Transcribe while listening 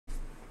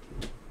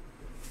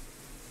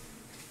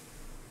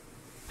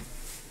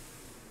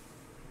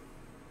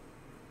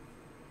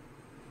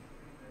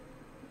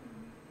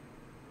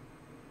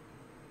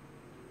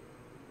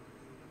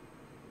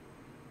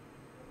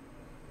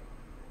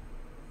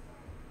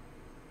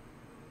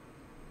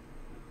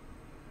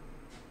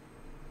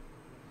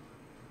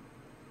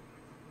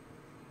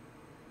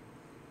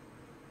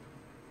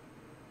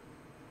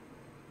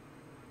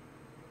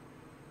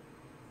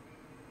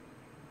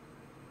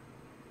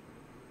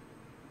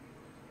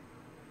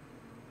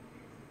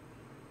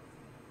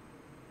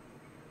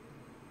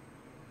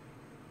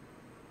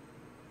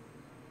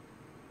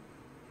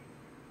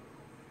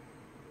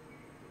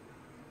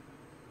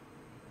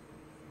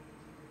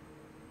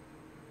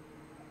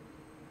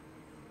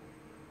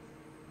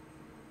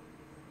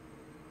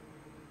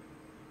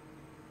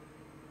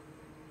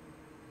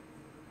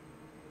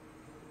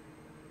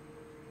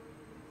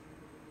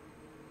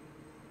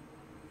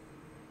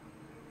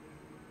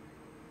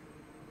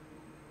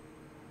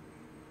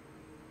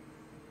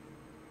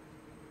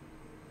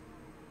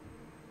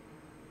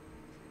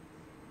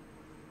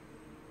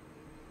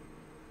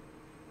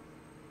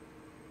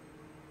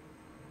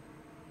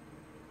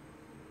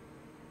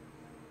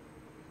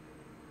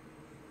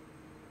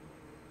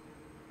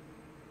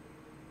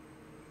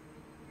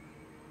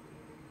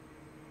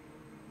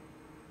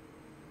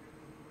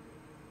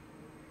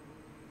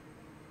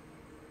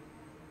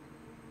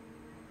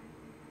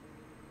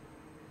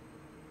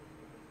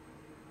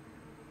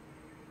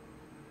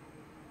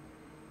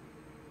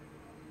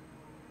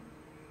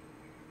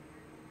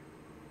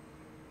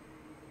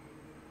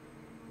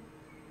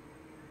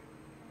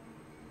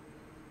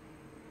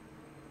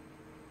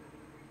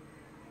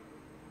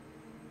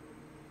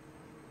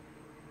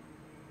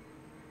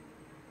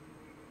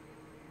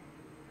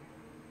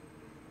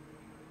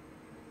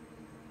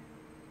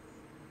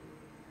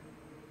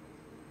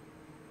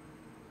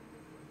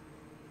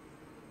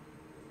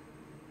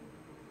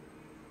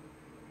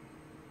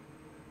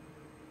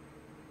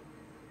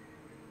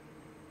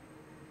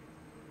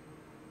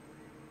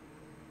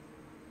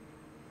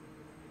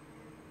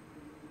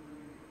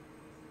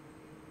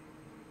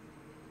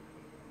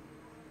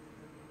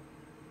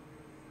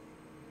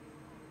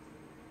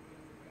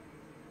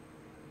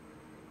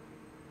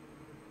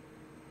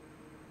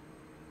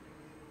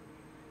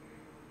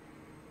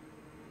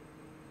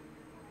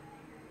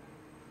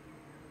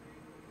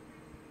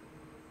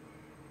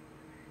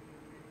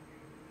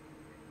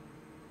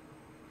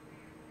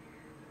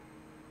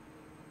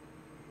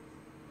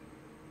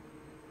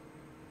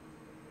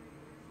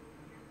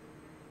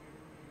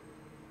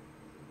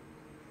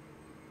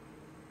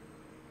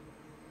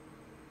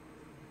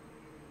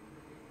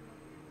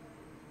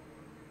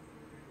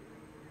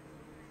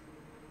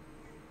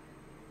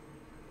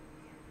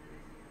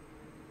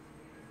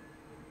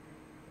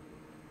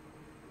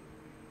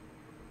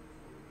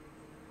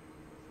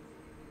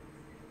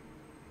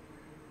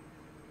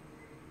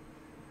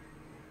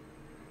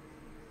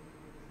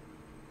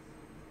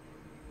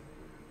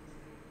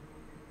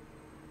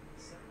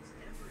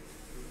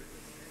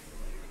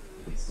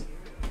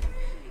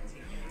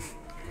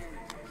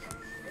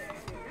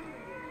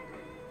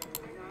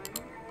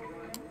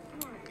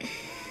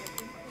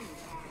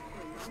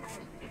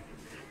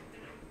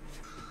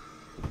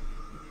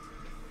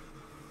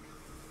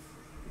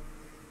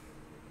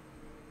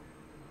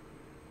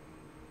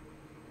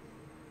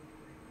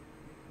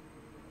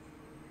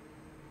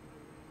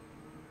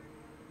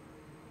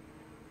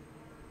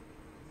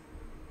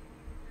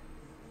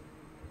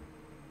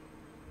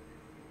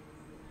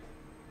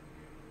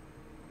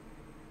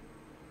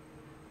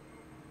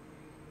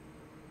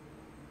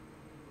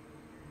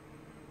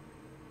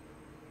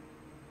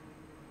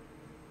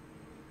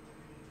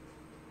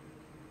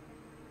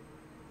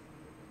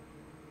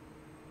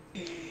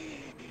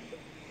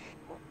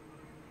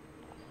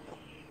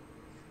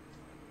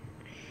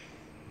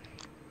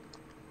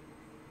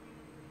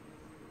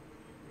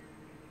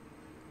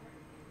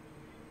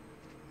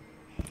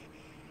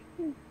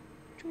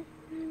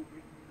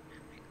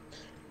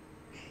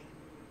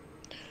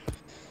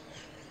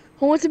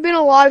Who wants to be in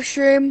a live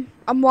stream?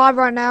 I'm live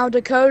right now.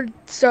 The code's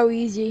so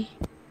easy.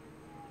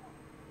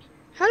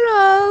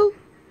 Hello.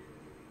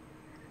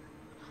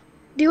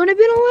 Do you want to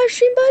be in a live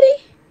stream, buddy?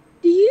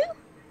 Do you?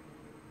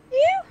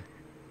 You?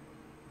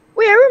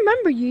 Wait, I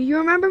remember you. You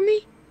remember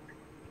me?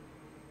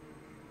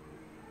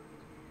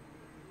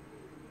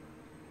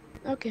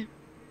 Okay.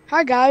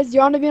 Hi guys. Do you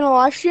want to be in a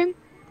live stream?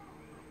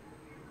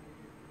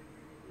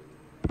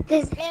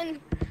 Is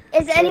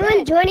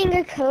anyone joining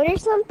a code or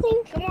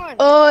something? Come on.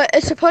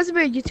 It's supposed to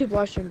be a YouTube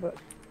live stream, but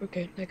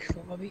okay, next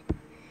lobby.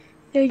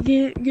 I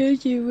can't go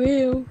to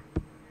will.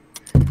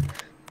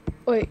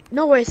 Wait,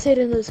 no way, say it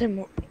in the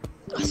same.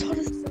 I saw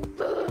this.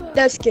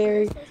 That's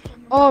scary.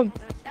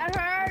 That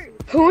hurt.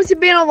 Who wants to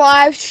be in a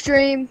live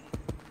stream?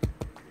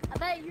 I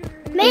bet you're.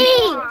 Me!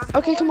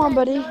 Okay, come on,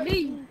 buddy.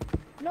 Me.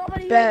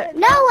 Nobody. Bet.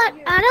 No, I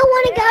don't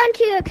want to go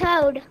into a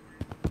code.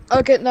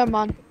 Okay, never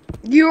mind.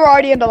 You were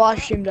already in the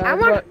live stream though,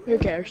 but who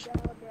cares?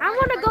 I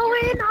want to go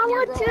in. I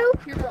want to.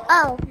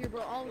 Oh.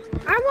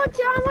 I want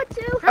to. I want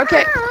to.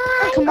 Okay,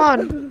 Hi. come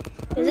on.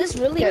 Is this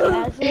really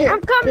bad? I'm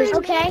coming.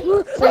 Okay.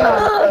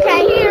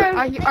 Okay, here.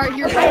 Are you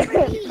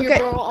Okay.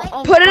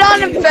 Put it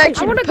on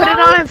infection. Put it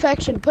on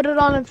infection. Put it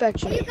on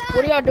infection.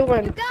 What are y'all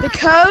doing? The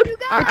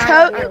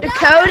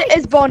code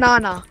is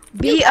banana.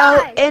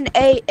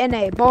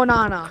 B-O-N-A-N-A.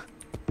 Banana.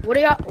 What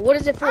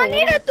is it for? I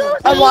need to do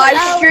A live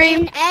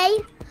stream. I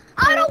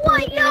don't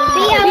want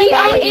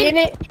Be in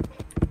it.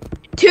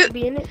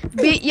 Be in it.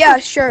 Yeah,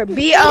 sure. Guys,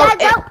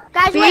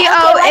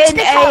 B-O-N-A-N-A. what's the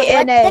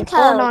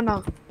code?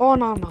 Banana.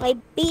 Banana. Wait,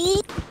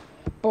 B.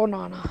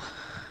 Banana.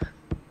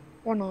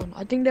 Banana.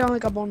 I think they only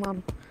got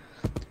banana.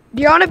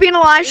 Do you want to be in a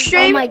live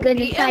stream? Oh my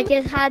goodness, I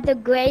just had the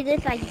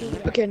greatest idea.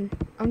 Okay,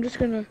 I'm just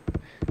gonna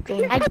go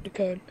into the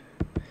code.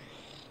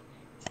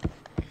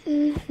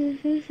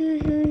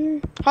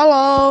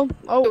 Hello.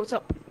 Oh, What's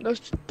up? those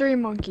 3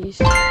 monkeys.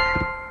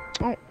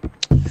 Oh.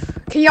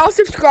 Can y'all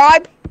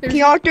subscribe? Can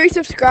y'all 3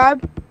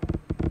 subscribe?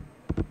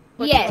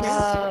 Yes.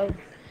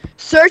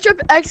 Search up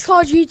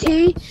XClaw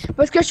GT,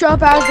 but it's gonna show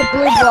up as the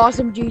Blue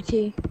Blossom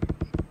GT.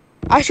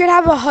 I should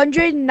have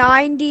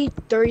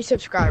 193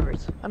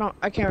 subscribers.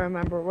 I can't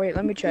remember. Wait,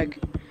 let me check.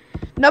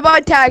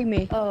 Nobody tag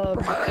me.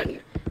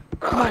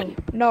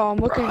 No, I'm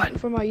looking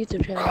for my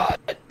YouTube channel.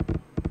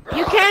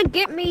 You can't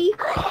get me.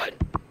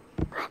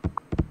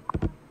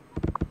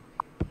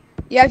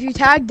 Yeah, if you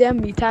tag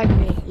them, you tag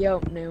me. Yo,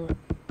 knew it.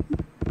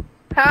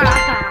 Ha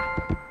ha.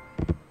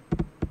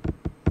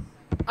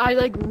 I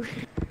like.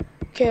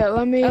 Okay,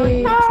 let me.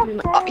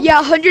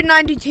 Yeah,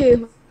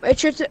 192. It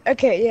should.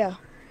 Okay, yeah.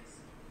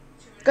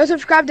 Go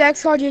subscribe to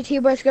XClaw GT,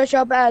 but it's gonna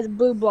show up as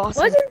Blue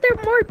Blossom. Wasn't there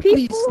more people?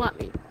 Please slap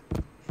me.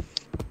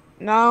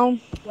 No,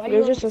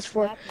 there's just us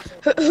 4.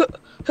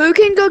 Who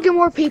can go get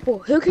more people?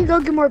 Who can go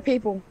get more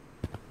people?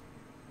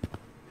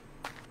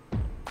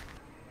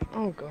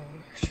 Oh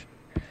gosh.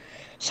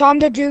 So I'm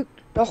to do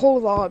the whole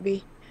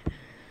lobby.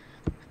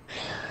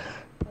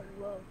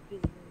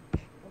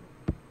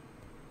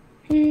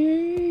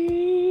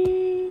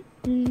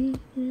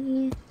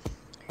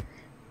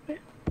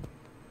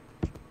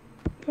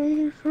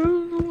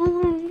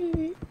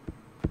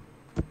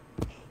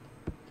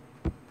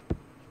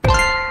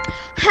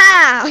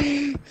 Ha!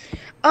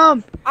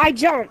 I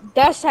jumped.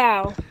 That's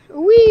how.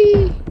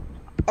 Wee.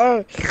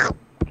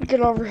 Get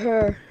over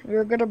here.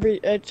 You're gonna be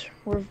it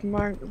with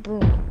my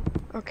broom.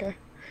 Okay.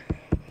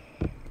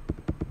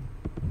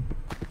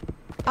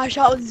 I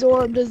shall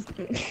absorb this.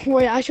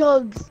 Wait, I shall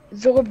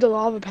absorb the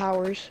lava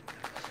powers.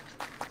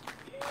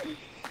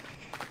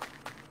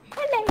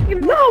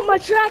 No, my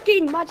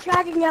tracking got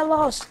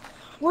lost.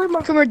 Where's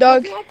my? Come here,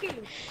 Doug.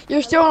 Tracking?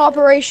 You're still in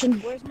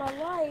operation. Where's my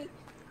light?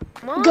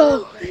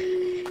 Go.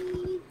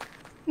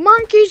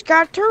 Monkeys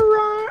got to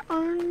run.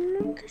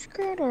 Monkeys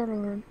got to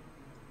run.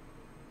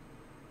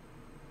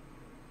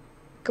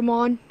 Come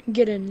on,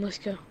 get in. Let's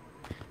go.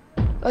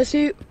 Let's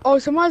see. Oh,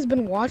 someone's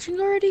been watching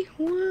already.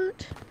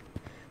 What?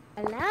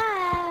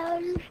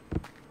 Hello.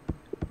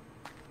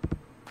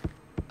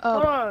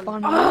 Hold on.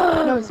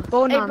 Banana. No, it's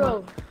banana. Hey,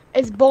 bro.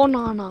 It's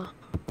banana.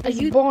 Are It's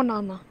you-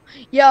 banana.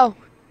 Yo.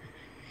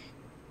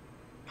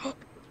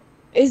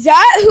 Is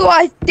that who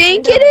I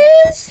think it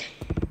is?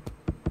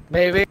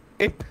 Maybe.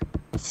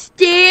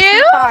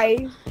 Steve?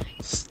 Hi.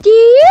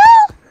 Steve?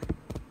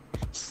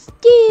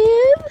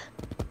 Steve?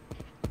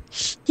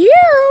 Steve,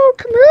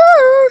 come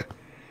here.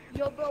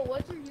 Yo, bro,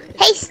 what's your YouTube?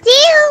 Hey,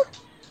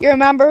 Steve. You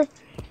remember?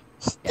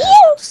 Steve.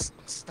 Yeah,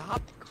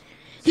 stop.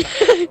 Don't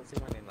say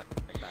my name like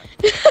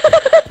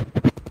that.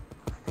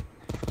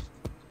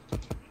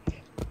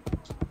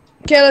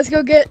 Okay, let's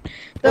go get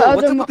the Whoa,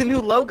 what's other. up with the new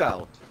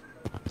logo?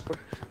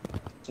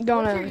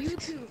 Don't What's your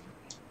ask. YouTube?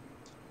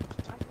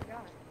 I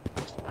forgot.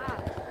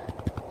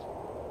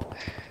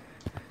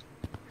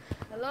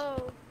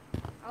 Hello?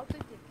 I'll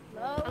take it.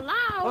 Hello?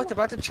 Oh, it's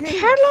about to change.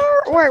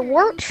 Hello. Wait,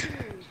 what?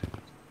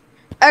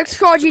 X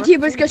Call GT,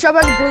 but it's gonna show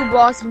up as Blue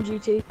Blossom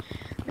GT.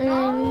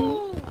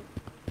 No!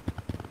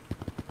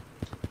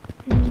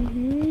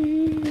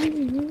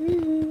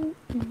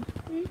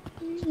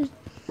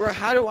 Bro,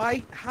 how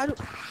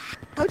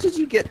did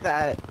you get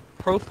that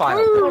profile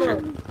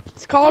picture?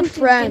 It's called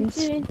Friends.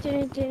 Hey,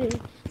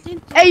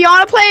 you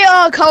wanna play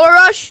Color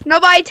Rush?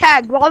 Nobody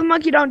tag. Wild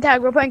Monkey don't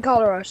tag. We're playing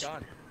Color Rush.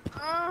 Done.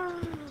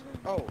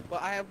 Oh,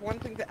 but I have one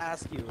thing to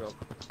ask you real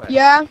quick.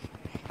 Yeah.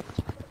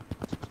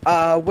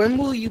 When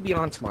will you be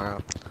on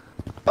tomorrow?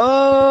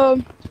 Why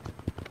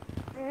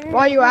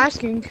are you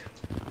asking?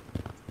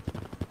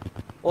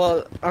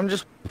 Well, I'm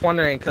just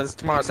wondering because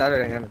tomorrow's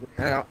Saturday and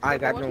I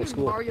got no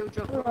school. Mario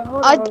jump.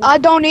 I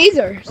don't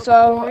either.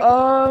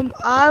 So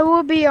I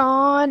will be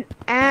on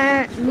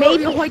at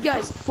maybe Yo,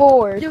 guys.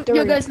 4. Yo,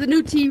 3. guys, the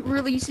new T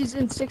releases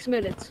in 6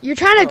 minutes. You're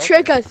trying to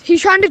trick us.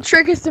 He's trying to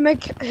trick us to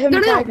make him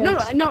No, tag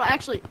us.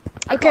 actually.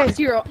 Okay.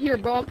 Here,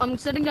 bro. I'm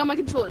setting down my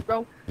controllers,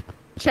 bro.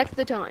 Check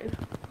the time.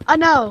 I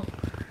know.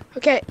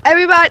 Okay,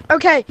 everybody.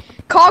 Okay,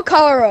 call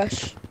Color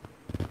Rush.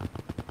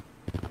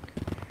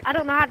 I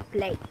don't know how to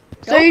play.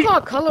 So you, call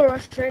Color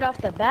Rush straight off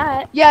the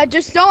bat. yeah,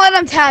 just don't let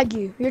them tag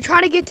you. You're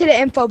trying to get to the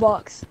info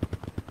box.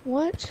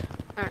 What?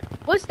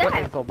 What's What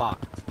that? info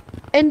box?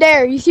 In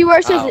there, you see where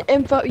it says Oh.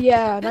 info?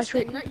 Yeah, This that's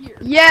right. thing right here.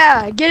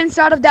 Yeah, get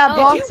inside of that Oh,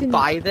 box. Did you And,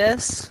 buy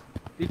this?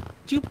 Did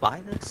you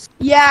buy this?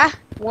 yeah.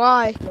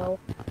 Why?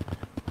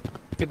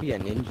 Could be a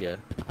ninja.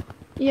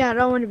 Yeah, I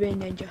don't want to be a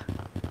ninja.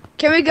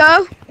 Can we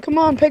go? Come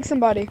on, pick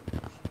somebody.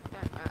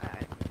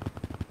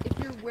 If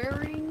you're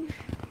wearing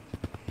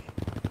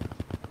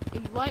a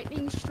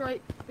lightning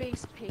strike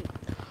face paint.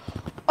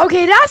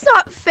 Okay, that's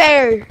not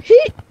fair.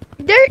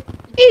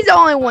 He's the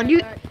only one.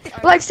 You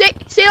like say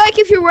like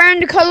if you're wearing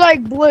the color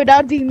like blue,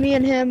 that'd be me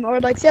and him, or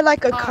like say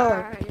like a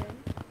color.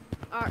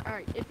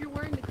 Alright. If you're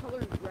wearing the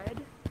color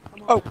red.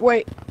 Oh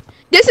wait,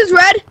 this is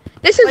red.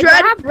 This is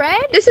red.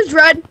 Red? This is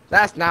red.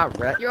 That's not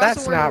red. You're That's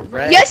also not wearing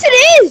red. Yes,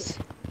 it is.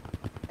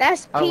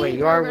 That's pink. Oh wait,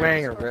 you are Red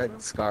wearing a scarf, red bro.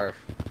 scarf.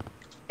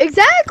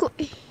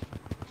 Exactly.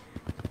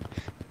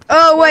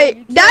 Oh wait,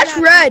 you that's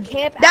cannot red.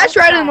 camp That's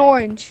red and outside.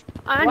 orange.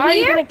 Why are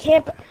you gonna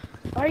camp?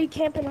 Why are you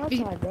camping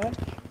outside, bro?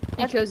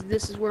 Because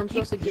this is where I'm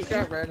supposed to He's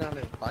get got red on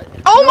his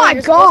button. Oh No, my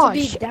you're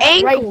supposed to gosh,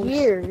 be right ankles.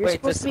 here. You're Wait,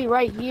 supposed to be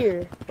right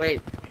here.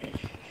 Wait,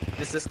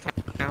 does this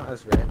count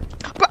as red?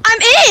 But I'm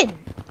in.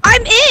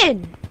 I'm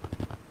in.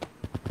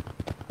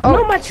 Oh.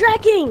 No, my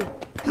tracking. Yeah.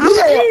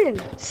 I'm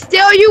in.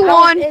 Still, you I was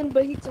won. in,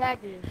 but he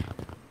tagged me.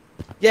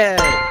 Yay!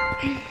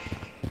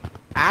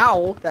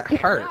 Ow, that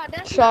hurt. Nah,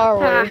 that's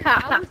Sorry.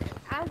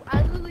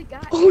 I literally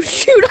got. Oh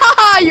shoot!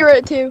 Haha, you're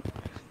it too.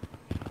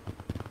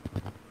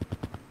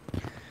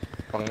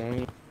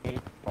 Boing,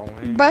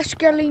 boing.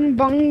 Bascaling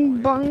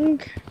bung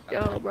bung.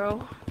 Yo,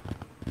 bro.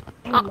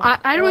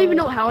 I don't even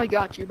know how I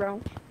got you,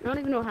 bro. I don't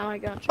even know how I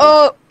got you.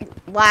 Oh,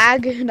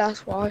 lag.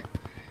 That's why.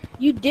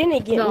 You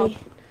didn't get No. me.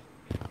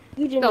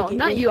 You didn't No, get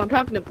not me. you. I'm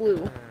talking to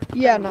Blue.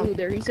 Yeah, Blue no.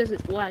 there. He says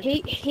it's black.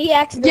 He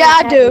accidentally Yeah,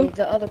 I tagged do. me,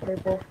 the other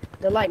purple,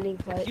 the lightning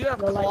fight. You have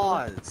the lightning.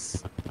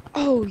 claws.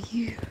 Oh,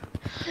 you.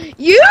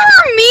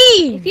 You're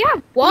mean. Yeah.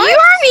 What? You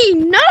are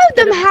mean. None of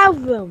them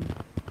have them.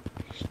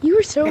 You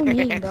were so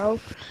mean, bro.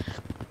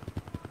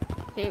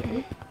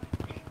 Hey,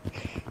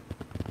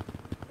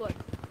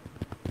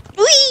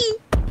 Wee!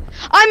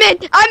 I'm in.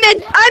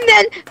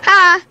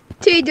 Ha!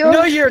 T-do.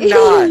 No, you're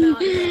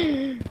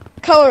not.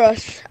 Color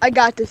Rush. I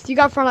got this. You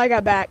got front, I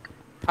got back.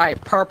 Alright,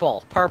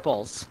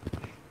 purples.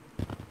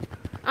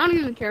 I don't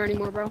even care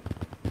anymore, bro.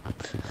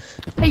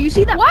 Hey, you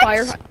see that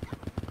fire?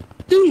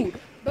 Dude,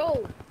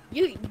 bro.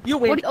 You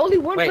win. Only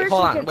one Wait, person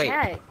hold on, can wait.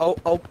 tag.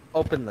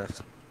 Open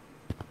this.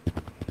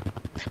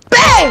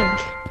 Bang!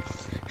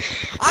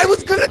 I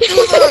was gonna do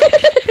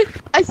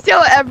that! I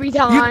steal it every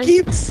time.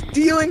 You keep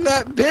stealing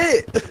that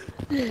bit!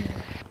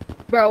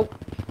 Bro,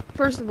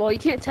 first of all, you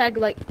can't tag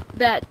like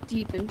that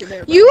deep into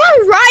there. Bro. You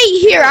are right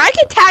here. I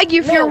can tag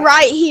you if No. you're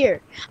right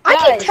here. I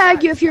can Guys,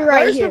 tag you if you're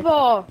right First here. of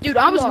all, Dude,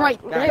 I was Look,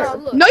 right guys. there.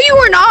 Look. No, you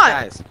were not.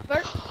 Guys.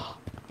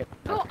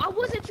 no, I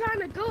wasn't trying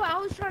to go. I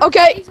was trying to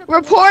Okay, say something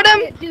report I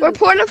him. can't do.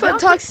 Report him for Y'all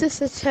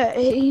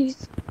toxicity.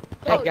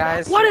 Hey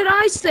guys. What did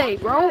I say,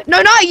 bro?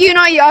 No, not you,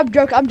 not you. I'm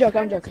joking. I'm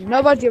joking. I'm joking.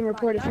 Nobody's getting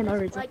reported for no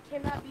reason. Like,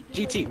 cannot be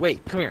doing GT,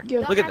 wait, come here. Yeah.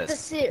 Look at have to this.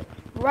 sit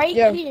right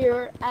Yeah.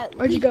 here at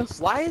Where'd you least.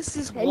 go? Why is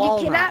this And you wall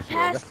cannot not here?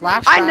 pass The this.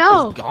 flash I trap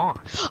know. is gone.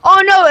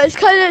 Oh no, it's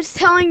because it's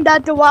telling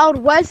that the Wild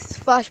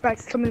West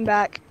flashback's coming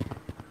back.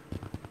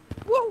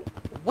 Whoa,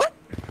 what?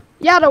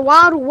 Yeah, the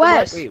Wild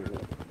West. Wait,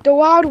 The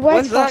Wild West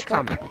when's that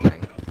flashback.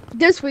 coming?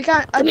 This week,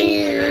 I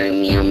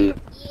think.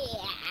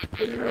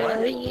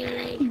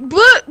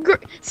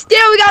 Look,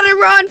 still we gotta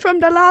run from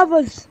the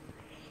lavas.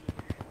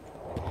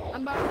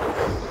 I'm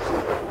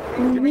about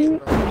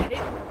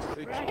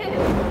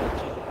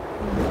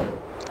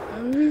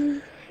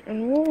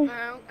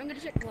I'm gonna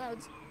check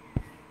clouds.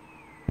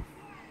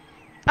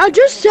 I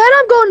just said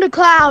I'm going to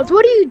clouds.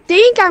 What do you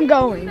think I'm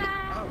going?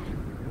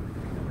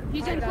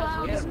 He's in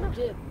clouds.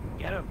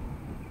 Get him.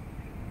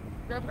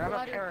 Grab a Grab a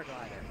glider.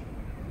 paraglider.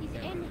 He's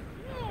in here.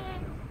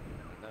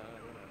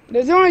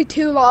 There's only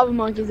 2 lava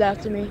monkeys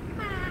after me.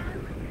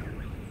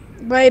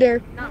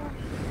 Later. Nah.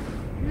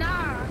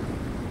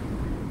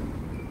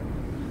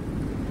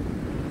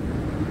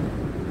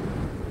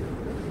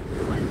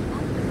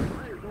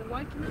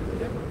 Why can I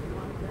never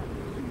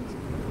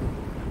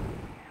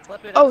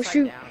Flip it Oh, upside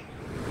shoot. down.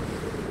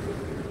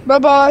 Bye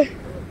bye.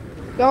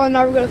 Y'all are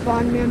never gonna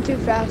find me. I'm too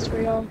fast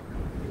for y'all.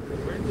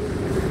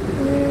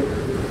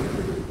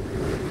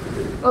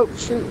 Oh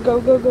shoot!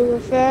 Go go go go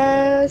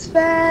fast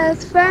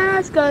fast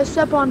fast! Gotta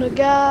step on the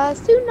gas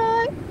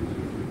tonight.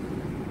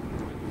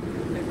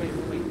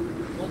 Wait.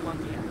 Hold on,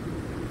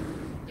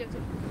 Yes,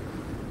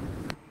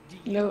 Do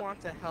you No.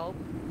 want to help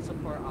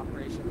support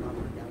Operation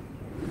Lava Down?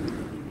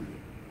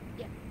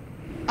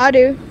 I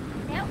do.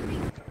 Help me.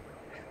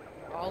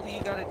 All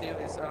you gotta do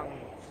is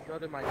go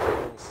to my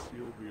channel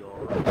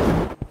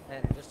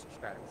and just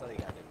subscribe. That's all you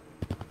gotta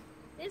do.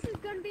 This is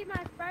gonna be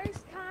my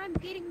first time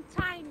getting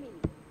timing.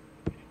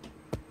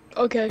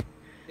 Okay.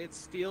 It's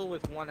steel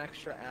with 1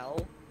 extra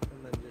L,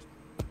 and then just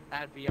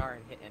add VR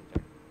and hit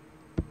enter.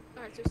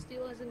 Alright, so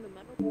steel is in the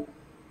metal.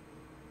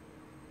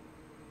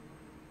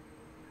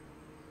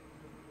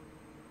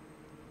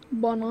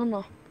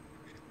 Banana.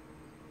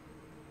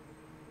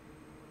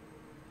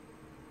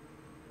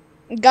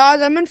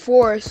 Guys, I'm in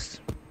forest.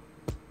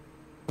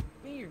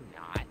 No, you're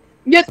not.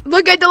 Yes,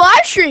 look at the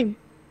live stream.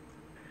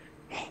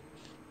 Look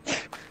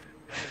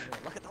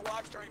at the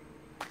live stream.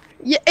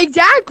 Yeah,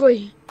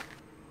 exactly.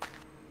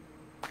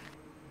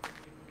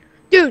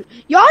 Dude,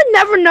 y'all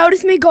never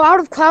notice me go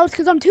out of clouds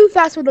because I'm too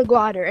fast with a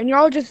glider, and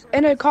y'all just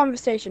in a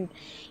conversation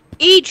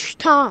each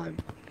time.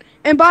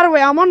 And by the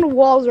way, I'm on the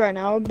walls right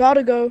now. I'm about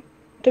to go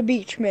to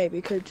beach maybe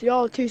because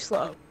y'all are too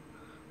slow.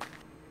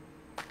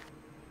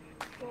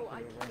 Bro, I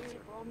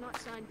can't, bro. I'm not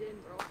signed in,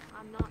 bro.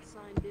 I'm not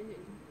signed in.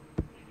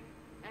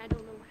 I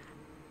don't know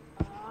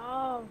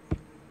how. Oh.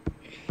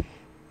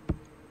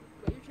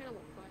 But your channel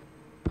won't find.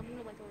 I'm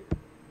gonna like order.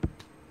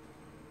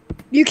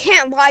 You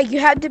can't lie.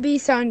 You had to be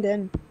signed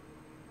in.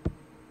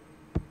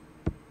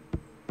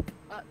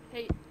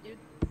 Hey, dude.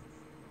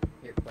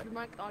 Your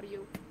mic audio.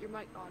 Your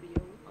mic audio.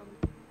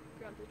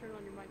 Forgot to turn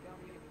on your mic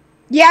audio.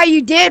 Yeah,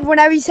 you did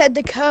whenever you said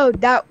the code.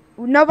 That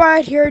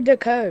nobody heard the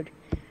code.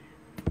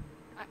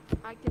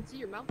 I can see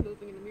your mouth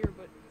moving in the mirror,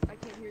 but I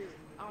can't hear your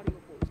audio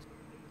voice.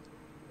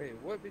 Wait,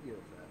 what video is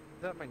that?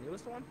 Is that my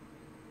newest one?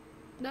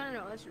 No,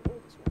 that's your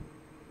oldest one.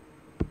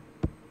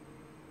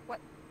 What?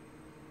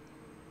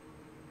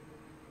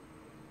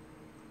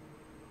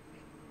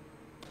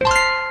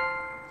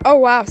 Oh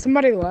wow,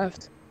 somebody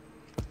left.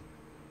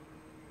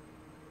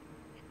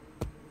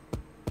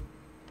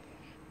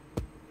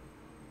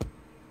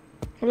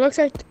 It looks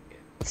like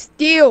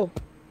steel.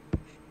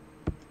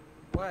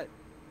 What?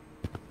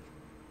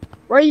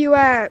 Where you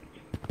at?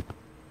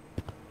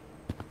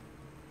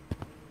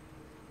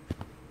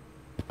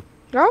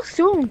 Y'all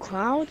still in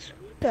clouds?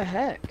 What the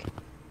heck?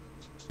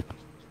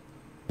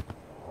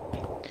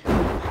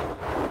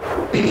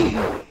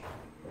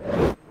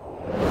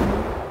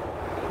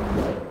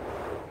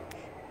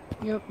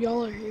 Yep,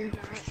 y'all are here.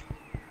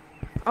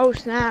 Oh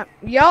snap.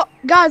 Y'all,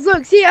 guys,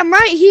 look, see, I'm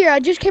right here. I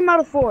just came out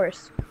of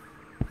forest.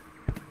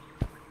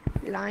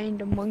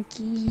 Blind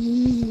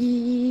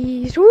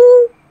monkeys.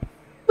 Woo!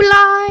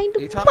 Blind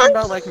Are you talking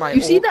about monkeys. like my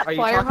You see old, that are you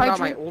fire talking about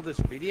my hydrant? oldest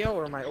video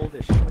or my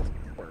oldest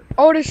short?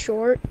 Oldest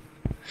short.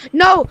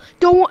 No,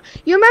 don't.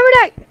 You remember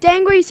that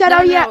thing where you said,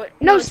 "Oh yeah"?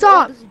 No, it's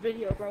stop. Your oldest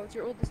video, bro. It's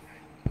your oldest.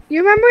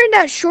 You remember in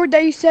that short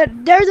that you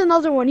said? There's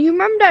another one. You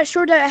remember that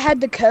short that had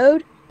the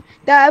code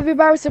that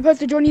everybody was supposed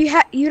to join? You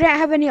didn't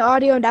have any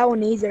audio in that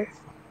one either.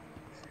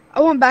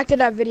 I went back to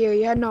that video.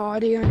 You had no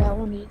audio in that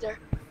one either.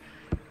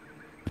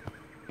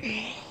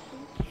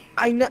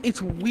 I know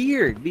it's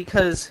weird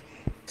because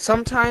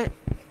sometimes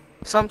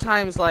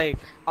like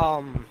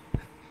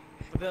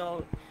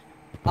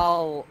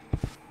I'll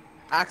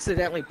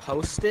accidentally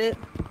post it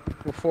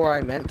before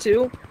I meant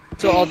to,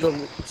 so I'll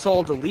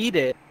delete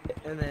it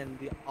and then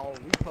I'll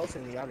repost it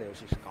and the audio is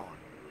just gone.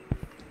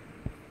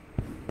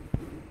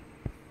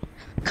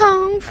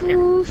 Kung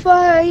Fu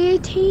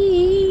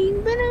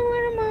fighting.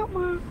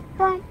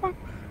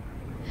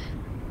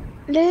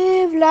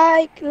 Live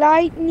like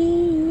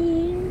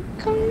lightning.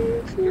 Kung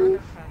You're fu.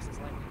 not fast as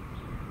lightning.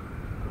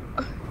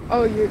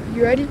 Oh, you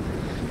ready?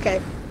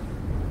 Okay.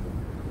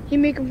 He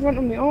making fun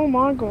of me. Oh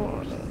my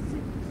god.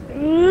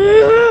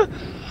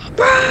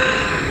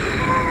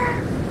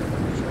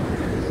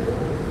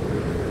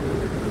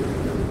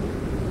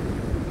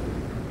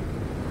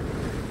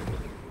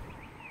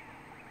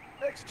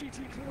 XGT,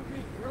 come with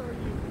me. Where are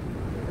you?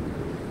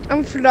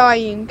 I'm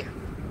flying.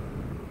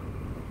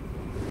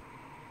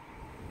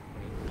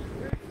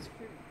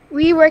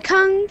 We were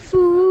kung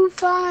fu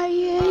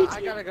fighting. I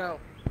gotta go.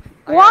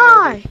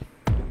 Why?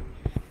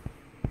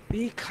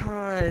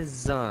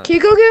 Because. Can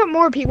you go get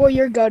more people?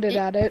 You're good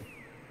at it.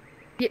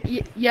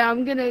 Yeah,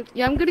 I'm gonna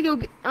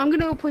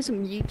go play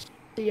some Yeet.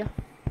 See ya.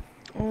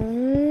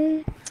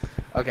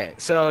 Okay,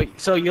 so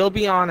you'll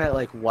be on at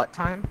like what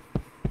time?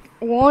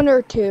 1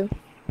 or 2.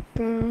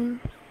 I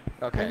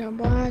Okay. got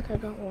black. I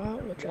got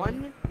white. Which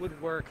one? 1 would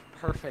work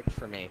perfect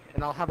for me,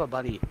 and I'll have a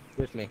buddy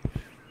with me.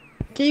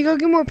 Can you go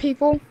get more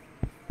people?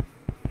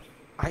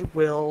 I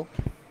will.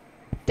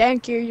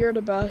 Thank you. You're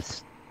the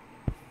best.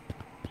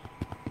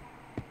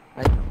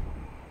 I-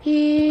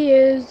 He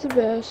is the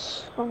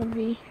best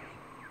hobby.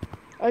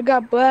 I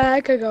got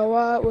black. I got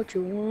white. What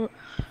you want?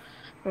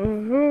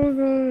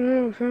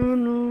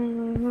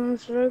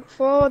 Look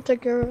for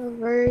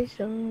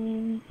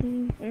decoration.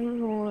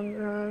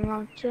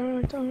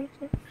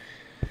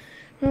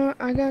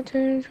 I got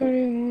 10,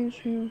 21.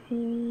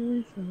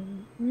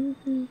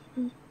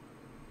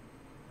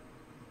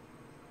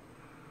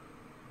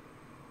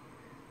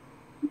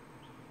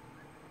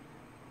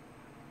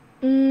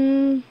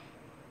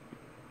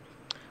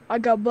 I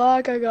got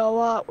black, I got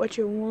white, what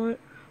you want,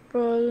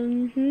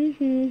 brother?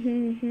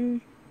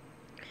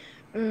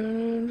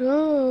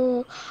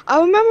 I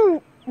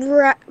remember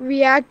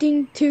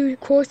reacting to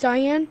Cool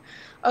Cyan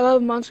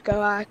 11 months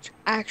ago,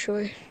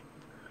 actually.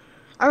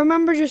 I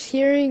remember just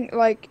hearing,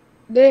 like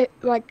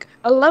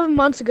 11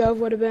 months ago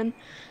would have been,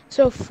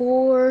 so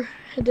 4,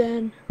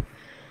 then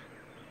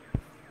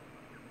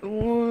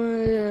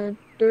 1,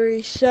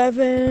 3,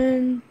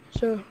 7,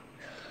 so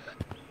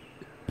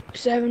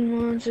 7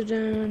 months, and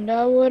then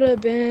that would have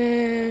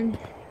been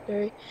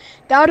 3.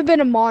 That would have been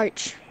in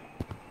March.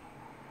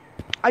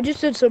 I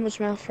just did so much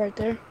math right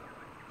there.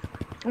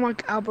 I'm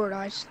like Albert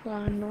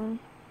Einstein, bro.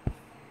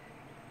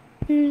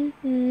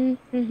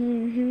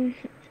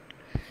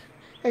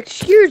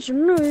 Excuse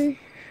me.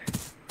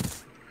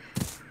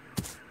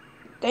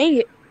 Dang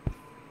it.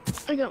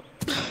 I go.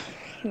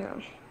 Yeah.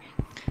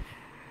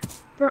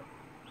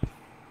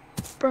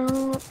 I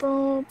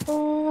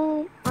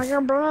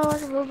can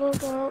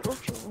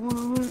what you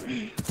want.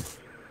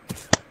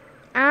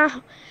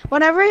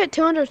 Whenever I hit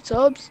 200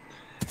 subs.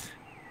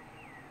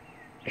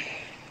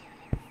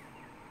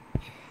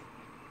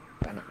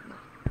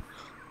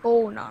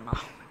 Oh, no.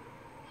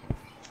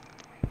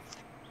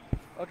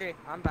 Okay,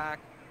 I'm back.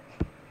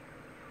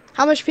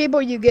 How much people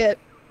you get?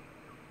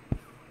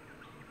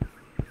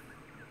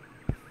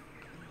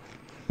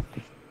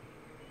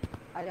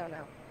 I don't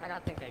know. I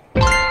don't think they.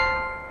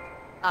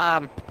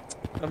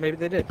 Or maybe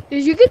they did.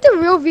 Did you get the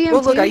real VMT?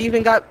 Well, look, I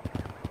even got.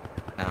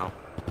 No.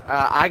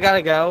 I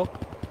gotta go.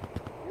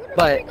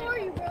 But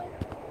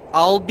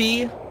I'll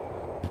be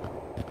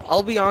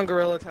on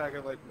Gorilla Tag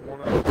at like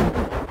 1 o'clock.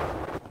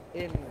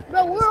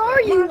 Bro, where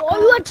are you? Are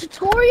you at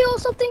tutorial or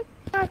something?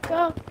 What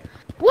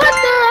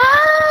the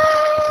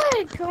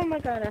heck? Oh my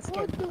god, that's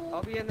good.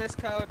 I'll be in this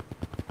code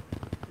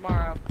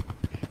tomorrow.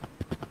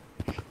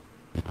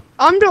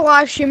 I'm the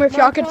live streamer if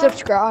y'all can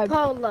subscribe.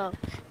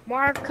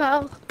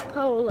 Marco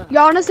Polo.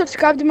 Y'all wanna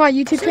subscribe to my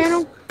YouTube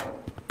channel?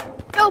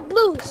 Yo,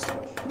 Blue.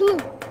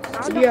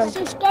 Yeah.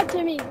 Subscribe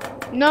to me.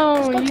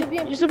 No,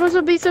 you're supposed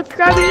to be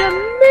subscribing to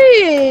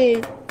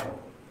me.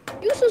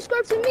 You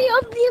subscribe to me,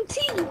 I'm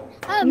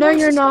VMT. No,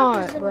 you're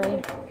not,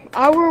 bro.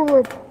 I will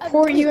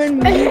report you and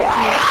mute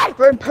you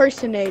for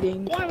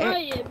impersonating. Why are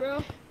you,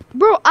 bro?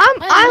 Bro, I'm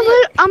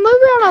literally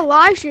on a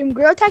live stream.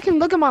 Girl Tech can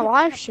look at my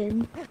live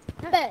stream.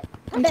 I bet.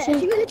 If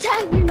you're gonna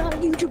tag, you're not a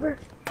YouTuber.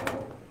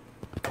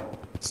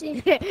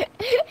 See? Wait,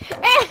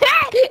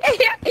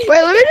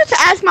 let me just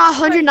ask my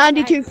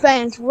 192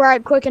 fans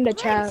right quick in the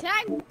chat.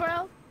 Tag,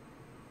 bro.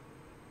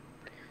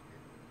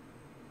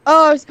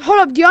 Hold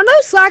up. Do y'all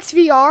know Slacks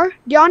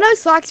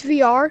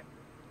VR?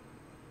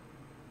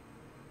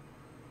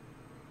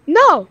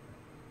 No.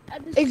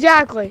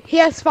 Exactly. He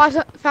has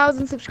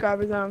 5,000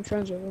 subscribers and I'm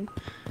friends with him.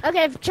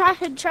 Okay, try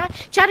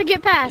to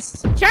get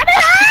past.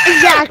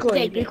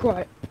 Exactly. Be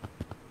quiet.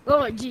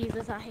 Oh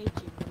Jesus, I hate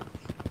you.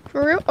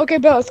 For real? Okay,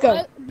 Bill, let's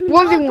go.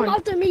 1v1. Come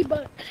after me,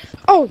 but.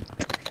 Oh.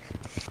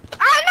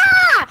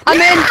 Anna! I'm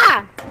in.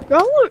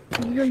 Bro,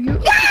 you.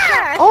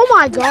 Yeah! Oh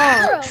my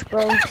gosh,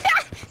 bro.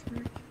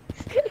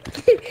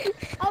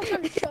 I'm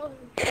gonna show him.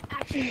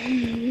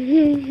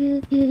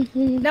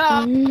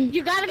 No,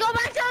 you gotta go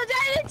back to the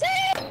dating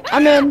team.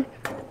 I'm in.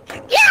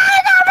 Yeah,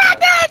 go back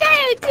to the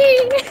dating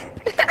team.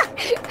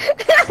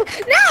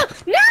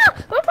 No,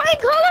 we're playing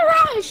Color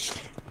Rush.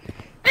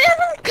 This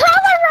is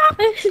Color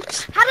Rush.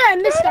 How did I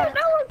miss that?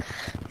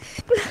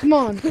 Come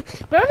on. But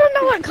I don't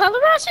know what color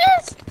rush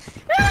is.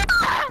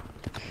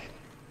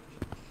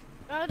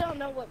 I don't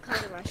know what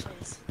color rush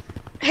is.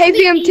 Hey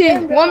VMT, Yeah,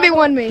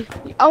 1v1 me.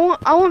 I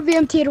want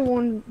VMT to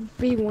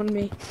 1v1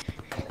 me.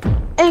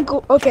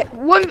 Ankle. Okay.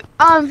 There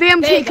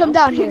VMT, you come go.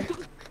 down here.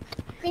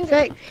 Finger.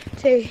 Fake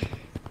T.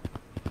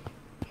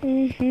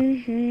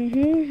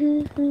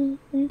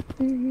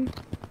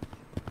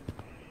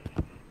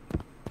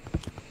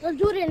 Let's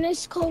do it in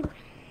this code.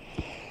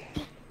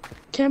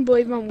 Can't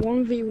believe I'm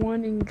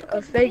 1v1ing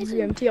a fake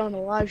VMT on a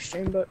live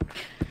stream, but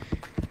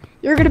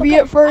you're gonna be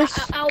Okay, it first.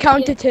 I'll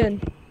Count be to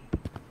 10.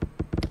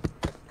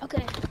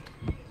 Okay.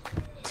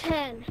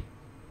 10,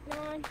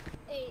 9,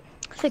 8.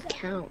 It's a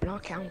count,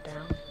 not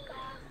countdown.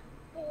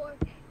 4,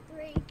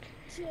 3,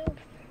 2,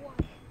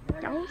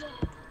 1. That was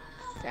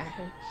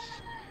fast.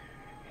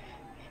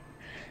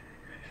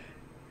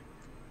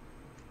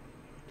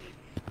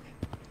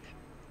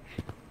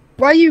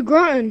 Why are you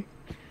grunting?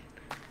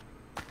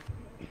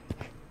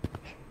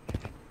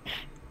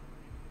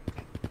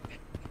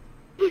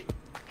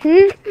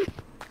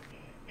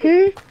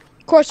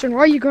 Question, why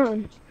are you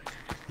grunting?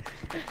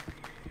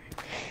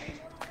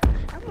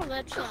 I'm gonna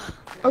let you.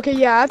 Okay,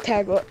 yeah,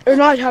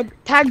 I have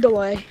tag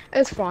delay.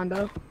 It's fine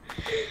though.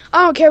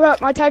 I don't care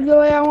about my tag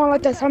delay. I want to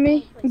let that on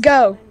me.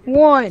 Go.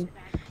 1,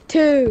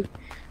 2,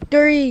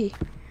 3,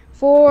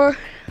 4,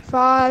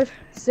 5,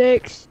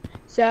 6,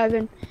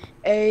 7,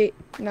 8,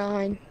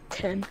 9,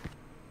 10.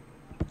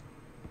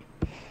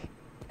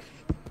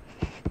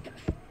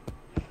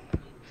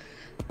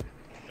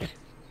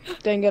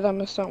 Dang it, I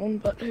missed that one,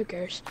 but who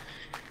cares?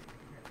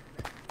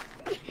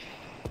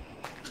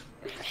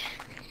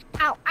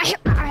 Ow!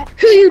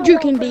 Who you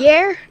juking, the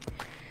air?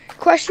 I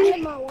Question?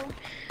 hit my wall.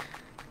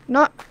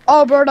 Not.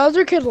 Oh, bro, the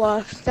other kid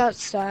left. That's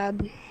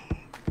sad.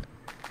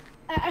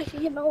 I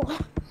hit my wall.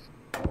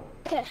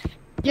 Okay.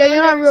 Yeah,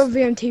 you're not real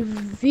VMT.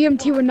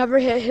 VMT would never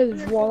hit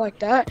his wall like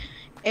that,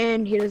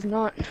 and he does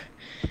not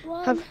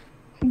have.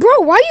 Bro,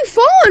 why are you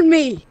following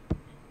me?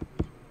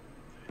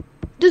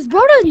 Does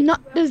bro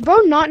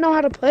not know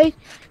how to play?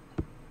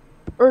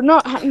 Or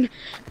not?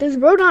 Does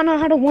bro not know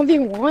how to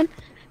 1v1?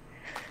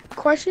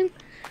 Question.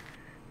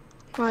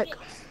 Like,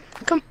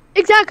 come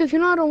exactly. If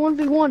you're not a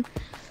 1v1.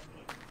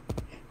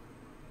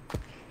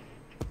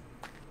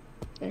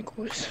 Of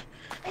course.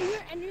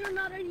 And you're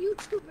not a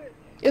YouTuber.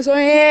 Yes,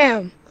 I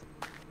am.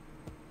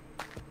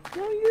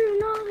 No, you're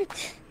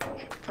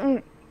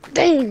not.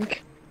 Dang.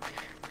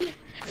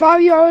 If I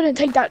were you, I wouldn't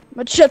take that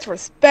much shit's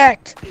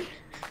respect.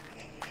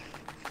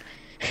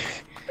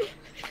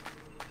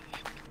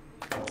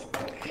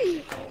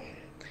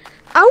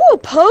 I will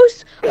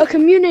post a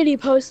community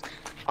post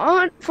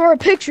for a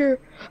picture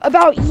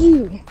about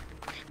you.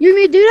 You want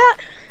me to do that?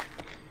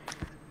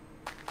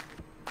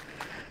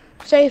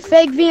 Say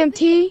fake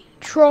VMT,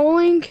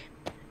 trolling,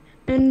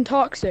 and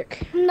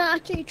toxic. I'm not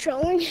actually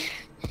trolling.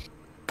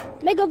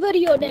 Make a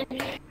video then.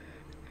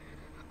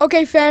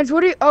 Okay, fans,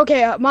 what do you,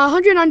 okay, my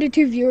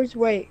 192 viewers,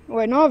 wait,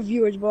 not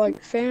viewers, but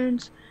like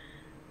fans.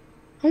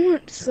 I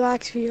want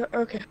Slack's view,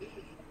 okay.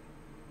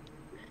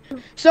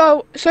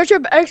 So, search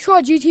up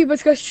XCloud GT, but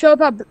it's gonna show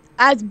up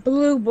as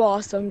Blue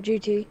Blossom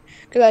GT,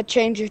 because I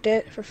changed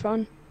it for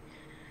fun.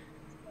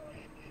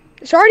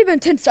 It's already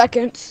been 10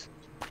 seconds.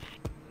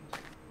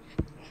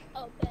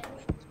 Okay.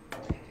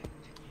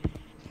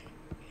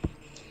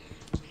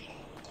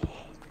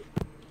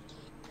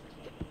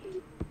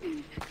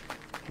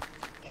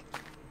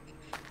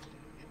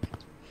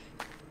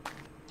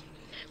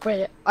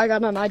 Wait, I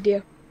got an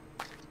idea.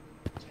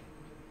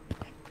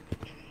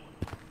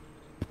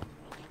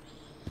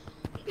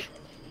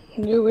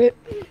 Knew it.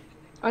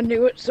 I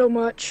knew it so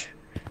much.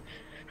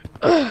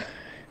 Ugh.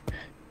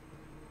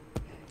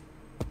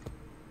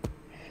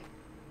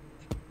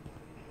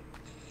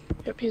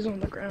 Yep, he's on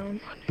the ground.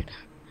 I need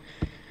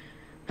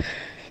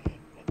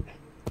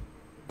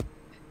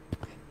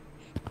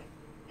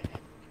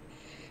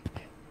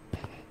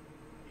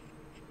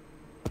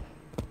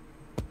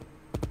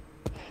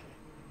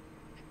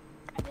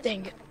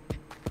Dang it.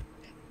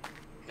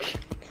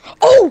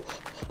 Oh!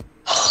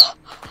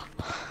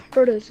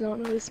 Bro does not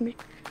notice me.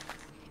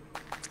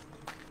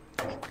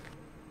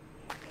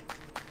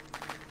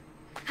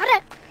 How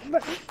did?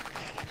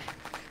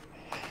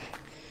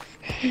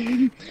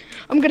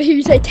 I'm gonna hear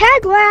you say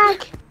tag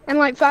lag in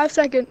like 5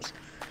 seconds.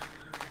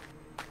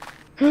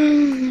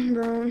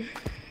 Bro.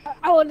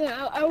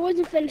 I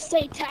wasn't finna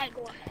say tag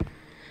one.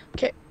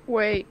 Okay,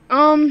 wait.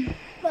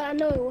 But I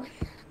know it was.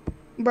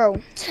 Bro.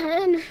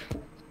 10,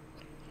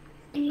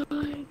 9.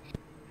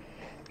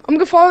 I'm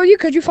gonna follow you.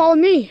 Could you follow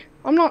me?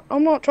 I'm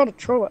not trying to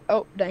troll it.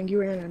 Oh, dang, you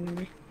ran into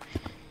me.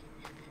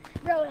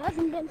 Bro, it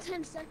hasn't been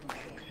 10 seconds.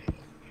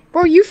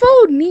 Bro, you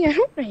followed me. I don't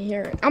want to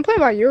hear it. I'm playing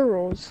by your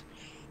rules.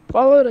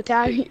 Follow the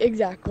tag.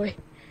 Exactly.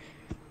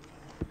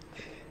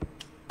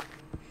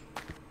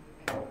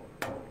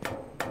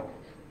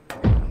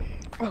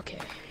 Okay.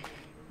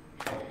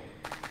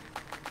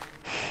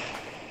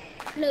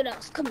 No, that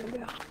was coming,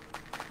 bro.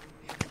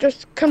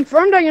 Just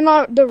confirm that you're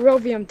not the real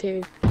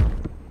VMT.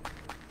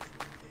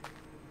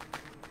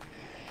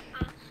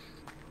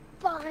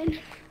 Fine.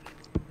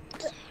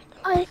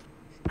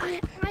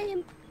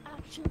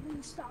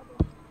 Saba.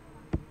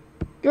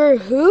 You're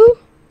who?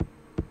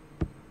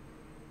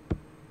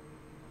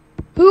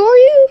 Who are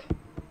you?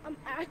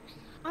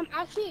 I'm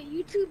actually a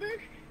YouTuber.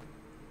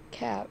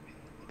 Cap,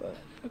 but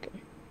okay.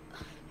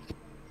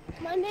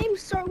 My name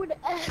starts with an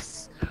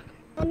S.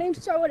 My name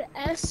starts with an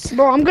S.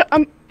 Bro,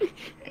 I'm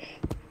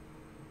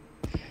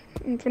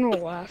gonna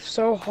laugh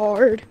so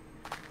hard.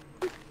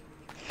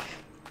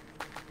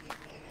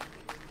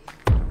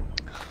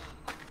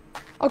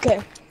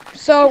 Okay,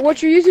 so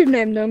what's your YouTube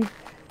name then?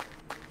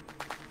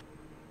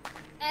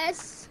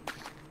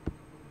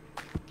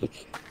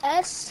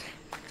 SVA.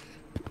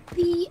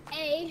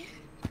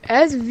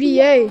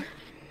 SVA.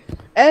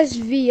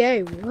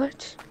 SVA,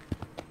 what?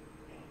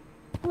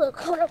 Look,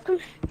 hold up, come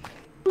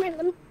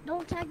here,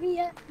 don't tag me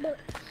yet. Look,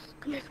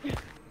 come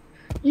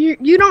here.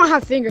 You don't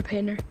have finger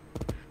painter.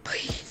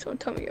 Please don't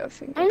tell me you have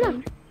finger I know.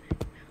 painter.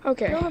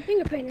 Okay. I don't have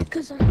finger painter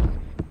because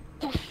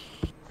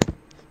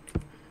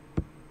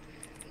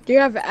Do you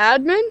have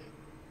admin?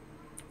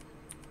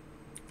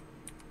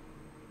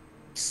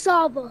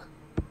 Saba.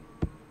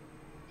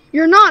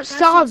 You're not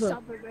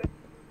Saba.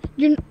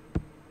 You're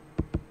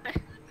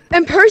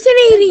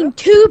impersonating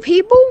 2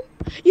 people?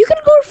 You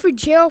could go for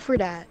jail for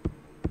that.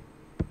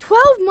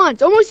 12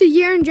 months, almost a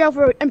year in jail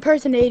for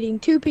impersonating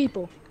 2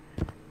 people.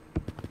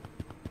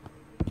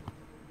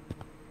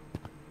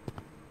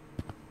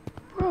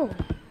 Bro,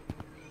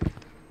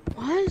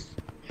 why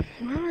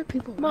are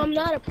people? Mom, I'm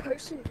not a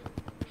person.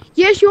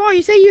 Yes, you are.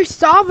 You say you're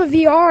Sava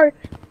VR,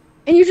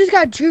 and you just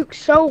got juked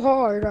so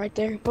hard right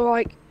there. But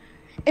like,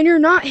 and you're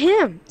not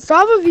him.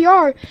 Sava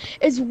VR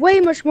is way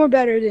much more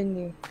better than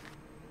you.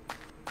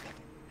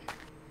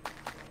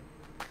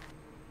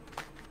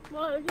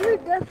 Mom, you're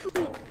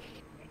definitely.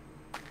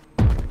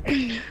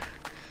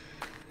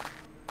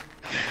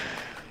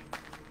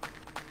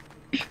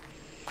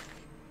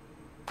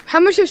 How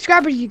much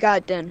subscribers you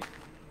got then?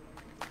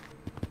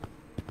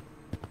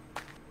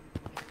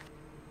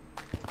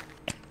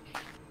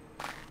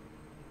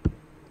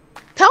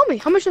 Tell me,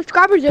 how much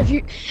subscribers have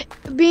you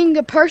being a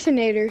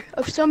impersonator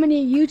of so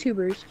many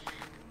YouTubers?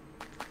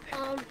 I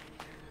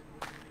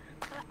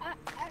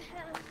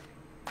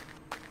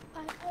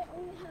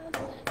only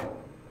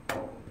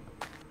have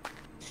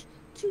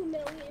 2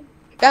 million.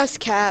 That's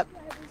cap.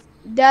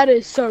 That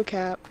is so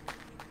cap.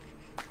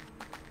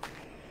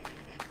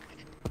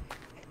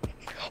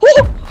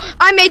 Woo!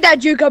 I made that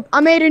juke up. I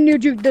made a new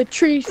juke, the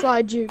tree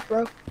slide juke,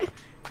 bro.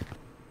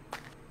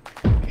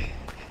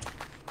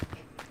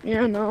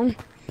 Yeah, no.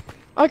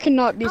 I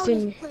cannot be seen. I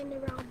was just playing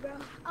around, bro.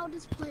 I was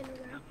just playing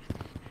around.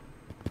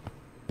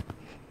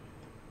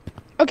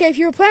 Okay, if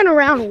you're playing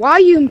around, why are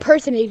you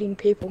impersonating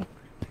people?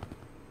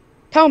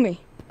 Tell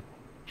me.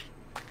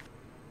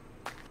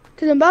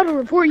 Cause I'm about to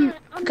report you.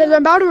 Cause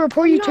I'm about to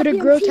report you to the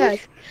grill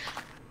tag.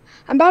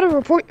 I'm about to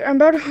report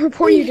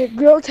you to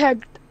grill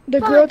tag.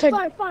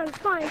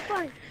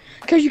 Fine.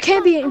 Cause you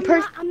can't be in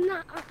person. I'm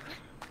not.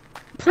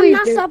 Please,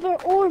 I'm not Saba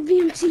or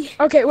VMT.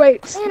 Okay,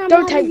 wait. And I'm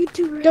Don't not tag a me.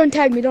 YouTuber. Don't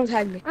tag me. Don't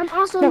tag me. I'm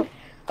also. No.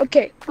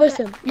 Okay,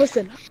 listen.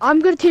 I'm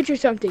gonna teach you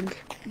something.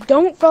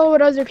 Don't follow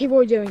what other people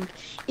are doing.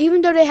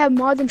 Even though they have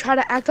mods and try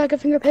to act like a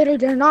finger painter,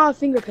 they're not a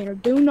finger painter.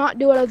 Do not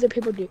do what other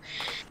people do.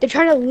 They're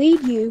trying to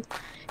lead you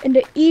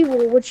into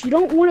evil, which you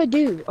don't want to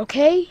do.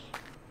 Okay?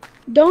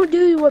 Don't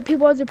do what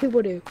other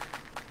people do.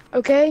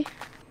 Okay?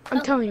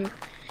 I'm telling you.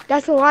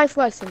 That's a life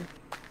lesson.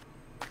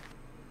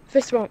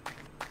 Fist bump.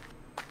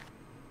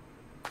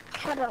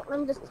 Hold on, let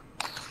me just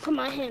put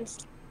my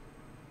hands.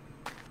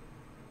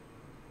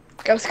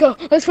 Let's go.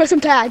 Let's play some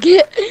tag.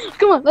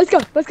 Come on, let's go.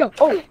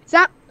 Oh,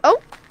 stop.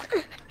 Oh.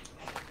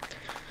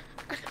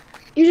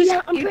 You just.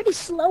 Yeah, I'm pretty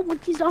slow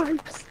with these arms.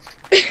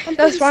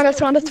 That's fine.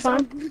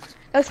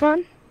 That's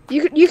fine.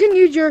 You can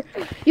use your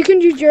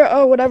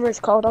whatever it's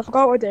called. I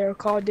forgot what they're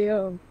called.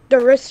 The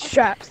wrist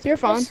straps. You're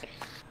fine.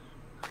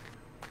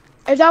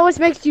 If that what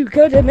makes you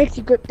good, it makes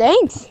you good.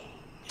 Thanks.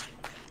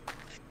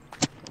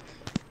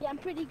 Yeah, I'm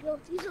pretty good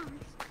with these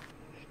arms.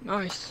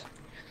 Nice.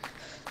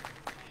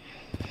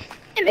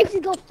 It makes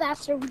you go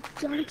faster with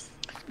these arms.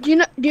 Do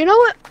you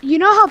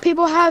know how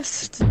people have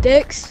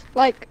sticks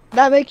like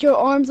that make your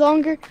arms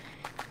longer?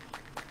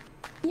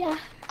 Yeah.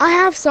 I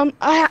have some.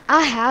 I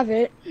have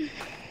it.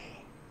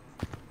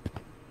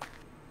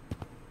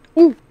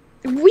 Ooh,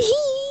 wee!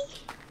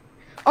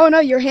 Oh no,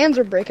 your hands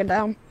are breaking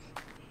down.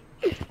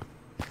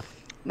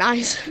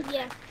 Nice.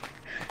 Yeah.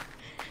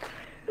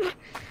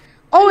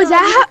 Oh, No, is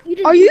that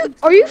you how? didn't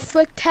Are you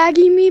flick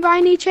tagging me by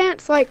any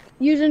chance? Like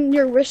using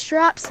your wrist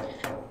straps?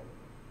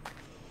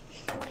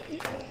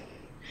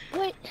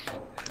 Wait,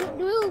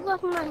 do it look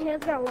like my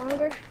hands got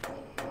longer?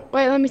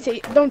 Wait, let me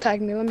see. Don't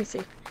tag me. Let me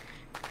see.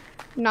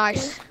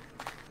 Nice.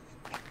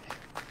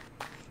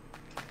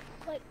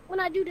 Like when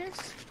I do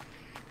this,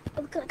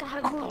 it looks like I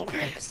have longer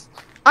hands.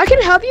 I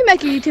can help you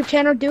make a YouTube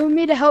channel. Do you want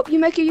me to help you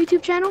make a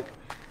YouTube channel?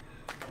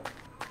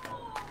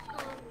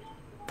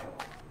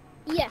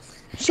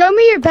 Yes. Show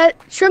me your best.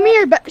 Show me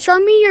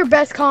your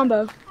best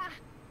combo. Come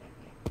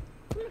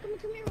here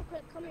real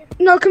quick. Come here.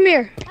 No, come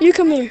here. You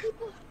come here.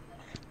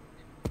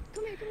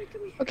 Come here.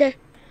 Okay.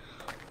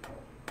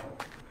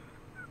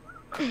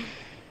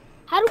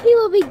 How do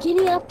people be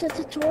getting up the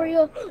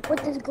tutorial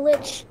with this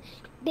glitch?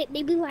 They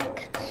be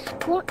like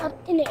going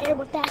up in the air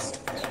with that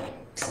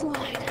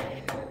slide.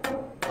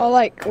 Oh,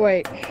 like,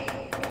 wait.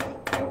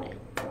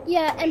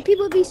 Yeah, and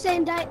people be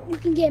saying that you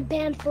can get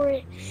banned for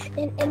it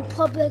in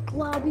public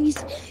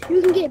lobbies.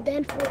 You can get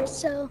banned for it.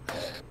 So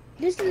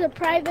this is a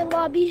private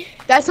lobby.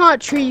 That's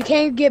not true. You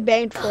can't get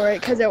banned for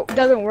it because it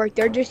doesn't work.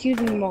 They're just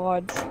using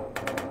mods.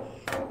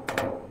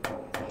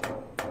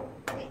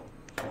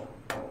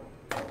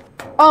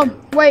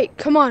 Wait,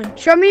 come on.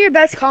 Show me your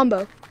best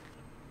combo.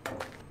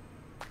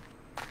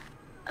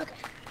 Okay.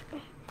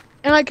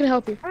 And I can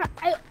help you.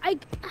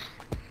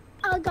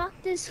 I got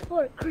this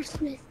for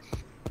Christmas.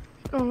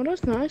 Oh,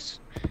 that's nice.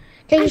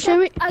 Can you show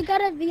me? I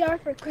got a VR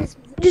for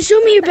Christmas. Just show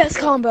me your best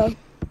combo.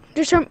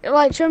 Just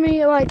show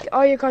me like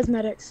all your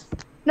cosmetics.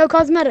 No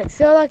cosmetics.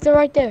 They're like they're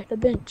right there, the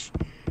bench.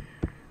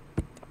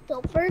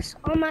 So first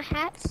on my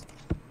hats,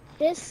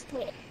 this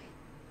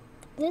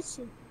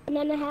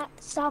banana hat,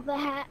 Sava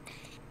hat,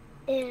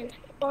 and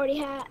party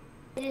hat.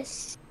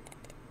 This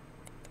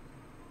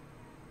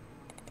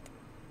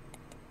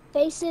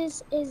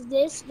faces is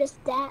this,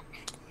 just that.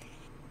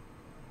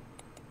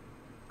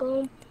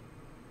 Boom.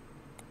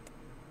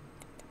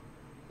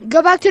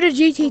 Go back to the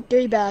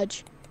GT3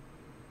 badge.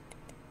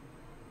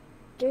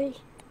 3.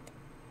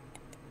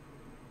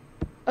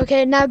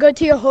 Okay, now go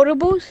to your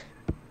holdables.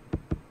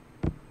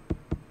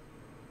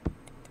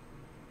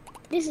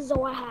 This is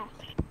all I have.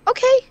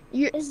 Okay.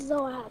 This is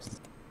all I have.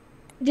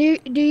 Do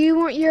you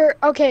want your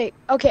okay,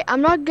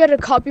 I'm not gonna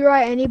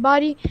copyright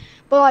anybody,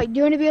 but like do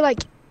you wanna be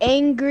like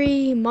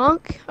angry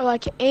monk or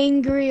like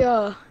angry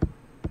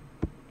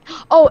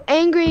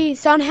angry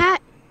sun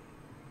hat?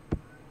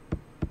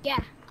 Yeah.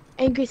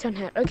 Angry sun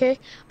hat, okay.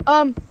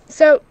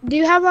 So do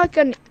you have like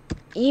an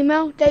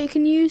email that you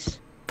can use?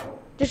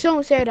 Just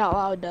don't say it out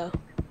loud though.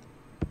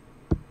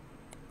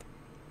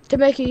 To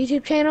make a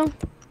YouTube channel?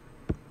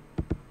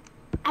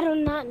 I do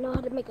not know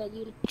how to make a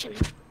YouTube channel.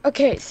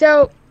 Okay,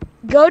 so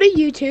go to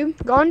YouTube.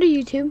 Go onto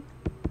YouTube.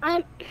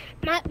 My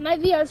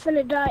VR is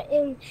finna die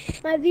and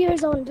my VR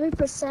is on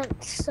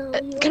 3%. So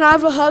Can I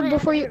have a hug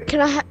before you?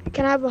 Can I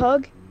have a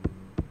hug?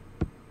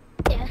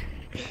 Yeah.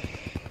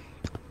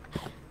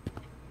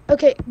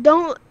 Okay,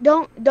 don't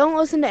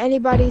listen to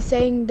anybody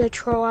saying the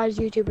trollized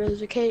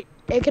YouTubers. Okay,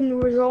 it can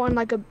result in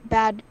like a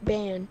bad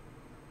ban.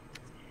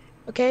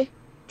 Okay,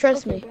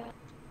 trust me. Bro.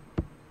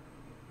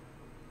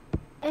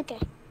 Okay.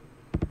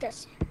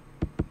 Just.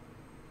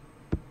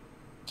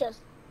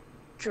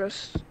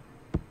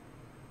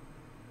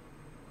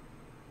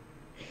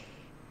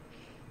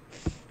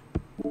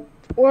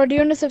 Or do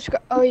you want to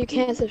subscribe? Oh, you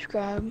can't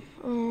subscribe.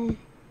 I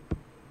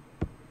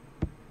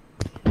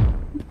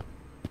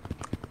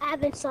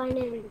haven't signed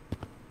in.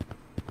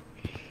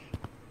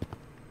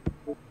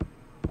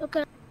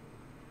 Okay.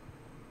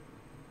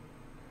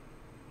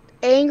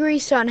 Angry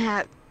sun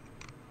hat.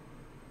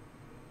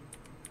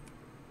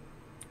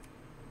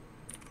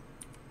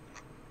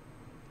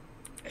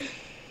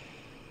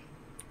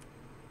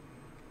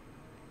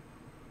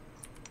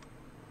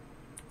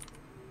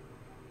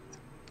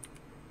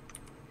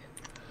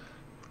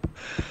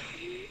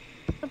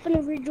 I'm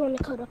gonna rejoin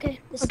the code, okay?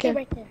 Just stay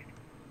right there.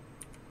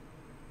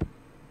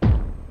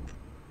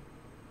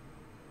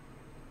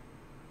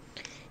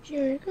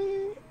 Here we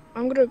go.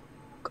 I'm gonna.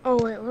 Oh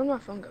wait, where'd my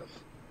phone go?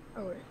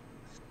 Oh wait.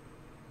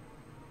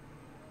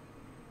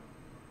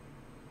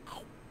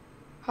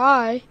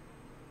 Hi.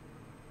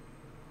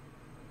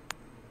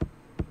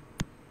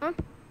 Huh?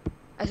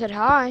 I said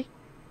hi.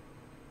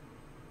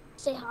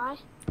 Say hi.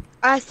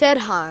 I said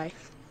hi.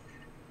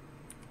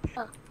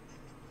 Oh.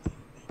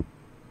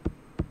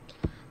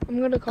 I'm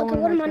gonna call Okay,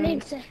 him what do my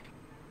name say?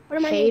 What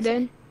do my name say?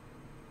 Hayden.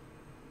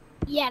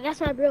 Yeah, that's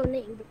my real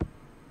name.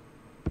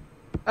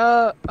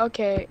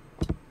 Okay.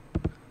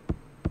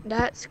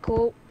 That's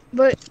cool.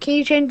 But can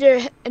you change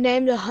your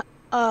name to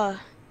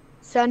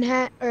Sun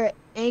Hat or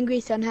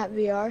Angry Sun Hat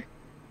VR?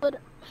 But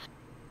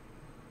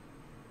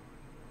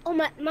oh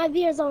my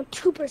VR is on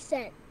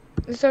 2%.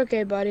 It's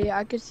okay, buddy.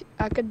 I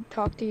could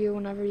talk to you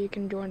whenever you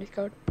can join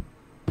Discord.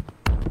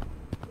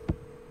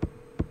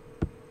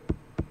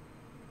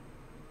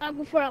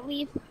 Before I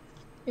leave.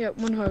 Yeah,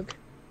 one hug.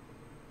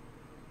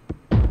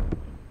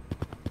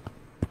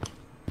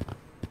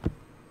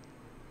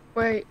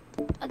 Wait.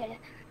 Okay.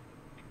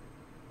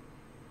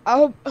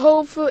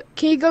 Hopefully,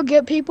 can you go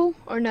get people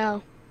or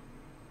no?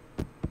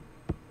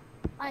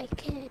 I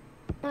can't.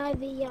 My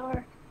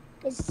VR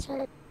is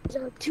on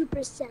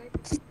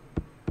 2%.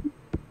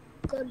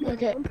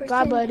 Okay.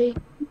 Bye, buddy.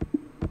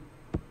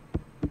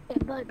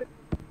 Okay, bye.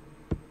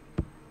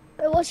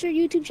 What's your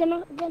YouTube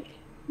channel again?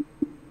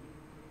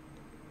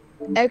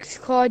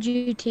 XClaw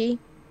GT.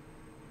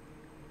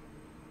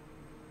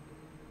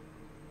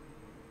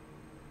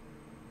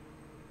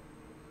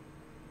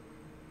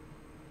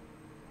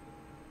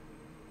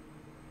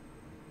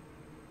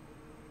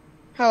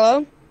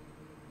 Hello?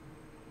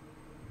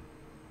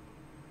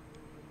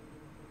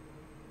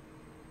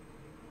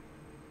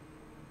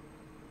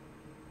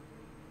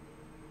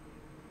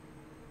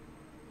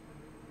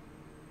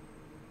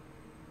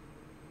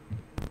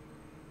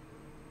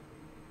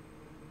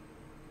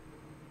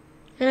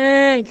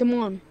 dang, come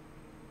on.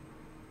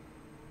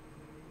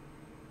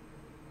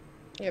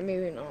 Yeah,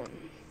 maybe not.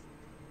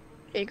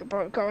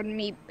 Jacob called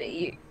me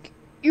big.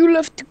 You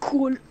left the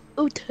cool.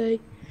 Okay.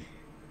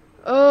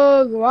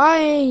 Oh, why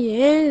ain't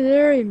you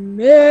answering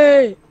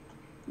me?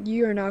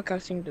 You are not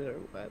cussing to the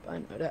web. I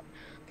know that.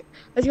 Okay,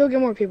 let's go get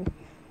more people.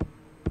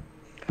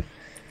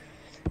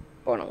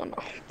 Oh no, no.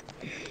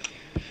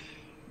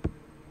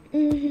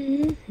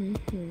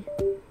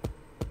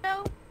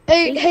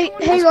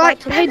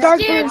 Hey, Dark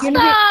Blue,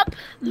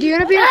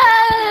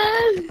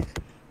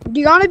 do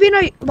you wanna be in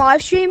a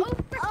live stream?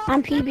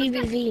 I'm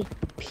PBBV.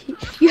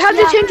 You have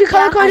to change your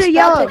color code to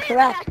yellow.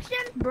 Correct.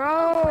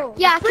 Bro.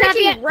 Yeah, can I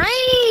be freaking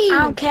rain. I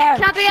don't care.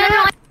 Can I be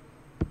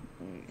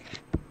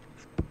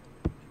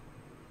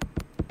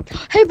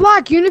Hey,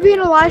 Black, you wanna be in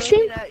a live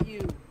stream? Looking at you.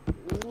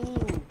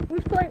 Ooh.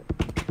 Who's playing?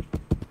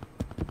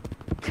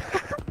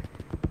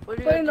 What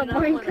are you playing the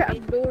gonna do now?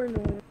 Minecraft door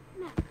noise?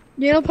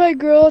 You wanna play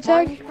Gorilla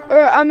Tag?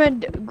 Or I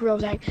meant Gorilla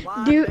Tag.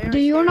 Do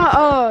you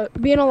wanna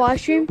be in a live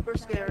stream? Super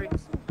scary.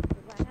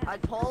 I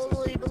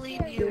totally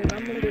believe you. Dude,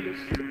 I'm gonna do this.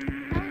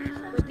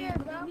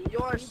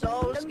 You're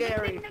so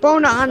scary. Bro,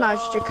 no, I'm not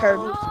So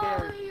Jacob.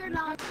 scary. You're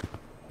not.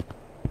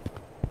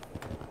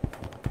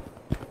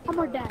 I'm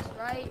our dad.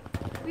 Right?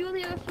 We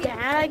only have a few.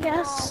 Dad, I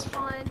guess.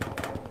 Fun.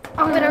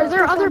 Wait, are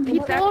there other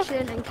people?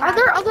 Perfection and Are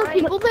there other right?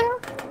 people there?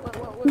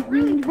 What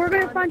really We're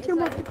gonna fun find is two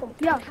more that people.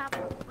 we Yeah. have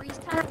a freeze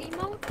tag game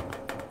mode.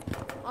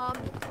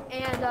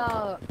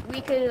 And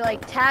we could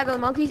like tag the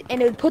monkeys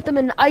and it would put them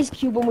in an ice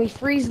cube when we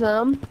freeze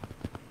them.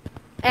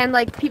 And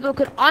like people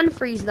could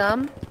unfreeze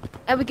them.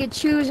 And we could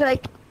choose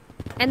like,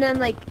 and then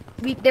like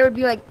there would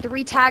be like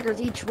 3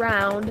 taggers each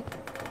round.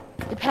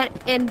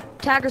 And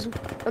taggers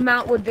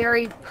amount would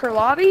vary per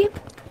lobby.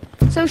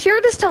 So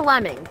share this to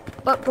Lemming.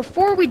 But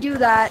before we do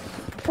that,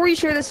 before you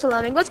share this to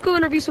Lemming, let's go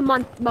interview some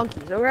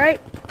monkeys,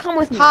 alright? Come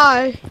with me.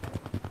 Hi.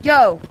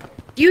 Yo,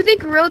 do you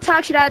think Gorilla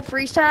Tag should add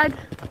freeze tag?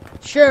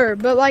 Sure,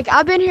 but like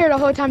I've been here the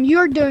whole time.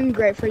 You're doing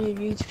great for your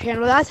YouTube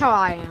channel. That's how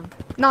I am.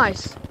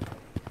 Nice.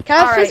 Can I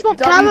have a fist bump?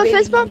 Can I have a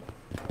fist bump?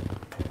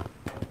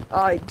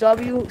 Alright,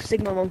 W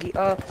Sigma Monkey.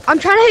 I'm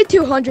trying to hit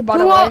 200 by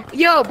the way.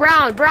 Yo,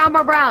 Brown.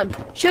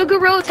 Should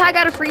Gorilla Tag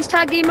add a freeze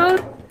tag game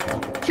mode?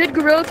 Should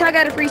Gorilla Tag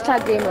add a freeze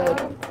tag game mode?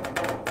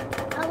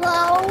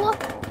 Hello?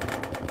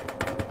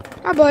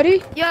 Hi,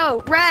 buddy.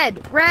 Yo, Red.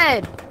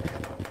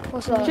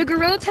 What's up? Should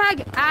Gorilla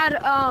Tag add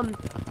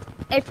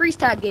a freeze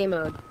tag game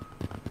mode?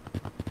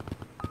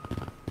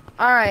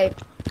 Alright.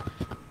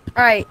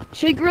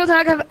 Should Gorilla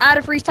Tag add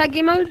a freeze tag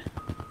game mode?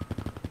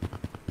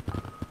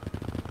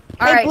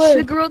 Alright, Blue.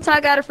 should Gorilla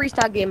Tag add a freeze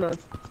tag game mode?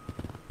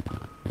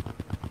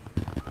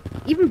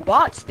 Even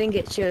bots think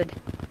it should.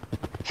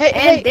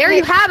 And there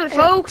you have it,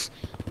 folks.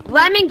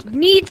 Lemming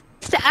needs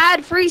to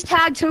add freeze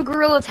tag to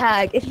Gorilla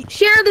Tag. If you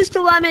share this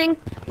to Lemming,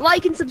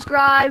 like and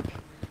subscribe.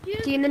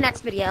 See you in the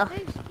next video.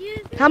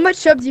 Excuse me. How much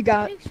subs you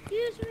got?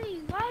 Excuse me.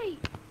 Wait.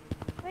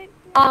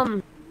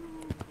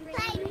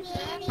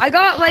 I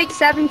got like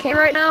 7K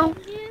right now.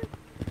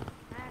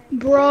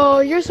 Bro,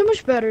 you're so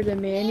much better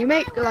than me, and you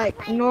make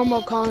like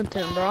normal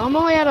content, bro. I'm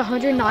only at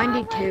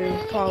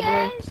 192 probably,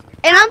 and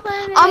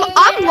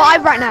I'm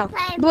live right now.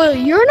 Blue,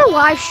 you're in a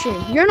live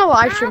stream. You're in a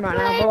live stream right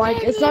now, but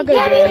like it's not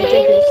gonna do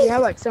anything because you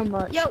have like so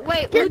much. Yo,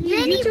 wait,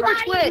 YouTube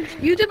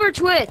or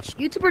Twitch?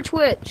 YouTube or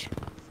Twitch?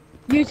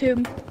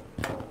 YouTube.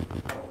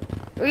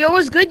 Yo,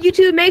 what's good,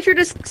 YouTube? Make sure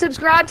to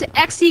subscribe to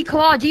XC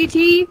Claw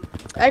GT.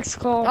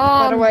 X-Call,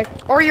 by the way.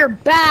 Or you're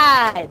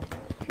bad.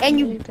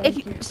 And Thank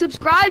if you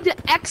subscribe to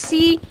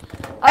XC,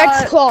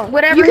 X-Claw.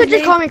 whatever You can his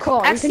just name- call me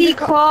Claw. XC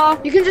Claw,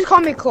 You can just call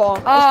me Claw.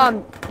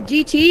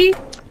 GT,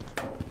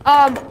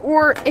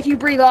 or if you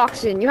breathe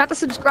oxygen. You have to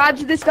subscribe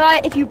to this guy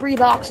if you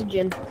breathe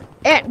oxygen.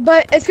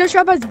 But it's gonna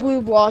show up as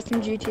Blue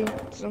Blossom GT.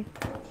 So.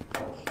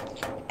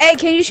 Hey,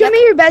 can you show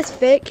me your best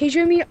fit? Can you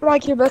show me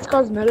like your best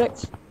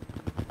cosmetics?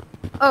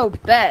 Oh,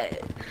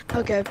 bet.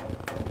 Okay.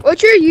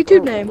 What's your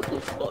YouTube name? What the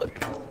fuck?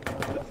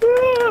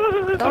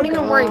 Don't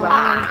even worry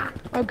about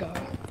it. Oh god.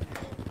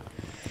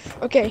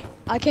 Okay,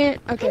 I can't.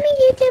 Okay.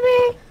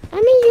 I'm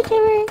a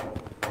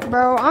YouTuber.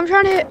 Bro, I'm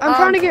trying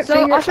to get so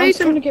finger. I'll show you I'm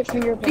some- trying to get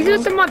finger These are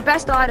painter. some of my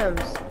best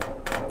items.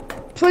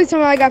 Please tell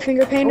me I got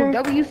finger Oh, painter.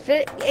 W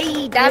fit.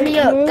 Hey, dap me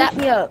up. Dap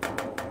me up.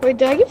 Wait,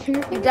 did I get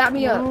finger painter? Dap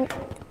me up. No.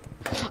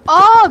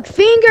 Oh,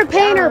 finger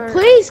painter! Yeah.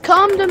 Please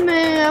come to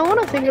me. I want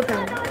a finger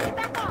painter.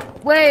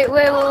 Wait.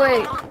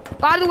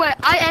 By the way,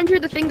 I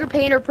entered the finger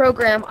painter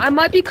program. I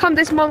might become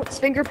this month's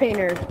finger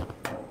painter.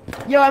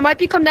 Yo, I might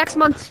become next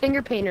month's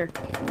finger painter.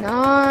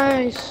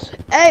 Nice.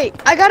 Hey,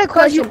 I got a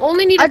Because you question.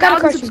 only need I got a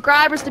 1,000 question.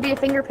 subscribers to be a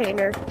finger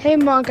painter. Hey,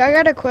 Monk, I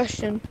got a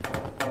question.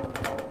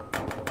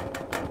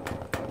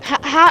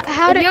 How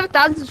If did? you have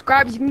 1,000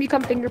 subscribers, you can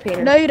become finger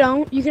painter. No, you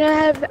don't. You can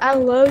have at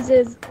lows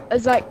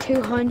as like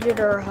 200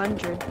 or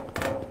 100.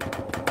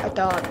 I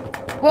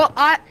thought. Well,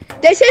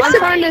 They said I'm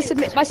trying to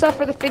submit myself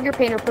for the finger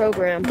painter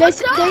program. they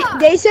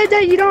said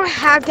that you don't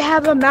have to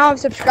have an amount of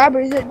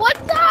subscribers. What's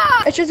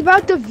up? It's just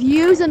about the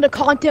views and the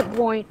content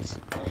points.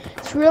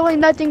 It's really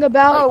nothing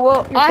about. Oh,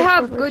 well, your I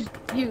have subscribers.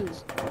 good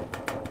views.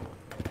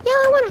 Yeah,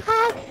 I want to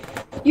hug.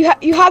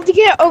 You have to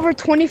get over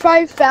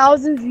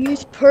 25,000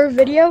 views per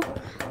video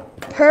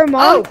per Oh,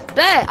 month.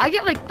 bet. I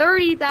get like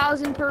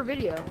 30,000 per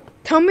video.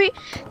 Tell me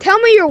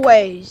your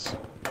ways.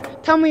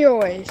 Tell me your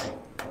ways.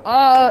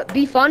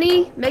 Be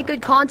funny, make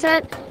good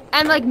content,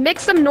 and like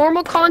mix some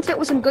normal content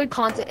with some good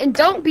content. And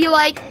don't be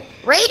like,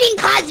 rating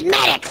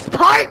cosmetics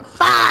part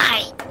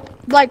 5.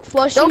 Like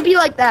Flushy. Don't be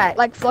like that.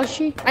 like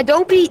Flushy. And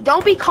don't be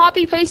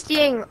copy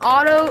pasting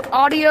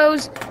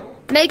audios.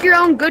 Make your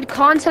own good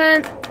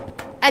content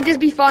and just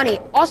be funny.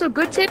 Also,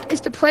 good tip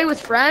is to play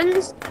with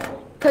friends,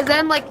 cause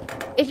then like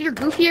if you're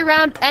goofy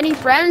around any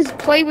friends,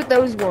 play with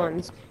those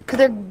ones.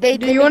 Cause they.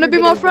 Do you want to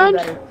be my friend?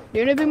 Do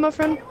you want to be my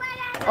friend?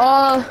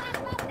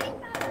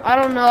 I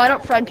don't know. I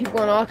don't friend people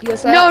on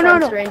Oculus. I No, don't no,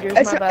 friend no. strangers.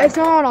 It's My bad. it's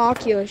not on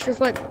Oculus. Just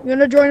like you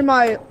want to join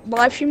my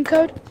live stream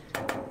code?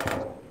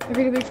 If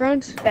we can be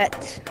friends.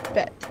 Bet.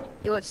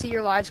 Yo, let's see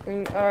your live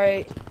screen. All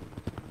right.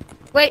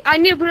 Wait, I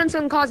need to put in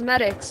some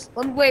cosmetics.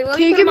 Let me Can put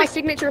you in give my me-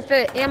 signature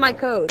fit and my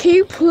code. Can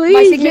you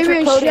please give signature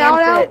me a code and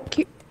shout out?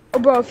 fit. Oh,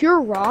 bro, if you're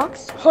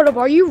Rocks, hold up.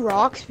 Are you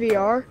Rocks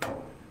VR?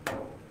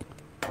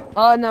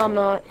 No, I'm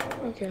not.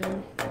 Okay.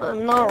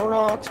 I'm not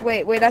rocks.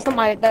 Wait, that's not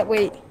my.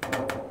 Wait.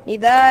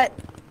 Need that.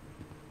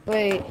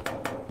 Wait.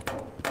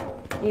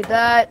 Need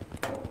that.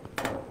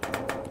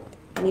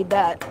 Need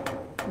that.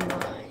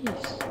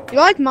 Nice. You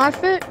like my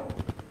fit?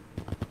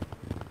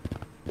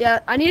 Yeah,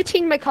 I need to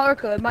change my color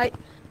code. My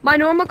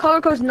normal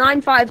color code is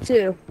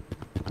 952.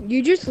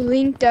 You just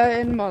linked that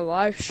in my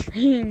live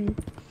stream.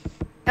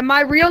 And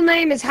my real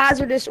name is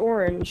Hazardous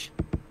Orange.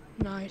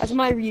 Nice. That's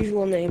my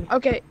usual name.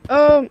 Okay.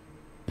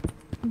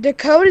 The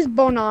code is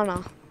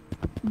Bonana.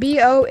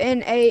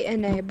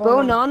 Bonana.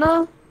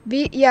 Bonana?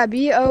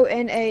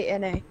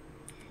 Bonana.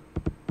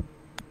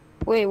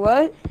 Wait,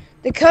 what?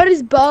 The code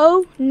is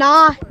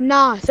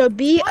Bonana. So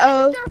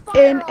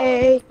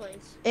Bonana.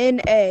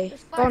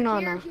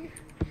 Bonana.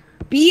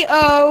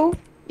 B-O-N-A.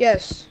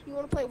 Yes. You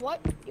wanna play what?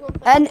 You wanna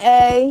play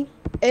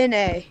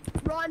N-A.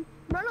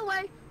 run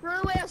away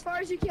as far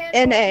as you can.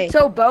 N-A.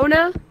 So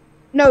Bona?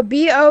 No,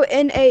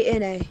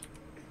 Bonana.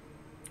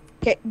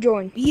 Okay,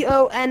 join.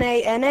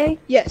 B-O-N-A-N-A?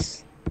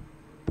 Yes.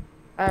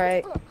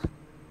 Alright.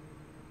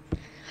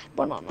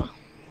 Banana.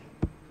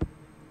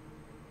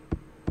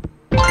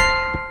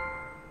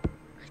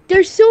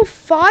 There's still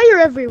fire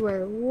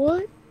everywhere.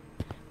 What?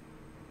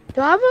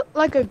 Do I have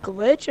like a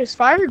glitch? Is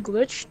fire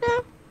glitched now?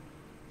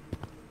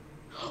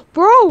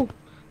 Bro!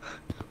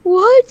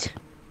 What?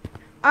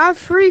 I have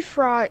free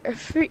fire.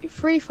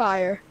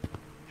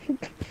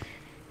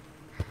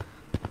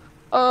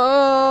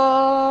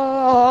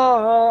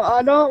 Oh,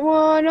 I don't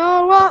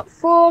wanna what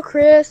for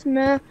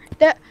Christmas.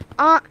 That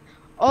I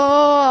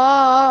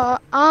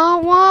want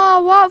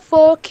what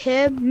for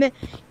Christmas.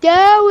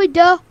 There we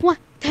the one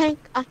thing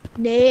I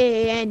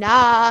need, and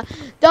I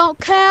don't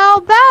care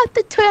about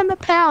the trim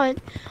pound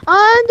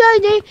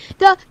underneath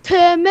the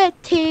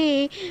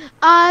Timothy.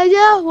 I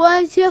just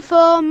want you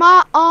for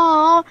my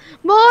own,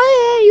 more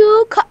than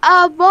you could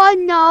ever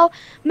know.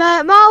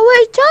 Make my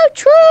wish come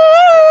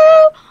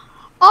true.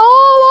 All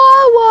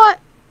I want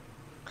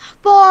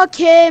for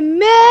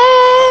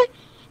Christmas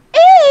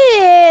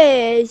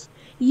is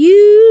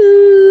you.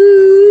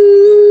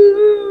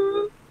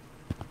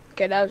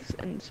 Okay, that was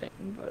insane,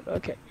 but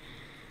okay.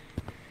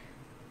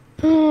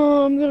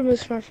 Oh, I'm gonna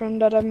miss my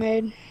friend that I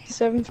made.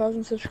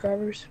 7,000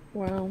 subscribers.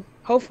 Wow.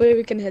 Hopefully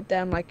we can hit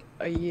that in like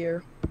a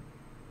year.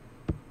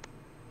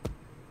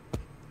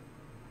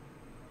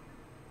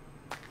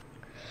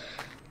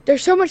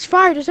 There's so much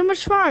fire. There's so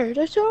much fire.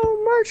 There's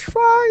so much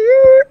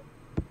fire.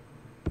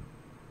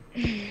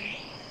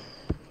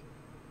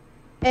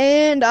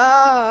 And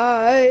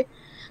I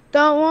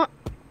don't want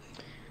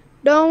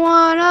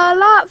a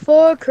lot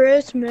for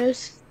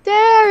Christmas.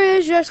 There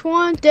is just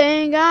one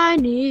thing I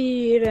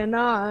need, and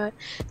I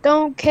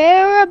don't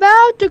care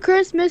about the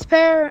Christmas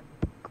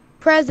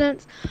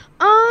presents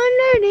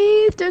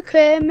underneath the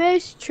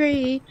Christmas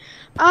tree.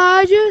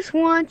 I just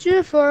want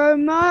you for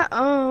my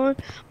own,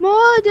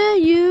 more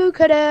than you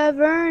could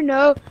ever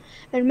know,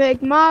 and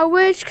make my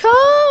wish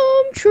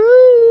come true.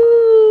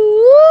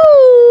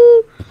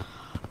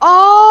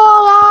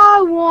 All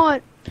I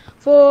want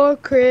for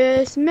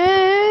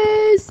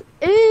Christmas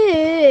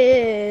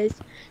is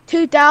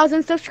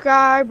 2,000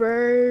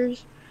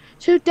 subscribers.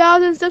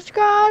 2,000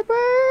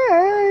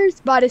 subscribers.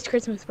 By this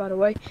Christmas, by the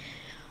way.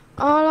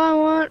 All I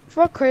want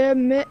for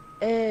Christmas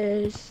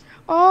is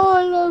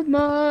all of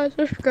my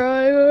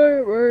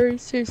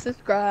subscribers to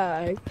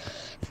subscribe.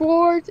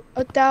 For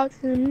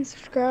 1,000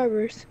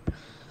 subscribers.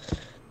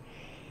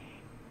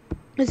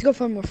 Let's go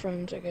find my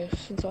friends, I guess,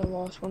 since I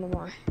lost one of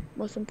my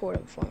most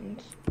important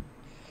friends.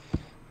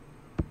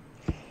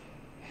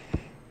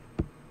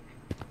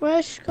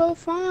 Let's go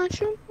find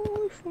some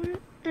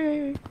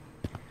boyfriend.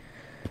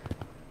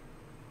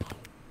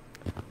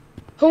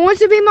 Who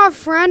wants to be my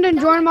friend and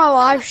join my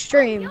live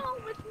stream? No,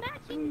 it's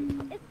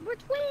matching. We're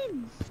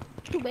twins.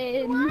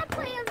 Twins. Wanna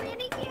play a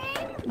mini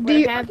game? Do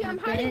you, Okay, I'm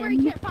hiding where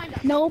you can't find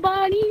us.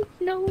 Nobody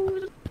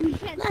knows we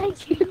can't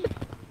like you.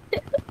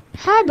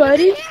 hi,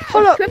 buddy.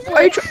 Hold up.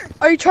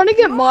 Are you trying to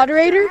get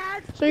moderator?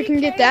 So you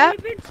can get that?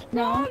 Even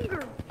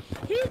stronger.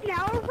 He's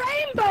now a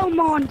rainbow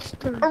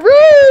monster.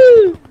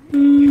 Woo!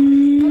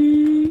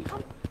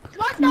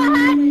 What the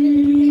heck?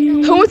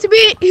 Who wants to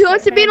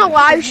be in a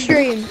live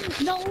stream?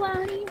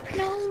 Nobody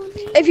knows.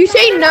 If you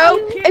say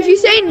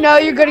no,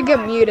 you're gonna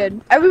get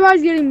muted.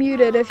 Everybody's getting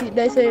muted if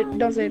they say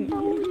don't say. I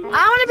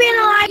want to be in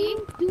a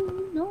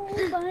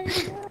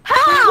live.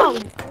 How?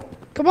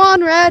 Come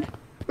on, Red.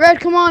 Red,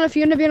 come on if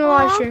you're gonna be in a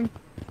live stream.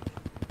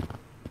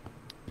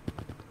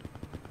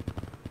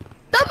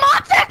 The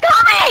monster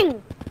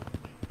coming!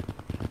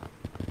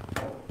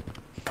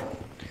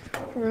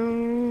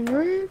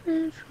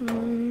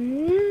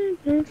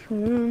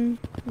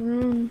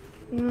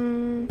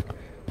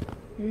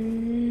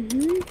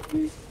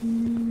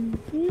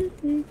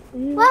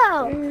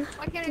 Whoa.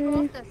 Why can't I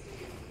go up this?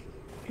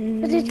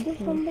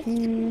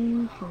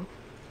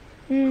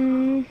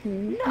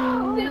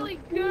 No. Silly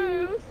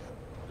goose.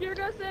 You're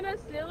just in a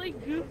silly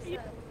goofy.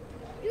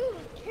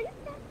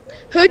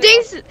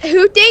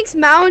 Who thinks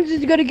Mountains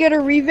is gonna get a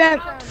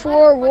revamp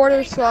for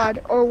water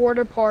slide or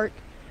water park?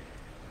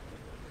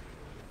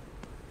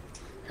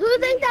 Who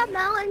thinks that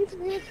mountains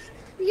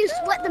you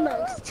sweat the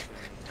most?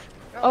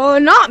 Oh,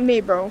 not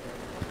me, bro.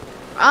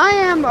 I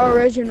am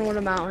original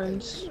to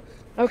Mountains.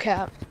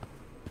 Okay.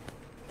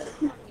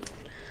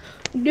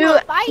 Do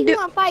want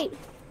to fight?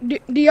 Do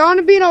you want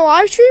to be in a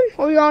live stream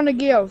or you want to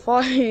get a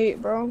fight,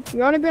 bro? You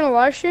want to be in a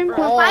live stream?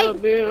 I'll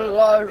be in a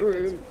live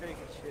stream.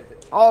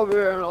 I'll be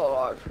in a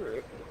live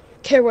stream.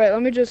 Okay, wait.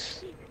 Let me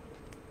just.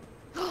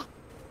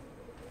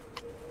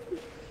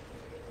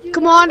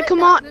 Come on.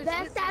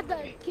 Best at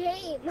the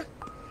game.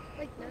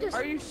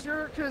 Are you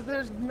sure? Because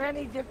there's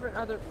many different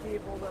other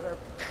people that are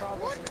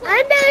probably.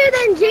 I'm better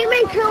than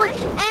J-Man Cohen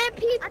and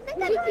Pete. I think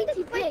that's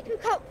Pete.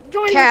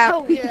 Join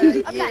Cap.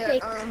 the code.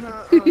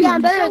 Yeah,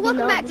 I'm better. So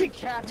welcome back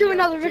to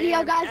another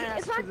video, guys.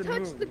 If I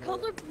touch the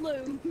color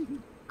blue,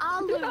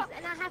 I'll lose,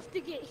 and I have to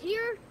get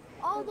here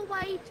all the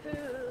way to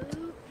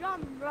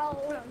drum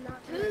roll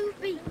to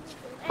beach.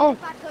 And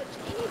if I touch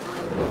any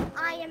blue,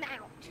 I am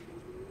out.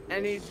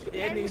 And he's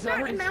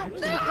already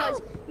mountains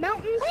because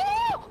mountains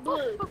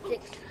blue.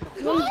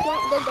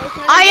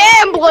 I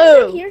am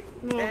blue.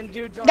 And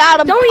dude, Got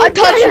him. I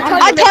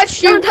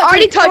touched you. I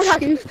already touched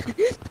you.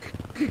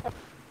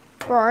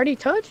 Bro, I already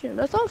touched you.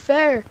 That's not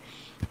fair.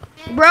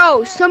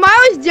 Bro, somebody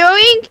was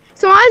doing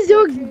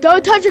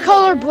don't touch a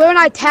color blue and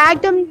I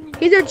tagged him.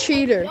 He's a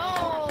cheater.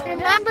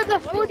 Remember the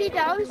 $40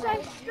 I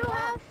still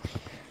have?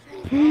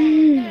 That I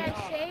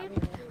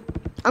saved?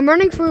 I'm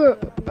running through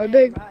a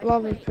big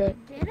lava pit.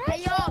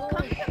 Hey, y'all,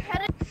 come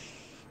competitive.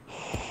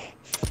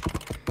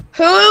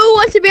 Who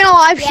wants to be in a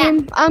live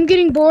stream? I'm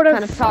getting bored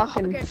of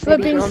talking.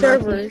 flipping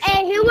servers.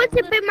 Hey, who wants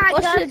to be my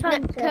What's the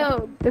gun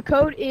code? The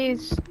code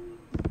is.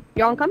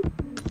 You wanna come?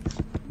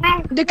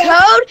 The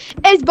code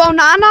is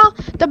banana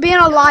to be in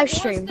a live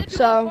stream.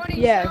 So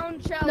yeah.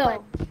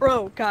 No.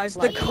 bro, guys,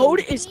 the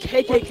code is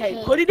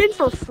KKK. Put it in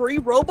for free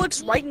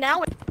Robux right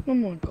now. Oh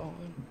my god.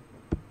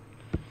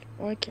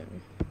 Why can't we?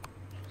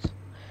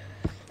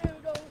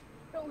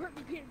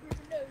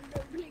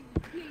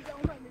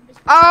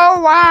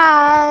 Oh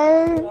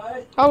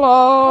wow!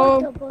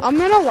 Hello. I'm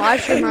in a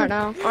live stream right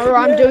now. Or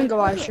I'm doing a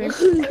live stream.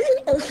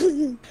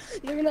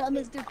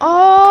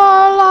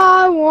 All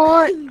I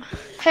want.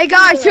 Hey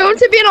guys, who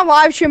wants to be in a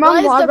live stream?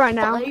 I'm live right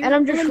now, and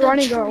I'm just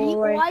running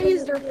away. Why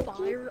is there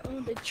fire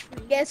on the tree?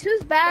 Guess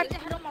who's back?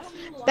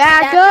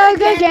 Back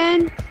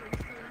again.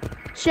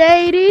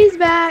 Shady's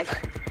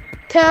back.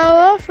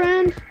 Tell a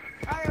friend.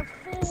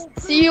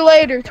 See you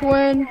later,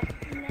 twin.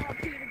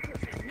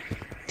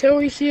 Till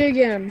we see you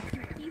again.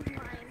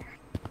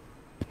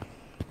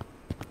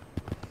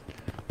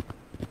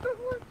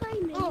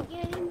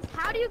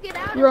 How do you get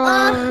out of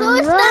Run,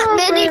 who's run, that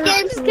mini run,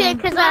 games kid?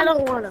 Because I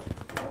don't want to.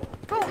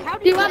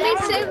 Do you want me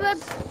to save up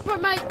for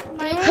my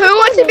Who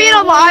wants to be in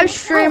a live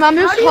stream? I'm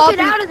just How do you get hopping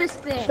out of this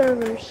thing?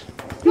 servers.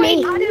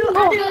 Me.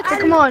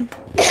 Come on.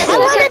 I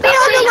want to be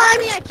on the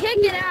line. I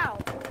can't get out.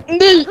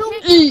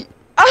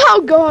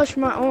 Oh gosh,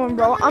 my arm,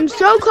 bro. I'm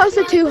so close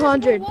to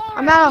 200.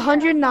 I'm at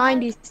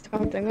 190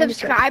 something. Let me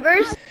check.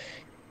 Subscribers?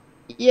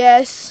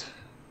 Yes.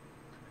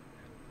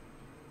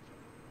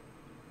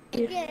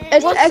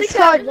 It's What's the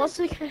code. code? What's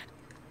the code?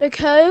 The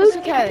code?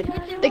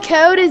 The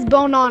code is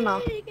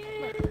banana.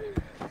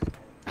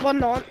 One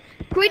more.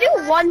 Can we do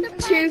 1,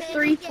 2,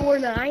 3, 4,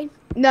 9?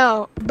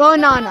 No,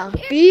 banana.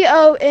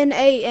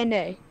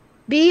 B-O-N-A-N-A.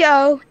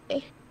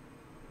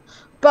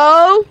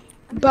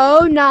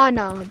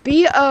 Banana.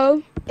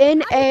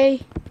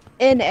 B-O-N-A-N-A.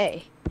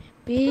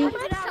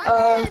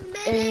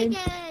 B-O-N-A-N.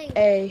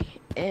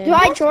 Do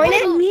I join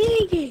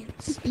it?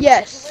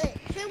 Yes.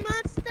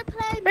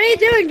 What are you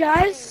doing,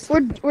 guys?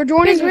 We're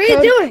joining the What are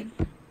code. you doing?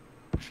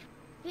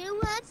 Who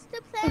wants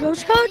to play?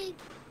 Ghost code?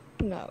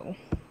 No.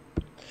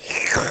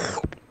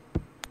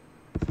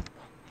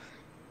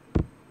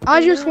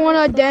 I just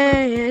wanna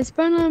dance.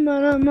 I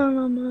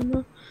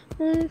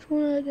just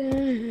wanna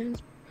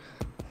dance.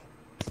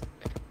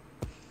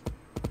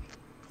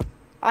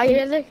 Are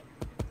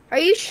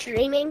you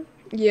streaming?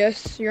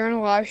 Yes, you're in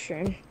a live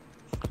stream.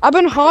 I've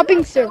been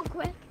hopping So so.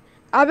 quick.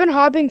 I've been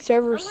hopping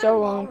servers I'm so gonna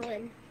long. wall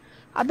run.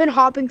 I've been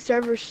hopping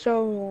servers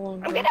so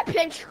long. I'm bro. gonna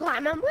pinch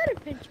climb. I'm gonna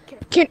pinch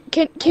climb.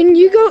 Can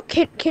you go?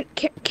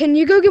 Can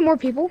you go get more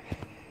people?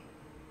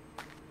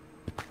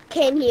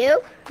 Can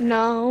you?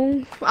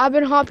 No, I've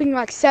been hopping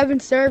like 7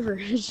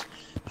 servers.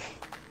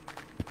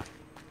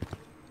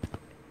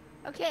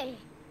 Okay.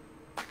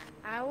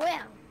 I will.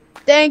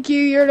 Thank you.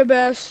 You're the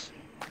best.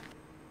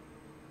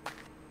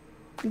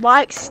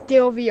 Like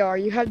Still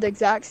VR, you have the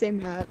exact same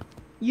hat.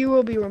 You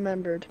will be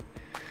remembered.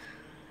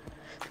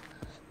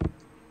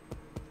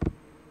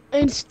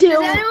 And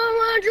still, Does anyone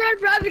want to join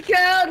private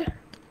code?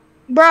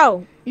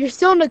 bro, you're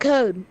still in the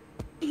code.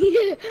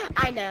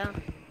 I know.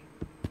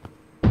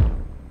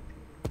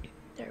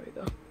 There we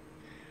go.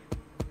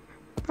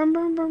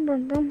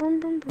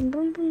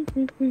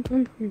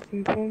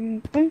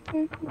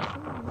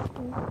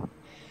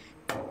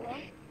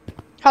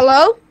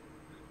 Hello?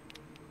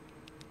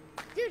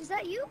 Dude, is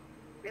that you?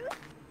 Really?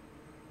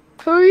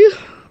 Who are you?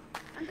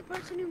 I'm the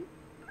person who.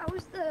 I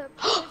was the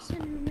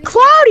person who made.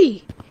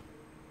 Cloudy!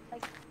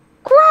 Like-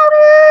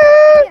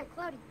 Cloudy! Yeah,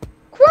 Cloudy.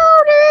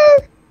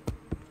 Cloudy!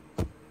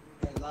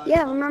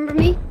 Yeah, remember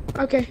me?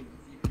 Okay.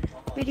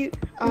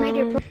 I made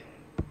your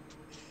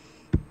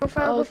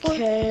profile before.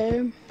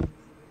 Okay.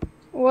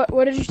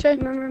 What did you say?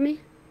 Remember me?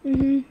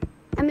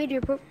 I made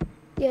your profile.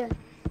 Yeah.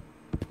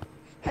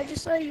 I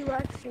just saw you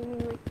live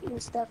streaming like,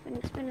 and stuff, and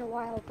it's been a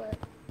while, but.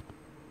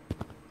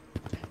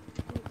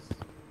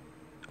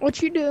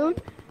 What you doing?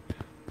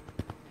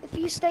 If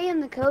you stay in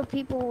the code,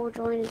 people will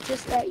join. It's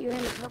just that you're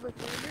in a public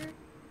server.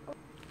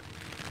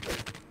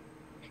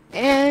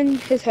 And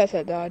his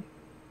headset died.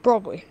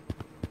 Probably.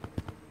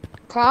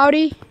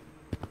 Cloudy?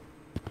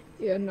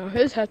 Yeah, no,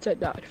 his headset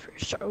died for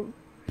sure.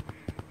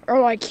 Or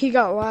like he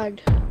got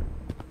lagged.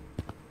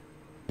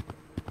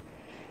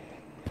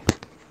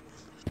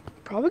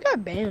 Probably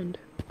got banned.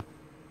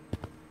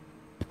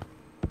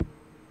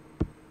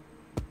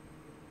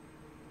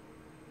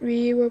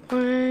 We were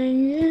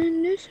playing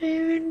in the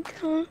same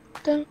dun,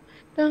 dun,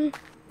 dun,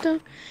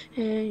 dun,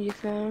 and you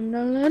found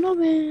a little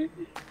bit.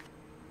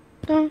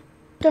 Dun,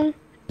 dun,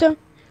 dun.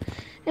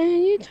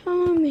 And you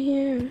told me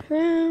you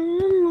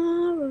found in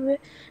love of it.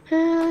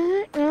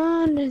 Had it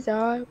on as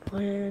I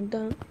planned.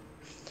 Dun.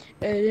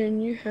 And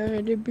then you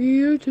had to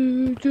be a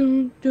dun,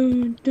 dun,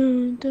 dun,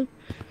 dun, dun.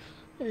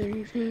 And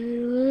you said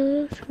you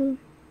left her.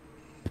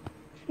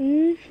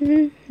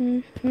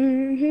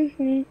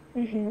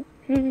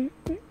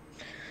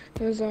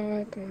 As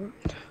I planned.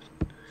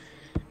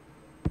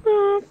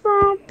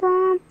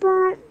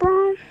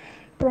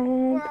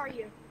 Where are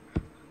you?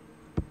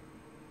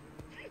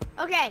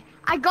 Okay,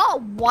 I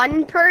got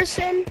one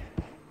person.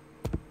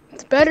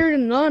 It's better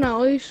than none, at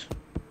least.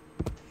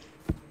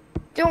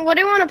 Dude, what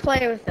do you want to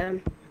play with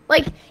them?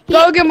 Like,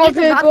 Go get more he's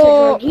about to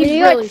people. join. He's We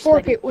need really like 4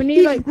 sweaty. people. We need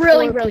He's like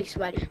really, 4 really people.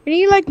 sweaty. We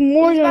need like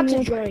more He's than about to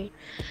one. join.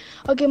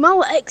 Okay, my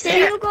legs. Can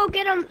you go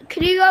get him?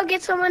 Can you go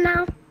get someone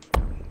now?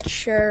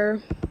 Sure.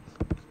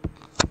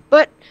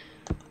 But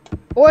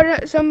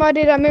what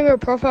somebody that made me a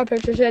profile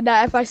picture said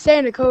that if I stay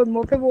in the code,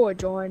 more people will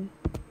join.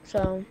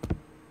 So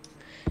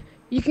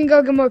you can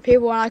go get more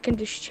people, and I can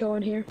just chill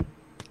in here.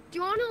 Do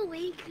you want to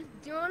leak?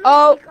 Do you want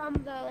to leak on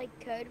the like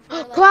code for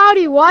like?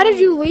 Cloudy, why did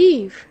you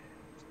leave?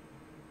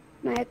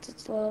 My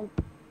headset's low.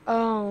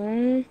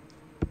 Oh.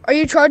 Are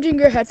you charging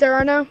your headset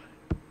right now?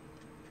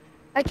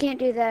 I can't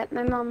do that.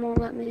 My mom won't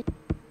let me.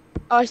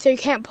 Oh, so you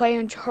can't play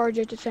and charge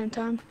at the same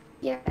time?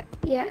 Yeah,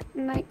 it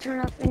might turn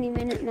off any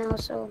minute now.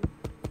 So.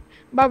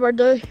 Bye,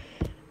 birthday.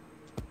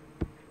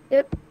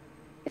 Yep.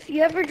 If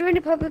you ever join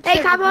a public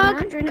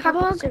server,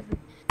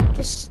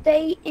 just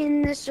stay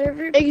in the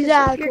server.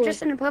 Exactly. If you're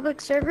just in a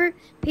public server,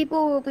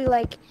 people will be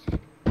like,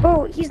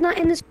 "Oh, he's not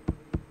in this."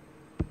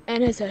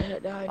 And his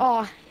headset died.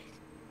 Oh.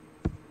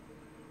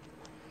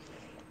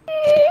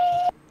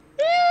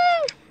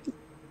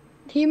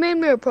 He made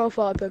me a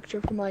profile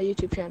picture for my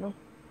YouTube channel.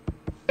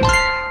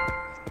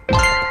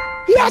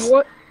 Yes.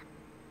 What?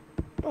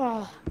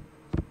 Oh.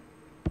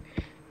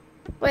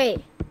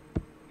 Wait.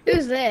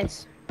 Who's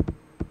this?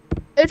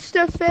 It's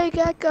the fake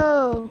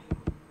echo.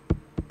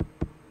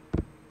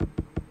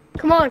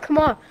 Come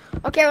on.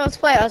 Okay, let's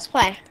play.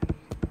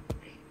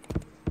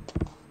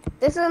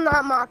 This is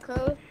not my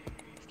code.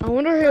 I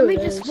wonder who Let me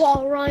it is. just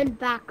wall run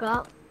back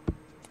up.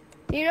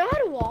 Do you know how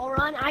to wall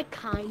run? I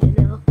kinda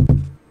know.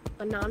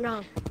 But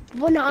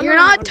no. You're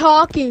not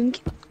talking.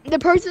 The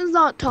person's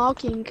not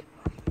talking.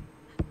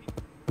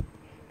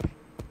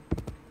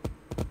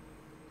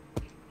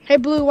 Hey,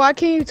 Blue, why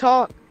can't you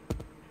talk?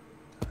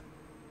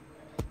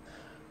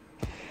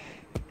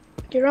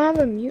 You don't have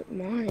a mute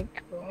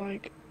mic,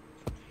 like.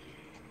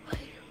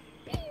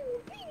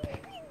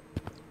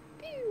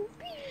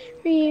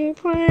 We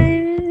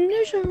playing in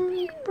the sun.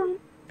 You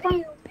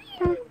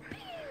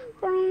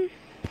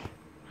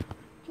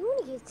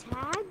wanna get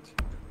tagged?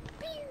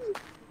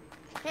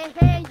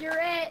 Hey, you're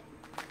it.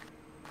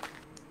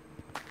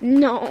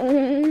 No.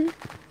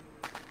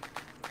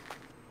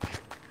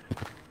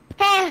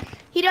 Hey,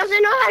 he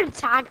doesn't know how to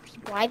tag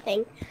people, I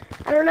think.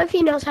 I don't know if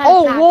he knows how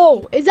to tag Oh,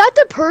 whoa. Is that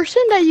the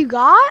person that you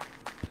got?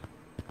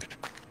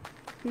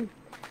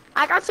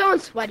 I got someone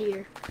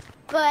sweatier,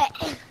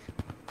 but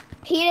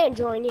he didn't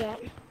join yet.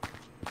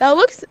 That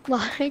looks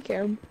like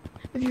him.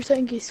 If you're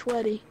saying he's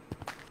sweaty.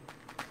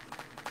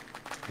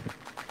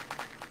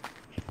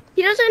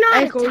 He doesn't know how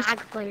Ankles. to tag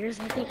players,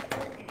 I think.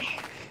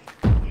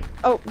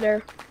 Oh,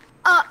 there.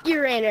 Oh,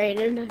 you ran right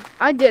into him.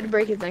 I did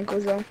break his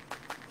ankles though.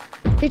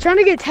 He's trying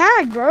to get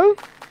tagged, bro.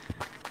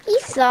 He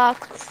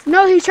sucks.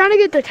 No, he's trying to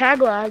get the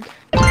tag lag.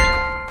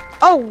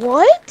 Oh,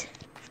 what?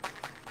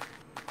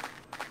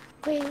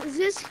 Wait, is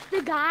this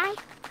the guy?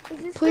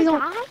 Is this Please the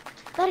don't- guy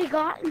that he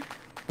got?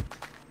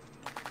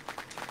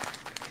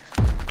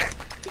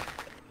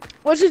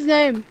 What's his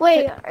name?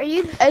 Wait, are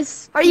you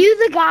S.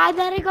 the guy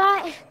that I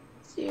got?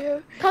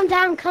 Come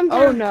down, come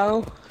down. Oh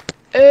no.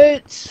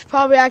 It's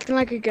probably acting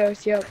like a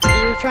ghost. Yep.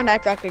 He's trying to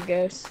act like a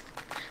ghost.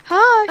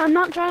 Hi. I'm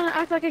not trying to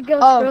act like a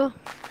ghost, Oh. bro.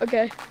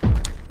 Okay.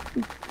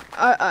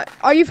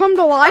 Are you from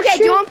the live Okay, do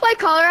stream? you want to play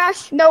Color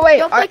Rush? No, wait.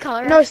 Don't play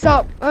Color No, Rush.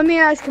 stop. Let me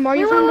ask him. Are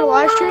you from the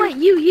live stream? Wait,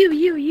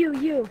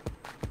 you.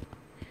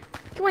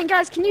 Come on,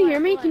 guys, can you hear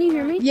me? Can you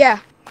hear me? Yeah.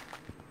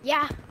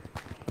 Yeah.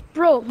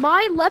 Bro,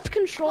 my left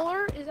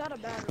controller is out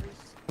of batteries.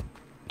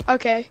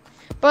 Okay.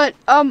 But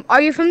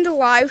are you from the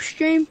live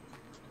stream?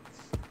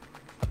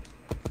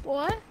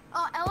 What?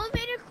 Oh,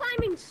 elevator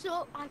climbing,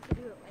 so I could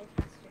do it way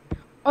faster.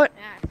 Oh,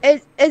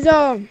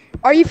 Yeah.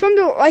 are you from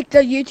the the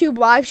YouTube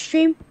live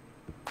stream?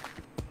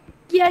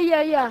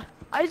 Yeah.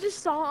 I just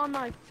saw it on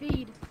my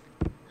feed.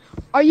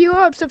 Are you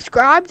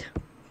subscribed?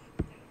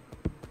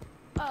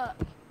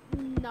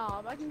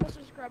 No, but I can go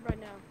subscribe right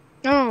now.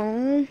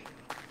 Oh.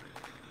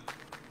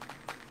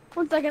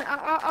 1 second,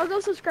 I'll go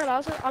subscribe.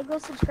 I'll go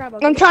subscribe.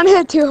 I'm trying to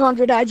hit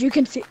 200, as you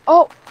can see.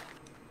 Oh.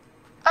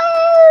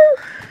 Oh.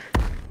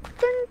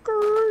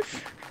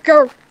 Thinkers.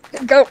 Go.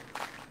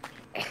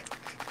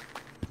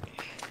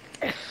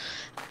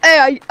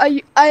 Hey,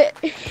 I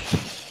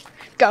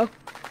go.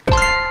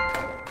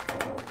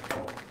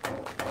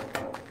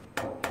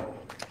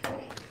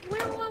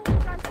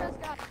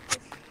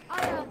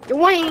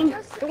 Dwayne.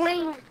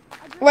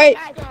 Wait,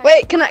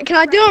 can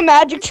I do a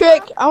magic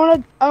trick? I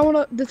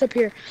wanna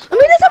disappear. Let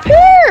me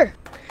disappear!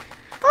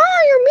 Ah,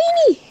 you're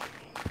meanie!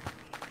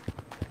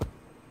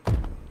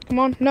 Come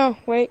on, no,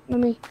 wait, let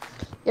me.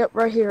 Yep,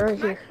 right here.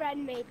 My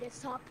friend made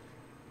this up.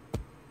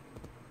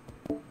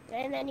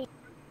 And then he.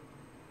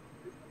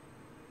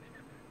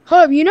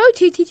 Hold up, you know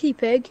TTT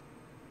Pig?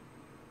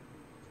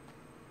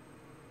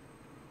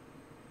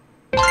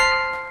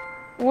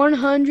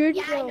 100.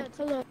 Yeah, I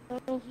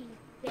know. He's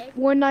big.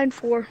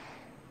 194.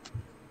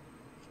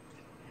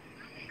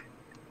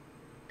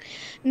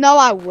 No,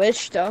 I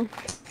wish though.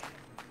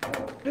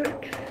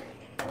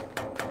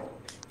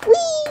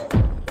 Whee!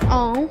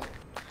 Oh,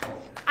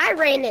 I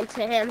ran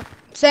into him.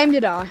 same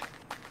did I.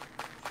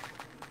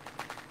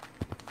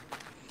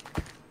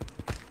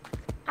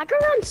 I can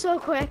run so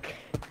quick.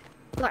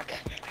 Look.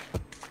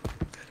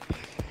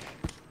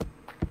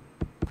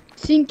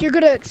 Think you're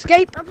gonna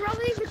escape? I'm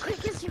probably the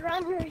quickest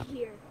runner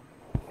here.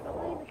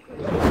 Probably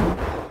the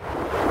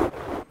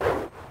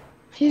quickest.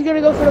 He's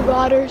gonna go for the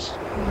gliders.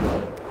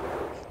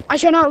 I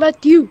shall not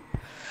let you.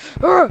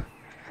 Urgh.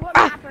 What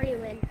map are you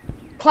in?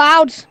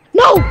 Clouds.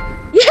 No.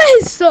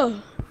 Yes.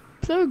 So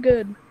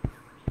good.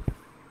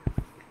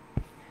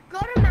 Go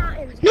to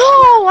mountains. No,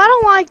 I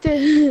don't like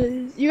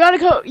this. You gotta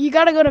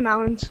go to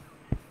mountains.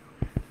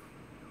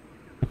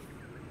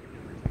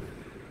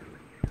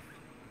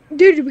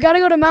 Dude, we gotta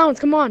go to mountains.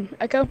 Come on,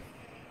 Echo.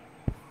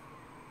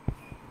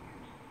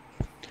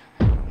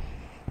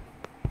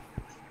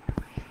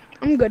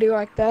 I'm goody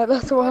like that.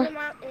 That's Go why. to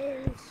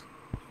mountains.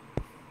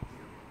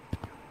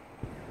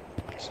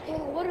 Oh,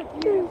 what a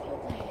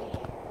beautiful day.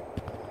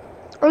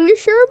 Are you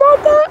sure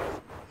about that?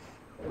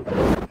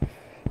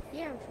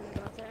 Yeah, I'm sure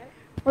about that.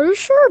 Are you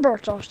sure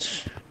about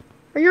that?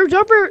 Are you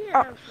double? Yeah,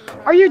 I'm sure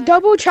about Are you that.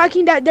 double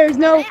checking that there's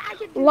no I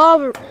could do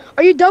lava?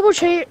 Are you double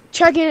checking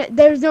that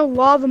there's no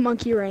lava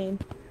monkey rain?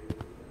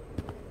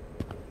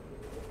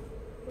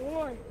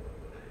 1,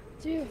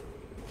 2.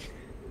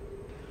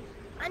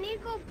 I need to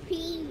go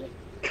pee.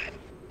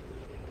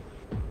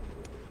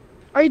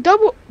 Are you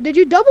double? Did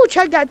you double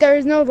check that there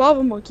is no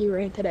lava monkey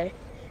rain today?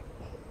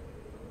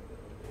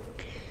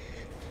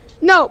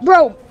 No,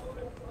 bro.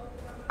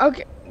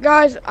 Okay,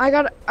 guys,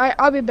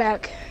 I'll be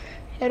back.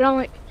 It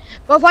only.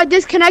 But if I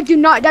disconnect,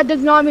 that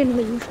does not mean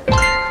leave.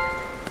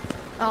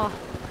 Oh.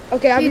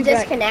 Okay, I'll You be back.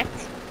 disconnect?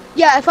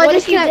 Yeah, if I What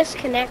if you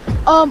disconnect,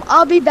 disconnect?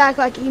 I'll be back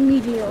like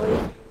immediately.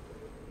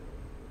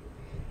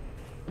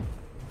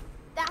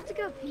 I have to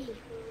go pee.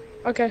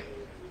 Okay.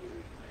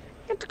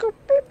 Have to go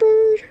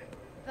pee.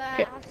 But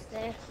Okay. I'll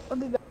stay. I'll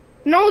be back.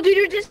 No, dude,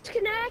 you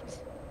disconnect.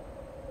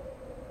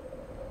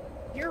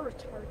 You're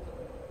retarded.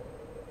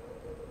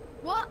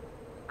 What?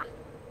 Ah,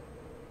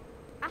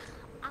 ah,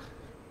 ah,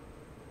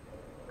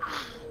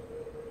 ah.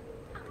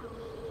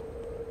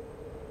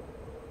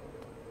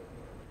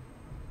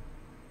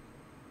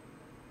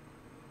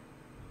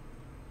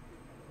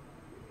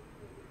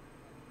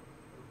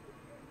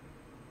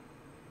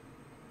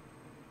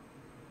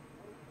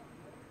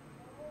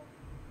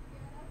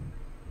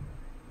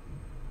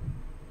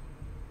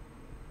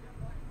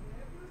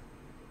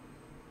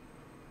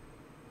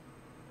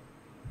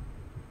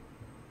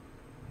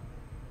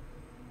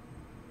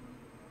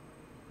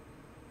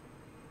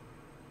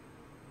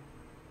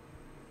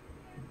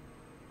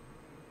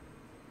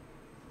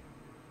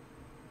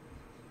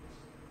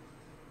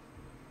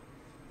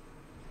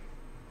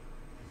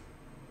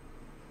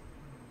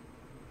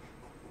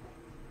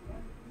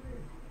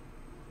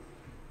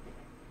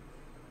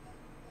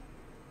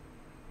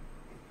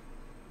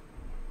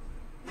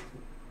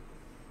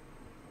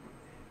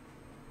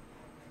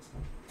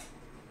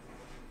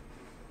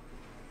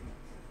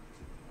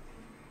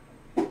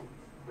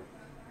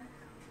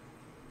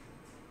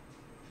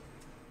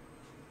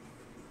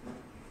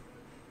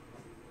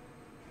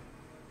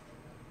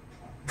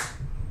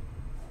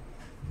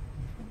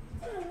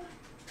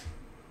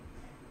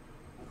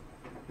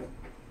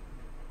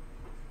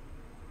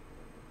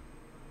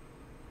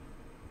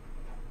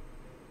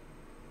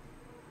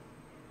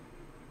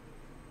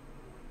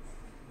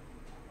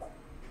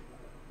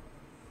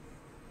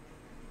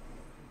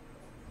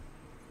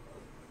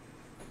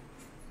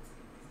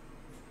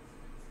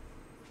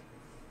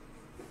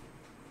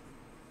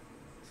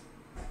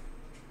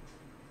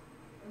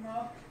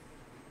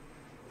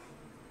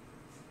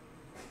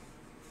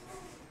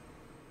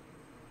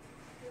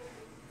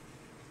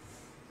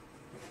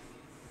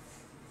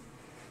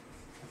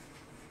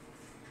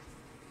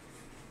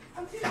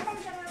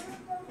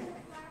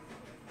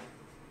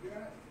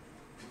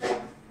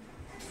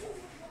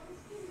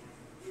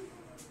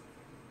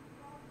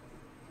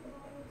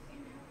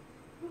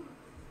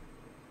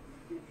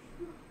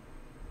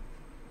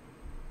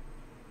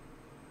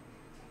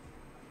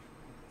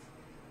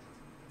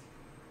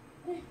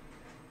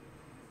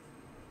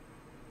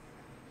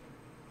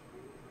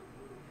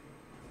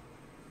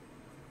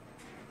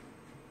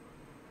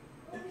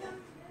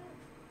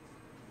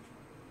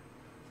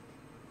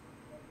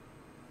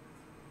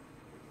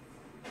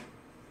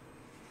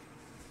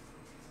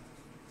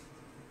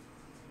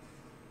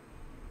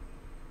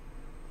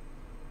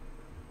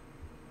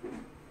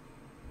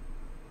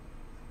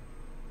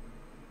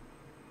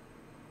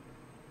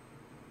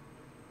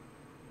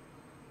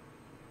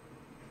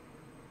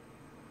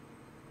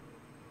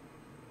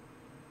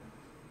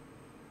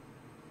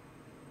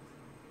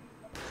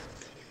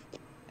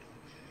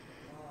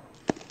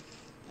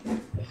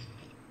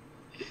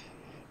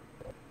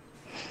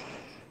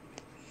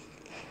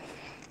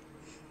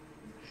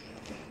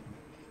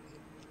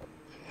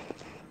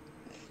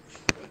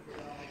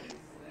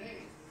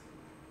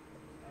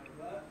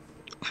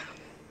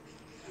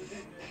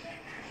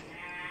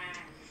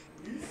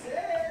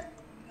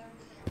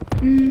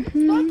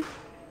 Mm-hmm.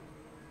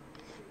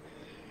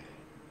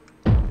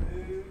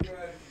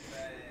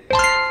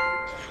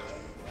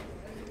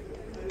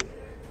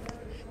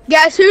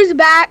 Guess who's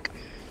back?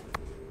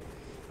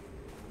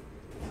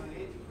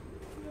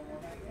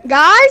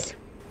 Guys?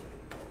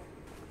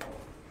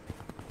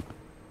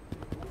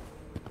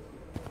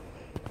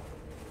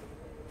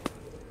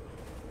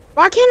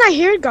 Why can't I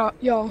hear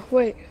y'all?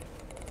 Wait.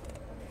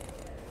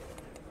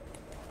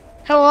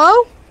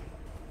 Hello?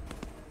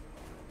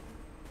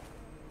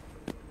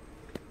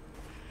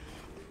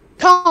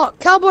 Talk.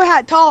 Cowboy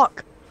hat,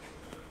 talk.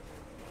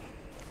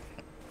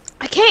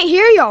 I can't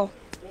hear y'all.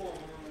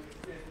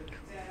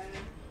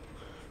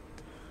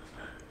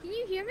 Can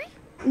you hear me?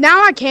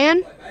 Now I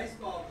can.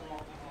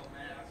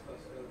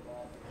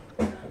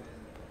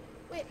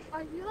 Wait,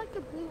 are you like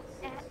the blue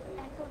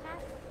echo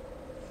hat?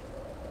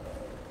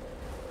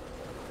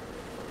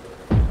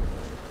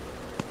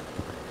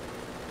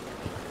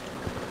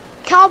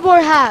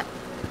 Cowboy hat.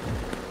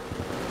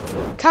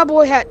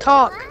 Cowboy hat,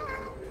 talk.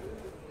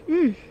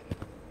 Hmm.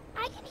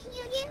 I can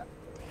hear you.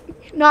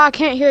 No, I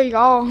can't hear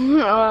y'all.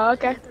 Oh,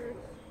 okay.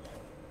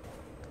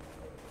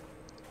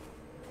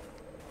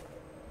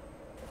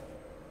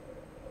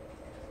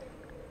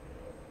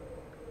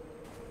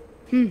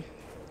 Hmm.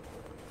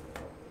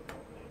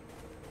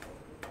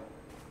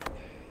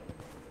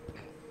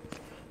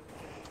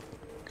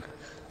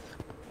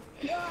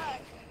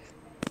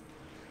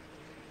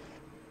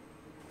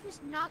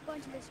 Just not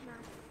going to this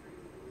map.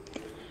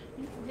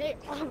 They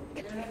are.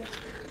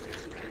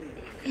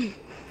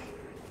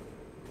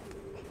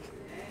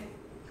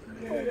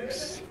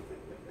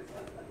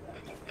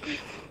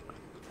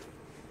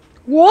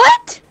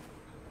 What?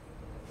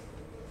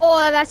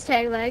 Oh, that's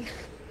tag leg.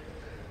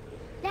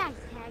 That's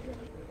tagging.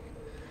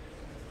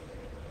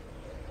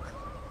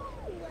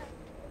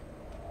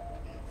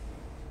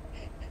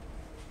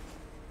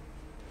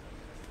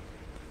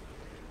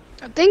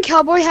 I think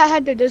Cowboy hat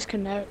had to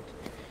disconnect.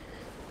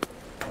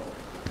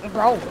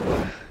 Bro.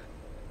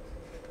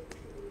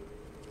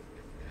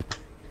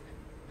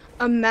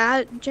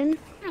 Imagine.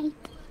 Hi.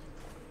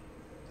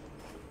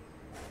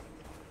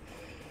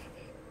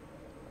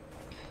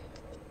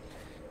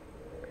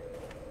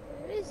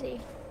 Where is he?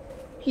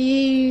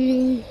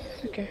 He.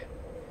 Okay.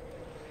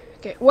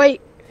 Okay,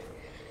 wait.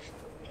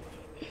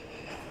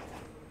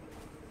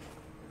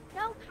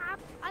 No, Cap.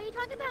 Are you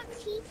talking about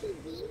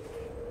TTV?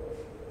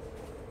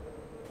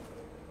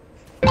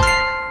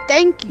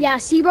 Thank you. Yeah,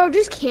 see, bro,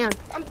 just can't.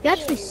 You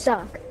actually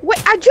suck.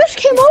 Wait, I just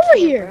came over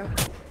here.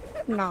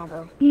 Nah,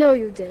 bro. No,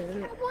 you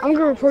didn't. I'm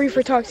gonna report you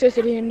for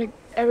toxicity and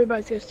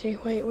everybody's gonna see.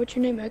 Wait, what's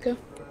your name, Echo?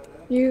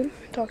 You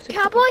toxic.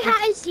 Cowboy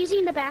hat is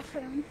using the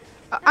bathroom.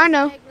 I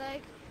know. Tag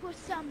leg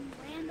with some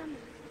random.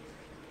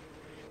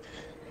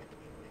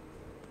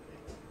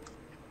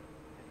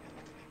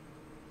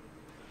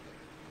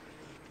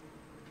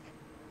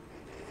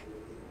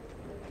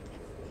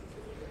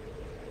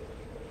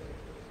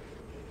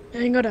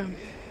 And go down.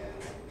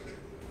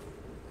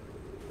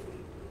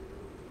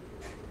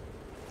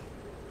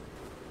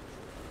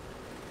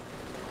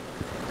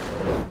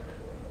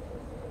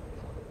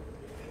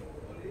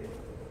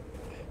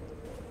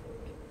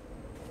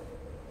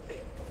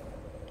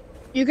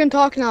 You can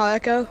talk now,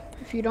 Echo.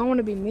 If you don't want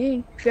to be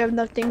mean, if you have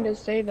nothing to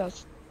say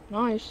that's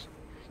nice,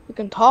 you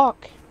can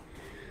talk.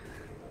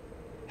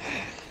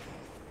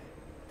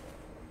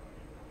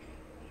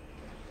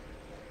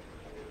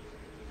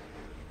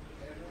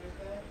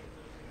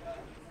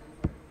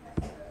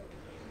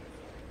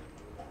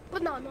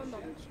 Banana.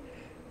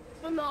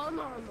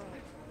 Banana.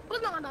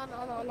 Banana.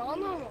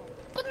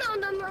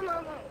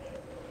 Banana.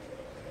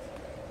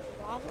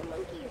 Lava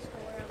monkey is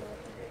horrible.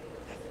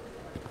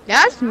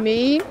 That's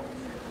me.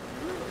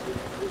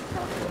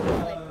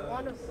 Like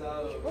one of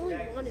only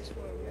one is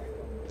horrible.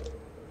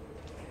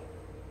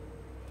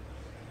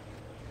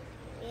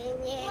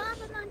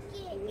 Lava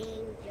monkey.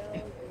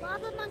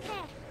 Lava monkey.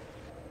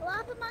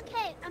 Lava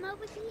monkey. I'm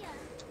over here.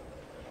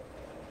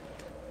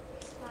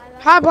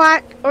 Hi,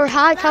 Black, or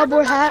hi,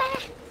 Cowboy Hat.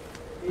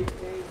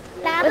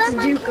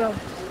 Let's Duke.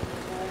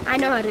 I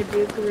know how to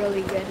Duke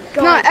really good.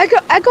 Go No, on.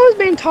 Echo was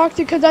being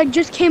toxic because I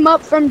just came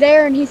up from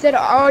there and he said,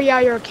 "Oh yeah,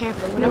 you're a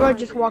camper." Whenever I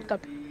just walked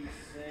up.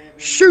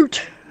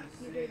 Shoot.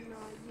 You did not.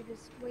 You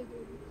just waited.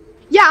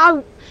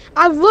 Yeah,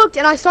 I looked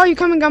and I saw you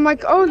coming. I'm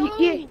like, oh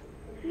yeah.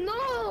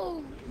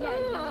 No.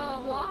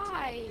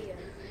 Why?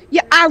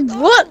 Yeah, I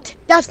looked.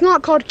 That's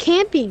not called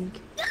camping.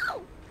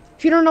 No.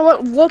 If you don't know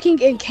what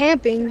looking and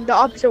camping, the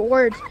opposite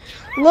words.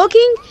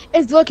 Looking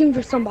is looking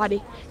for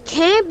somebody.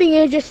 Camping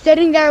is just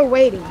sitting there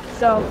waiting.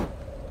 So,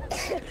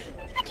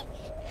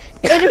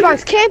 and if I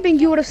was camping,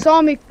 you would have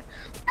saw me,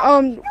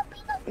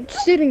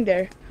 sitting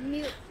there.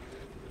 I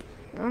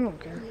don't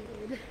care.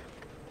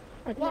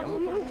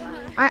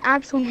 I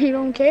absolutely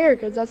don't care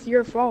because that's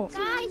your fault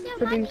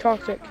for being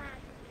toxic.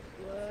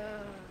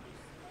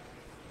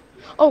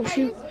 Oh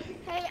shoot.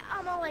 Hey,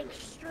 I'm a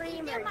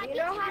streamer. You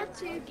know how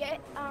to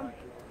get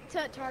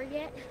to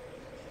Target?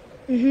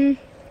 Mhm.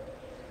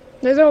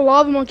 There's a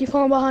lava monkey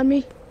falling behind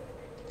me.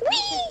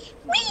 Wee!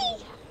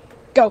 Wee!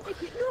 Go.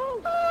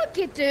 Oh,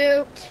 get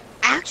duped.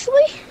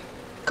 Actually?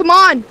 Come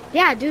on.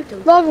 Yeah, I duped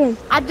him. Love him.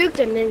 I duped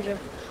a ninja.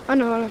 I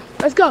know.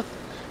 Let's go.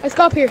 Let's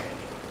go up here.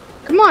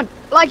 Come on.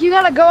 Like, you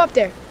gotta go up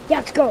there. Yeah,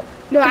 let's go.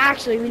 No,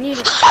 actually, we need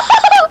it.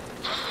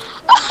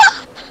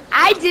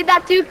 I did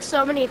that Duke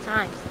so many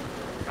times.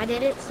 I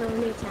did it so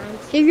many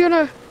times. He's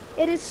gonna...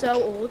 It is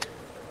so old.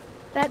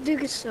 That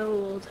Duke is so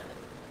old.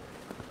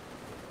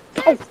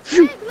 Oh,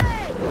 shoot.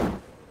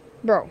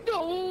 Bro. I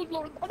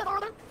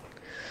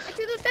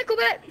do the tickle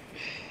bit.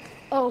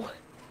 Oh.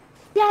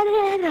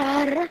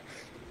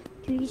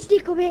 Do you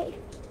stickle bit?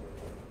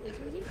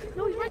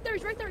 No, he's right there.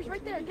 He's right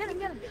there. Get him.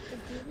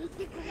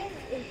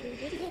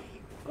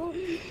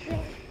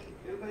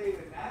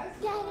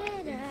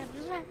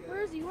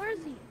 Where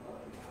is he?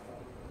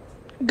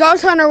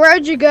 Ghost Hunter,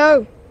 where'd you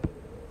go?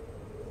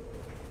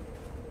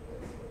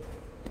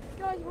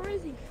 Guys, where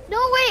is he? No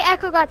way,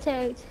 Echo got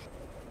tagged.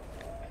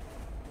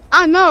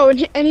 I know,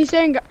 and he's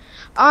saying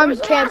I'm Where's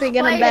the camping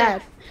and last I'm player?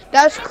 bad.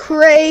 That's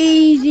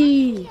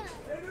crazy.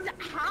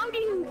 How do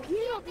you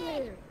get up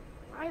there?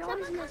 I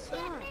always mess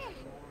up.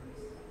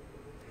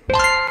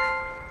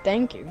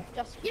 Thank you.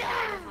 Just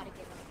Yeah.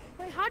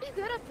 Wait, how do you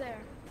get up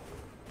there?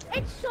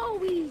 It's so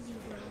easy,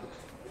 bro.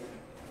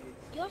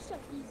 You're so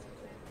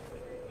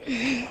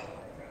easy.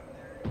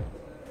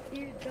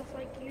 You're just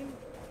like you.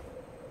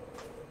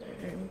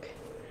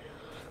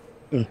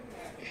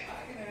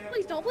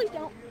 Please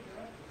don't.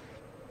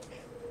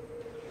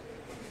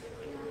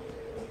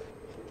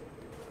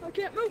 I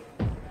can't move.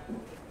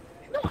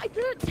 No, I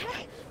didn't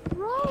tag.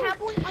 Bro,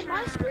 on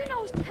my screen I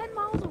was 10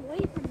 miles away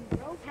from you,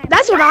 bro.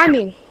 That's what I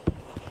mean.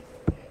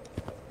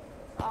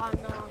 Oh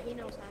no, he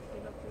knows how to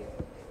get up here.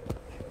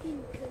 He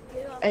could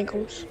get up.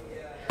 Ankles.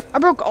 I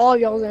broke all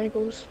y'all's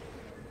ankles.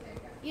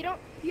 You have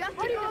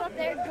to go up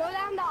there, go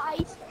down the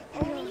ice,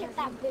 only hit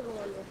that big one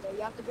right there.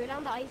 You have to go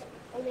down the ice,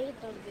 only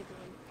hit those big ones.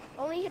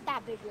 Only hit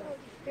that big one.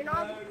 You're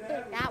not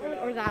hit that one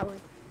or that one.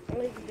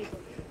 Only the big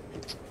one.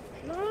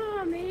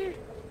 No, man.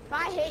 If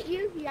I hit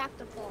you, you have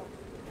to fall.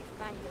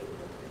 If I hit you.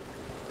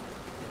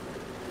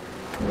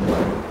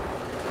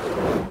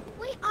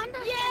 Wait,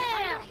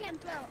 underhand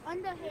throw.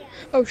 Underhand.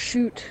 Oh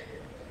shoot.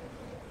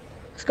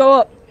 Let's go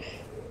up.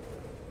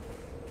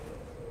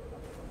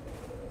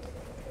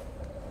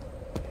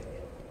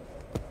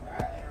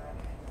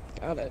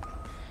 Got it.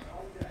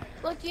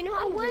 Look, you know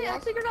how I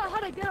figured out how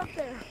to get up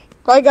there.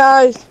 Bye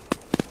guys.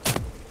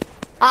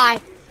 Hi.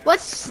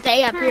 Let's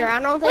stay up here. I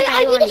don't think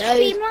anyone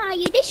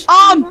knows.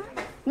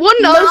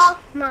 One knows.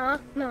 No.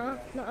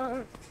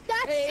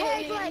 That's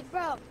tag leg,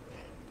 bro.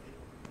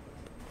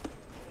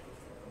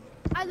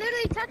 I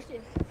literally touched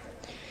him.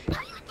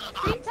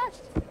 He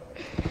touched.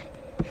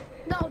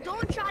 No,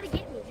 don't try to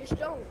get me. Just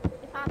don't.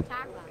 If I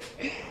tag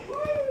leg.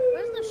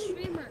 Where's the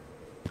streamer?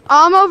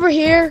 I'm over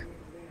here.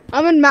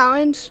 I'm in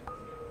mountains.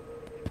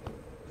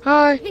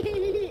 Hi.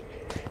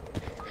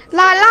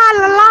 La la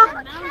la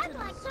la.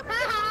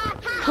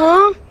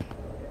 Huh?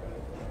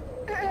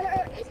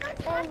 It's not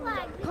tag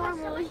leg.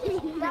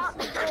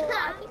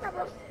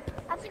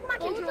 I think my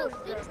controller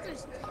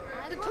fixed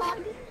the top.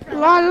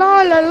 La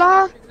la la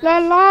la la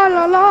la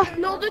la la.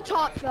 No, the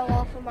top fell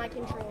off of my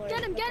controller.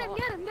 Get him.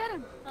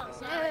 Oh,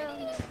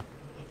 sorry.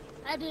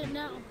 I didn't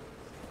know.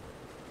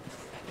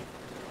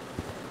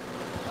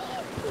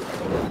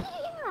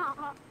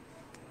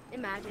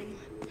 Imagine.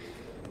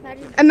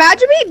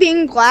 Imagine me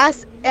being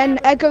glass and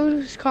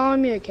Echo's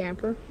calling me a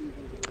camper.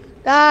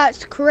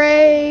 That's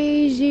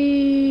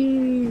crazy.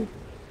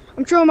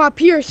 I'm showing my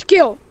pure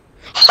skill.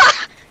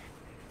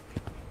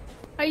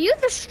 Are you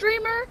the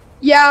streamer?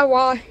 Yeah,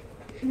 why?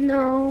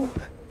 No.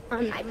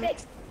 I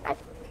fixed.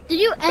 Did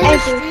you end the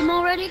stream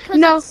already?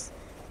 No.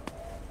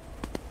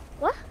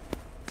 What?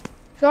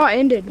 It's all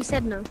ended. He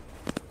said no.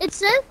 It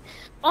said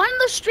on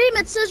the stream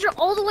it says you're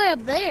all the way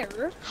up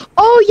there.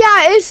 Oh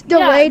yeah, it's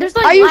delayed. there's,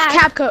 like, I use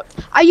lag. CapCut.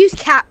 I use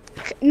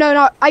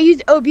I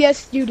use OBS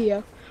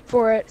Studio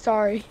for it.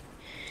 Sorry.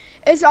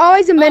 It's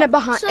always a minute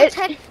behind. So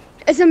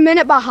It's a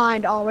minute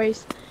behind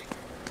always.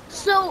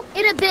 So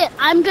in a bit,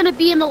 I'm gonna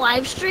be in the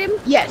live stream.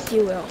 Yes,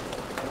 you will.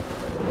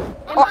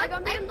 Am I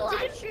gonna be in the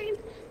live stream?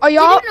 Are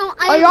y'all? Did you know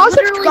Are y'all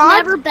literally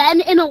subscribed? never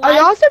been in a live. Are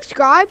y'all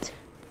subscribed?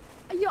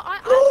 Yeah,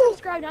 I'm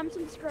subscribed. I'm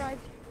subscribed.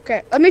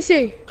 Okay, let me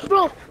see.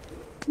 Bro,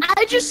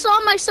 I just saw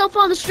myself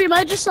on the stream.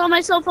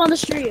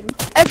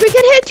 If we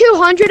can hit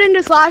 200 in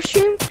this live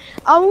stream,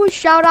 I will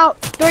shout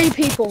out 3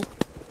 people.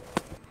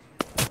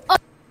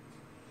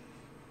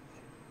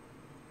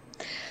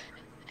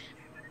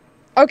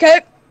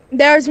 Okay,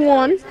 there's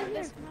one.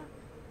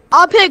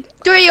 I'll pick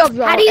 3 of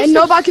them, and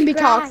nobody can be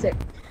toxic.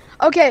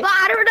 Okay. But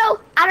I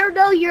don't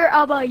know your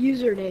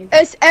username.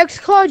 It's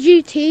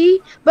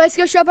XClawGT, but it's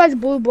gonna show up as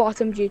Blue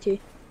Blossom GT.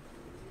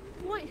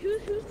 Wait,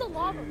 who's the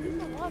lava?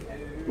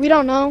 We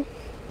don't know.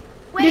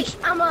 Wait,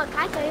 can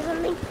I tell you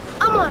something?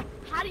 How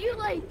do you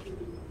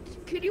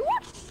could you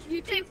watch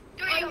YouTube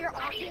on your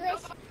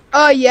Oculus?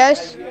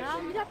 Yes. Yeah,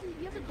 you have to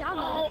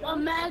download. Oh,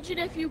 imagine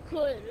if you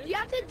could. You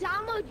have to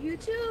download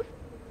YouTube?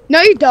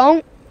 No, you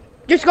don't.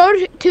 Just go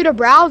to the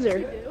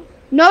browser.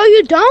 No,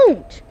 you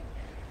don't.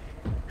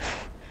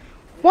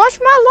 Watch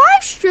my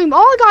live stream.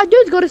 All I gotta do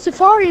is go to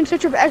Safari and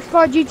search up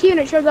XClawGT, and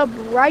it shows up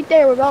right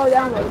there with all the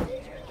downloads.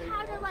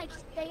 How to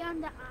stay on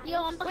the ice.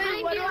 Yo, I'm behind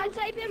you. What do I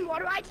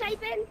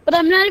type in? But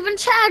I'm not even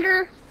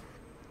Tagger.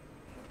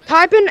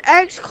 Type in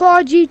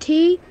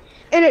XClawGT,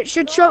 and it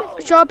should show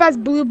up as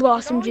Blue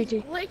Blossom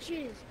GT.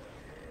 Glitches.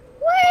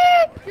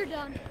 What? You're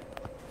done.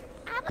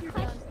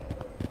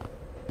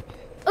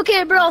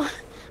 Okay, bro.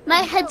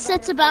 My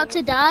headset's about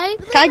to die.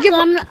 Can I give?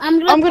 I'm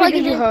gonna plug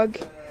give it you a in. hug.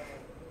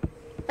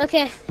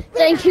 Okay,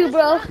 thank you,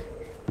 bro.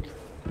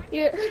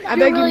 I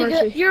beg your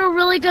mercy. You're a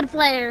really good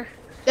player.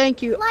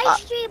 Thank you. Live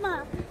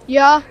streamer.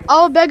 Yeah,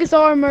 I'll beg us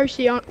all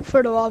mercy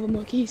for the lava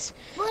monkeys.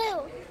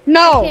 Blue.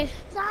 No. Okay.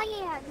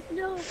 Cyan.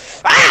 No.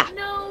 Ah!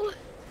 No.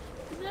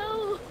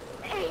 No.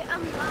 Hey,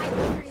 I'm live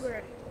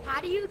streamer. How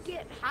do you?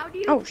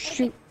 Oh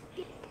shoot.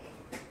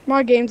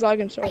 My game's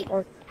lagging so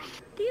hard.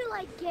 Do you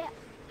get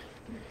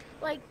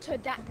to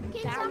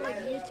download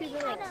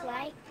YouTube and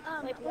play?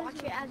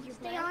 Watch it as you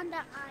stay on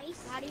the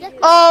ice. How do you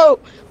Oh,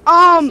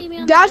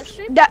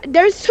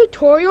 there's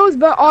tutorials,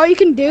 but all you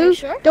can do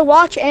to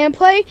watch and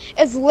play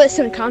is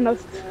listen, kind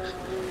of.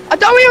 I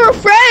thought we were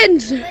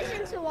friends.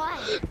 listen to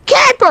what?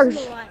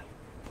 Campers.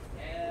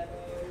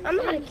 I'm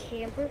not a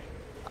camper.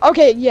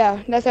 Okay,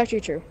 yeah, that's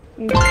actually true.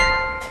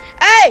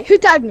 Hey, who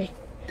tagged me?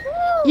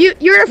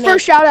 You're the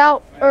first shout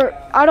out, or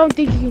I don't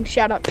think you can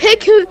shout out.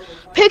 Pick who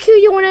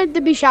you wanted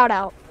to be shout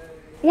out.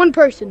 One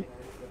person.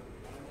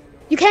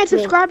 You can't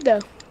subscribe though.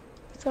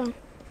 So.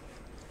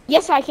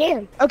 Yes, I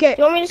can. Okay.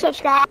 You want me to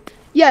subscribe?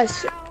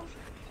 Yes.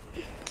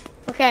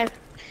 Okay.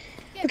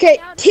 Okay.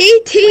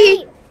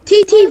 TTV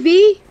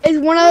is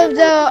one of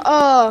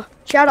the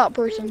shout out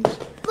persons.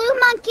 Blue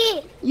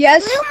monkey.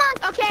 Yes. Blue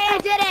monkey. Okay, I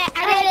did it.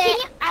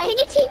 Can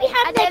you teach me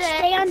how to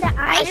stay on the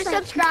ice? I just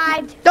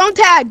subscribed. Don't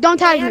tag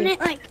me.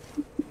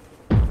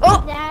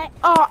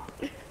 Oh.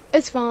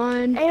 It's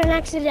fine. I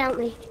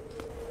accidentally.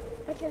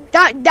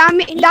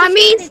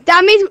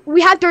 That means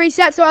we have to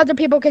reset so other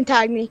people can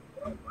tag me.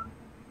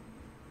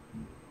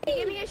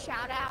 Give me a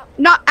shout out.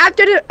 No,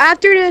 after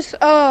this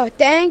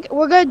thing,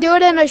 we're gonna do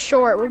it in a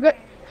short. We're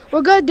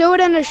gonna do it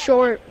in a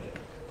short.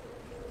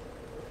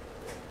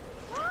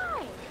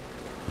 Why?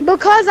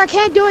 Because I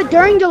can't do it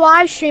during the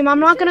live stream. I'm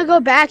not gonna go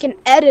back and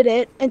edit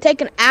it and take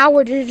an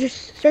hour to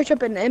just search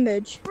up an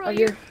image. Bro,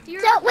 wait.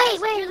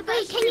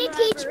 Can you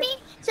teach me?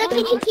 So can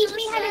you teach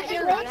me how to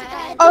do it?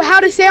 Oh,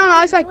 how to stay on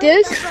ice like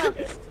this?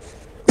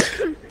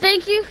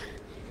 Thank you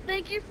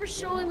for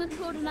showing the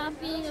code and not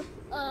being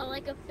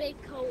a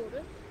fake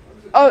code.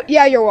 Oh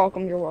yeah, you're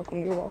welcome.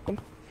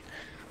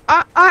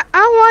 I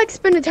like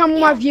spending time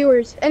with my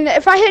viewers, and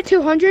if I hit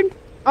 200,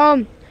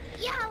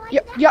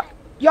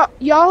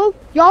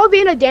 y'all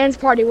be in a dance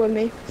party with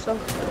me. So.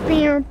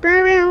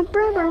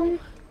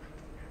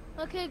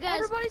 Okay,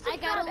 guys, I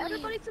gotta leave.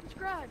 Everybody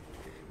subscribe.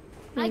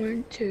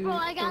 One, two, Bro,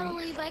 I gotta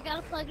leave. I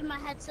gotta plug in my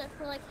headset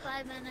for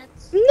 5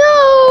 minutes.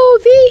 No,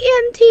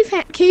 VMT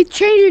fan. Can you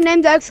change your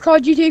name to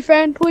XClawGT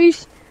fan,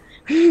 please?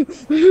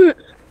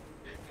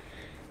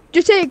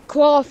 Just say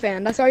Claw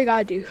fan. That's all you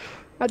gotta do.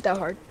 Not that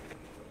hard.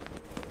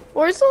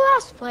 Where's the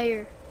last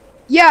player?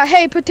 Yeah.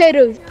 Hey,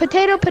 potatoes.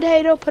 Potato.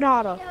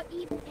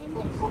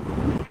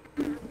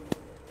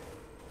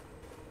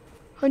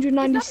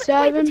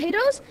 197.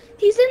 Potatoes?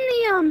 He's in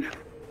the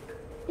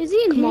Is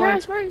he in Come here? on.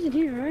 As far as in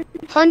here, right?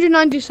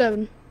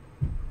 197.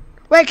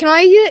 Wait, can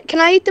I eat it? Can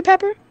I eat the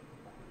pepper?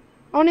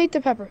 I want to eat the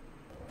pepper.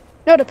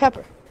 No, the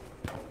pepper.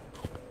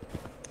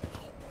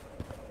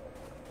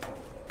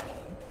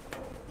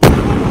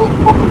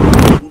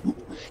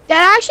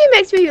 That actually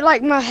makes me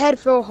my head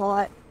feel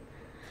hot.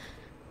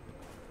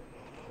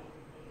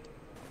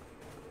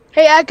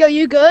 Hey, Echo,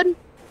 you good?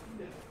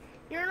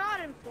 You're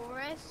not in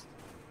forest.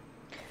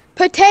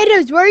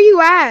 Potatoes, where are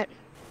you at?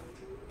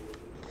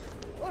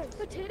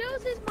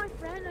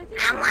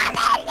 I wanna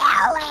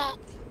know it.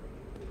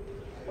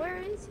 Where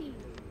is he?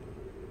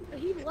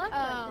 He left.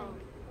 I think.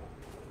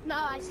 No,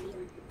 I see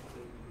him.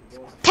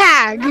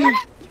 Tag.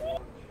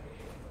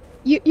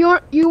 You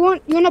want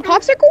a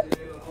popsicle? Is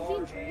he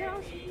in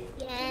treehouse?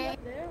 Yeah.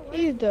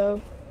 You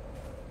though.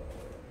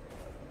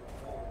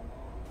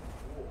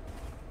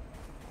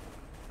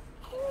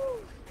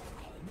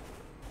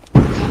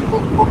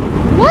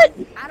 What?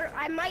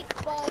 I might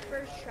fall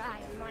first try.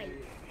 I might.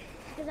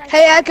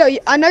 Hey Echo,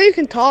 I know you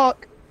can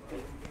talk.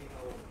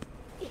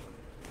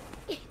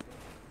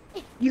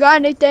 You got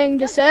anything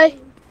to say?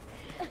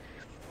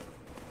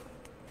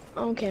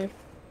 Okay.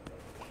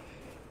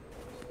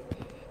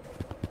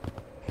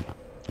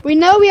 We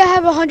know we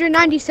have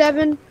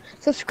 197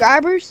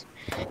 subscribers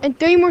and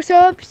 3 more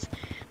subs.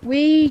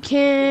 We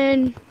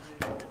can.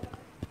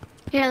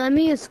 Yeah, let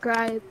me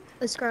ascribe.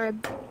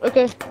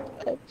 Okay.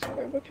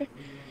 Okay.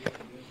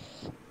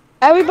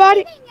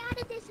 Everybody. I'm getting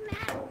out of this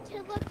map to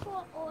look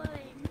for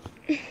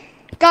orange.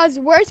 Guys,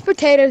 where's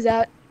potatoes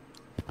at?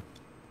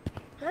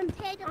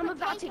 I'm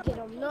about to get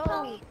him.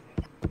 No.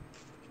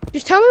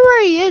 Just tell me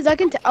where he is. I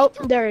can tell. Oh,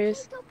 there he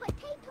is.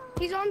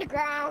 He's on the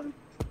ground.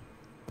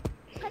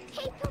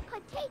 Potato.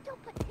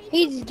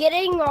 He's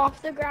getting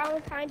off the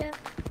ground, kind of.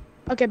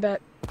 Okay,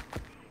 bet.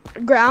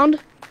 Ground.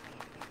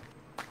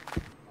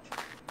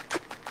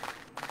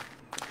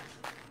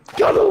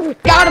 Got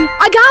him.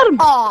 I got him.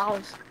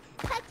 Oh.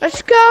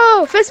 Let's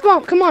go. Fist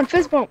bump. Come on,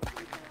 fist bump.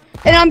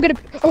 And I'm gonna.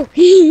 Oh,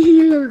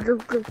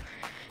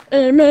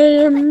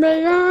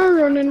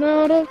 running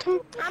out of time.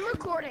 I'm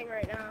recording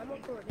right now.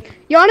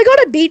 You wanna go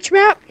to beach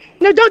map?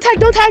 No, don't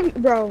tag,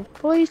 bro.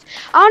 Please.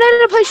 I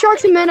wanted to play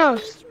sharks and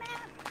minnows.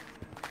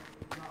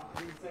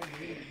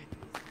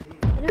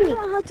 I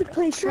don't have to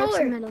play sharks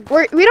and minnows.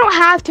 We don't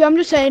have to. I'm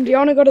just saying. Do you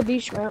wanna go to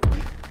beach map?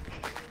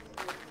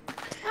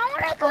 I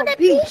wanna go to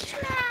beach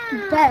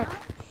map. Bet.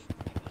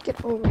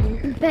 Get over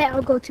here. Bet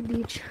I'll go to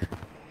beach.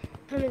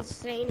 I'm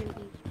insane in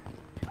beach.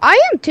 I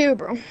am too,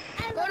 bro.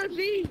 Go to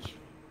beach.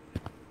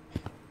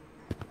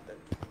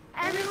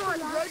 Everyone,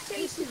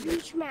 rotate to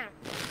beach map.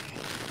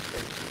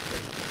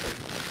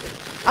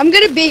 I'm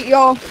gonna beat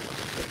y'all.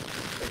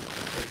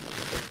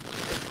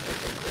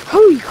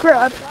 Holy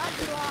crap.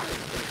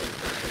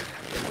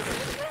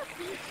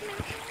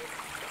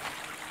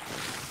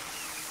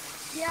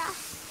 Yeah.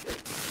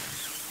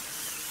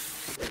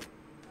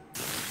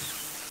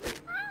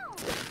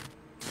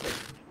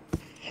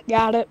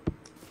 Got it.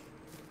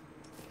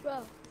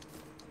 Bro.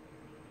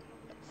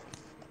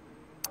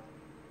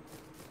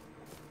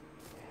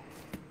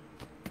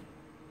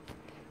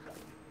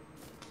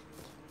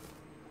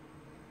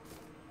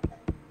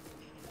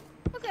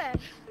 Okay.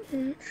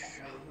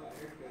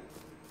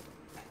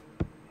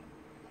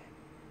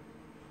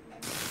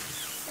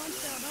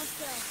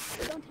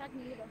 Don't tag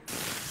me either.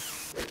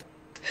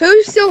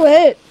 Who's still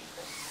it?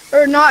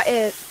 Or not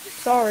it?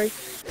 Sorry.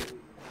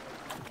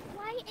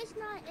 White is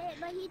not it,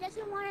 but he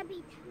doesn't want to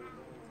be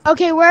tagged.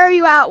 Okay, where are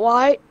you at,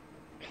 White?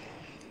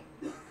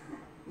 He's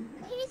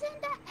in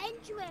the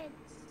entrance.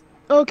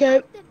 Okay.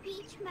 Of the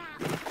beach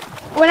map.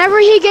 Whenever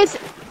he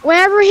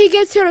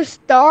gets to the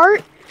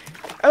start,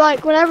 or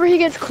like whenever he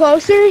gets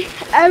closer,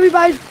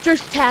 everybody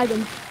just tag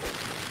him.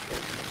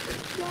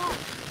 Yeah.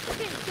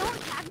 Okay,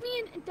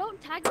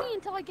 don't tag me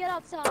until I get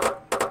outside.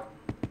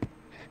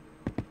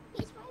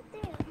 He's right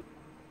there.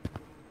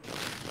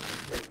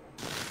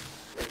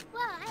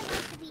 Well, I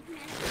like the beach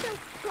map. It's so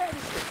pretty.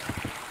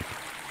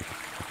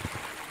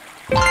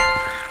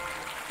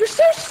 You're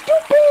so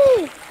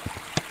stupid!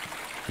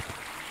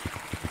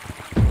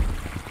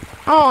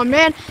 Oh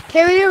man,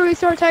 can we do a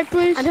restart tag,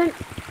 please?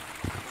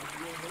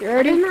 You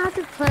ready? I don't have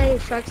to play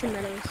sharks and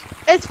minnows.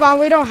 It's fine,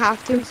 we don't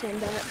have to. Saying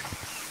that.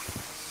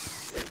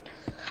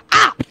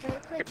 Ah!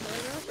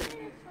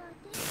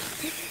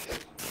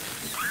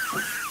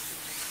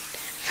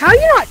 How are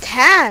you not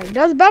tagged?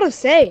 I was about to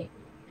say.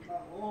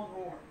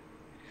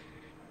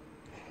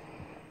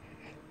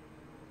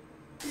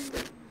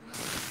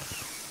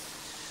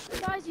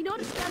 Guys, you know what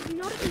to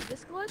do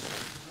this glitch?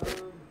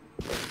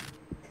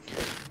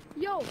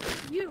 Yo,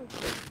 you.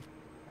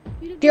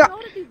 You know how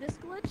to do this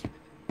glitch?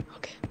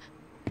 Okay.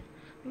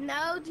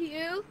 No, do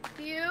you?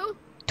 Do you?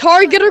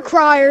 Target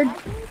acquired.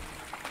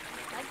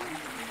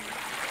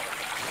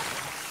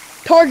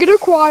 Target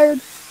acquired.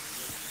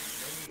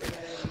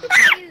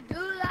 You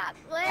do that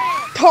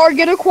glitch.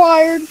 Target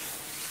acquired.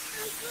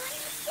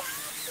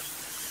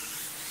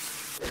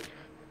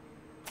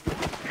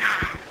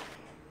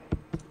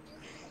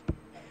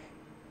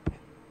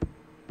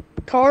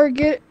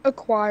 Target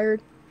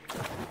acquired.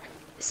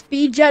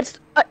 Speed jets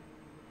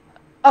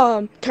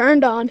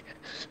turned on.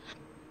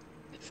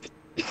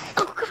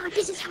 Oh god,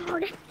 this is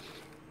hard.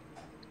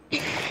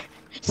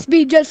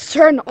 Speed jets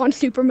turned on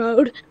super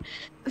mode.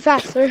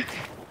 Faster.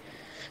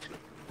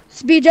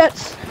 Speed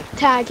jets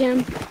tag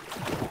him.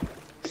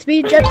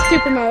 Speed jets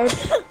super mode.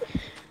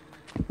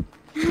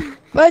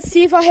 Let's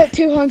see if I hit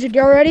 200.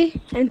 Y'all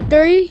ready? And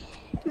 3,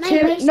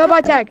 2.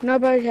 Nobody tag.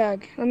 Nobody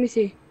tag. Let me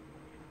see.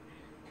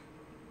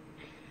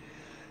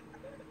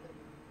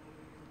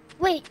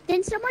 Wait. Wait,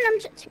 did someone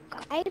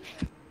unsubscribe?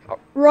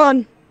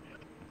 Run.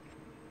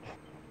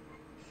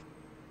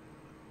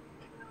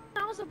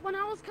 When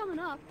I was coming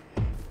up.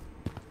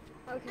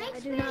 Okay, I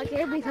do not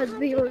care because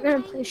we were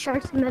gonna play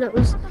Sharks and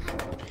Meadows.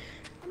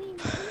 I mean,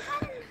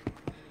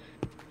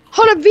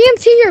 Hold up,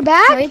 VMT, you're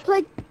back? Can we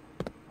play?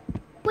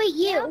 wait,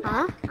 you.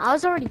 Huh? I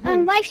was already On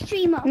in. live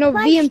streamer. No,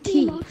 live VMT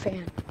streamer.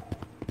 fan.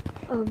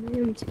 Oh,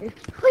 man, too.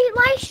 Wait,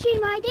 live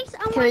streamer. I think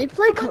someone. Can we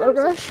play Color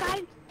Rush?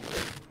 subscribed.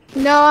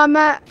 No, I'm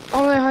at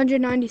only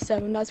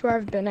 197. That's where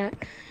I've been at.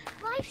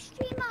 Live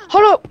streamer.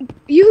 Hold up,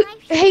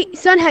 hey,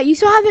 Sunhat, you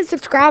still haven't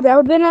subscribed. I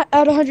would have been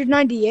at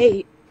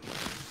 198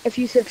 if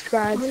you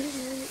subscribed.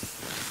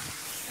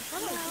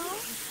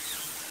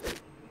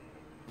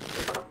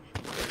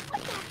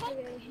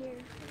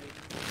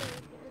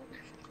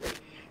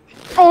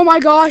 Oh my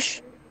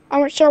gosh, I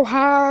went so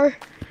high.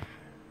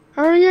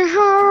 I get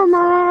home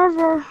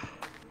forever.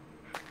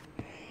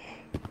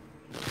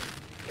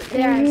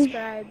 Yeah, I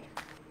subscribed.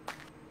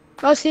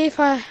 Let's see if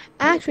I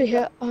actually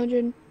hit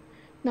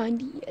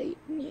 198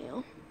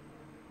 now.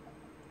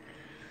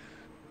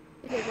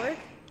 Did it work?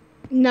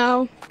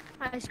 No,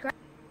 I subscribed.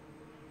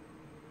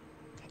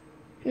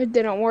 it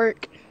didn't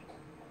work.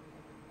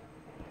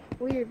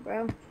 Weird,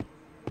 bro.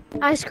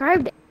 I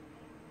subscribed it.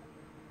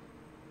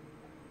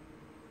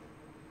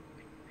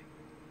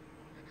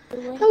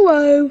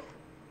 Hello.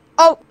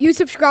 Oh, you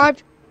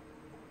subscribed?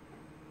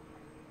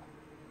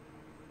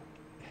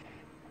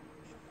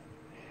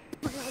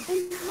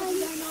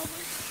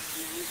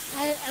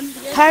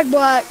 Tag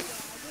Black.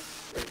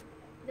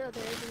 No,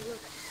 there isn't. Look.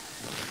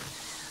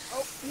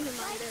 Oh, never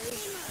mind. There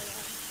is.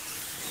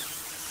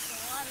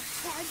 A lot of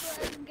tag,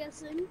 I'm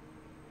guessing.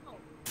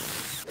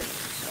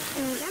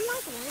 I'm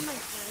like one of my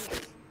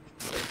friends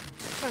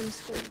from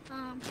school.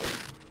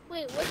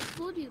 Wait, what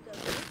school do you go to?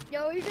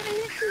 Yo, are you gonna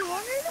hit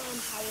 200?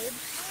 Howard.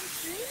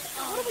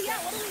 What do we got?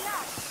 What do we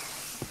got?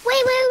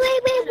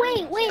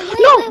 Wait.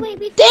 No,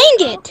 dang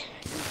it.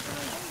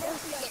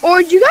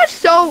 Orange, you got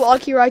so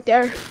lucky right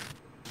there.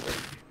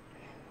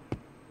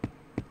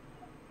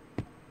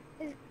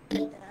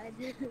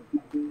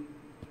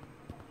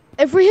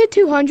 If we hit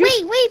 200.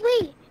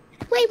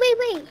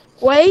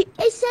 Wait.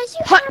 It says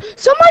you have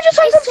Someone just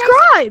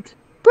unsubscribed.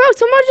 Bro,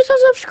 someone just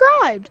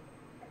unsubscribed.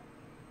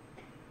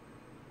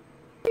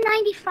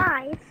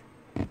 95.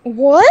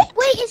 What?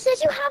 Wait, it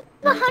says you have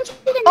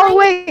 195. Oh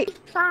wait.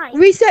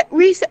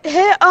 Reset.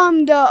 Hit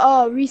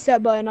the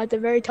reset button at the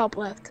very top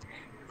left.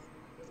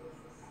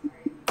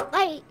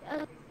 Wait,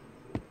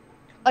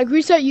 Like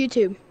reset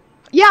YouTube.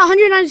 Yeah,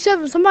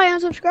 197. Somebody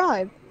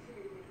unsubscribe.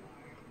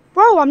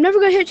 Bro, I'm never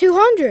gonna hit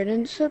 200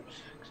 and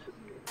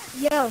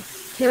Yo,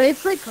 can we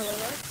play Color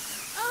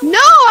Rush? no,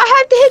 I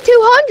have to hit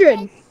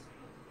 200.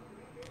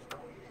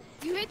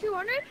 you hit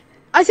 200?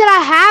 I said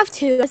I have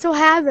to. I still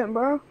haven't,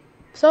 bro.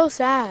 So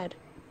sad.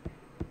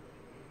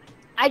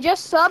 I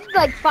just subbed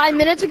like 5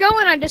 minutes ago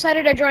and I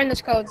decided to join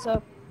this code,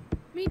 so.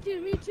 Me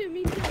too.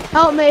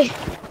 Help me.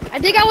 I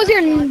think I was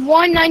your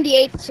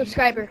 198th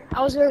subscriber.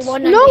 I was your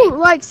 198th. No,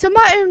 like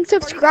somebody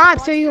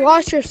unsubscribed, so you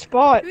lost your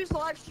spot. Who's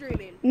live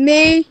streaming?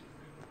 Me.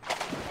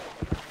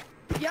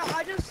 Yeah,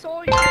 I just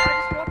saw you.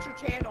 I just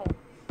watched your channel.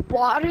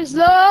 What is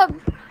up?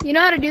 You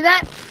know how to do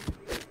that?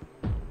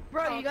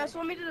 Bro, you guys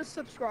want me to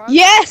subscribe?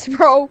 Yes,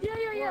 bro. Yeah.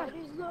 Yeah,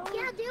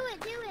 do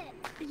it.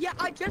 Yeah,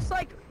 I just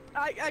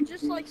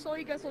saw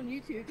you guys on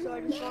YouTube, so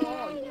I just got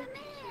on.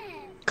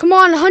 Come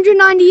on,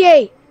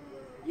 198.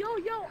 Yo,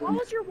 I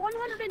was your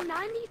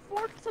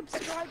 194th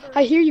subscriber.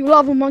 I hear you,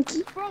 lava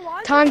monkey. Bro,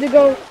 why Time to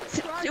go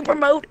super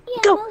mode.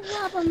 Yeah, Go. we'll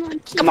love a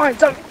monkey. Come on,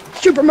 son.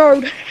 Super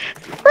mode. Is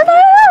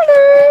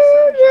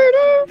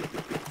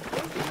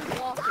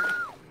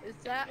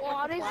that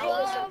What is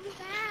love?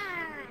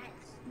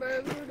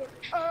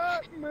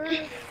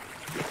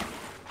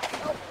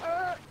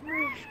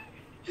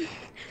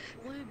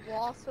 Blue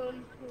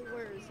Blossom.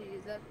 Where is he?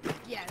 Is that?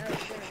 Yeah, there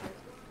it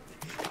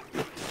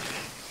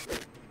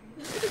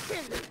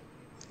is.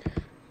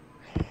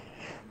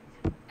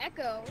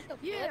 Echo.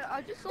 What the Yeah,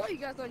 I just saw you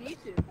guys on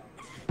YouTube.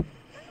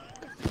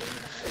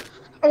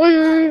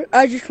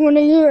 I just want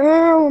to get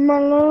out with my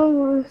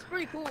lover. It's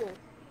pretty cool,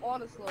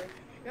 honestly.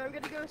 Yeah, I'm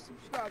gonna go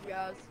subscribe,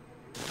 guys.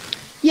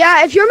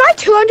 Yeah, if you're my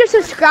 200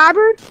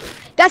 subscriber,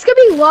 that's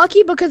gonna be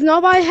lucky because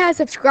nobody has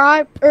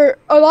subscribed, or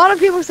a lot of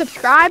people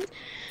subscribed,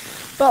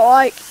 but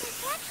like,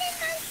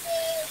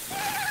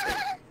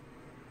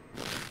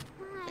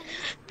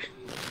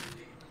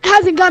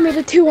 hasn't got me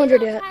to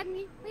 200 yet.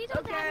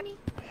 Okay.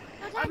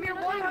 I'm your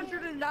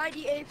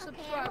 198th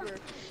subscriber.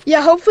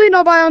 Yeah, hopefully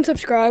nobody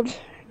unsubscribed.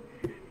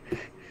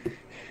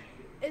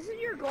 Isn't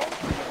your goal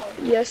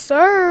 200? Yes,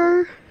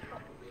 sir.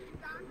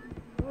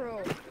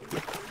 Bro.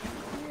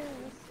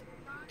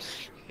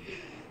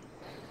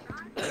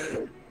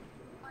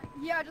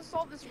 Yeah, I just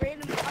saw this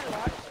random guy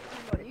live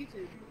stream on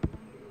YouTube.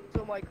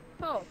 So I'm like,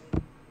 oh,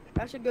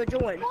 I should go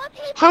join.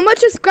 How much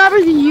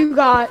subscribers do you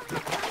got?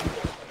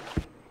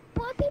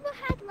 What people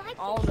had liked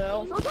I don't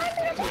know.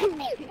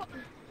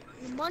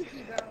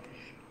 monkey, bro.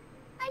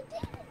 I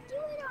didn't do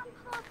it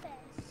on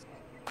purpose.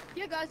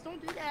 Yeah, guys,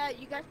 don't do that.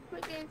 You guys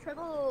might get in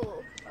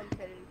trouble. I'm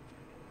kidding.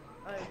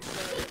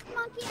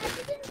 Monkey, I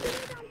didn't do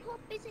it on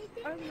purpose.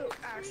 I'm no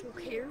actual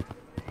care.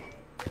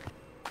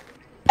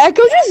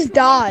 Echo just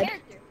died.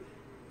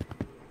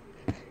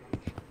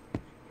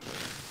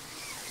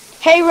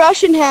 Hey,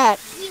 Russian hat.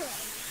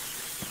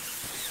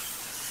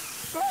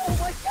 Bro,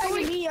 what's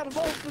tagging me out of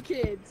all the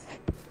kids?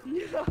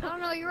 I don't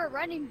know, you were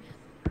running.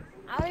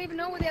 I don't even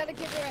know where the other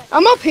kids are at.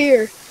 I'm up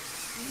here.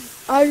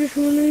 I just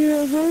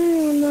wanna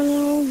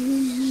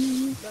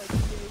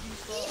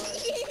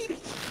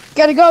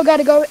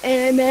gotta go.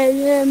 And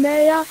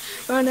may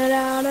running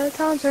out of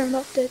time. Turn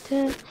up to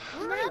 10.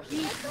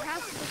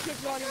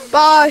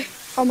 Bye.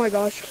 Oh my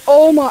gosh.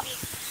 Oh my.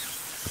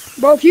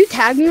 Bro, if you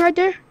tag me right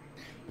there.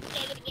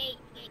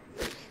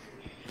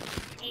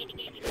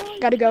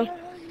 Gotta go.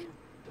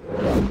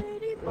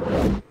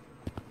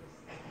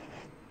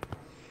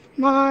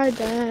 My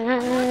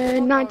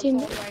bad. 19.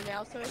 Right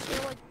now, so I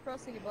feel like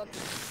pressing a button.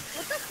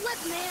 What the flip,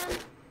 man?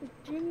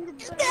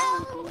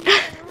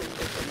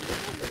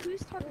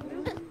 Who's talking to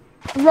me?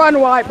 Run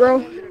wide, bro.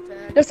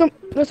 There's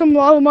some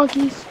lava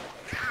monkeys.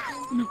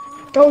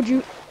 Told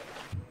you.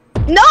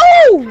 No!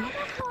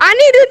 I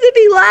needed to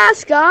be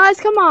last, guys.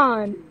 Come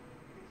on.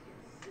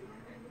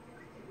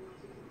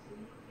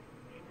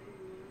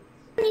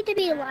 I need to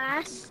be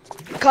last.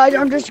 Cause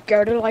I'm just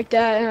scared of like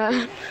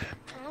that.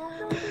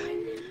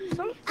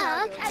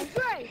 Okay,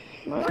 great.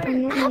 I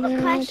have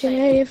a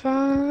question.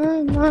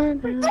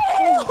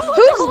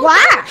 Who's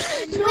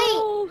last?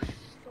 Wait.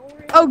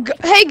 Oh,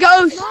 hey,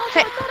 Ghost.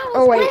 Hey.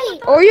 Oh wait.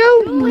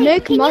 Oreo,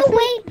 Nick, Can Muffin. you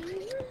wait?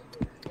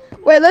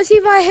 Wait, let's see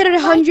if I hit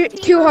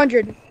 100,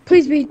 200.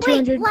 Please be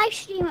 200. Wait, live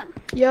stream.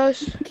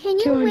 Yes. Can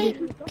you 200. wait?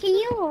 Can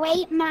you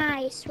rate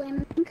my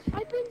swim?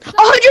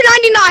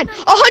 199.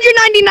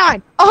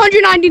 199.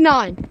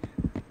 199.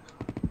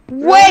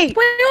 Wait.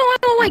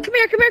 Wait, come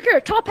here.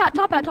 Top hat.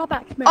 Come here.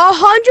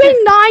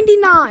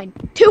 199.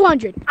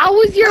 200. I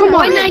was your Come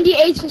on.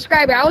 198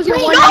 subscriber. I was your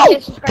No!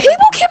 198 subscriber.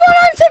 People keep on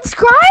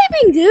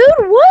unsubscribing,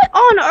 dude. What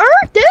on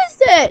earth is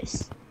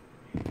this?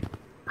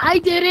 I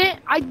did it.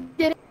 I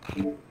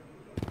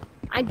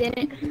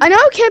know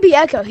it can't be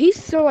Echo.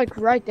 He's still like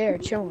right there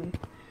chilling.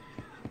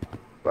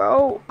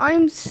 Bro,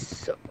 I'm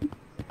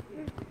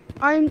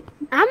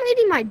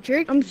eating my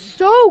jerky. I'm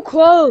so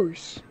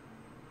close.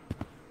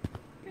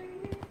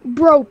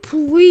 Bro,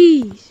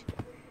 please.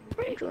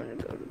 I'm trying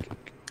to go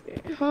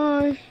to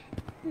hi.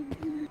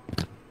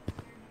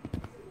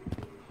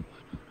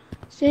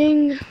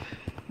 Sing.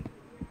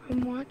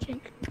 I'm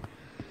watching.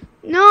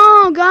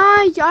 No,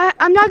 guys,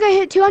 I'm not gonna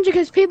hit 200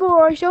 because people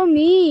are so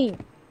mean.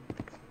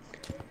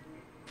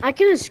 I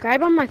can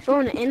subscribe on my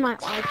phone and my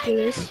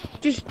Oculus.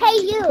 Just Hey,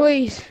 you.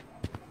 please.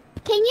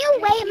 Can you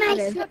rate my?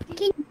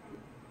 Can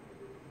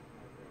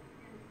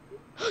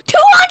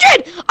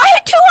 200! I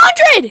hit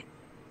 200!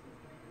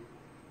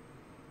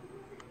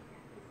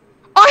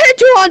 I hit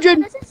 200!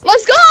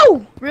 Let's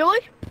go! Really?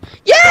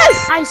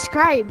 Yes! I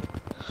subscribed.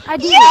 I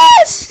did.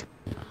 Yes!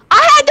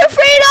 I had the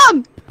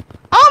freedom!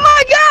 Oh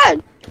my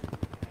god!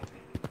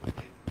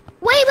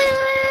 wait.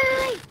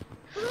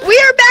 We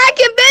are back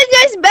in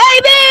business,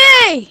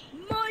 baby!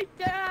 My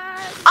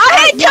dad.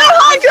 I hit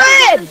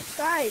 200!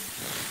 Subscribe.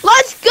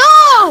 Let's I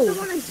go!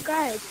 want to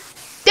subscribe.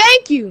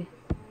 Thank you.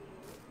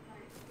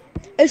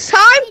 It's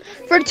time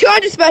for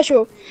 200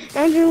 special.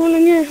 I just wanna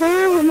get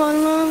high with my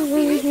love.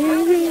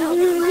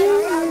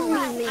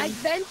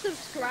 I've been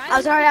subscribed.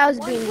 I'm sorry, I was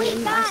being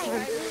mean last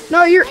time.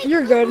 No,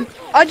 you're good.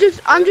 I'm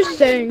just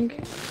saying.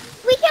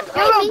 We can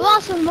play. Yo,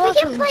 Blossom. We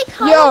can play Yo.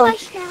 Color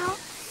Rush now.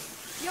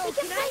 Yo, We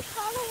can play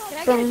Color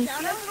Rush. Can I get a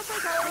shout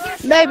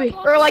out? Maybe.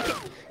 Or like,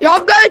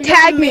 Y'all gotta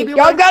tag me.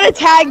 Y'all gotta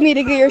tag me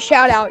to get your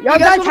shout out. Y'all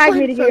gotta tag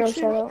me to get your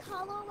shout out.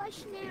 Color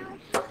Rush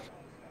now.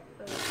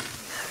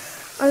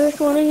 I just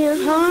wanna get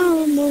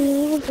home.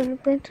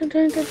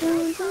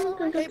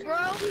 hey, bro.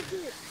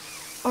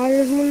 I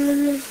just wanna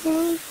get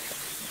home.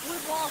 We're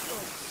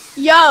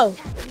Blossom. Yo.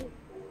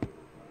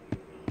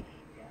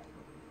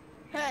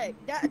 Hey,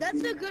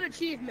 that's a good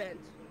achievement.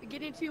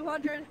 Getting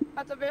 200,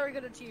 that's a very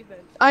good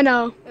achievement. I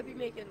know. Maybe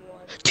making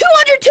one.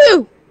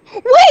 202.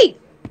 Wait.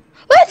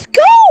 Let's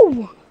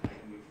go.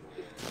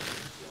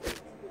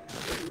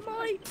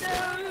 My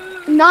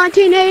dad.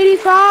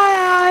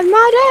 1985.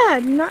 My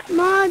dad. Not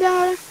my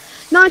dad.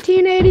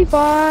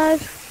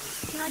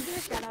 1985. Can I get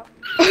a shout out?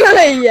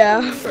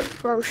 Yeah.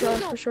 For sure.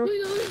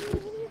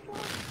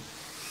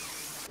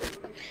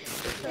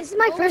 This is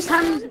my first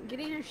time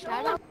getting a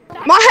shout out.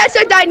 My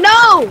headset died.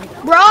 No,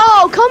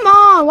 bro. Come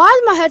on. Why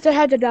does my headset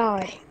have to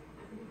die?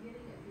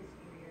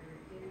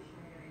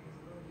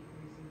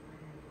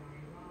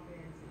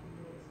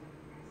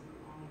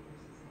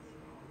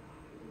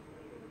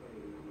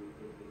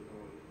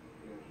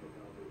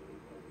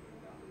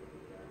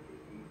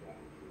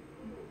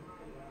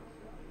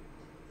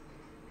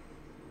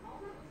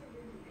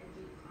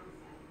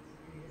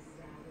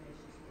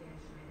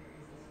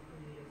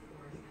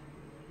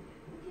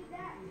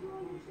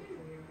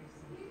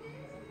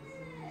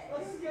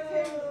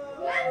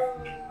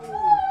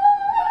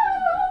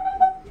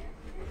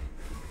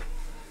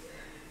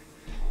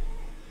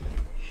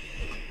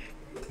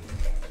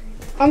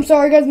 I'm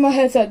sorry guys, my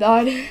headset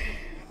died.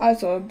 I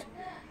subbed.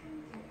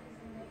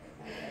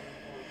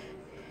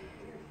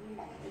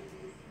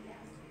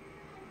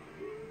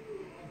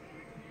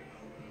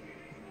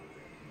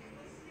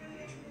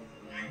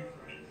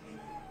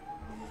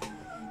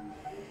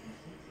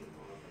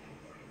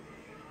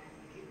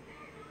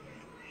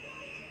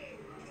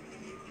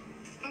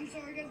 I'm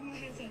sorry guys, my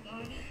headset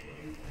died.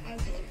 I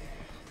subbed.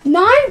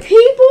 9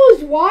 people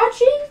is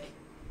watching?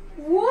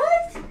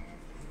 What?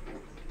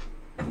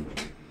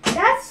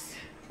 That's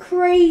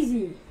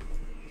crazy.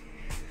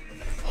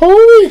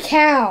 Holy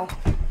cow.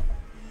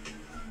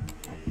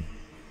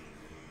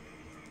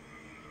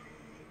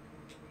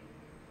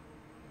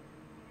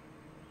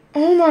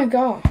 Oh my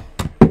god.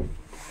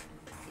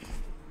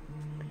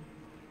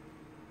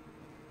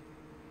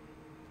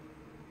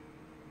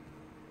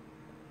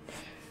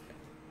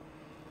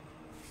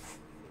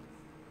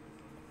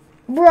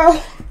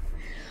 Bro,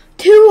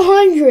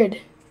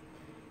 200.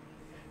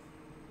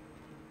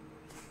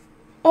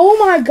 Oh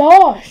my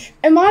gosh.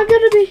 Am I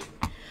gonna be...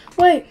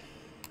 Wait.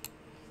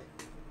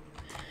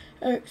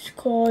 X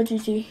Claw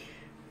GT.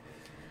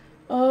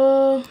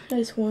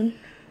 That's one.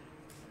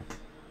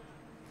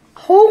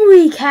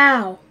 Holy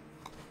cow.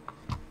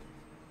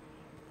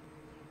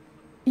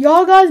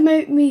 Y'all guys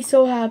make me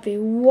so happy.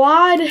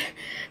 Why?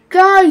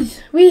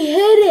 Guys, we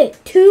hit it.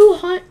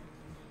 200.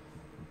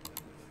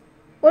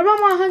 What about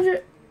my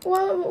 100?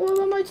 What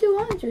about my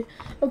 200?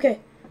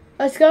 Okay,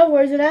 let's go.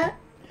 Where's it at?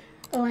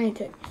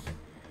 Atlantic.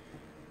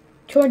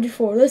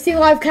 204. Let's see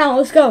live count.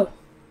 Let's go.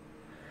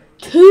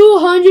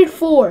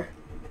 204.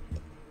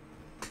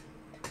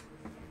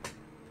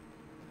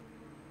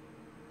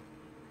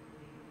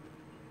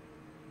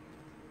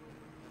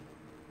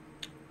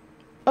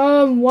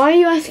 Why are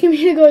you asking me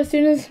to go as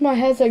soon as my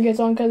headset gets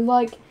on? Cause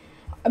like,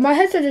 my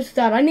headset just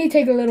died. I need to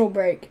take a little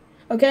break.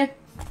 Okay?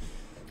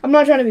 I'm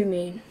not trying to be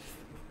mean.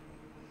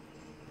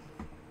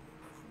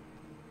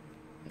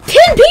 10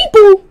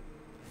 people!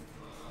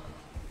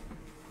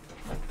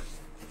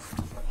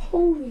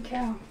 Holy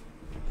cow.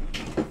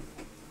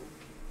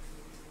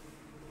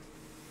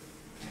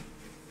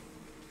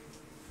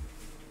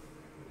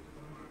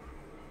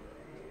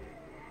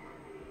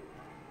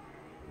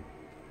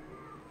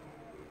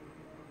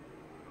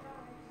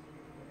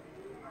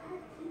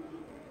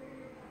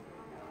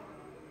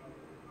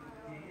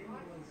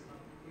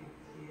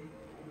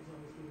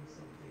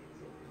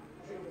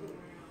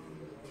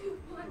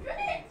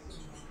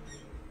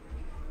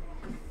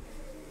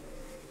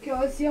 Okay,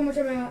 let's see how much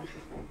I'm at.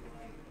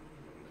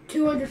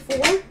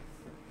 204.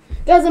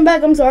 Guys, I'm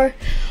back. I'm sorry.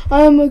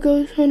 I'm a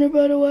ghost hunter,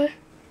 by the way.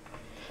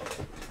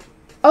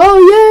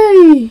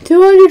 Oh, yay!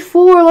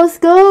 204. Let's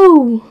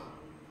go.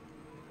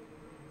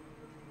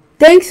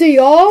 Thanks to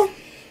y'all.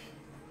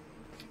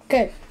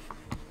 Okay.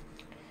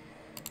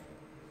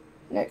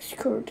 Next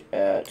card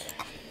at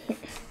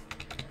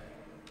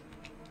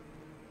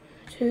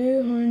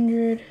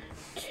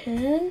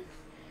 210.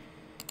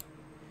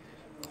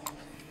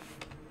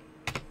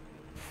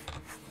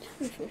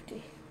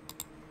 250.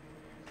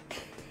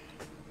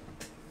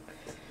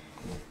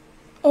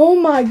 Oh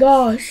my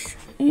gosh.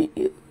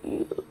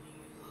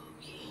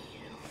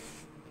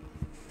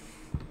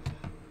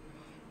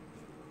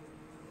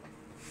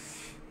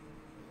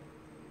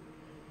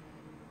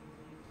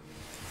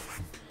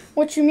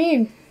 What you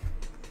mean?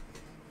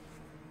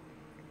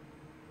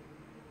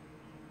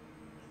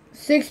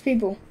 6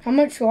 people. How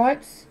much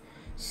likes?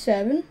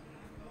 7.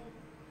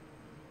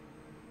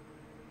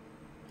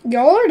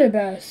 Y'all are the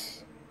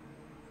best.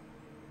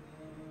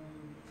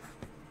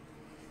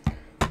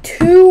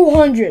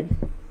 200.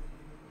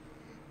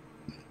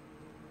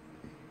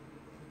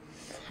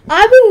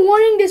 I've been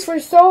wanting this for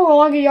so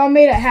long and y'all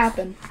made it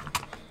happen.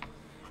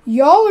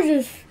 Y'all are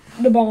just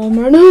the bomb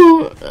right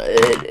now.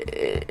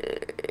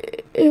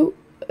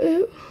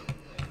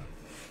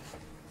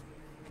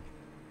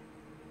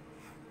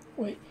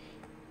 Wait.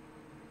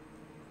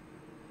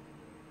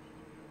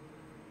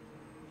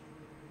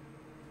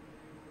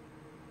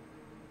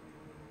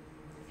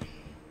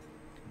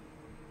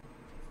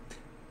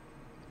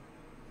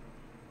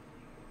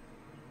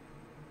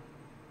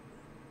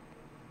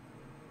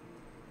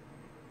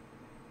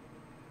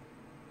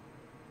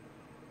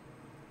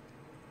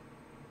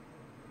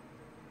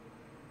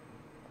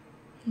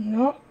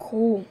 Not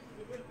cool.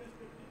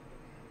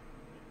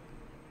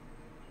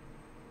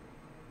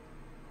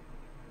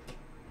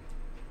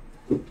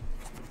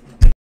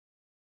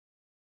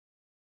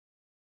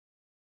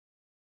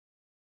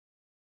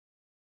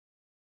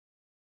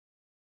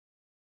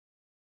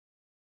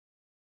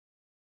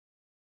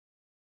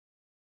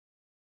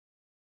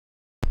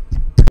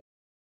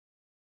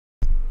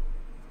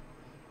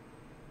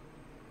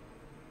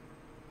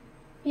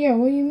 Yeah,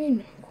 what do you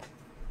mean?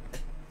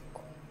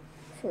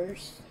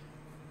 First.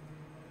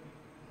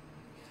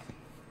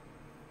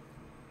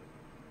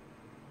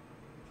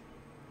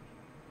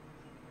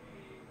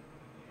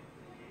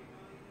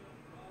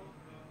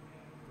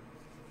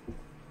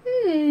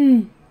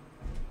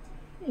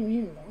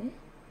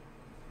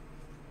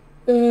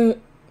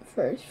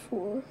 First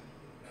 4.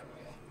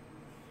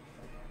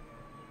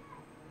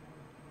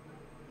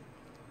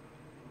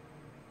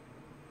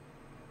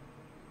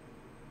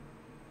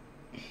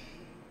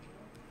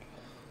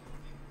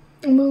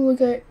 I'm gonna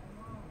look at.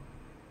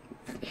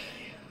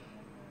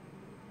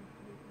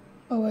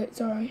 Oh wait,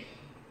 sorry.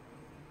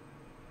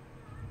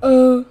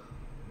 Go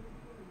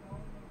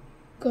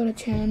to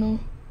channel.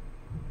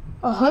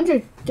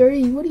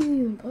 130. What do you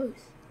even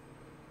post?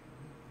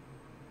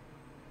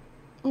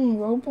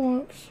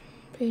 Roblox.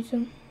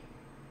 Pizza.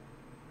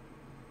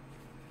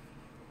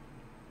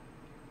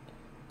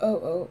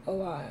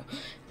 Wow.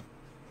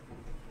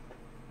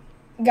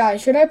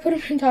 Guys, should I put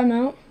him in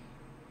timeout?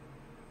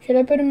 Should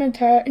I put him in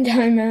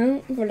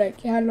timeout for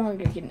like how long?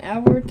 Like an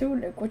hour or two?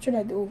 Like what should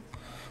I do?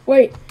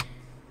 Wait.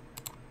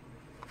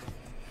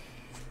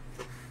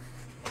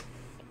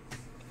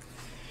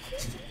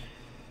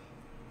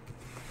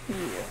 Yeah.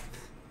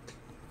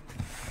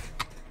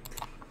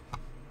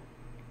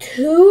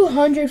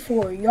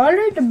 204. Y'all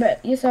are the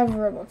best. Yes, I have a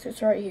Roblox.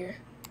 It's right here.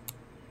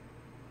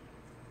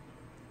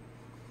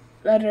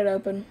 Let it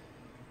open.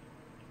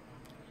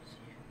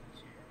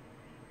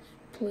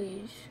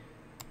 Please.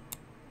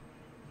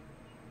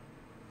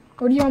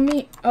 What do you want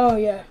me? Oh,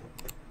 yeah.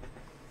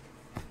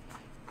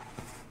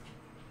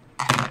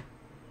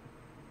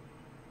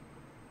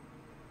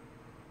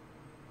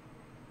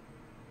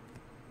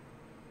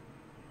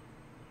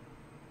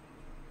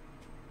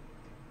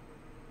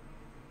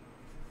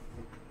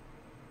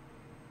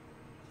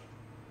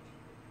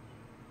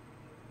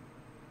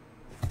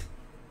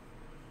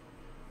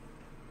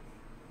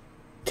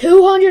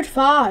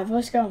 $205.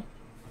 Let's go.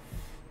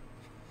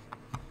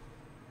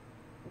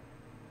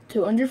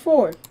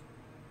 204.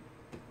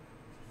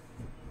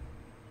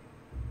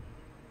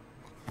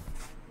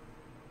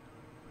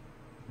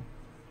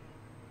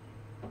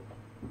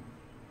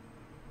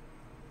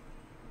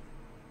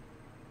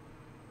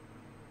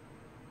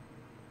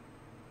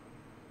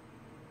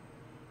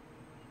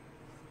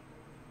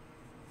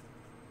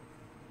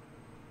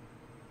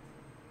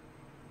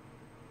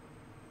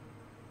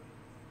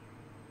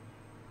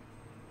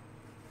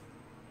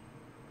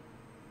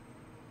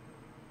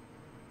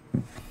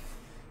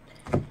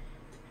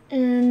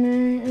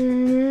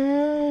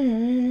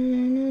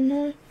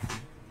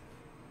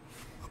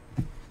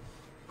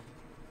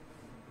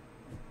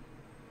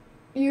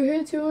 You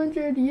hit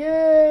 200,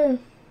 yeah.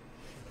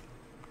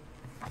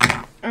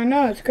 I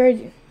know, it's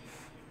crazy.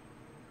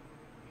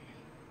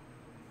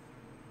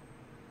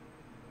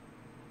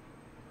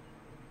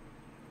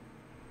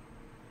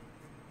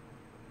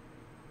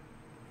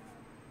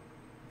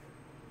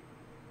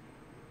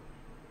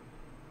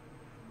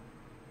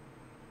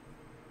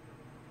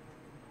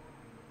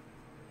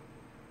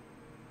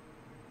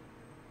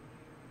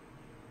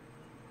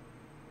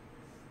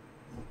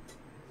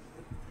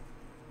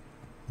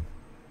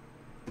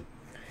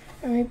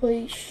 Let me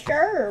please.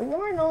 Sure,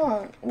 why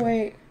not?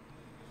 Wait.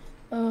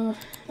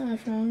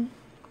 iPhone.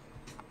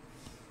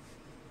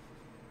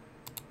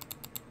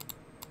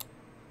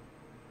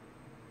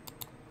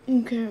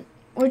 Okay.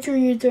 What's your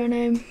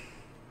username?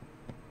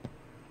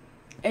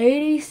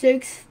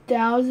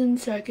 86,000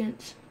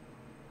 seconds.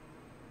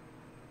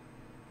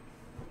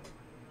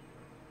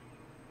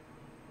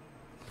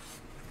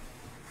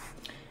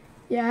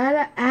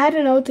 Yeah, I had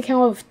an old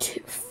account of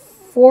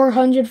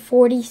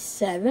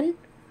 447.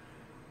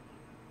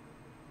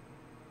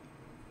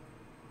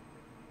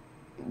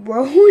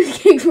 Bro, who's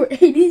getting for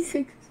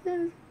 86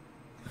 cents?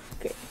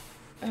 Okay.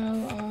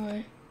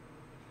 L-I-L-A-R-I-E-L-L.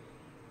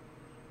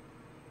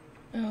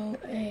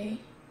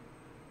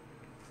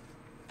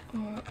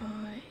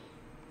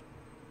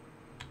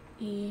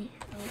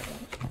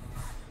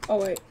 Oh,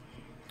 wait.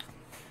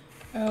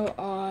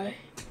 L-I.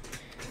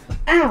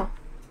 Ow!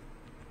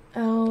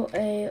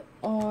 L-A-R-I-E.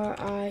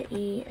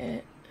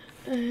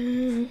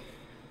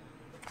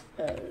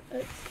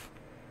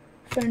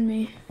 Friend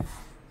me.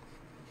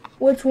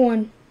 Which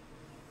one?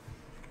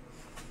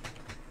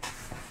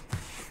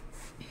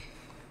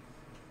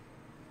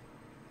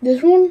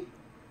 This one?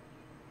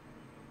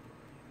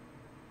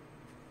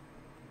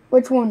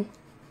 Which one?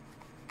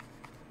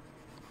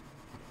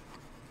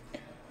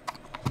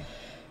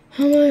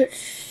 How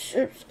much?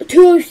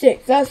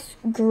 206. That's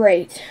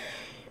great.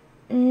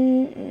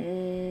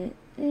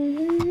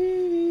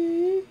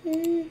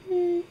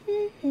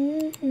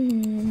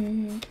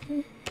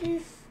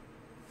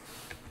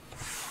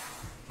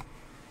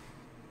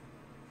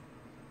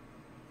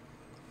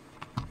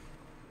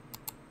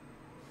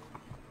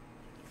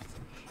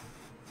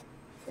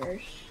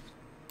 First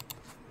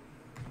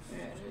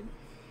added.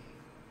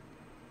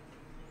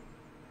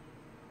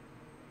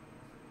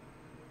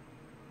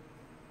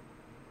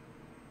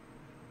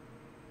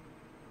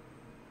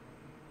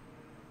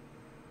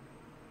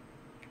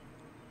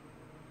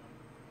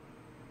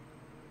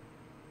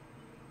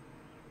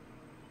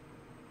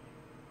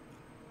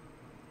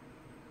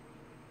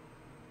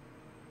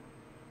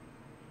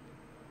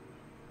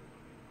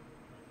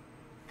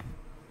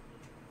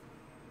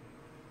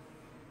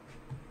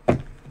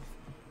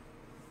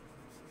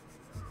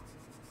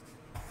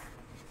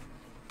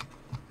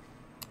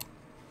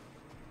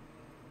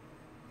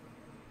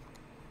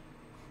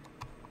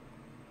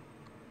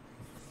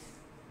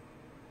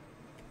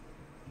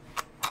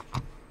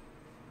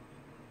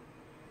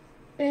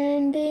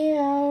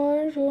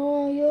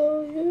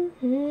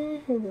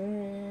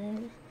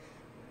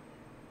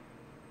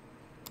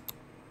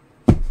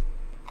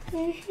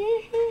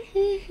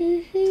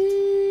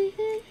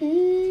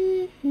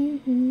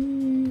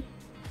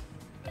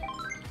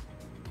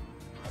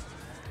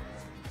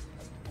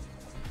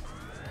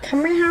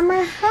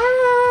 Kamehameha!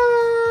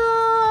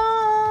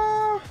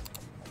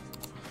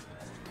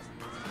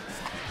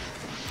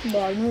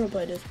 Well, I've never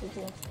played this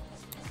before.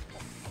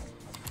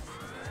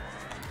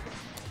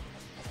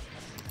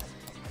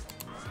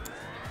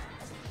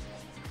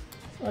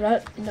 Oh,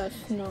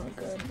 that's not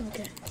good.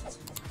 Okay.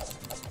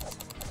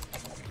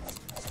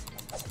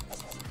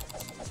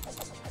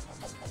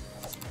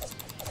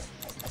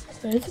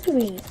 But it's gonna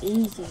be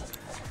easy.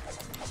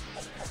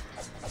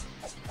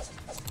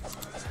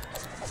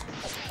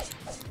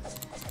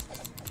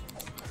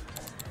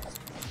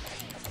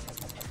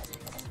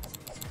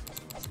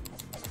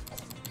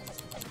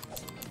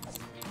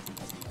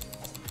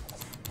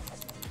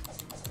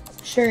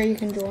 Sure, you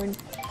can join.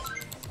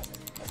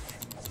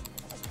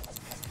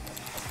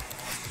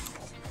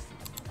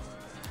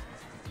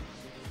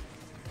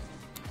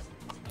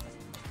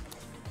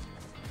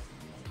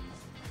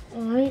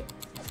 Alright.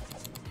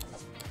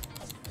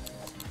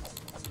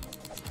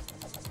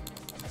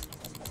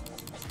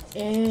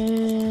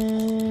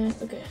 And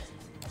okay.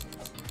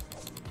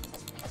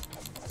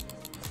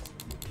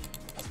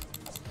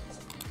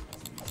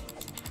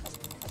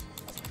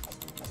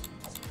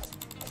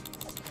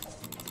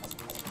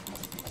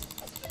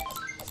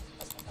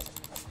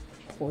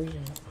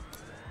 Poison.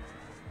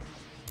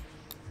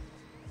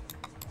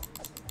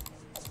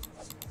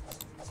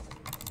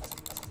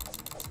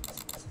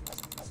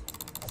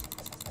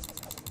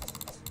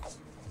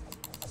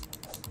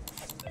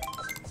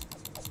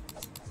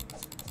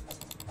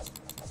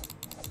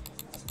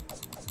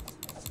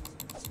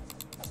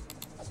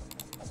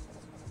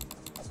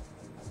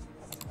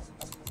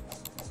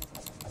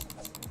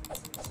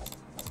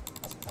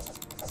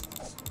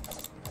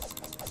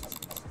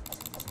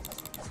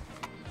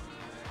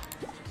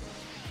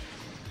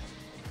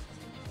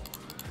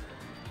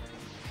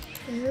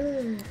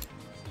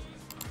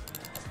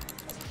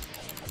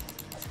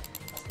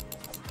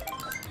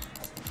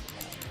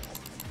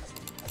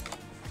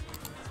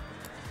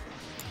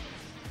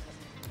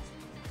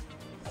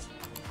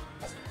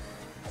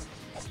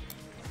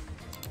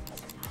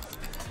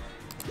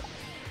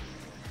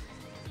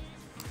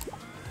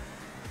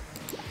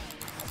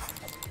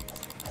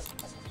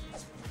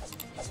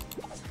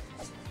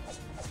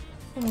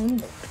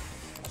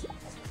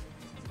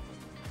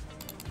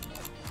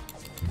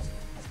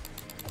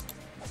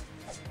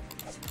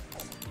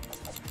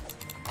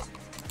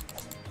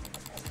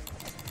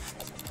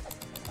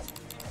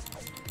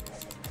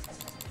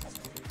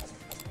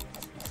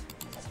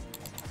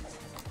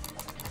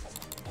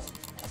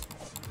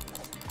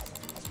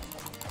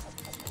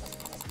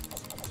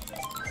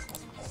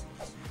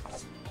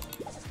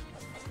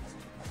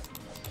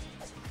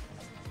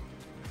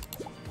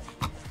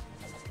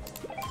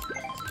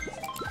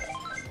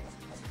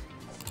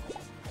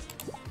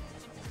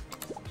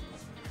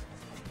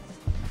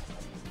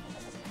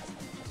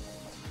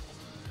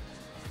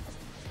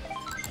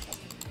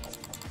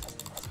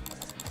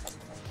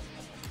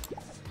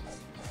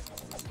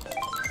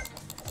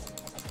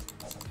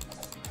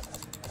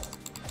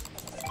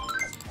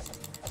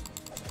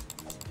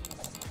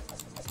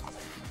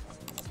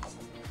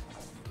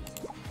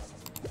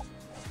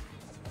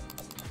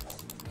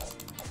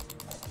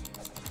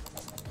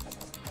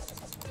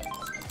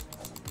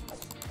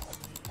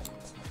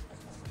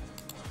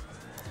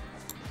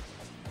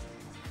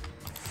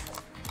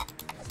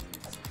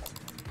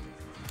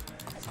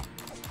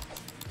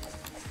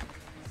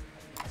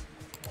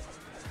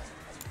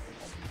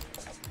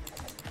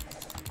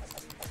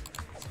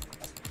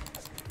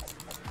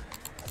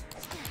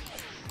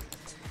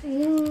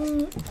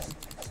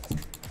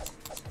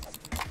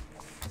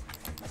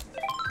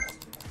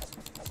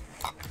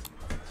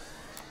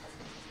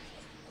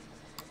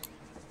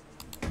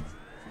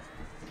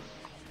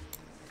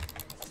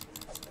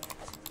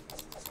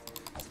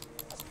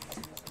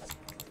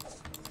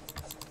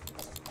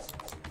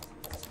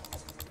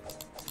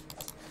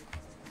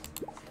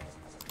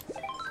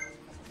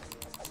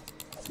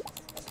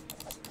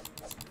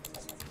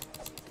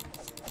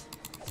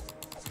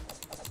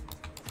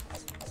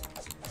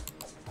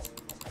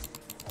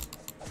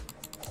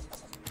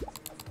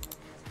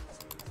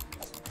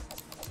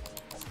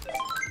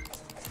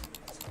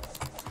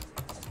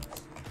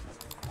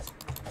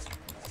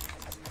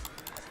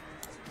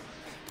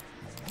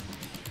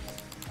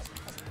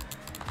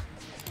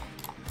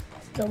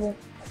 Double.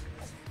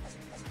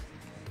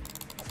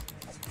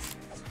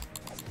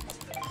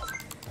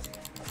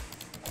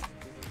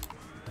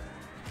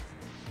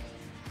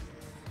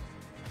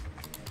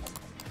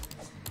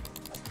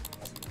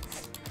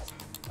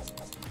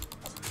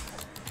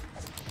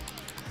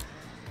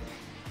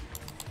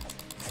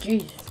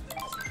 Jeez.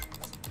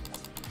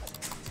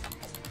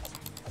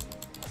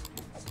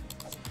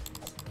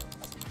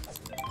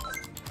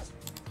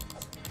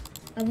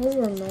 I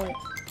will annoy.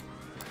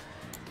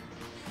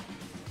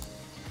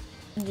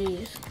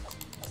 Jeez.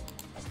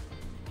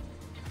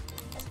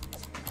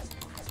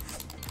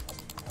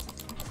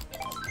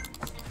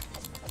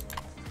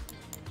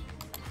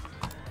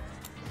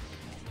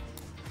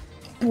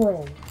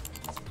 Bro.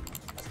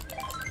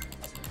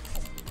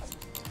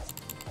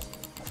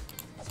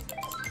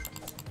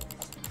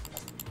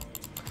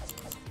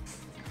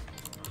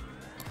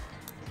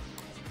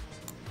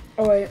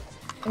 Oh wait,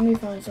 let me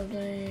find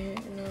something.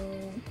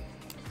 No.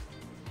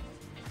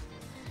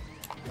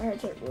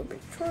 Alright, so we'll be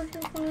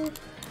charging file.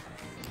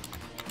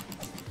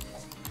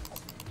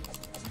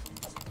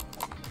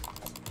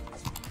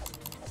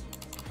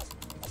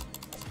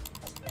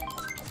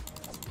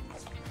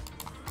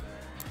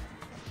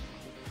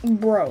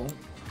 Bro,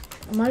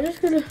 am I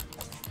just gonna?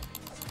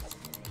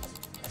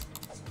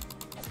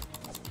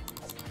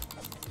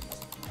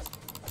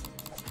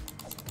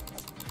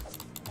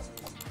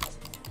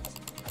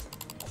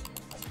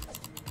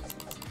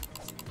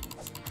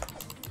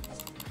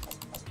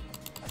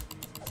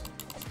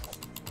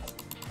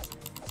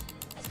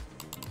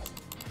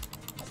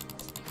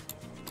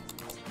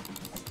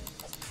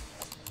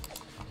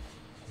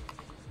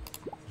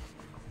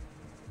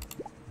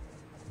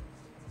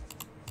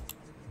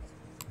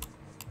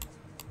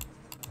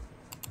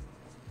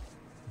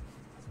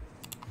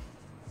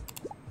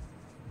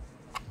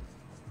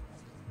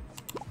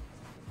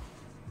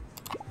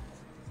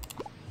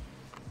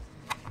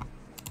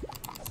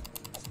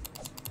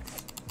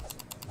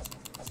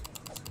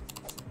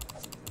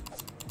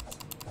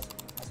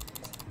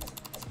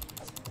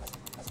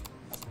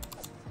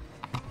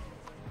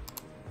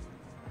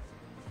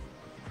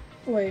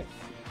 Wait.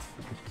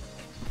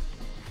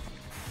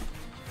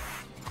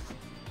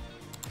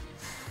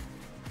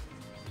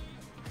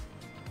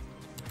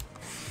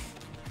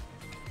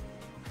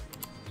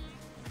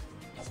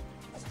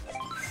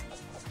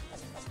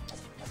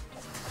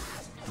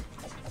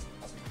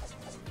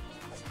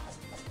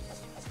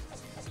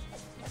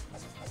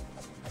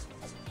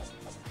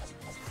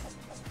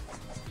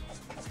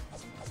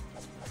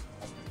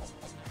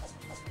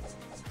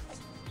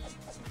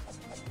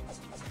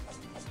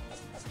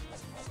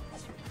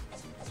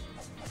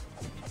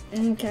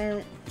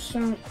 Okay, so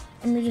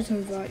let me just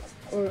invite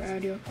or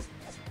add you.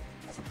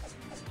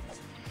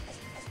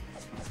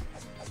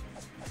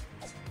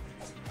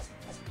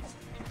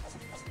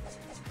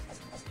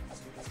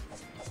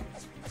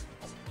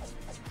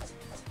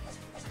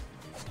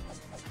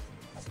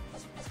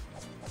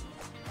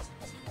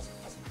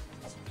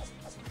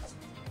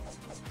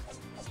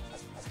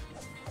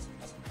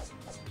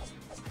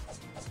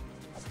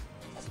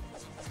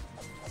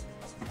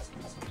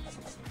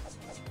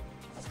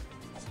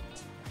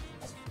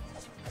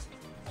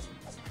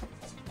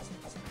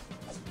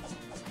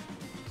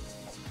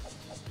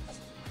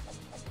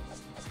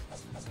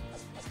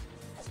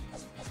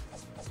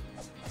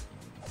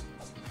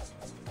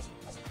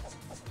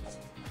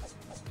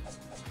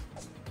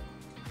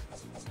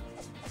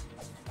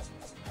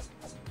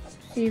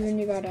 Steven,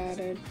 you got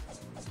added.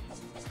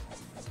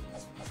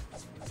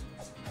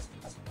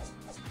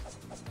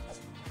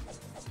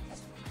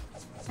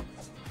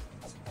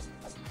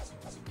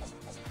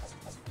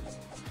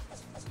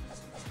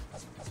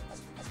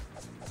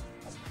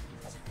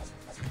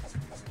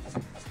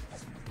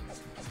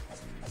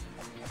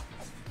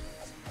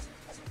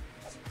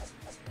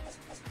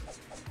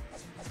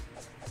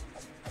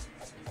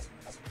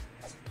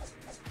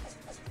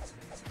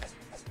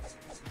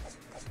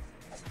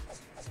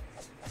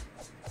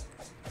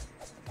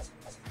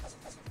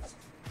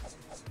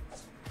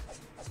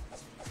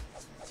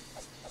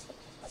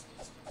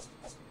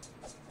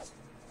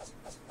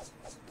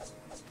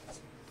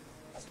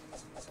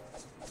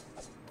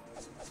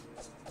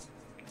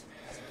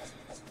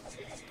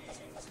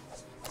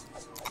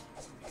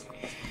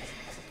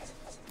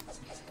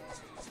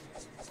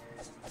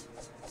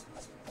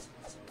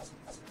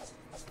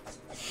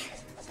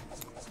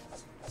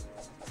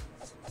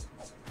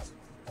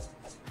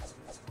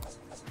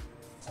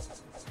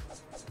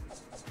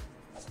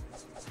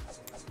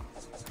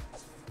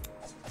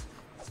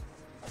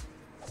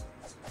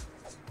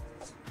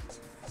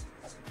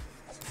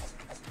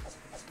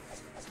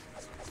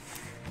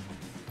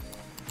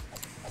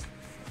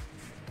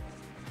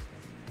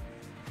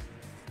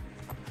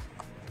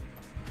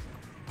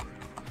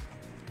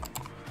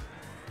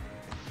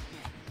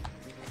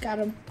 Got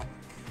him.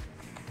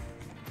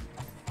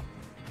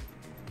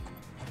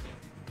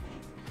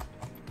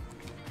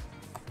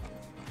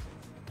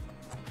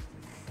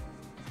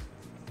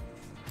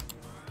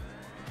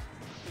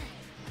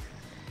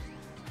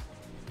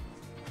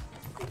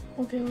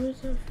 Okay,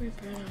 where's the free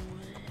pen I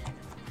wanted?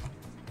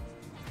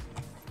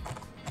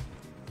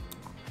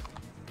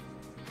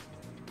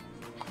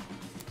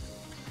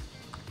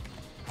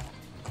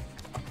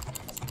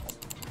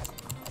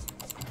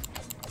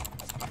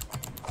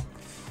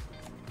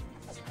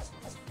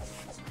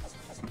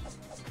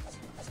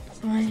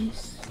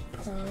 Ice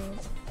Pro,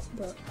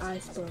 the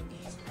Ice Pro game.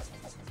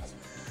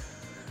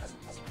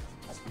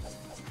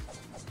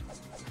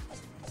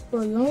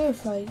 Bro, you only have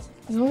five.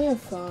 You only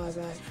have five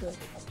actually.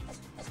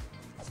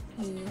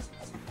 You have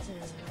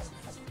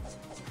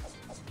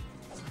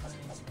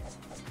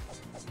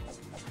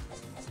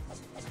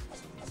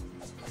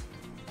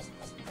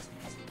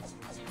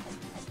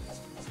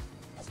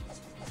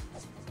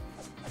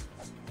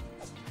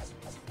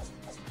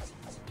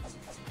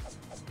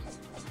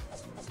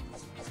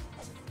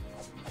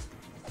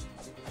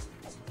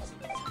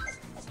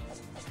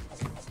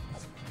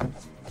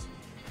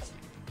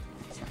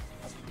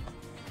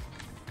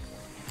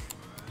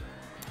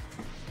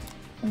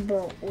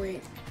Bro,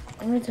 wait.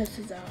 I'm gonna test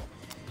this out.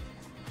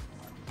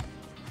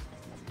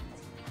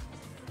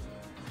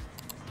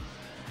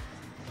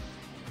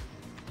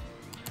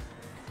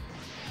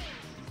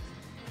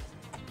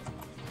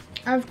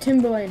 I have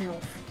 10 billion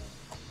health.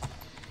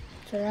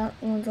 So that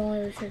one's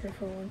only restricted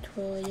for 1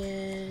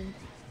 trillion.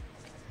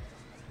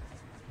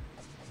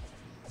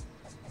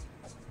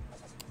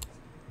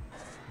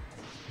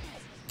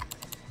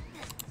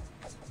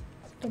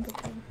 Double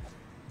kill.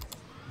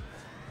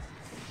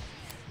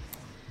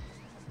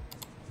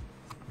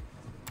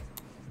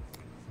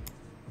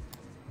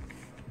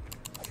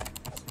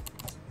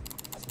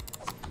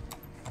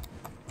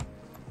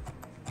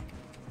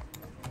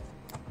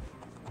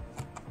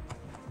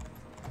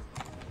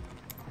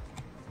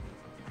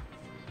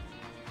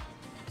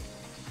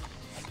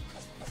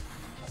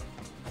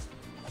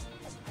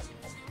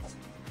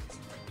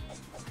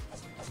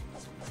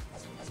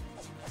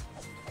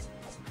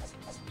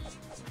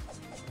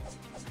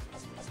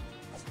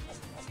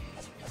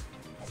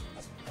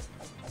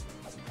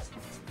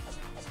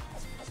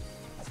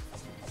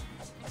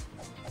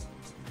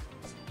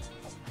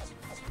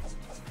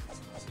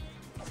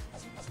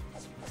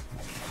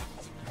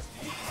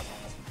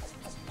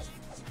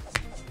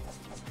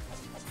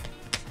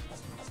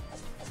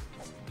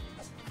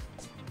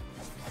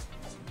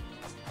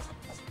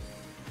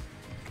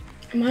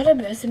 Am I the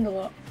best in the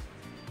world?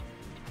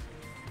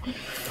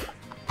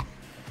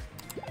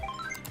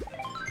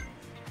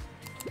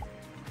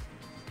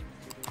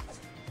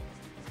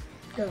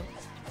 Go.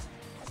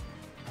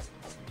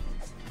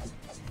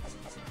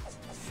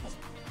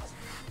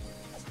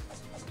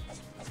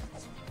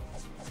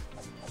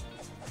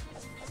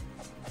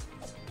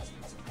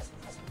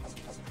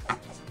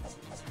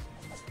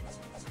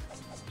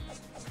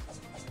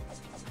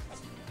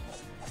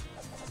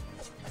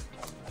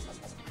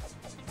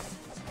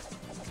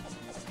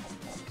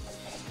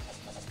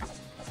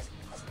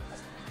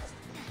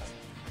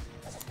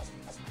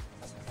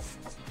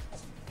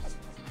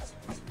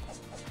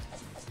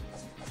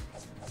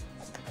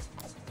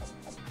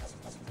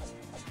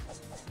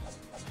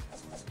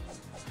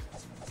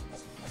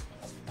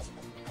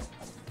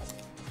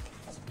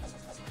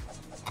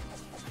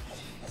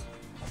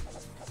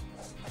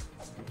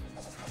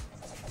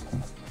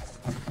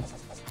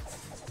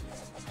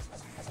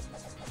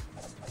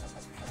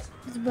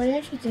 Does Buddy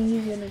actually think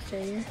he's gonna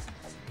stay here?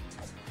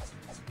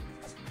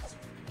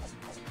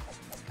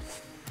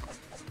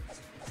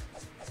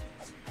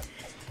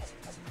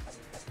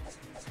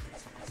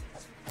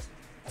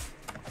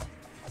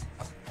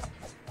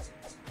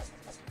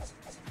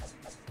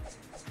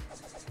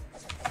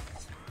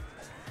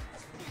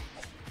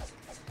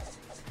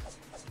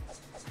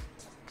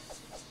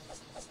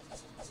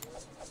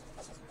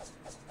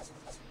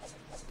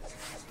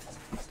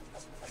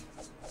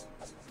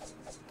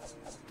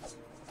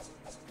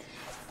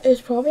 It's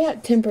probably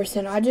at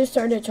 10%. I just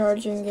started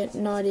charging it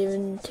not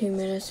even 2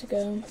 minutes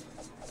ago.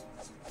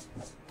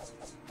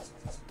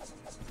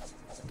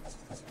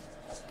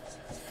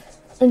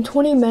 In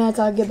 20 minutes,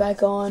 I'll get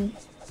back on.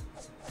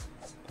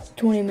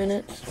 20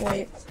 minutes.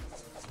 Wait.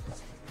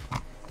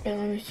 Yeah,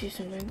 let me see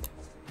something.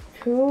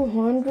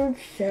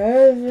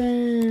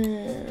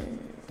 207.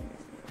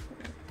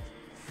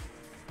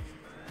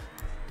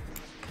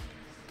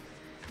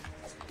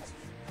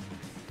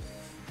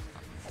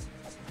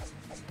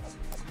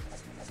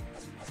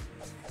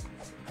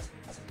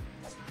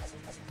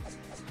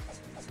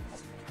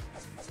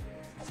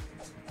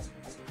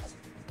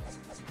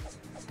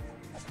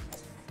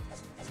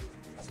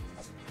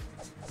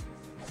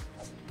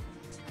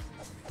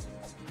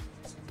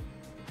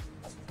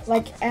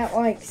 Like at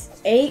like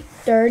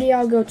 8:30,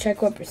 I'll go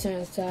check what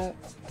percent it's at.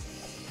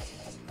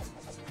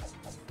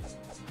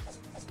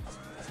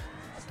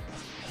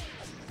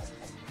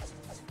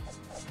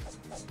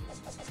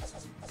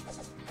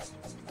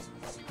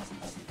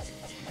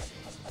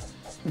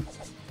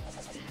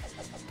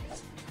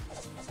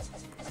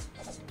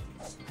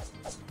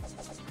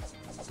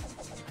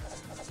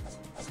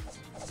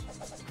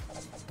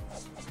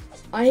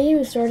 I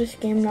even started this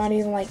game not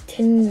even like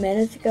 10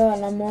 minutes ago,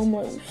 and I'm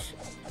almost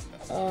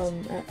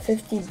at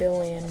 50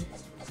 billion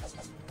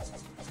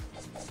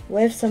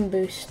with some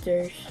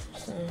boosters,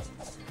 so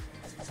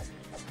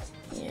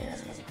yeah.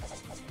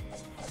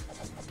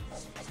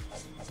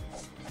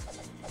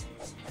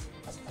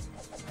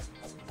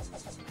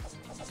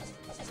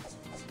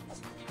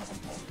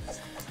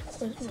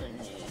 What's my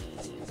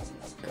name?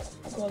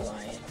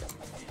 Goliath.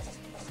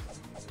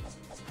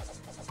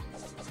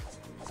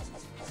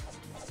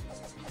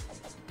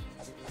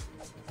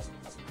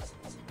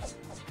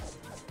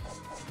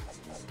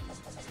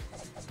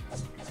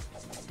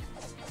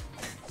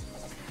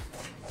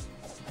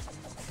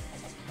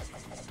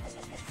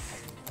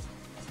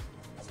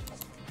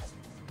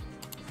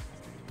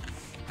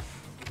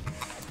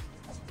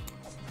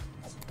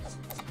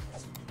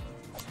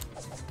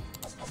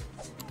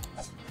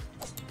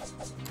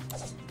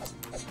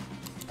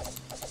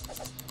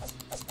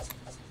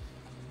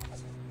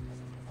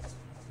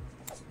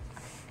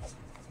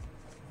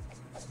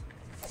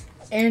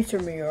 Answer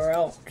me or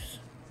else.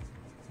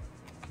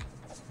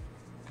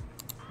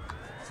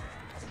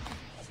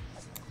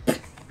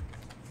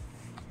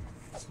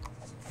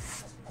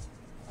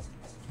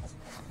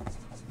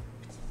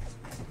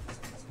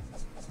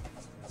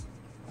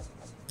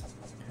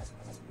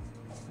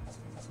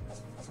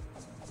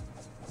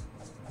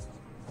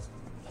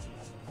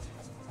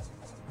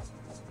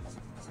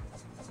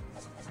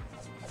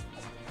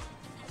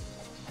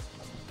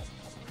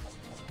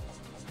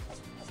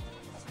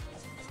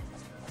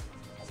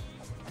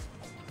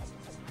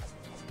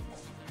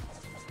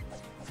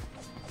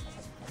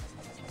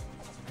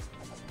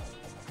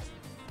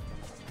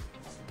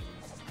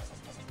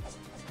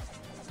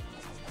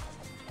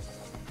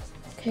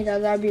 Okay,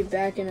 guys, I'll be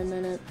back in a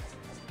minute.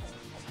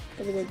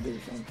 Gotta go do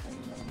something.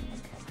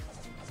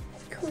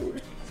 Cool.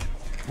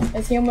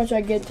 Let's see how much I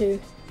get to.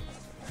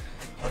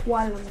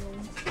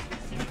 Watermelon.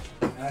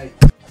 Hey.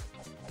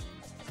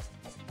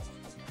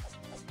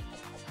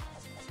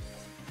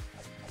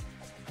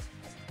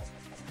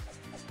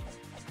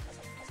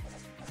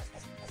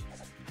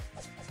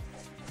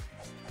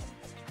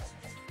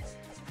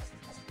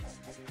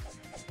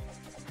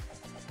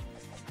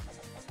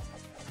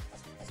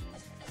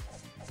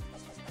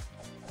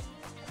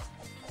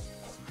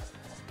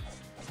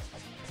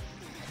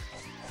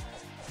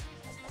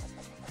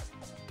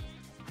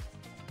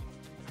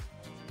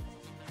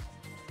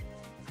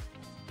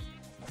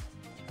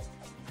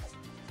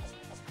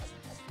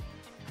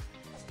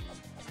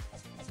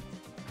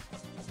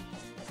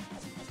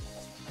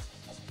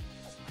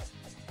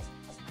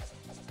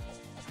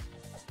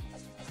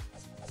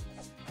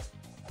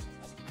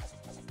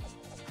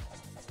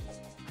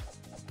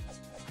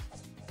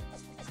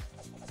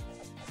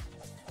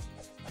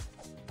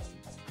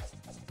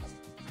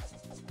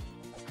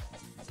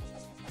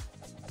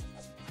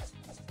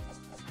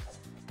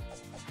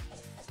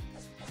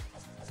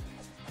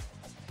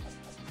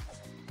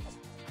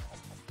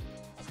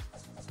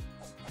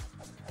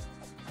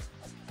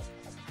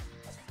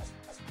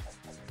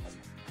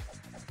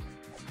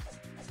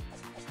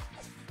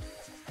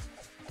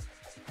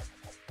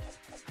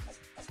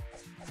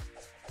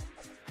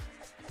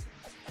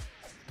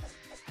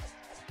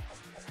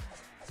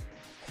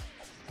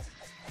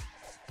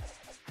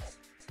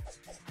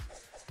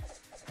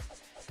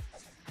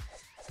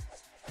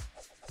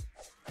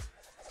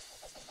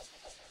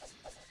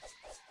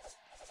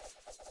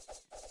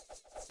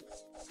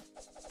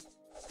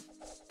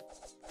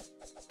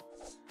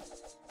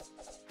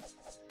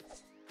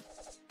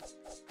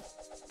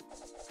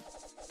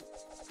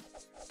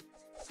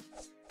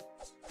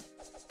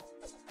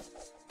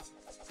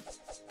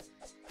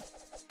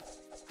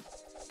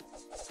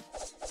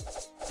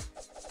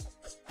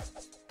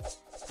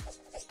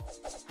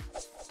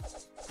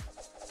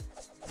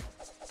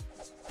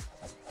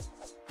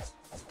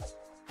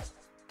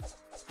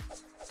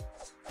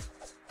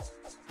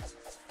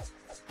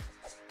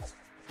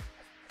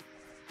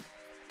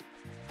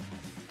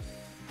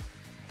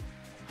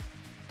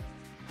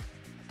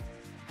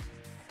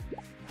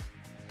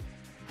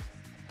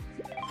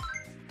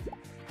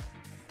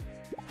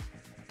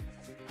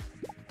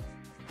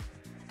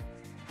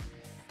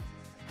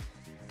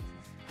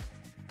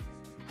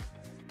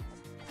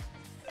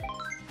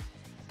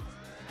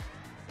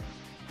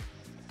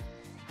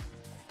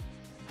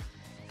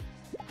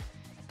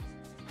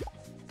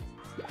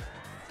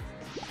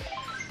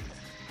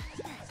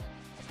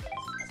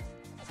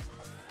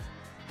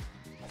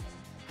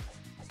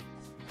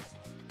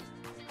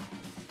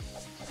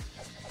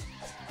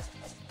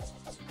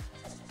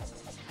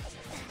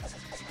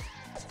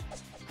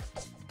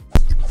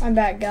 I'm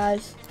back,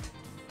 guys.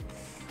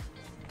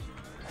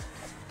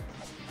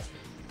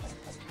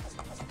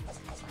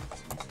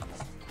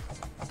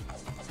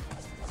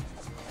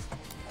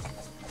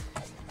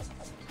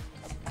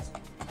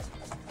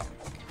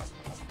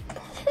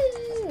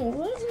 Let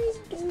me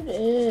do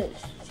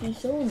this. She's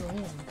so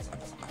annoying.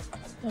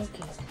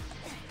 Okay.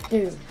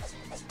 Dude.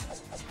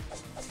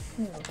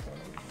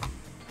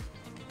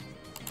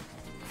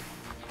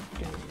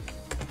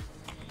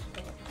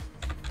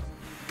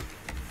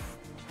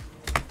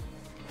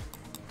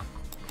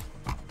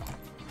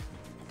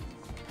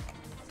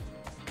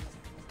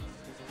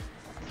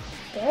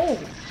 Go.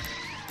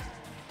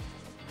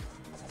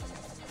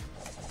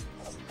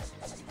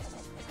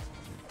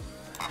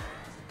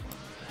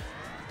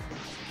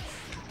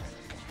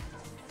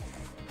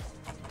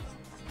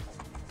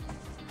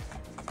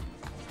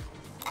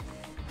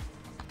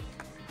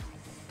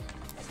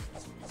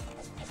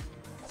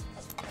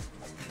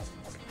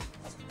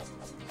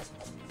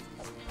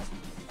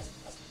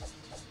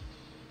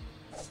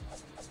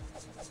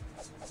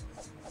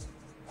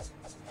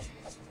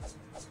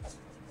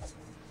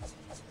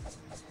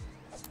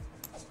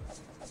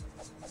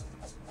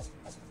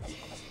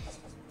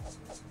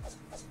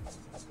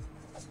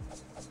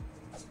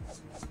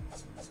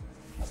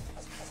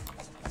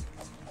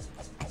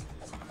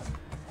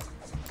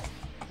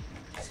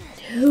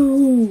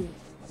 Dude.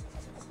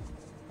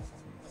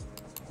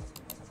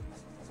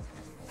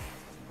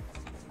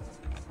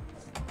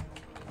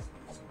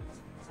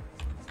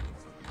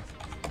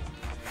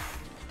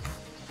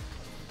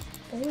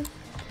 Okay.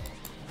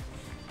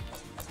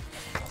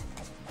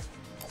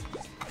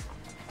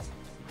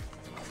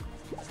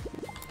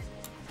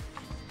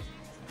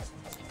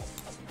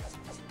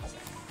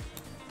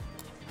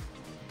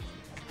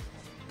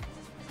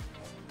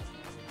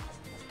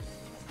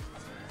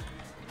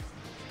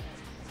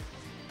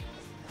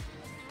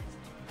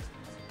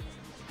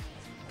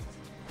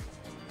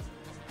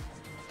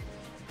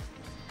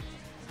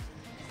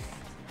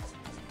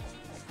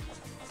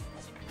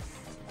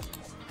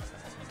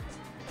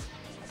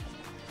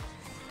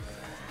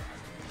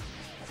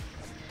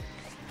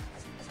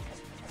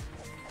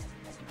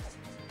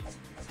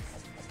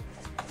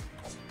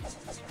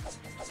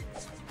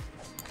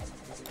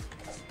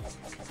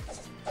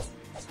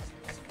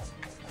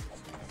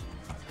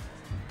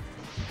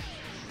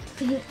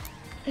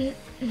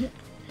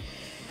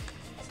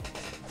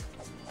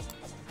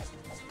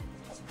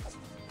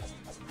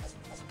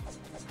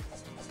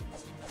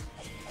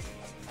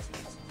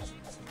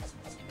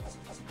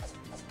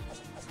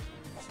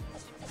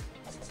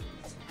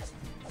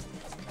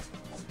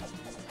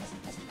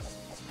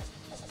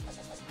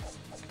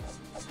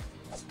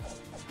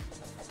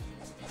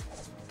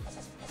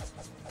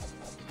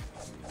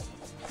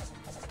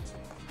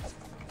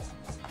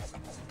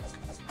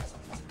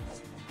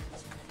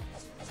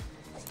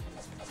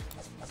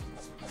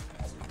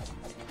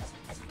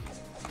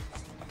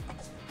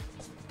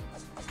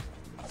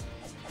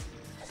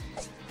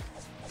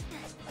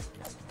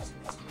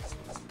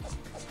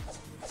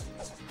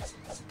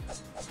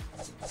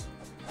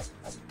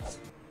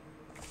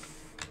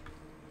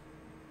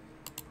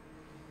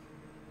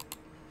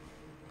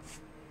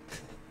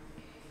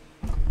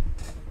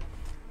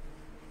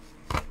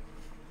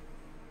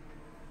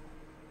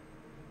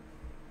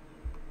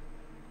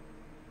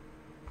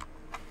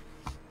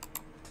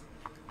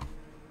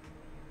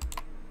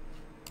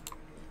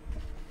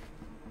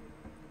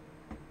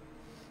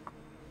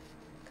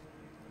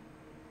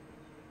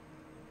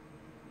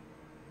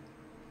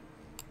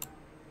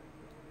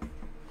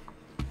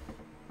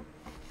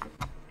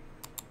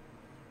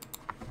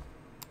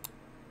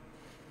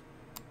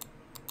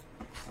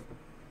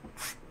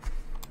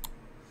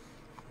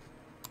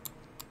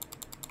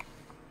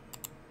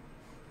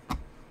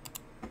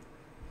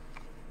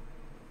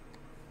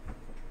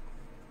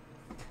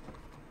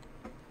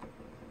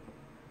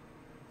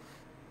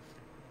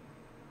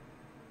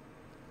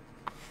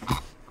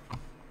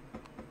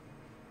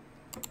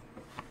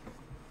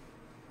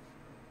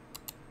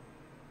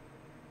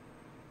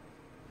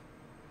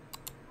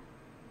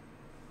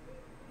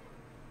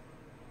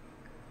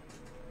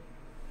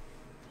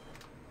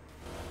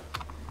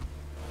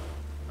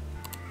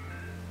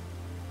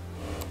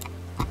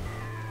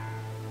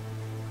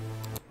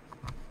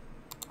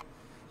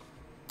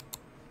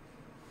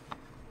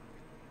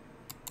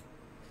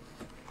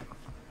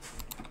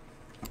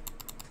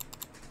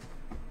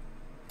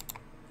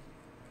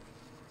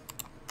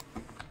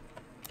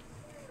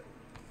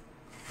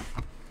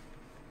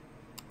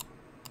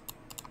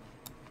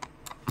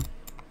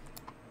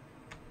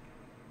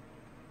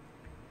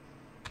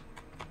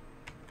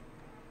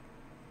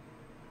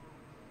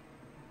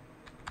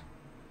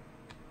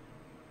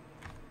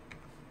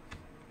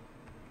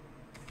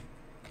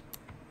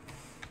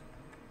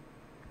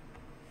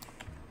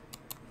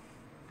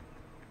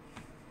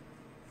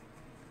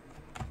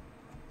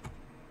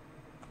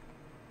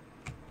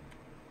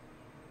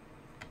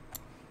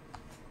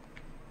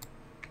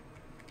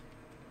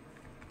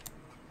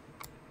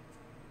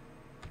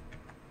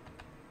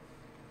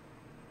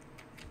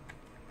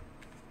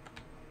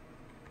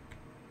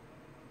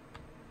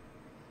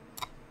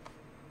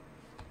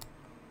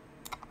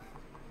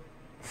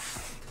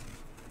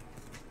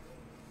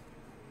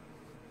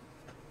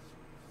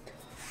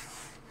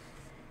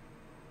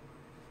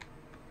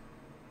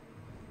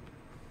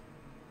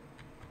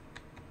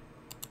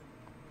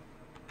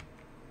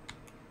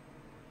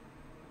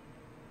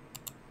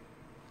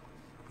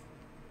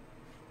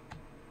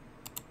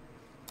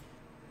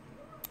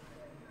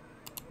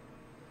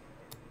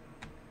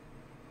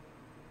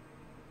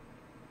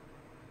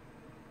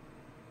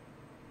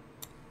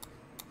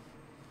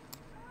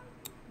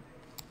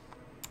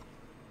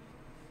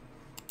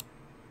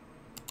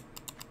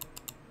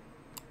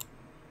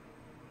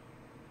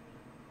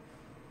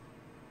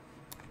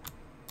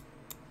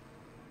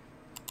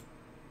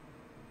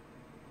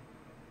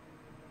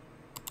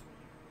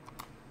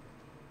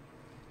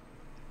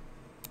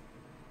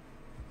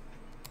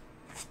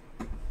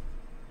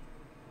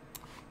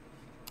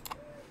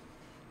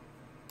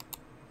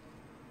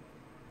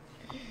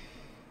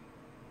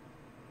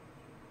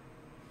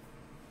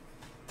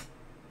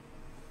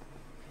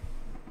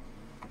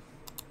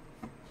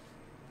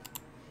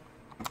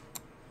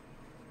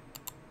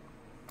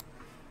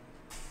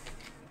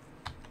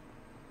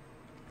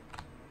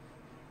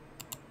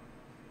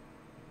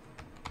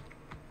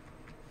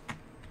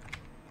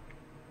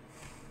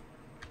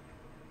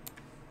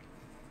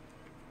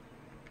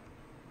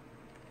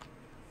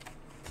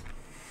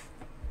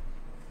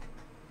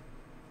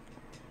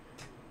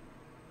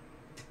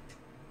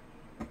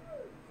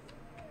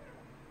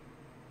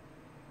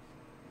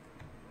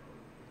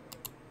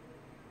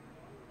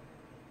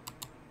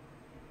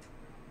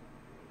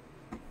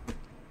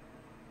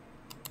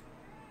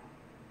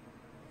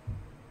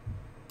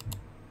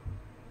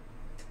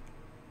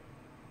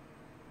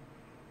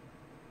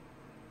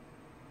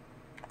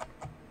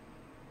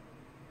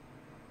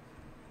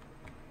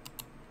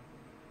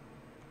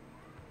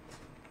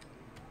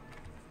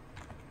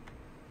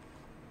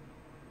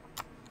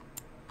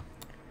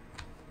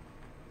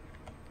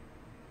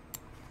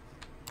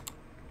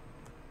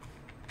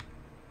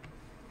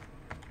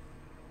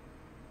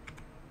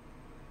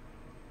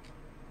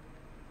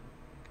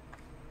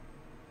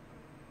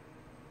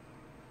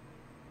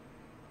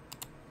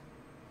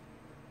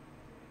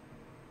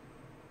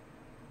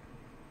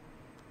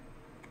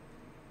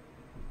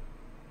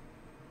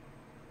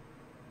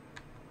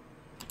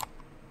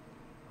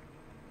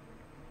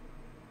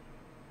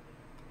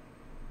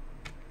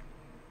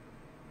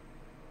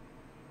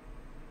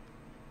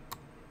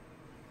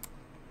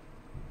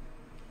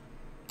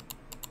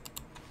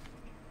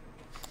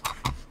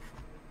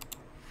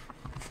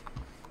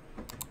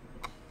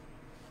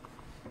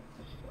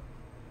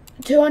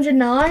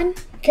 209.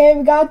 Okay,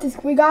 we got this.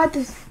 We got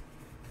this.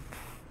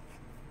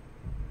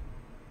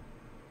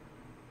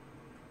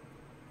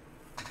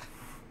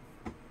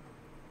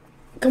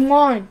 Come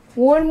on.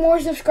 One more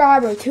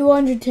subscriber.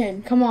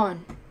 210. Come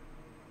on.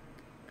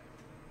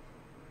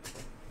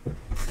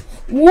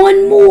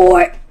 One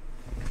more.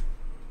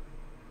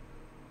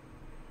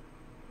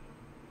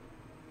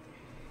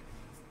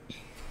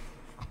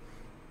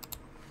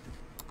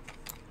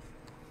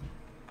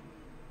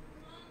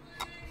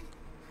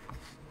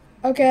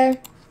 Okay.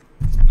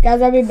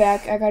 Guys, I'll be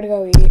back. I gotta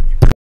go eat.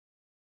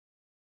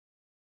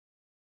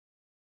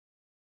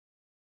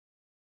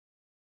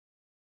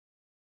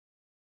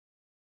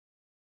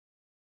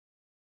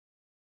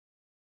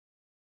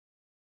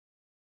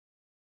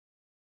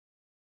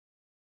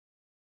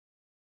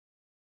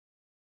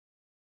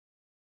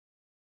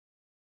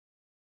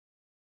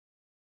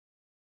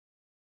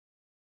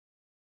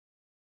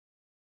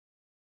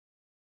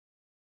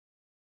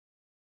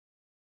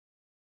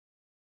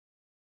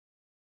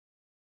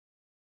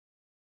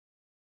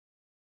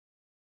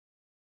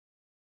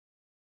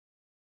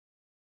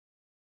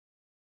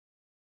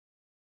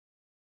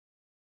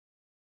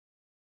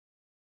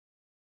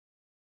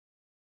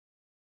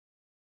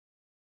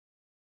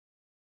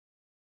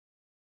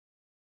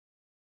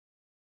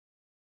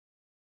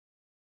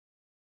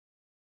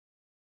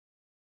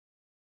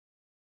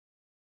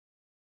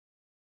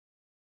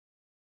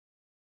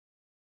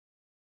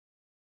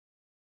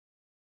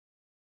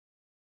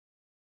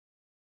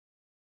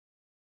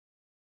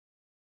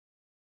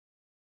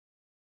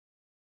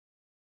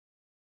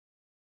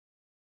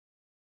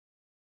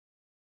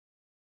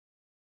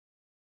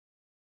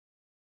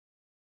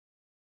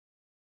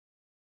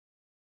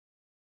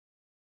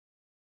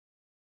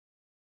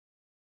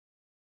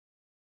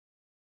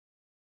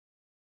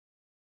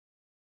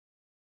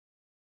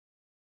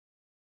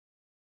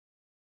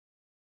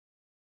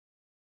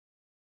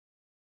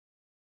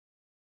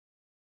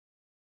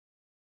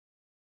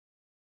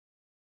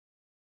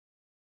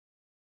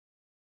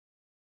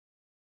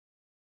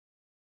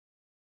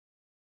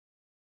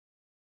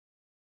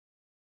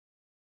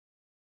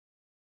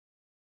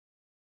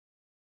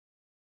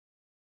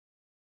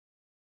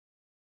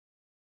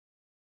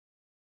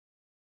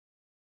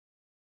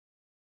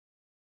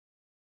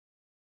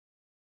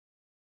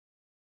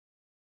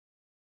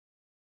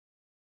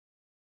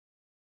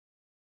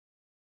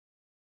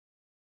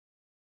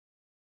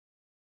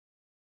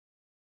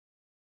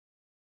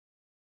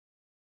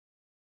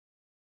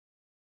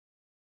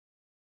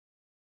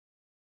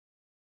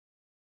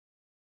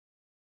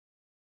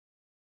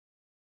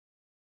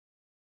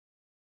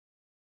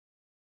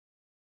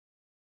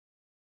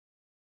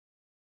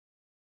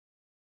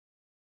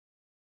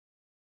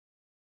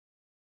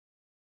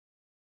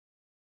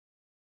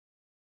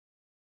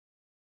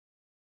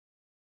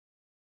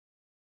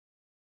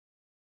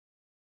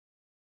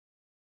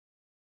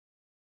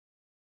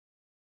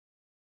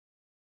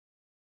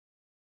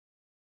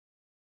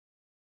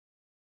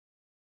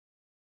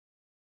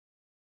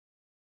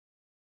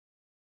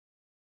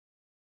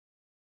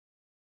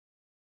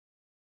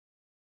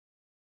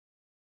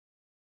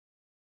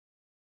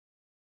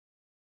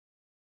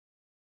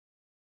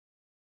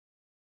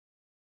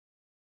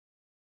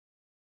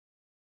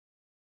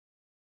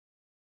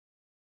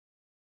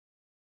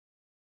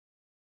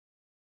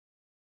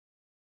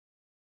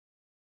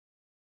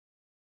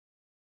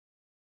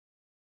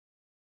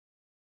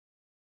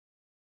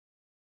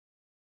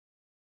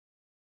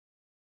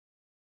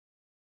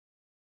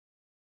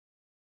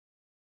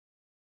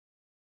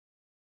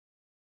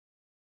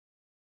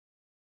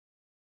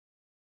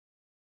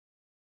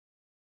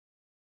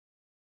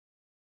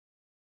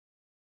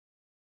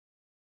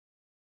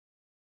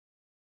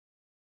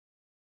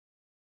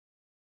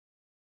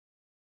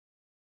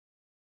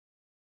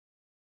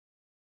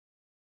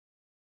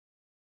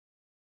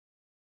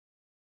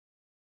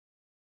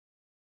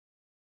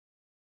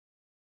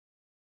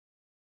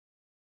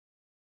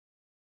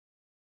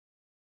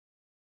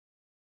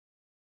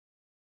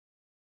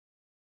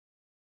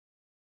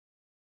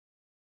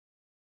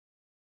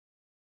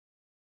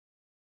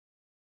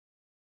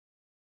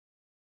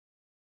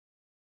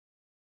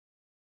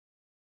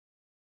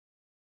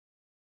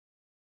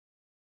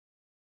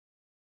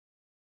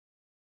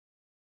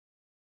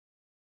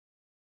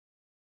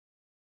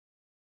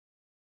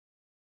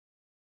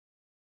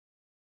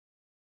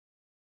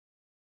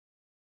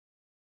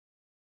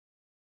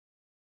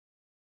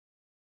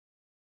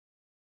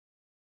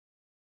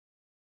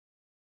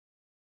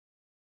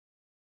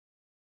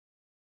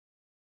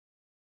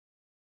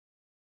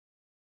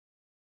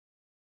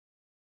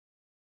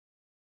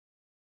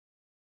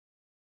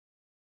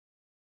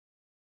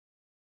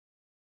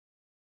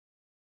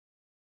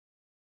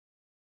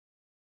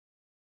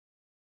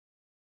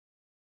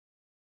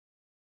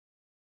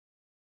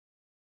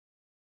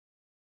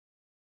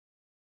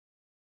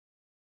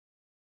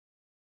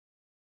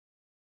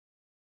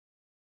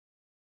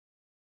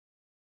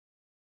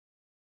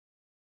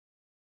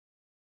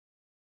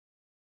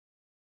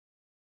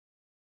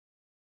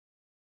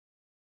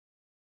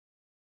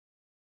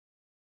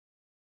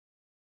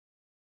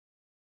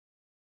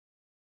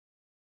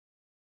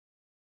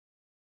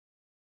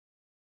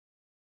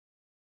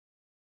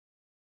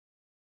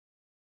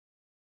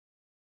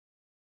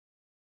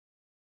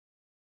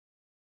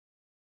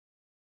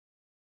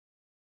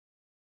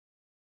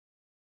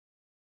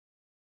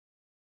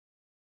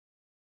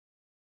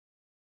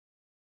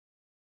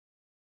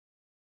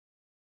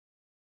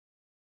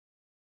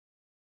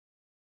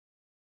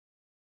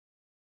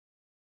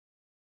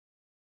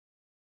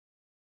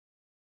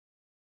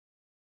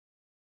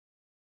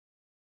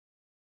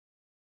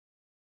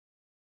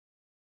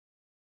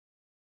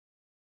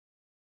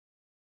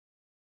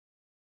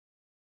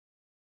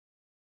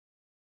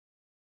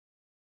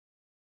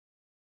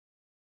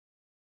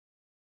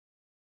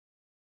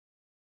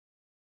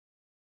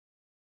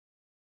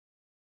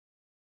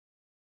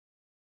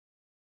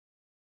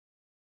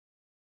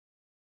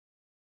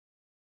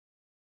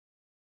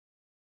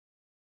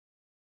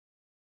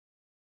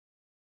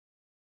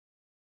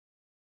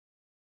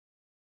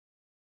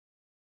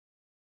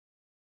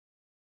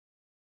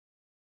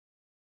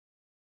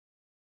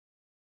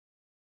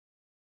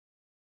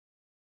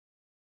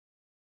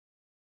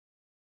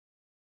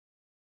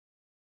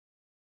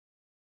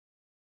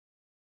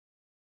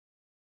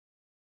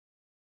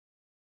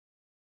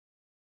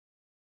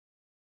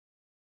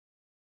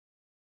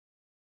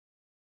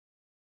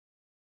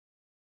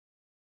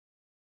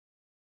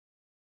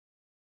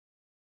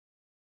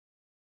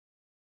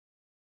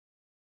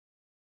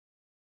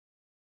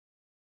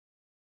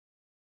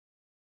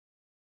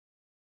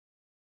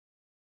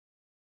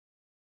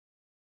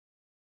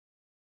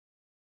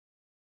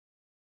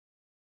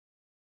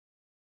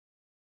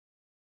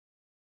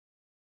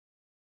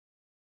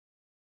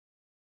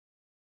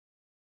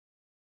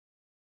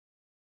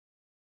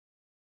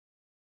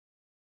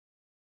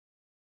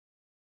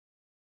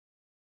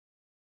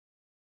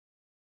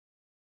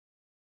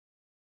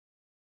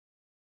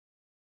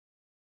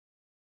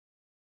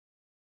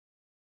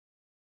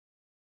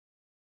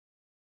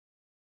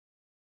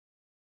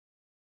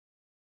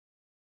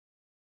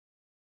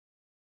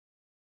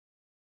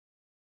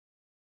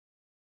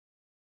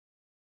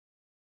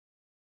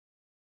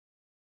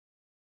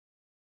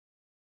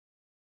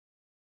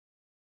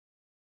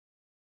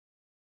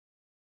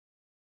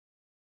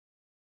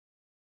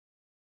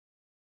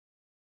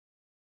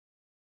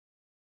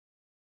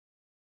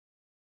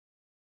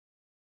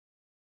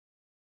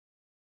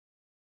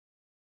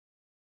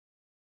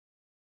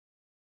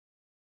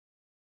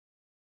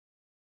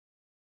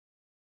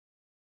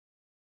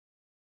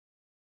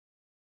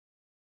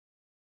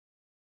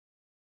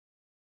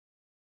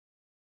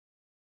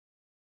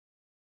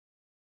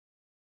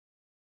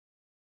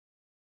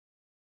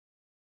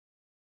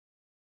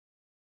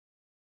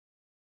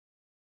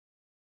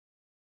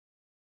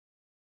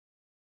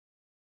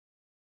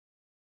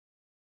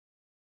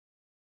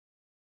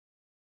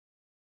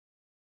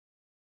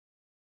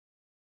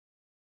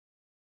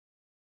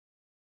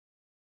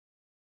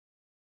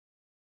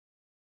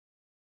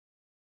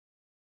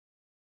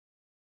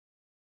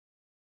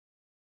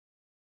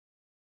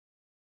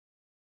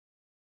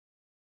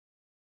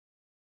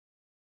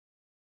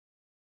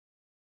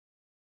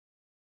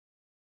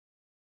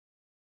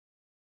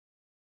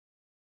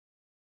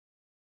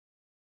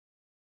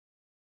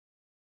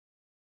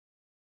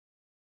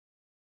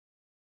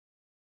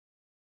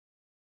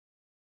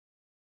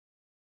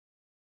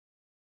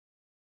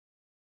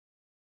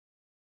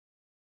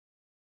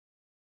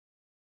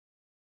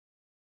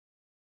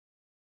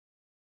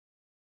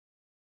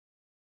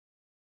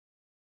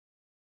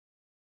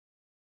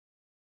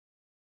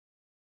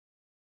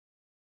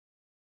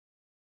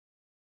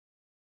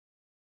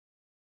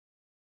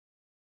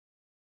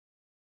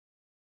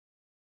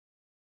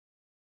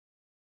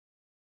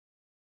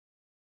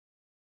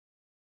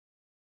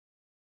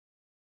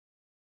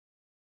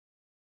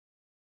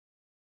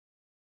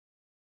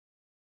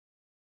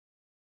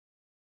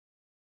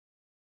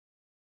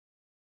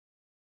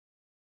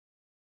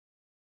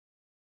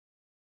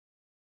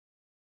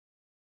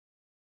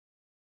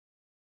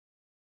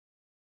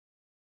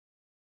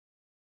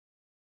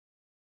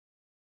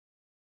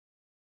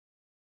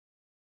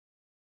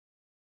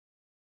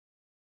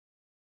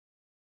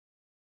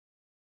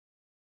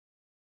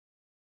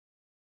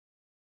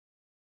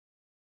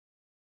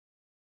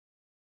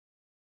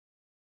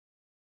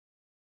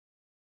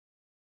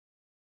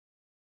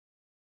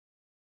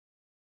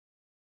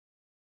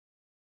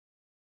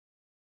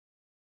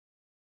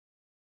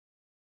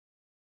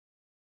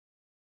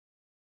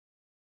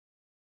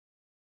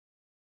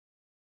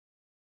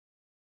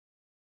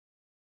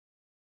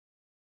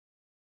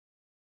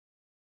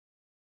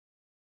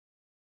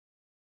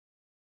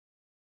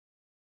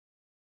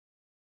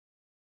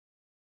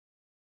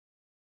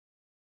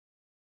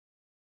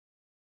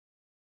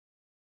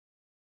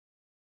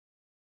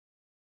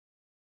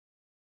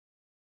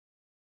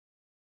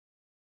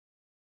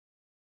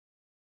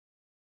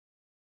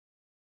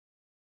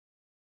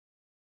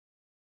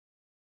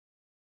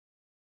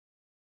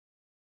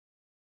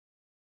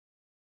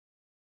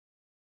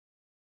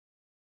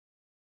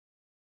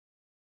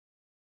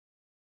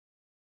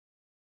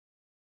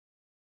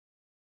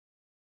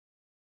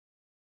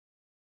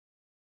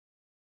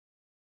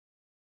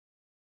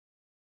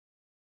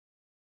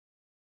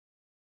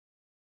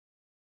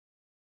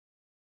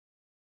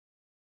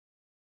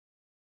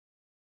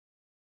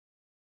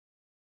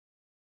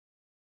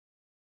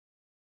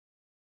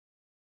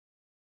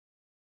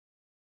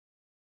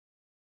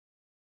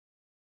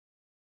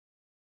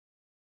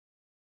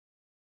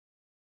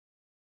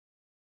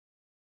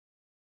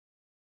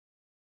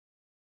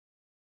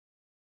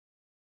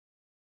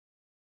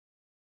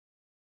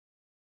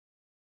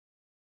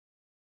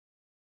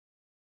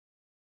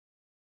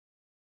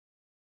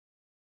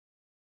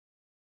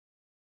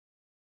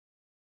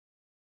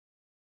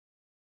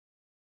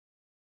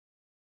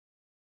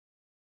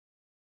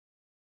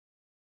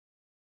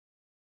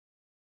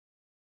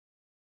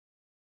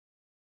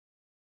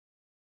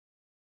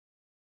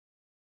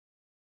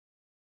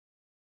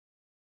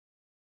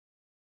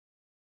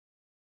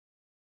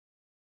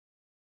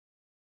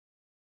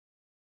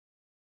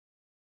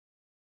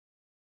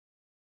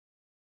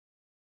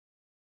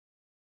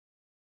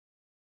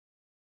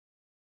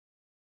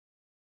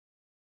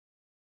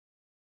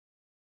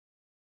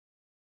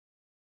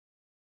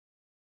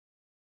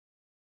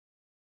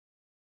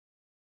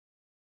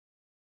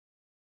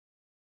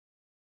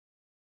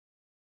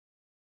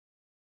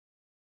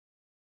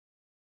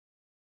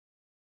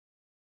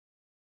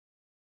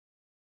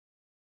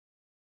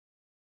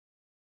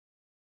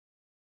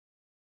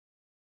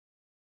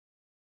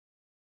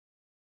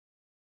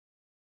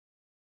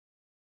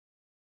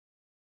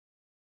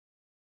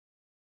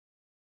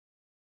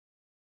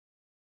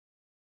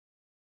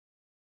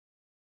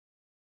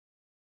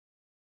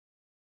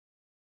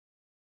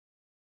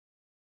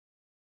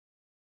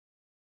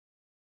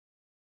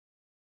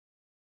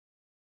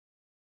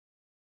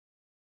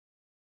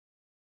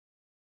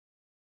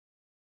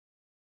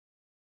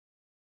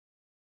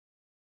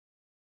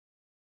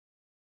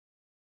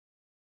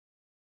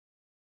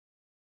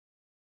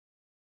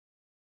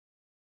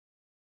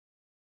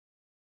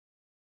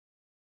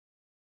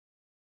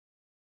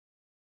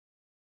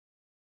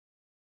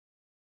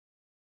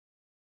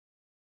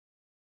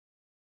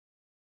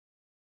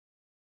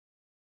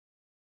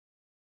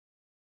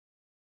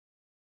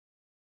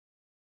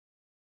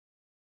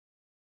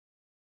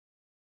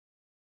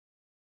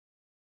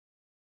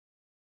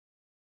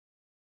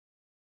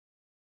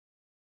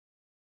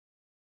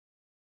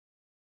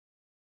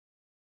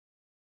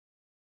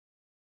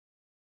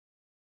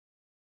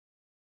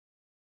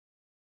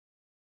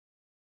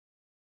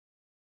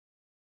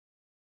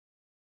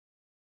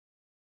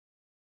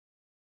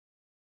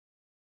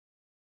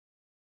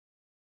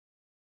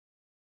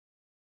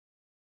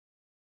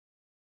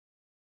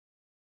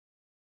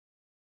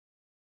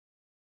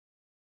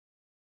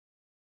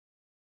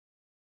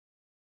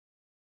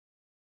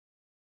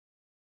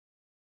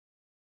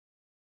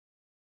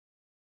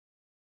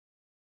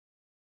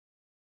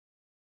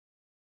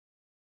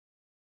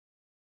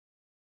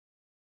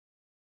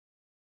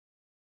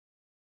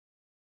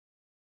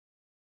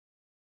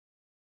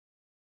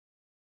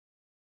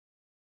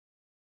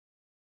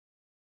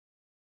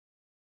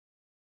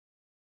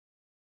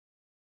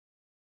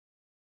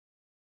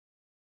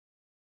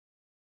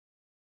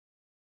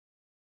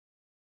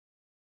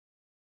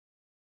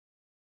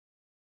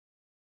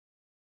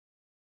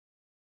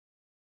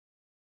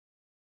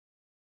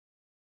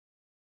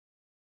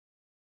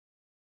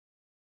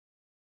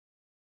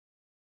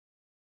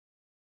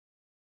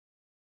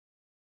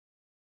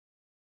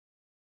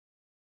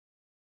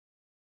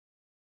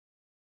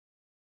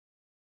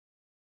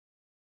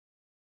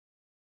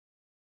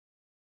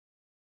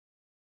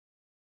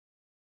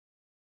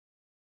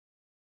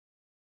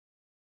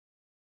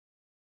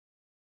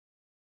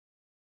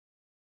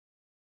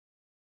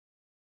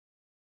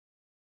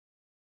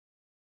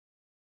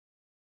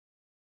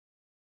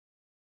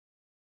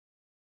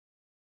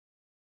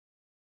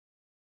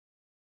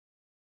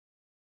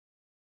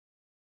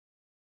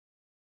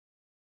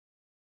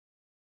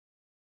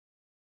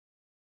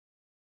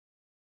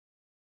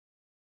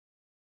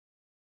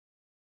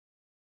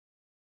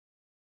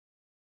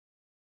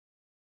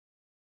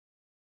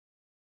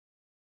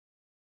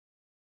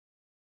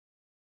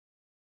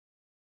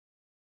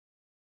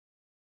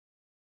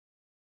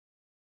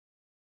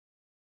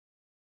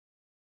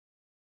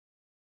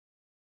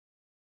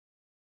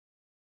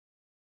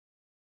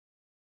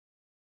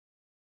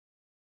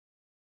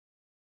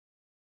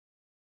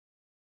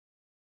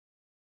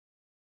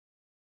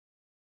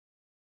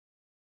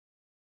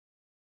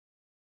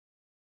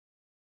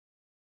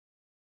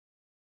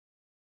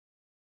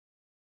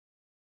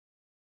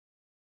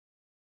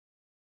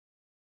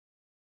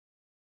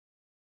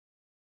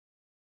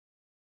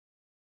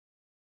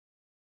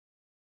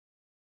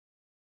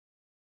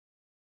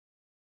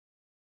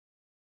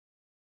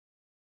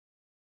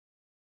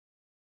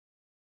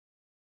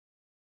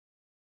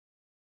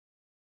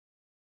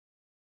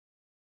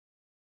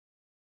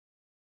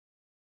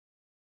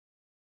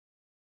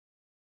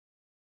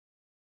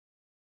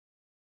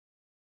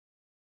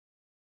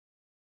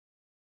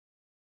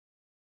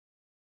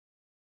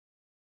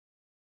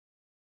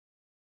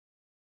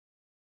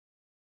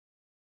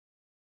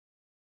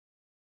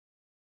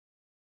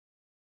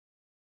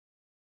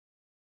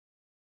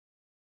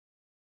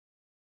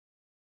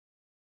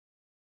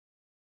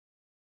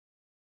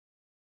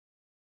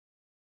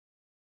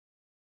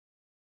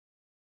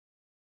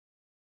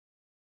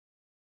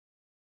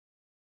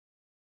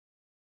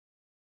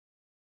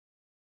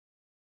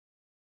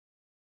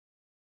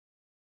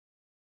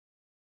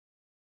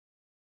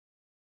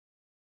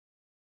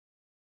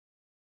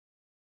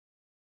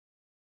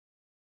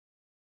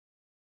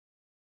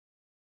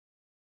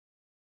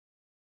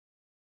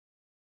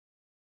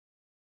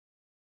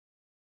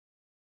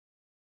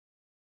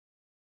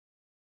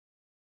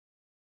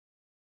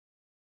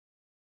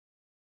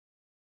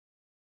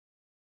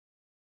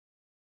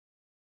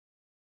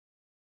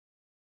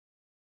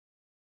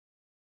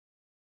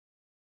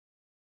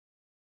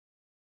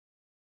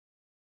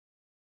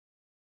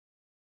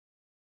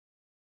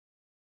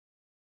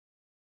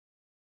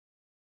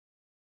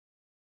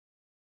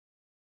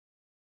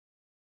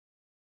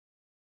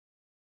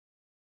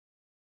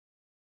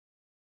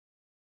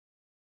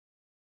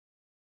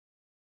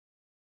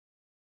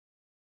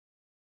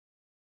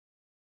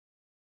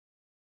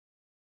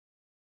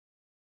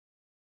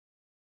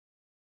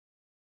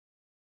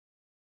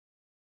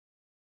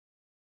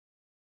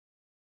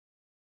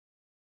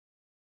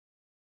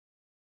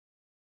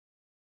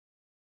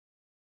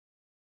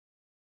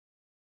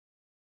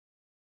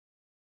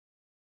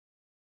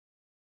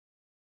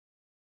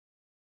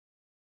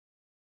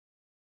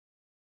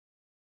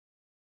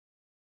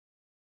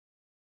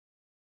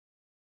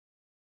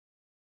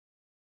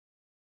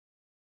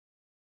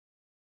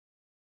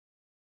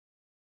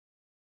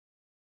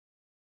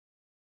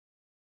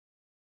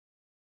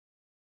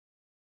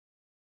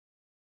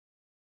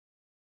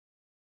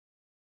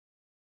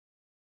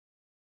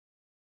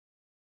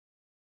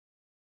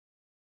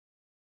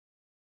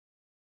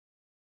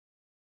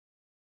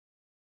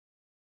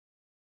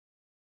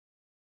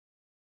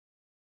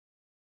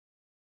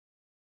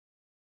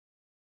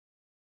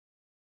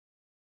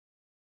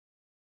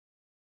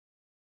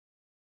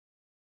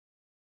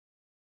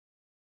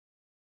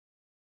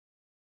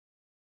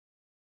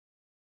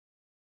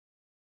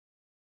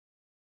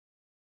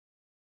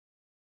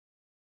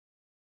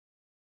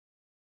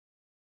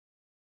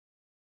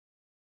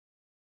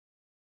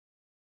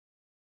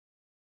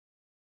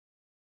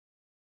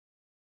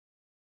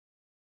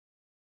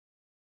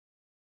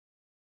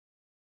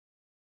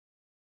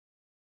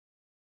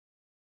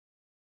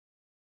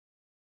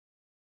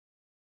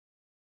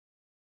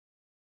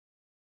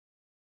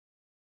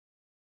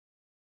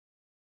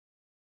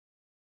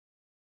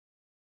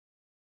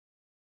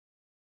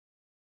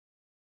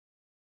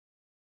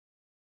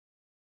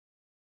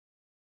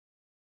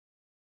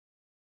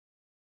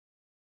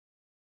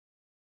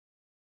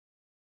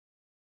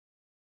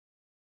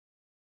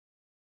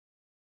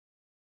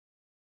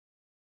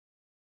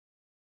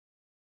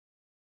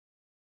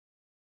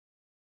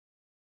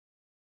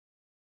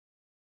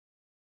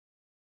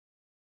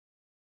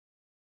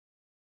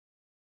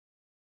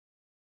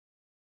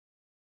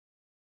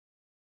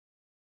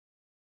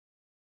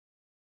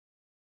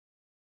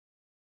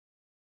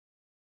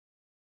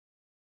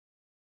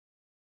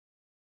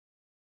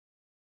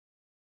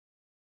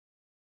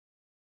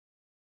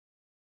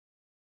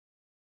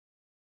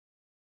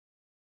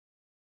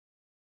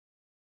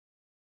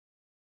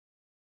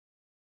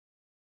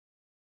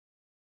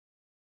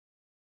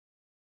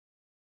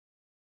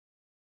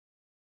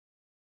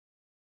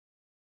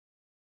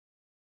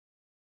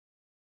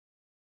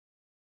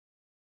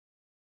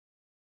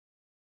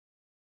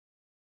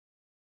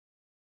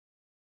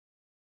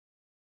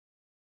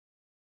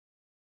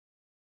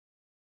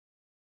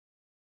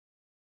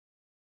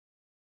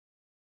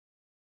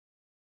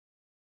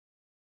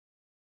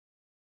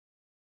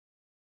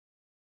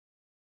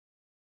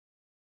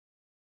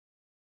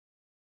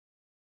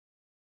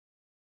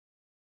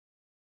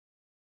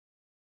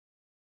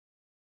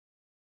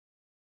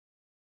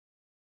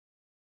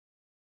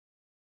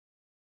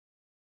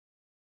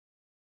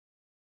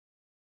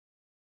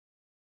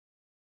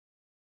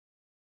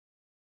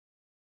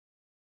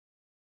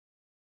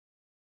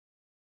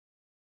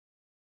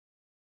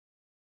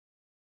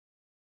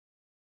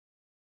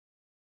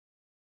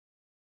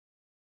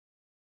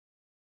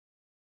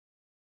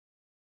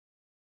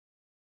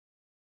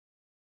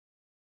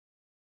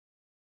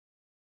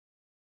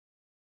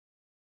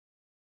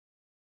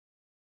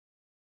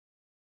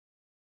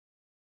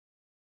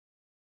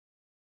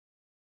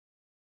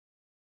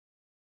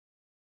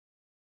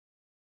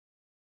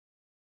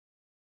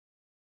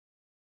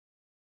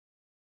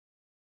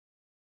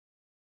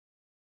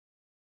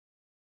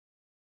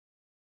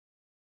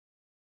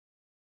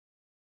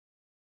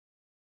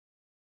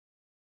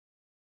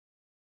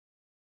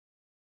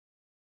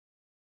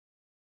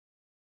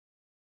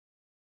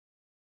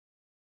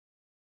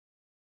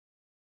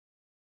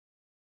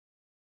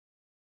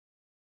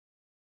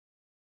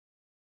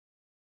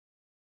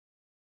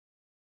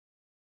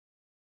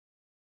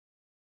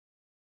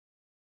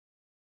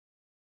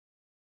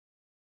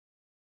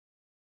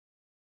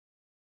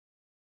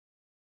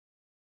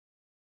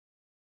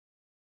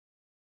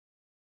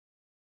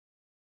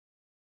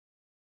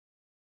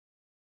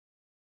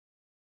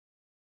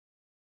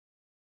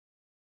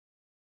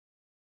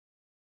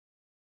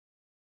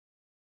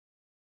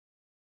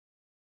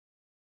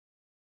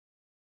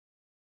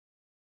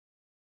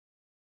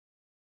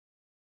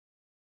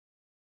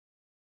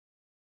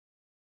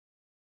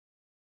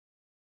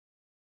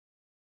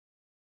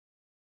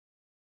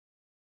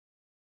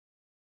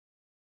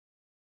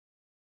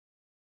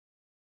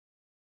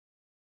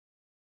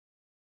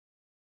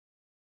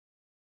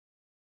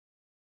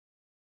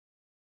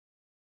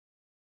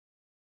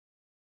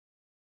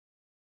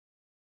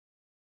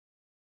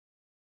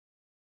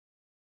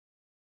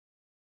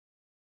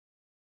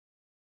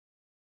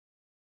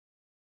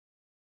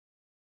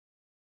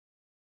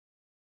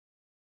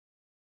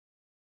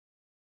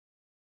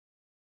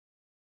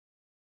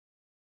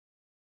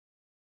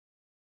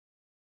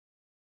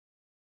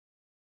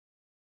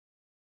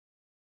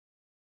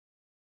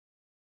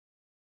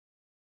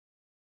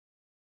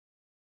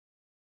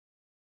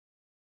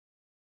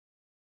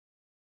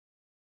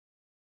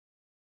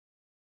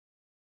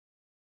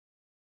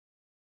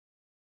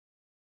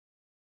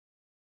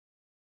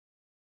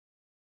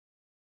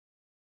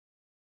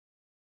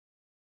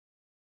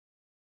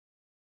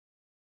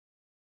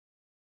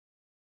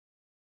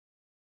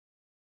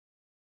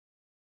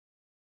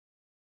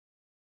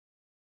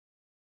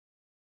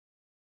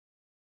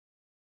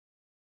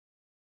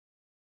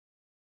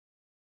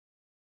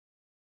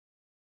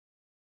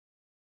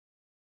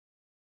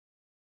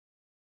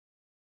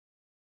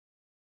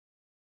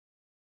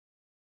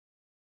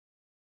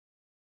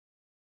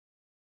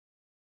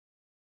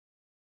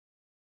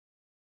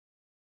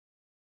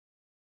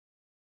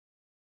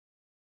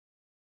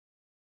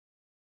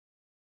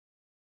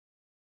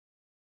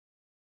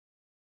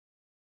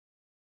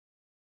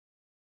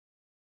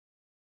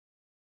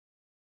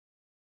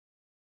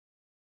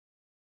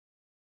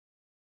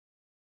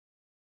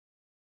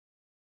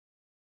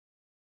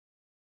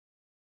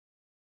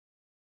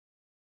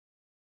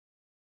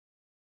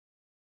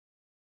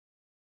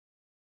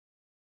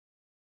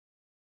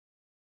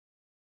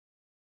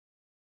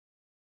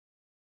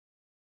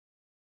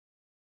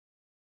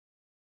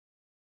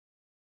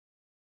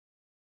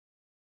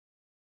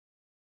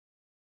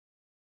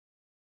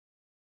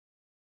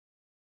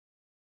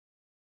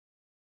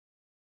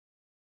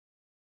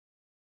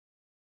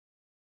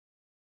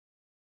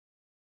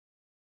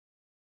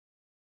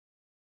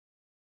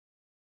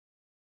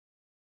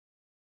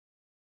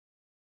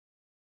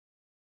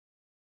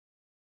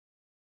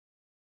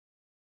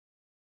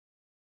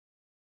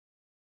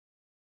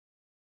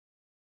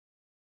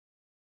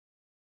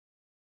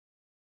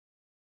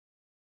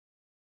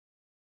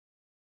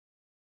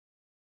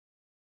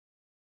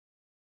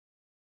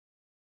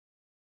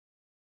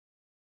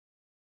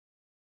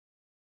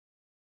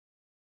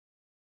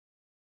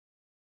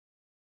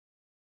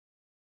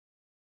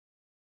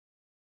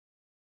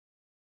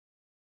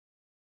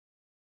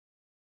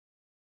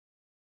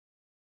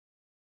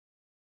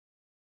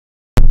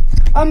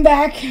 I'm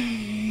back.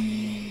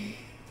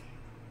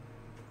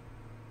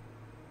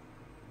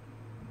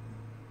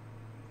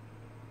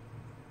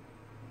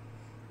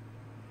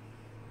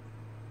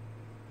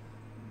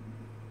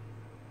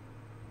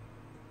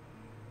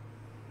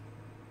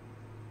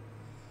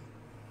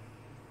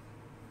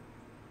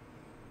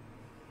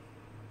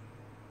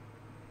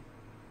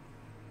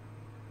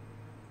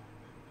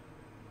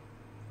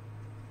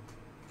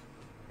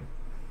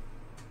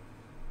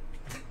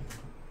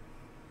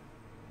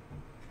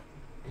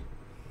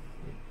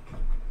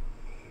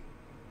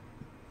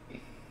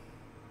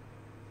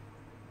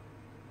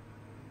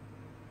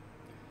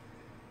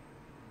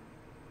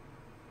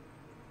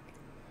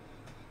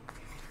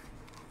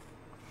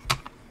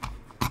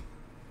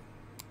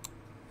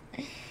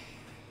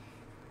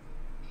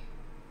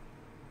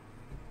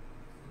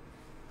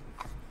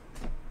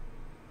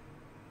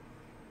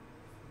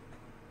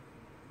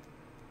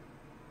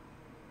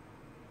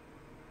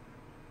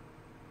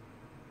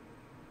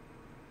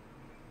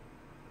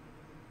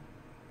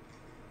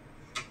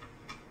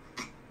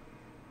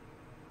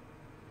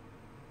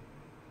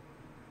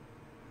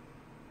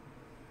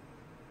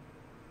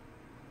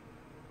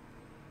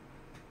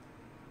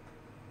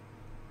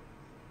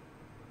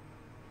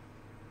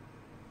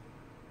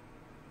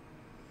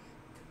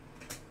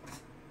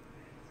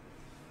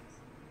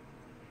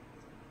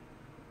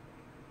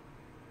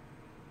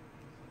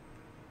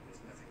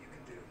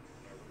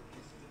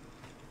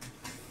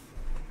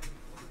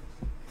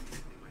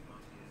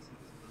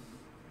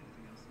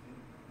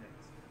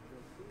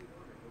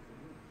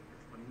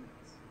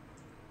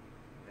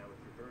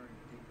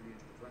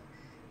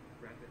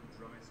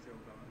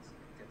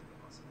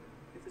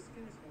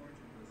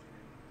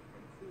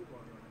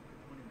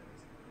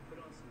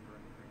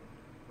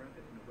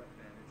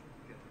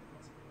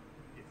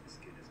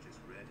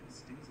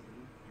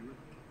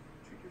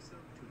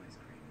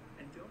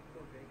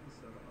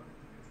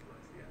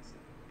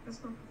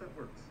 That's not how that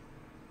works.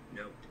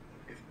 Note,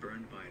 if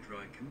burned by a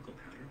dry chemical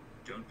powder,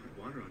 don't put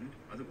water on it,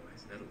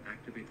 otherwise that'll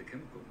activate the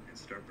chemical and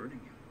start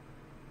burning you.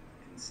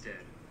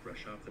 Instead,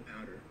 brush off the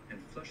powder and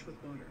flush with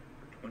water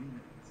for 20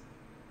 minutes.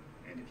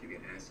 And if you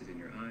get acid in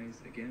your eyes,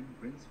 again,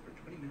 rinse for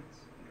 20 minutes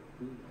under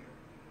cool water.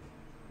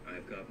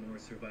 I've got more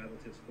survival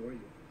tips for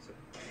you, so...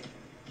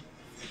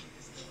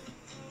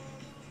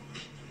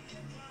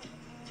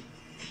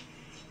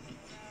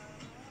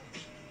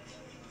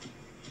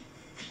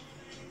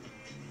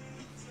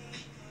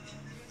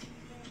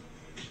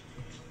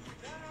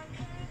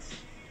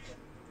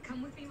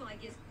 Come with me while I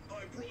get...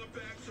 I brought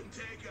back some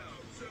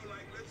takeout, so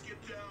let's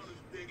get down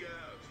as big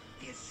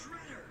as. It's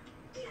Shredder!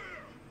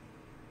 Where?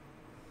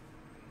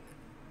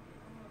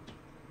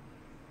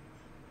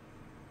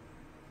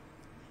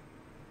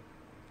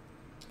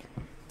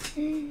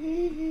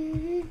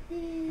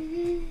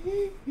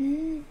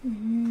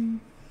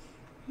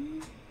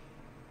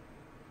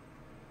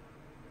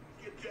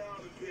 Get down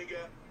as big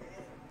as.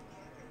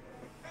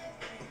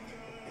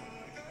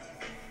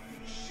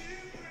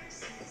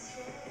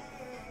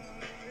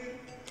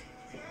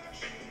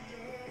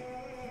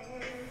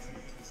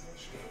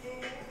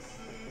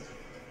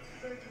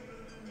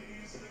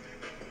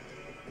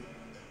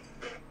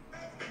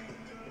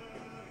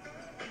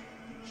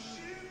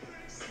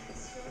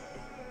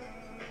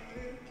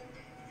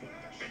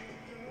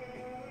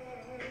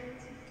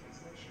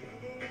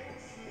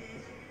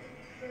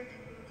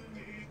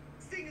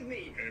 Sing with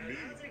me!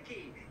 Answer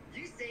key.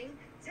 You sing,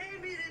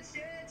 take me to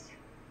church!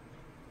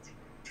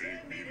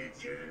 Take me to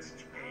church.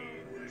 I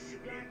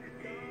worship like a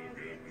dog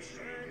at the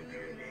shrine of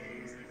your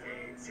names.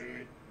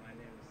 Answer. My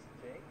name is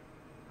Jake.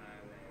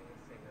 I'm a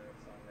singer,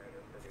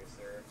 songwriter,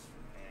 producer,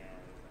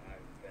 and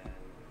I've been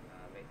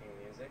making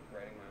music,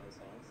 writing my own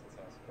songs since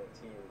I was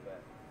 14,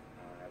 but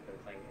I've been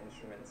playing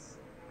instruments,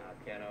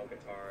 piano,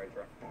 guitar,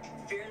 drum.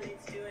 Fear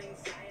leads to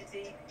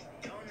anxiety.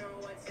 Don't know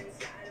what's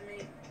inside of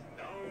me.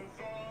 Don't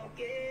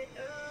forget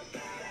about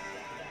me.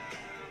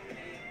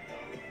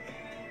 Don't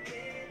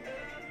forget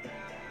about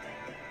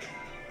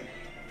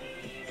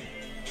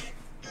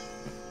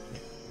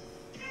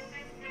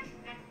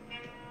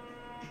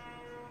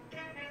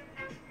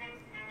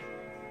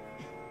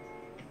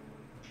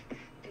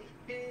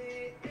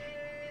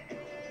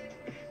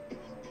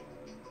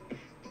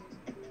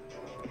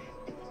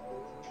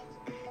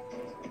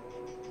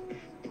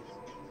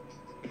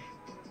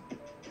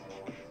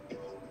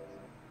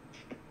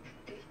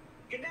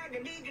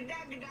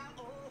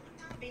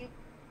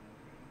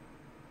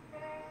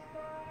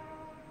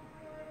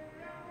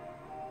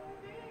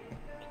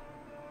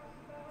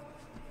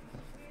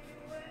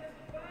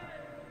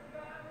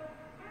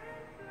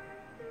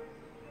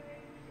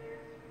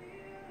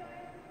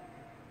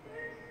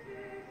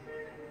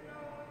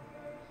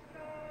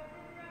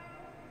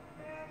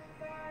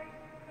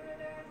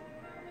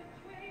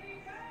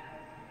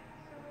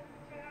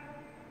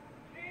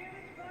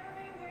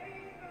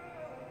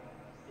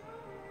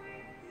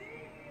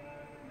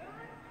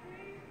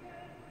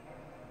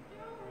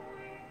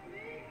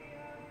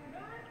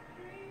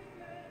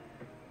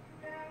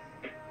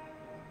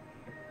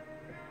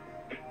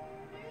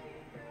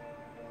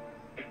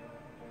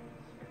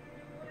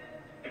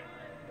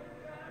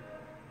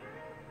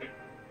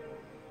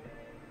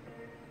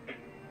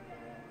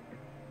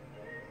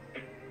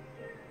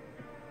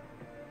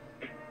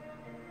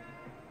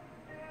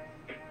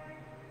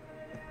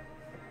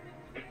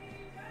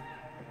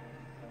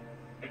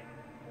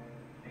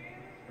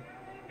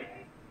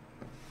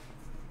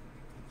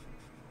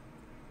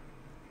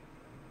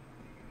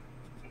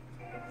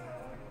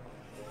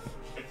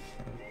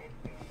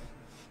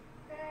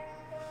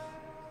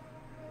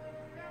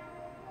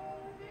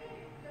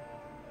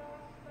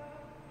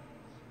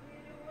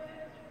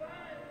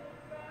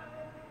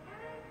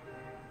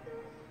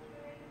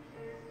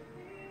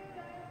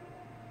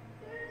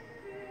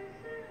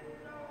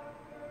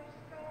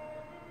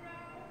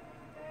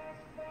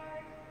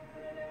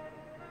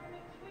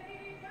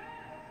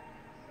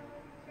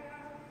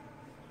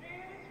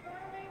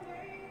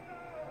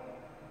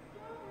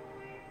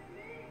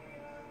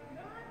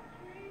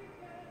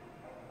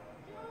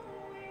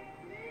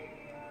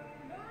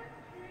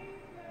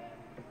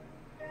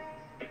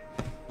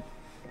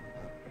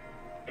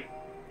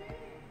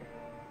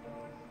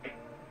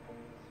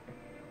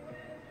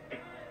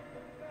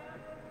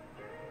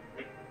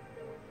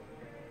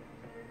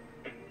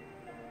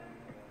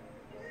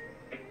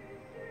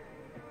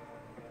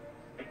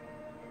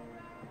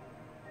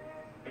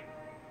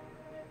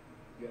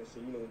so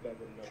you know better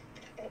than know.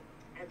 Oh,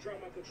 I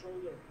dropped my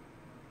controller.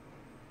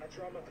 I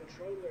dropped my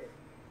controller.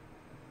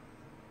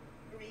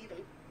 Read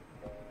 'em.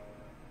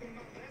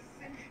 My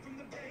lesson from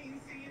the brain,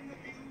 seeing the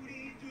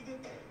beauty through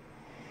the.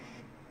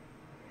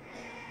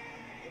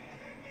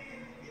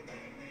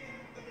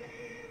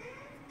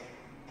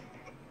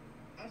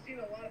 I've seen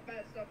a lot of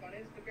bad stuff on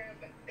Instagram,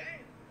 but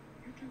damn,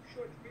 YouTube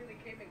Shorts really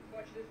came in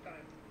clutch this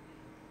time.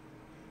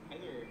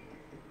 Either.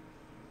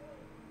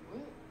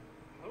 What?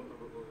 I don't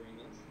remember ordering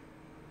this.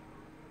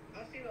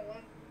 I've seen a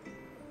lot.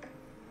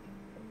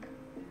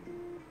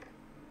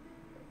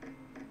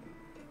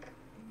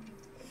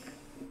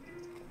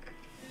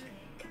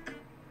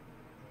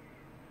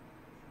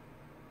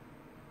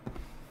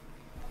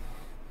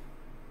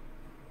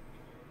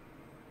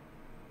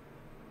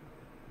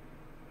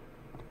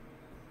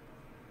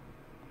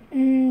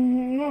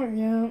 Not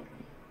yet.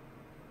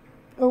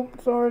 Oh,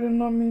 sorry, I did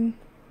not mean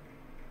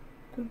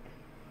to.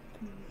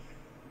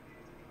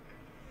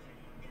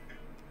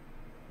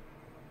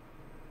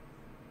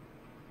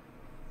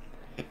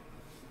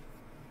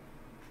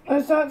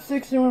 It's at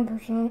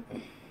 61%.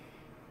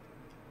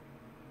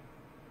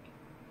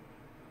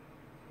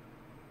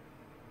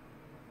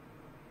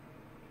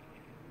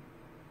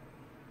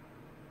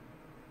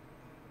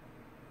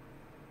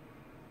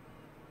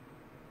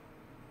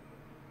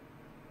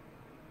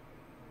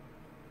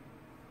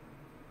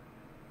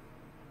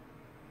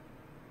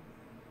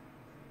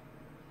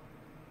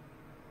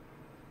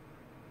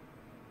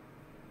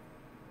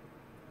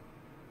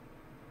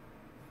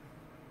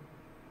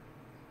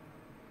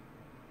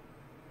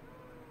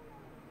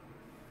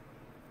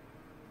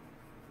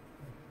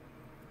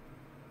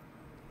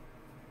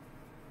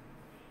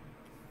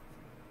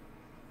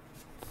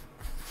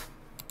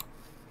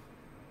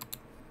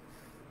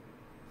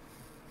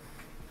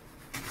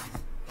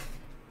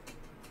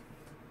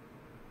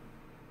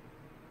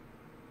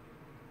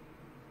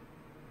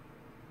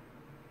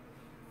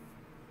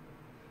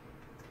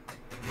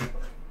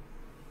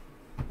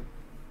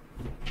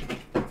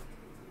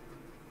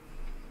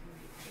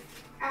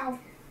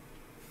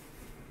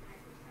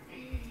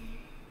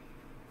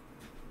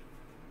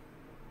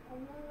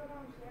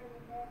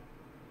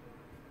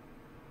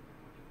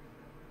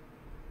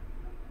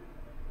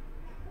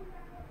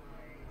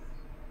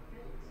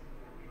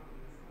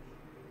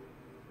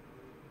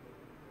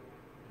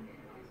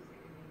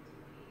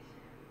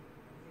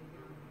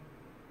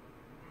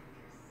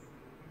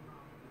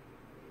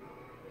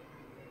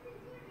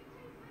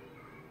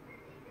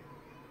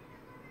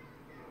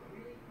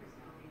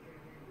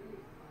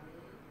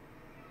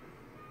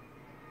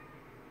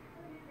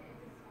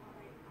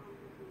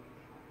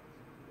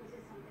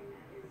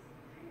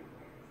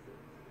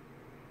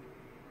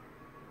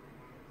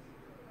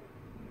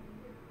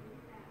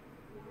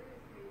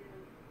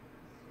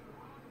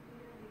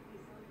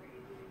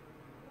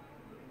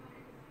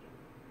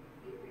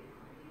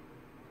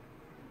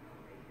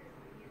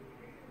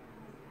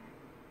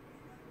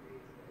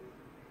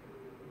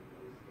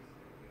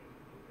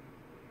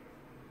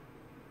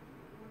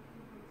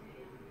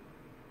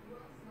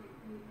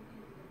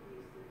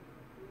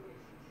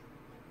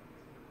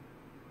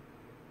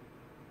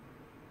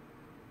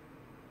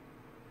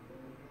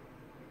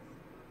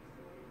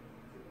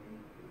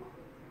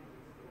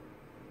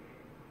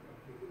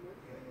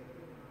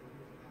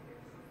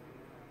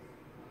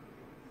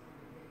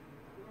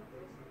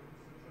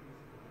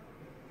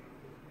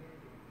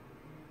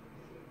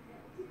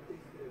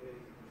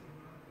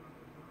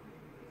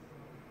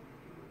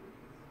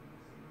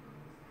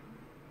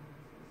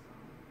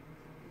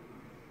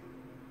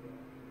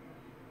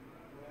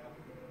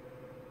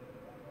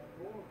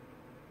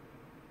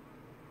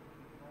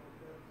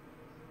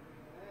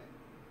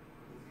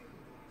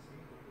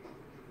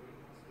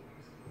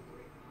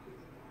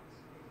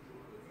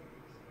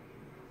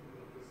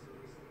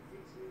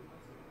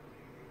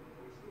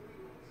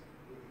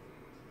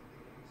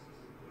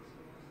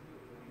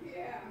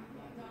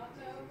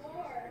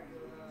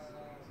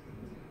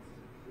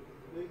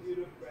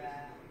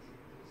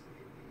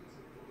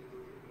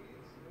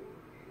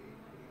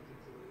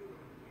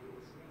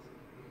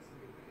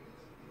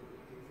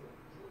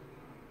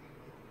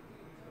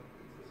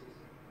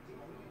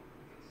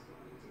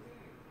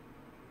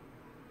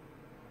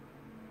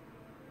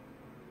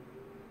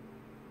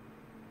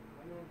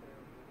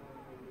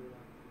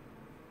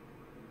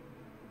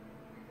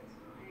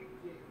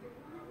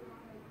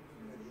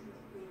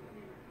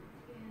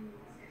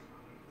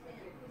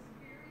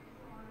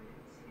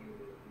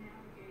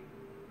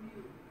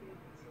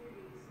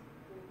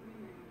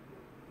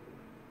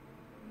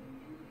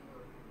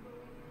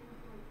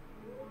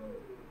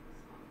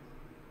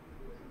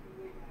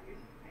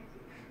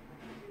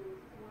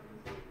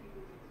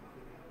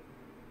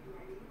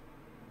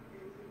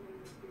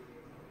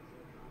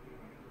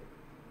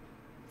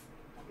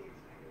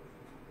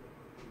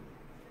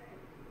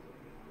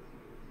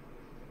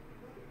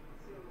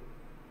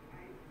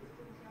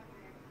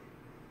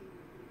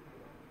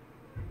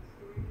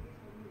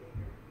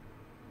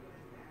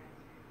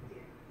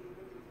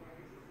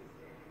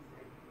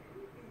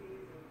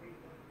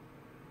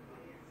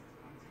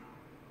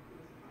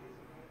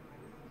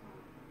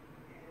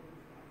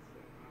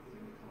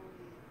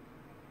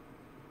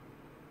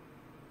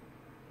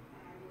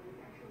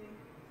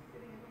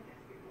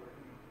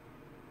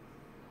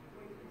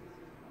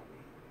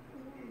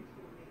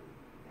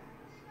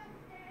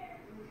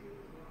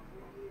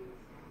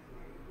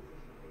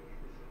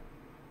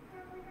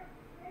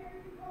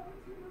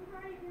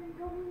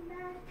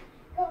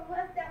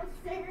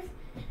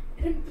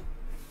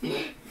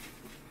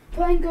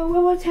 playing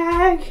Gorilla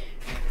Tag.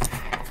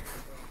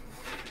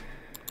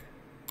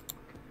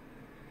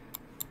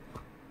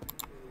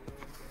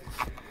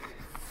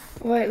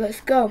 Alright, let's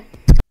go.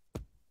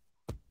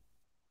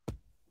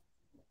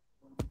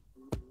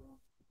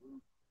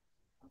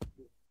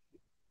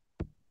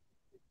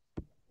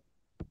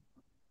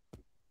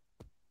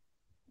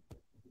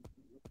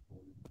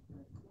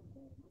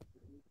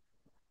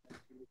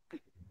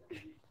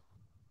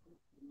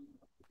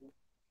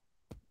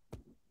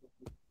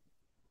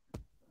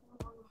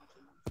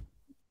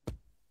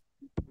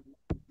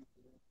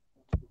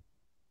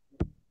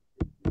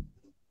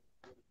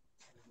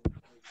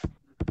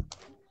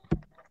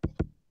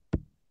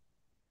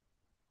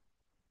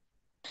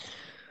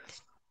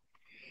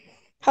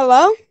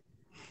 Hello?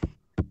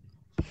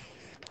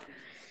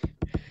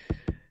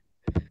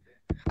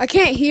 I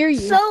can't hear you.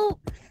 So,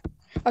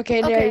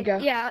 Okay, there you go.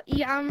 yeah,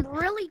 I'm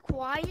really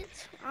quiet.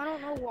 I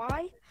don't know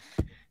why.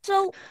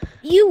 So,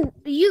 you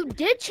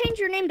did change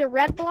your name to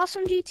Red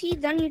Blossom GT,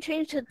 then you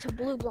changed it to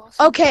Blue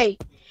Blossom. Okay,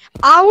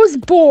 I was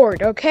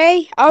bored,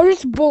 okay? I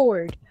was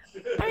bored.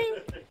 I mean,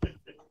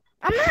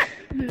 I'm not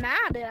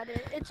mad at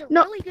it. It's a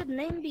really good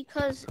name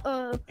because,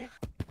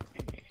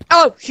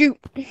 Oh, shoot.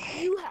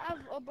 you have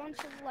a bunch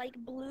of, like,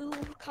 blue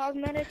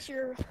cosmetics.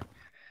 Your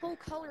whole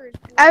color is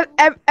blue.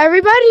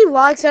 Everybody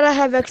likes that I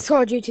have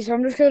XCall GT, so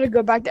I'm just gonna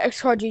go back to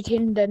XCall GT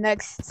in the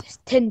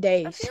next 10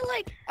 days. I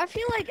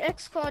feel like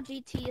XCall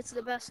GT is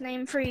the best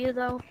name for you,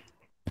 though.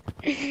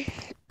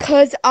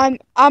 Cause I'm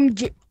on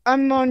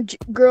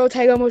Gorilla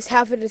Tag almost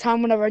half of the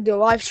time whenever I do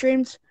live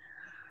streams.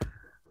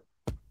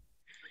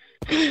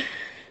 Hit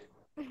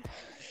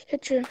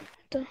your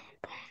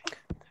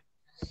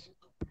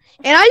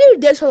and I do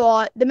this a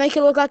lot to make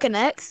it look like an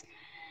X.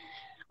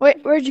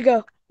 Wait, where'd you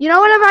go? You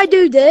know, whenever I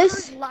do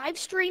this, Live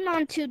stream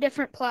on 2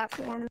 different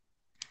platforms.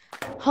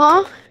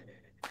 huh?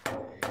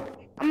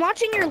 I'm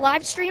watching your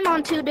live stream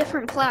on 2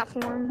 different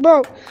platforms.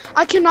 Bro,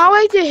 I cannot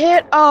wait to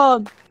hit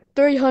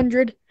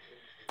 300.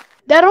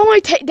 That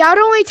would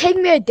only take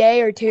me a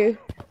day or 2.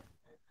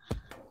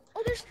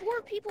 Oh, there's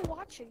 4 people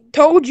watching.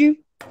 Told you.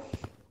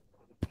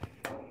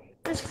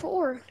 There's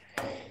 4.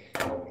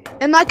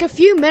 In like a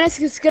few minutes,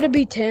 it's gonna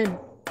be 10.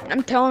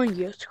 I'm telling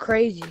you, it's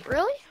crazy.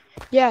 Really?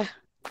 Yeah.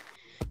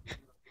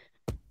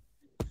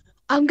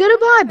 I'm gonna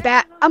buy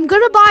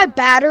a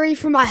battery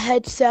for my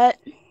headset,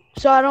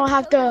 so I don't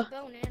have to.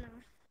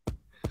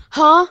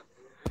 Huh?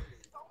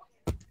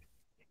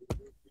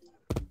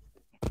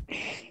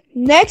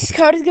 Next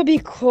code is gonna be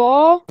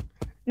Claw.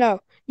 No.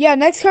 Yeah,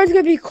 next code is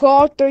gonna be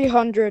Claw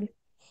 300.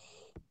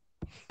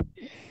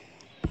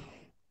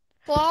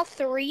 Claw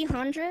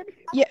 300?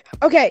 Yeah.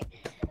 Okay.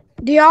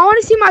 Do y'all want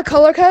to see my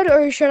color code,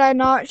 or should I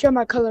not show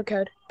my color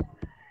code?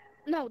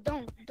 No,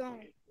 don't.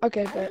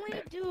 Okay, but.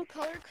 Only do a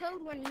color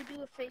code when you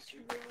do a face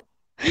reveal.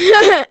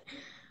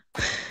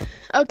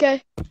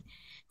 Okay.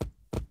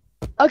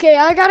 Okay,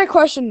 I got a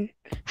question.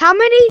 How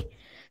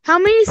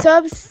many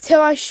subs till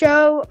I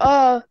show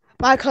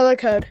my color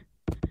code?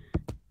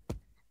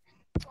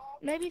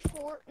 Maybe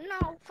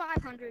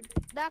 500.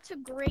 That's a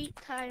great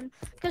time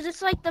because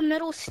it's like the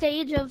middle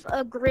stage of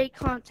a great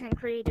content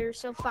creator.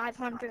 So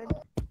 500.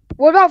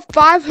 What about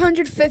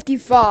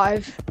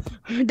 555?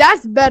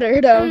 That's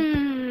better though.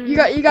 You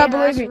gotta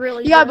believe me.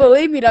 Really you gotta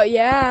believe me though.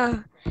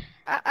 Yeah.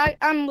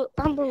 I'm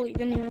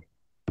believing you.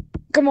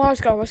 Come on, let's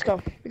go.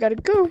 We gotta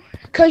go.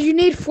 Cause you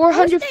need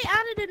 400. They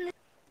added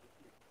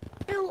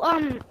a new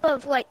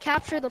of like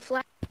capture the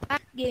flag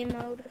game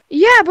mode.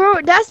 Yeah,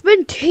 bro, that's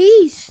been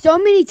teased so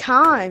many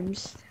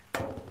times.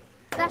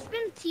 That's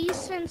been teased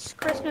since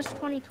Christmas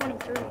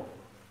 2023.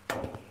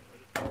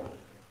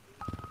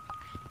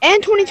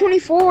 And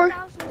 2024.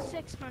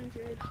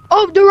 1,600.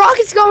 Oh, the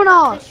rocket's going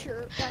off.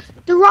 Sure,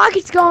 the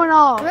rocket's going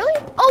off. Really?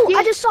 Oh, yeah.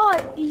 I just saw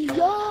it.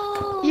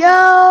 Yo.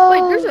 Yo.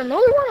 Wait, there's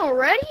another one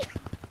already?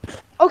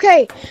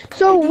 Okay,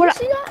 so Did you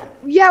see that?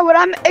 Yeah, what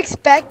I'm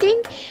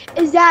expecting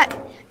is that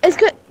it's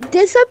good.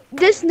 This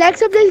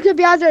next update is gonna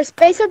be either a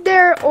space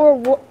update or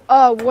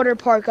water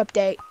park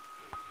update.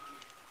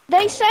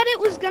 They said it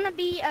was gonna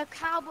be a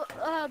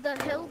the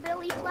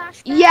hillbilly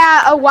flashback.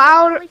 Yeah, a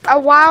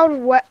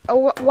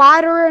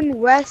wider and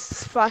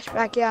west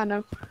flashback. Yeah, I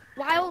know.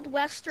 Wild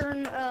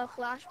Western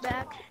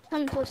flashback.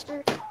 Tongue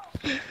twister.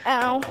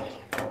 Ow.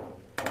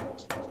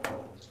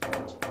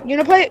 You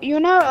wanna play?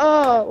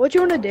 What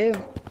you wanna do?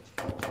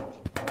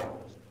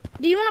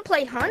 Do you want to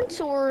play Hunt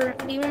or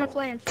do you want to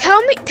play in?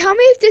 Tell me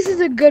if this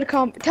is a good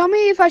combo. Tell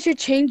me if I should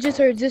change this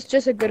or is this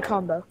just a good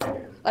combo?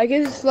 Like,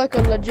 is this like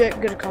a legit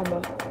good combo?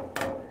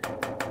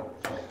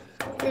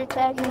 Here,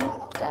 tag me.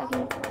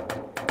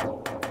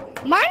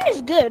 Mine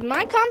is good.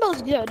 My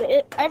combo's good.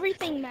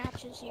 Everything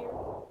matches here.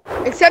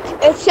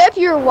 Except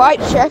your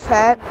white chef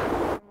hat.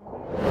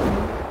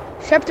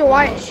 Except the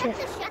white chef. Except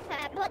the chef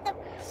hat, but the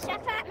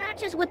chef hat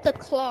matches with the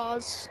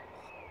claws.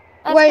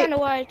 That's kind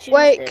of why I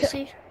choose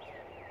this.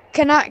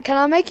 Can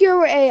I make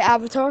you a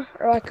avatar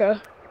or like a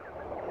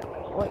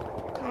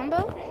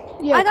combo?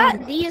 Yeah. I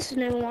got these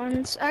new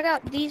ones. I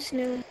got these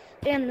new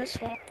and this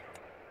one.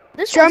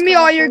 Show me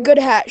all your good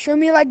hats. Show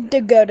me like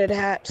the goated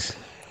hats.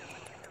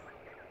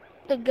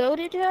 the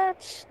goated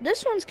hats?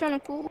 This one's kind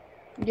of cool.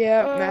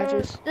 Yeah,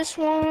 matches. This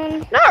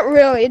one. Not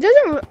really. It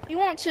doesn't. You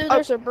want to?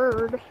 There's a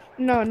bird.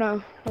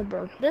 No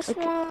bird. This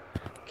one.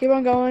 Keep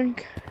on going.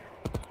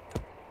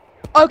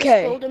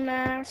 Okay. Golden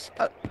mask.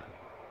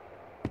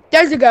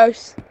 There's a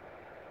ghost.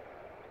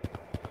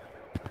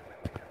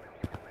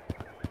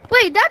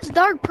 Wait, that's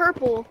dark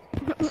purple.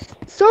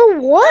 So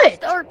what? That's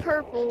dark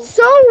purple.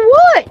 So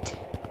what?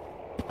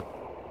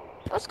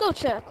 Let's go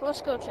check.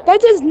 That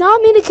does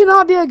not mean it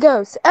cannot be a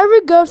ghost.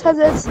 Every ghost has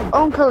its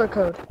own color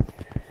code.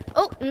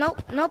 Oh,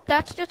 nope,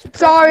 that's just a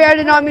person. Sorry, I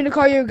did not mean to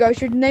call you a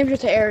ghost. Your name's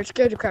just an error. It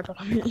scared the crap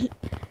out of me.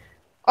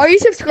 Are you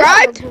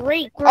subscribed?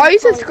 Great Are you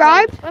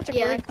subscribed? That's a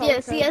Yeah, great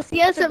color code. yes,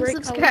 That's a I'm great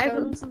color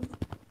subscribed. code.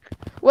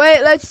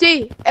 Wait, let's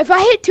see. If I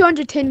hit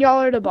 210,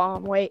 y'all are the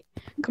bomb. Wait,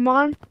 come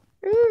on.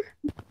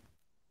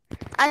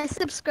 I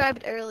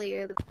subscribed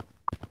earlier.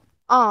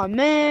 Aw,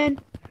 man.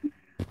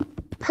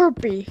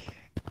 Perpy.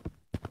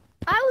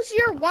 I was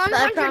your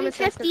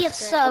 150th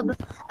sub.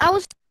 I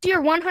was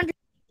your 100.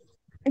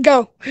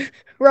 Go.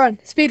 Run.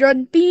 Speed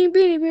run. Beep,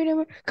 beep, beep,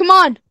 beep. Come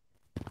on.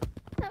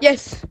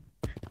 Yes.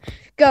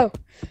 Go.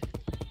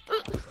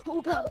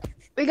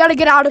 We gotta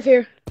get out of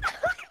here.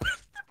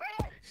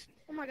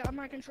 Oh my god,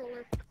 my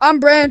controller. I'm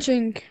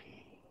branching.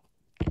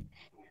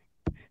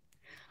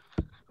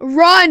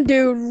 Run,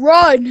 dude.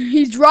 Run.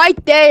 He's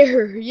right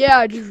there.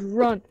 Yeah, just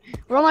run.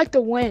 Run like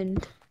the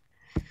wind.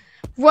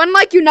 Run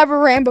like you never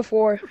ran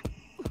before.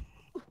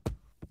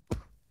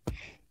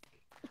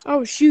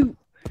 Oh, shoot.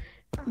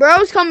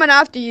 Bro's coming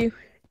after you.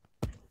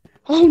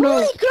 Oh, no.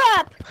 Holy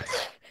crap!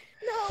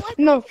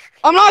 No,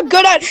 I'm not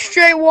good at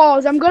straight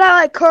walls. I'm good at,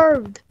 like,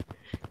 curved.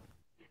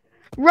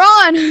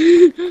 Run!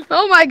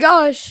 Oh, my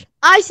gosh.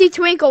 I see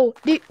Twinkle.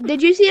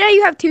 Did you see that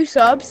you have 2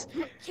 subs?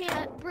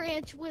 Can't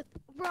branch with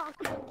rock.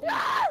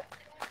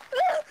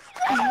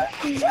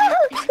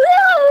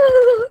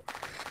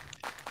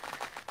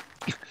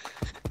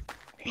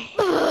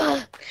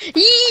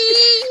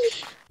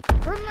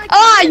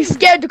 Ah, you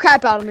scared the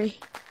crap out of me.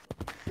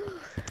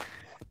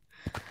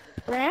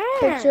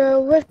 Picture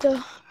with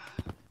the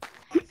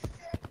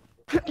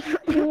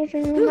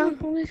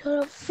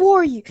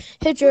for you.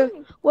 Hit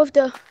you with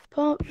the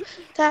punk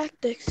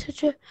tactics.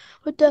 Hit you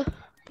with the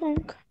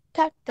punk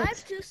I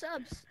tactics. have 2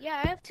 subs.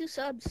 Yeah, I have 2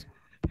 subs.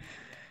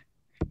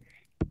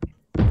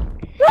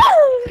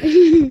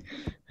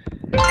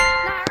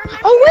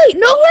 Oh wait,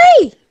 no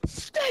way!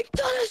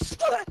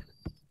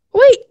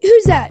 Wait,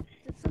 who's that?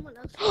 Someone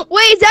else.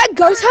 Wait, is that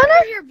Ghost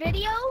Hunter? Your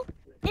video,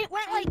 it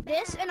went like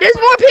this, and There's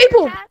more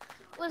people.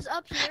 Was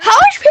up here. How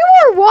much people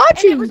are And it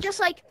watching? was just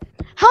like.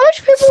 How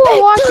much people are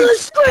watching?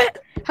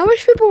 How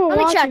much people are Let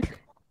me watching? check.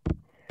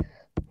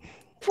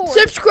 4.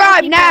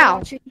 Subscribe People now. are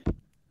watching.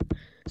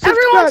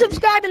 Everyone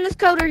subscribe in this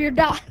code or you're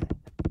done.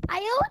 I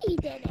already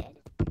did it.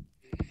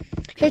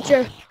 Hit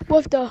you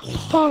with the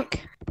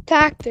punk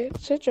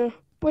tactics. Hit you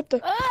with the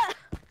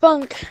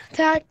punk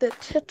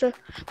tactics. Hit you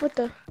with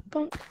the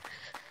punk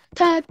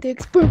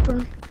tactics. Boom,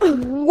 boom.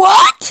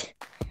 What?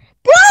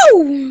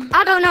 Bro!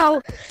 I don't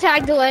know.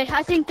 Tag delay.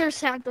 I think there's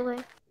tag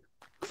delay.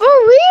 For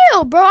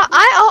real, bro.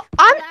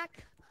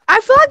 I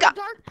feel like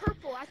Dark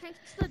purple. I think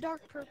it's the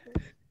dark purple.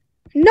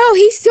 no,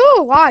 he's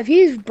still alive.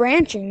 He's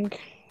branching.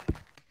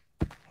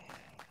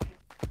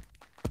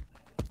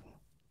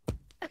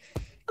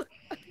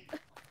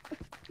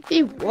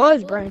 He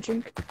was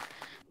branching.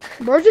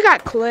 Bro just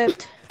got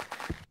clipped.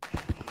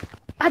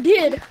 I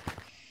did.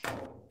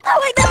 Oh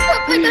wait,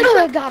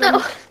 I got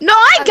him. No,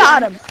 I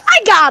got him.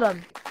 I got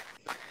him.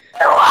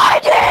 No, I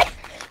did.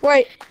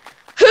 Wait.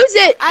 Who's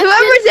it? I've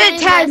Whoever's been it, saying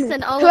tag this me.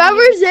 and all of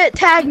Whoever's it,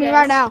 tag me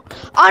right now.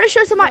 I want to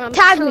show somebody.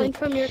 Tag me.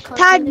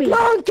 Tag me.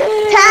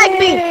 Tag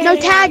me. No,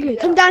 tag me.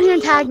 Come down here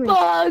and tag me.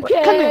 Come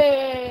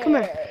here. Come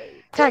here.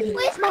 Tag me.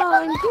 Where's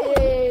my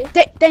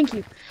Thank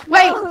you.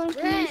 Wait.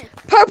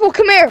 Purple,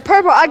 come here.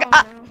 Purple.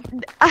 I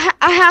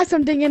have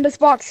something in this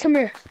box. Come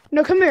here.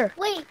 No, come here.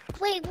 Wait.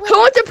 Who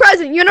wants a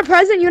present? You want a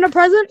present? You want a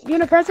present? You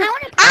want a present?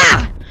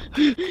 Ah!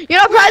 You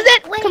want a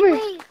present? Come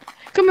here.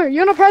 Come here. You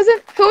want a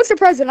present? Who wants a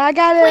present? I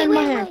got it in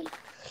my hand.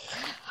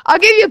 I'll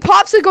give you a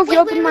popsicle if you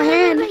open my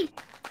hand.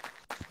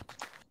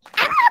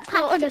 I'm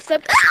not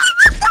popsicle.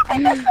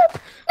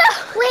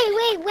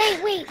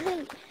 Wait.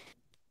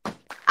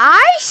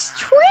 Ice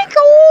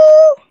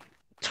Twinkle!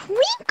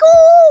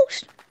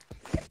 Twinkles!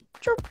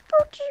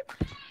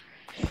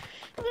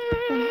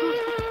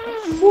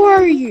 Where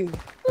are you?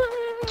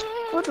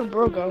 Where did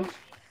bro go?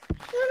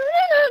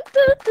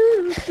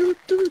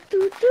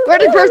 Where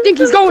did bro think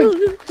he's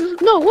going?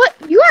 No, what?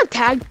 You have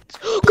tagged.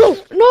 Go!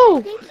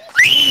 No!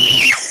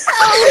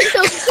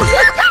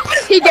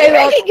 He gave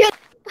up.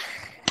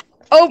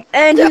 Oh,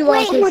 and he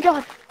lost. Oh my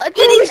god.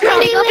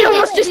 It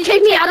almost just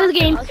kicked me out of the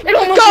game. It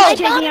almost just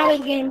kicked me out of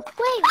the game.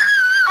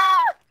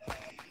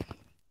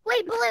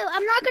 Wait, Blue,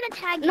 I'm not gonna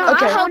tag you. No,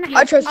 okay,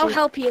 I trust you.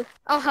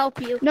 I'll help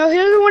you. No, he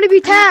doesn't want to be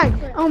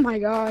tagged. Oh my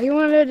god, he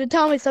wanted to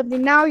tell me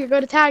something. Now you're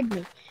going to tag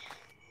me.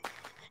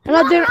 And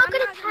I'm not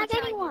gonna tag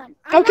anyone.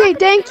 Okay,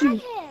 thank you.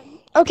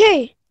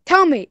 Okay,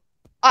 tell me.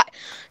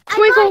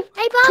 Twinkle,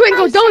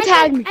 don't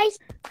tag me.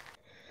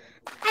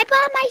 I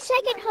bought my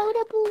second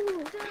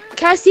holdable.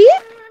 Can I see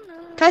it?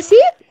 Can I see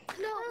it?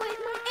 No, wait,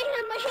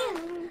 my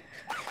hand.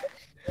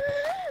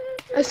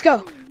 Let's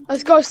go.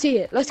 Let's go see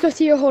it. Let's go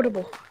see your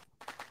holdable.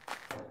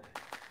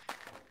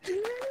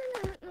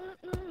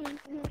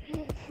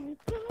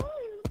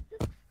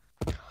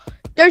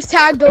 There's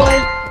tag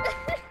delay.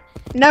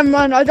 Never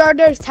mind. I thought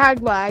there's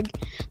tag lag,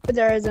 but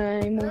there isn't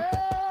anymore.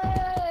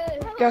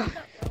 Go.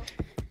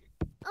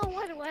 Oh,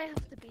 why do I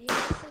have to be?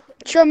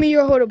 Show me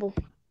your holdable.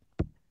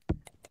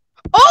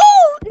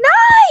 Oh,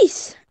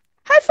 nice!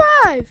 High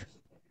five!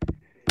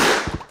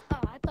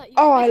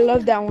 Oh, I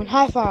love that one.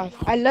 High five.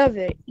 I love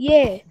it.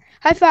 Yeah.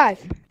 High five.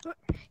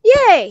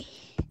 Yay!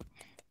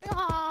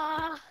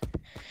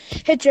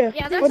 Hit ya.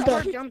 Yeah, that's What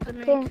hard the? jump to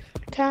me. Cool.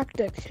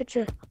 Tactics. Hit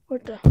ya.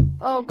 What the?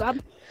 Oh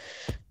god.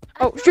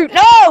 Oh shoot!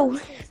 No!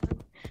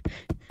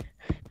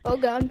 Oh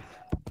god.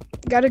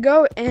 Gotta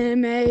go.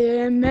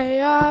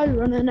 M-A-M-A-I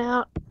running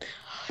out.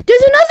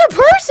 There's another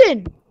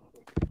person!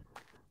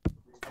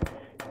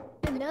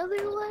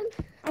 Another one?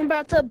 I'm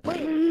about to.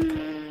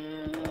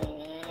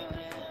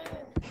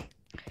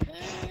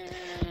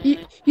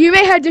 You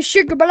may have the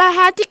sugar, but I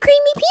have the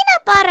creamy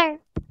peanut butter.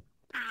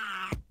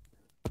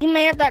 You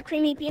may have that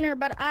creamy peanut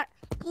butter,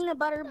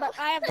 but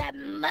I have that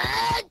monkey.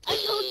 I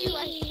told you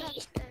I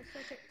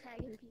suck at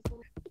tagging people.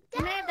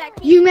 You may have that.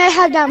 You may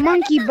have that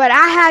monkey, but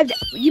I have.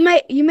 You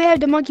may have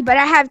the monkey, but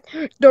I have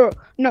the.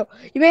 No,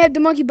 you may have the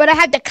monkey, but I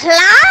have the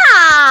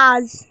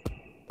claws.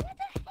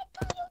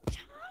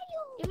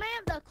 You may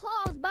have the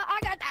claws, but I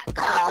got that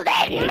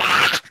golden.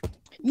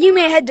 You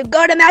may have the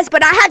golden mask,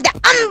 but I have the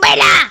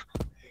umbrella.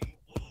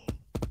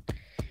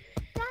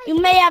 You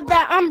may have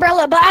that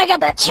umbrella, but I got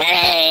the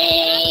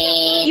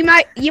chain. You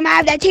might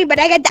have that chain, but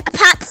I got the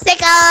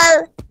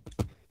popsicle.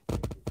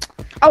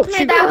 Oh,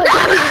 shoot.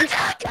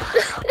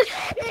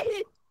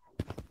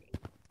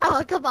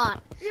 Oh, come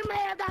on. You may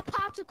have that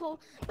popsicle,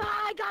 but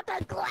I got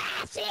the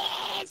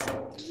glasses.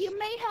 You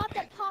may have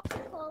the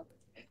popsicle,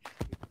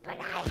 But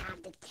I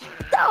have the tag.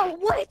 oh,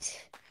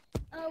 what?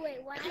 Oh,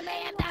 wait, what? You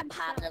may have that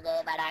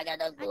popsicle, but I got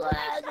the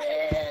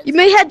glasses. You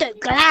may have the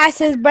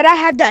glasses, but I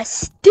have the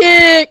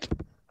stick.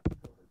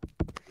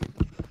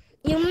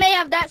 You may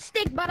have that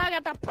stick, but I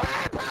got the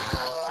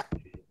purple.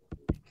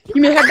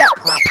 You may have that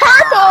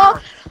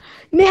purple.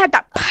 You may have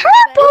that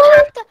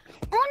purple.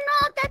 Oh,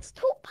 no, that's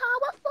too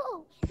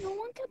powerful. No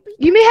one can beat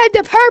You may have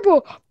the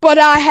purple, but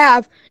I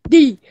have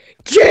the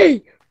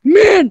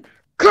J-Man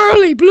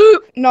Curly Blue.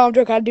 No, I'm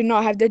joking. I do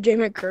not have the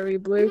J-Man Curly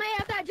Blue. You may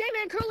have that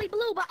J-Man curly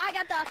blue, but I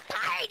got the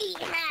party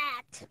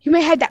hat. You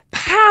may have that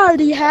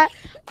party hat,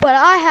 but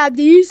I have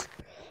these.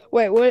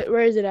 Wait,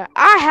 where is it at?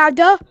 I have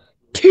the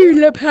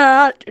tulip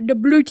hat, the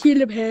blue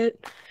tulip hat.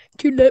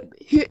 Tulip.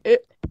 You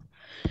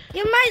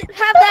might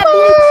have that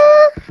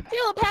blue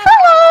tulip hat.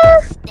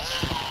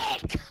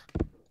 Stick.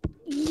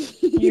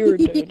 You're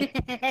dead.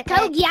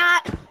 Code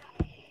yacht.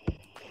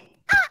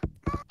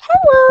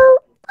 Hello.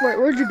 Wait,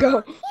 where'd you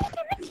go?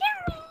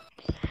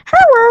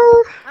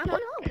 Hello. I don't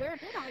know. Where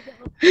did I go?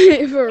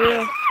 For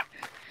real.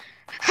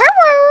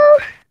 Hello.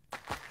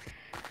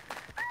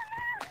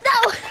 No.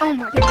 Oh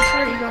my goodness,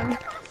 where are you going?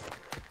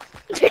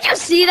 Did you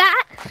see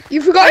that?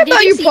 You forgot Wait, did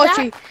about you your see that?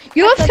 plushie.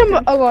 You left him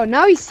alone.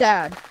 Now he's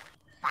sad.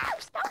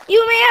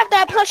 You may have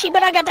that plushie,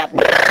 but I got that.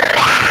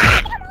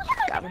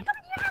 Got me.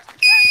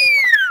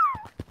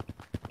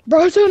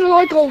 Bro, it's sounding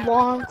like a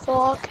alarm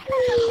clock.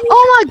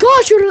 Oh my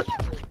gosh, you're.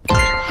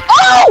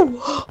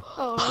 Oh!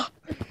 Oh.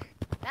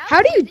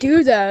 How do you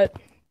do that?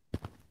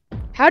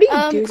 How do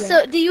you do that?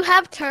 So, do you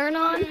have turn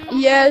on?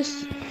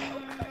 Yes.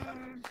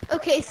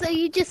 Okay, so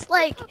you just,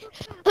 like,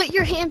 put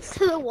your hands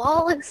to the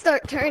wall and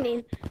start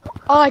turning.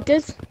 Oh, like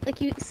this?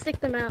 Like, you stick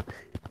them out.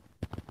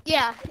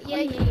 Yeah,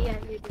 you do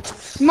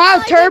that.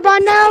 My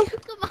turbine now?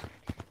 Come on.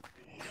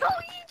 Oh,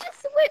 you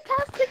just went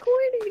past the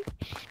corner.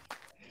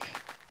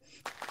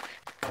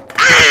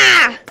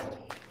 Ah!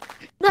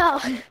 No.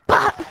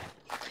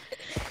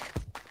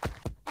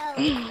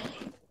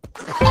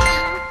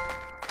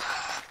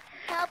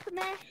 Help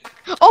me.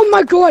 Oh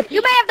my god.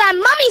 You may have that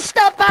mummy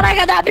stuff, but I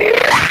got that.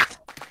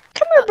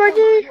 Come here,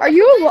 buddy. Are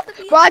you alive?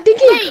 Well, I think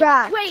he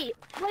cracked. Wait,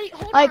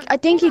 hold Like, on. I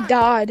think he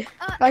died.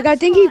 Like, I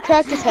think he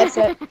cracked his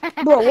headset.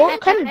 Bro,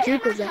 what kind of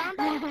juke was that?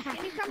 Can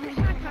you come pick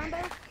my combo?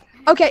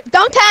 Okay,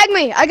 don't tag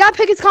me. I gotta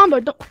pick his combo.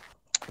 Don't.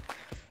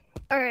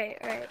 Alright.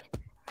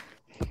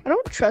 I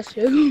don't trust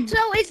you.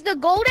 So is the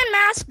golden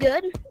mask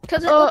good?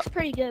 Cause it looks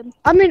pretty good.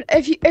 I mean,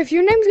 if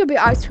your name's gonna be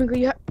Ice Twinkle,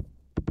 you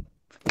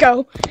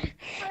go.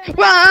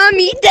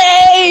 Mommy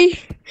Day,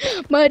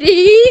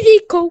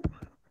 Marico.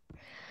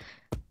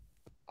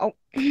 Oh.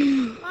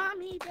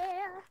 Mommy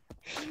there.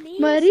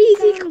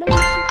 Marico.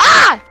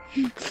 Ah!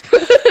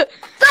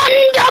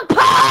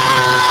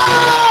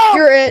 Thunderpole!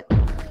 You're it.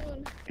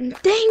 Dang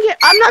it!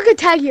 I'm not gonna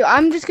tag you.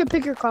 I'm just gonna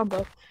pick your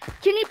combo.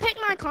 Can you pick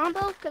my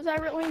combo? Cause I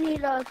really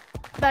need a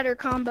better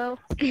combo.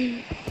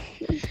 There's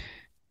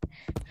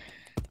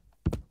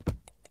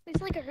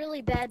like a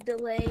really bad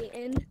delay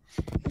in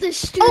the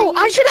stream. Oh,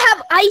 I should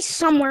have ice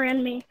somewhere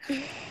in me. Yeah,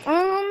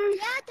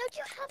 don't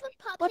you have a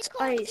puppy? What's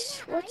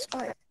ice? What's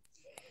ice?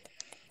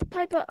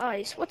 type of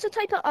ice? What's a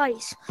type of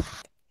ice?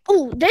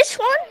 Oh, this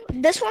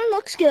one? This one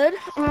looks good.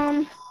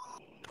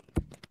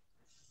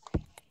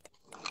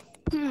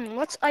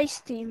 What's ice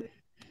theme?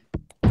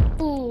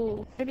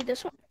 Ooh, maybe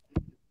this one?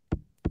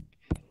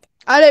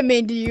 I didn't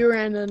mean to. You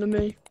ran into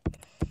me.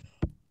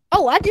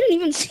 Oh, I didn't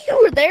even see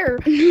you were there.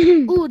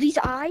 Ooh, these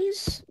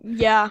eyes?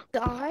 Yeah.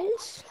 The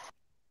eyes?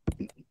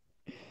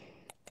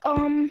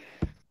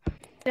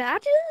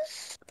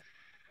 Badges?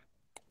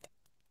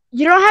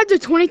 You don't have the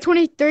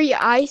 2023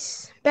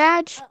 ice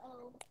badge?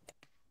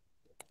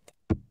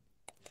 The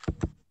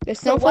The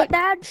snowflake what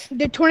badge?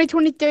 The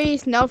 2023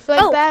 snowflake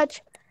Oh.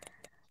 badge.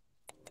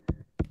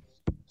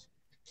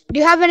 Do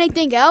you have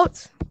anything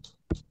else?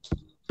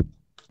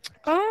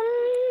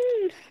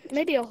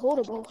 Maybe a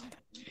holdable.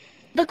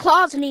 The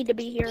claws need to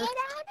be here.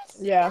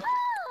 Yeah.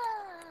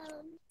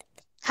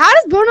 How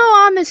does Bruno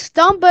on his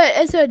stump, but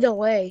it's a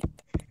delay?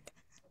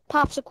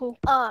 Popsicle.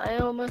 I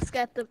almost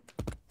got the.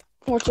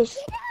 Watch this.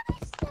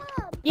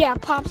 Yeah,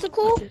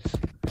 popsicle.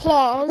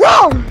 Claws.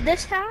 Whoa!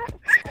 This hat.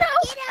 No!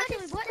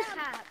 Actually, what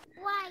hat?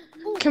 Why?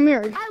 Come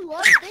here. I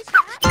love this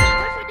hat.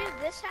 What if we do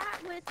this hat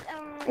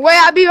with, Wait,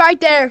 I'll be right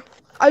there.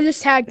 I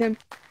just tagged him.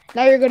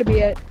 Now you're gonna be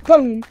it.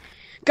 Boom.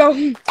 Go.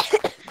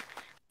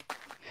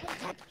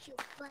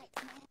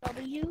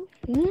 W?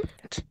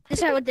 What? This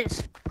hat with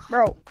this.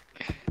 Bro.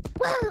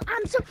 Wow,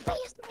 I'm so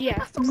fast.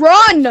 Yeah.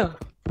 Run!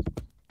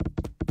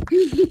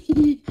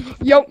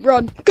 Yo,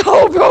 run.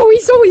 Go, bro.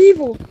 He's so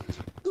evil.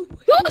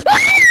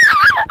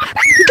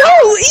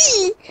 Go,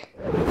 E!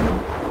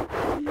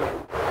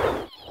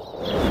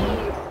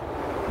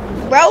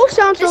 Bro,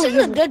 sounds so This is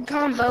a evil. good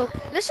combo.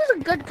 This is a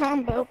good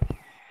combo.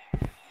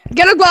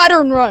 Get a glider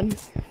and run.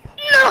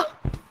 No!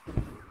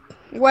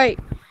 Wait.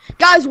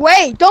 Guys,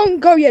 wait. Don't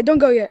go yet. Don't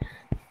go yet.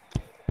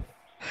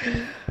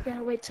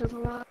 Gotta wait till the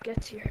log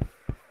gets here.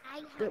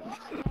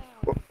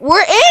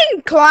 We're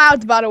in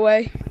clouds, by the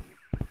way.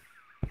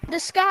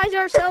 Disguise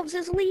ourselves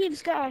as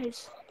leaves,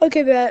 guys.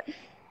 Okay, bet.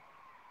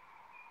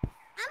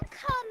 I'm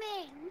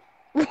coming.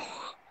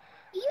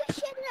 You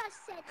shouldn't have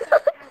said that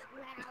out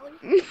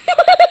loud.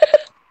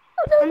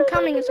 I'm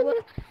coming as well.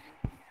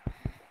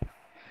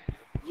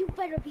 You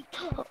better be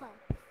careful.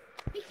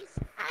 Because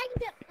I'm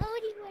the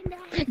only one that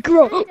has.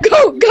 Go, go,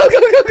 go, go,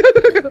 go,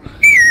 go, go, go.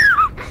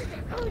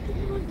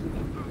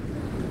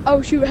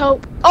 Oh, shoot,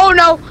 help. Oh,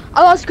 no.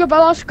 I lost grip. I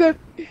lost grip.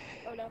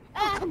 Oh no.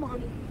 Oh, come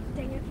on.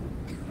 Dang it.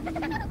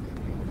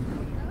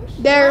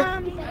 There.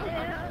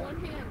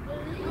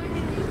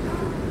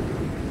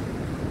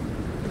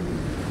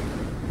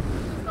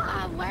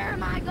 Where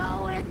am I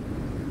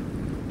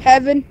going?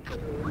 Heaven.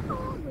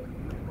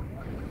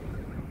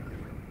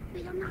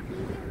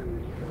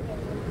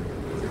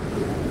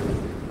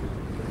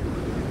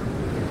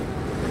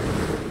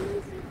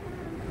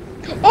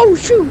 Oh,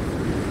 shoot.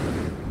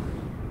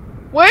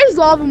 Where's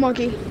Lava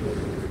Monkey?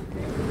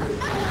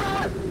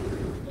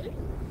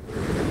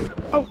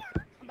 Oh.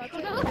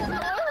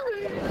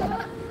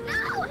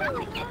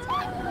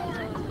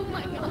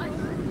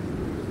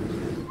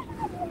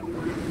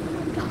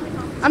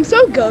 I'm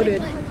so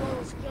goated.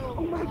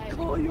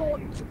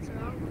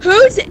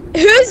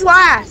 Who's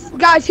last?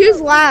 Guys, who's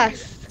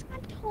last?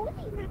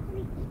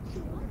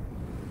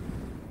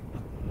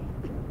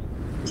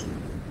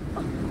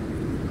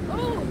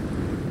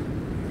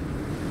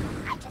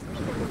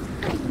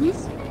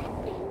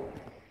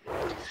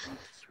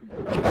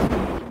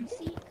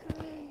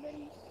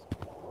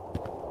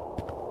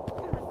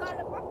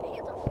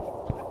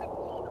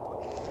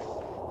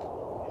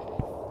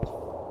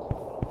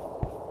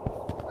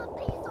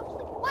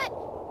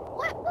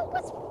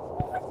 What's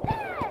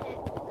that?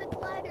 The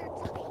glider.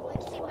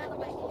 Let's see what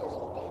my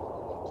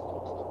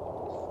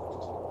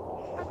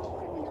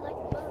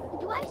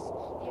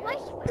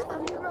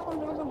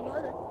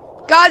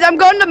Guys, I'm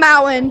going to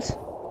mountains.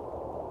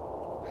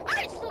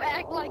 I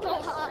swag like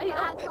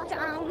Ohio,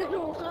 down in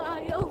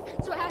Ohio,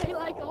 swag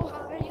like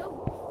Ohio.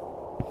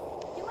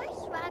 Do I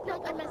swag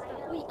like I messed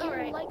up? We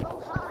in like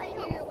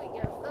Ohio. Here we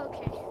go.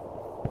 Okay.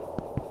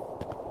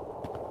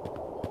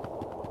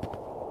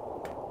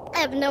 I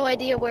have no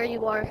idea where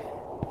you are.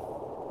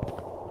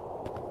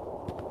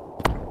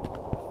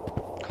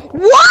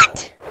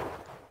 What?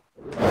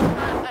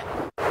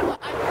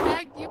 I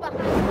tagged you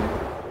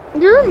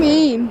behind. You're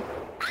mean.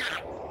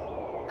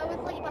 I was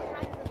like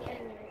behind the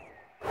enemies.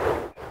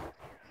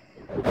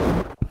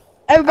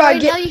 Everybody,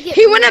 Alright, now you get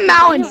he went to me.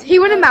 mountains. He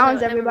went to No,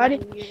 mountains, never everybody.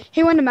 mind.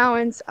 He went to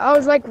mountains. I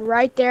was like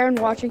right there and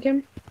watching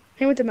him.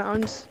 He went to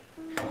mountains.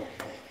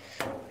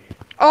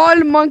 All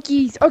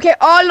monkeys. Okay,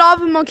 all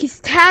lava monkeys.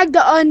 Tag the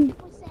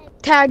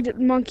untagged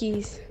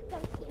monkeys.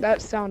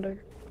 That sounded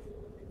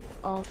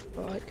off,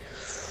 but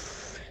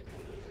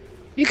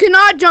you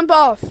cannot jump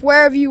off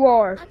wherever you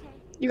are. Okay.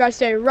 You gotta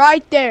stay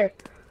right there.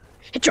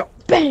 Hit your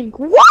bang.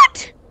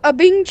 What? A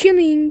bing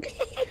chilling.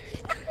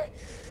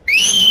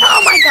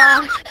 Oh my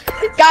gosh.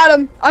 Got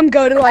him. I'm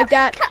goated like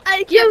that.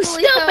 You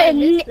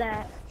stupid.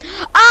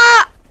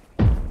 Ah!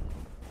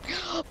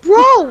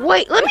 Bro,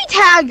 wait, let me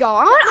tag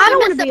y'all. I don't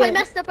want to be I in.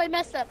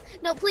 messed up.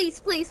 No,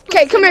 please.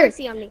 Okay, come have here.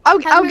 mercy on me. I'll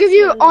Have give mercy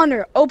you on me.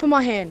 honor. Open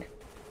my hand.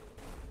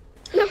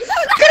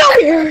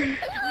 here!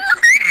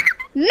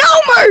 No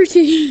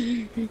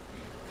mercy!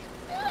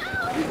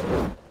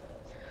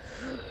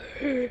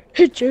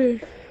 Hit you.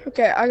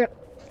 Okay, I got.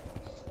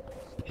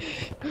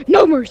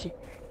 No mercy.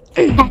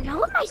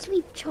 Hello, my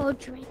sweet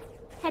children.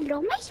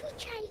 Hello, my sweet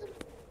child.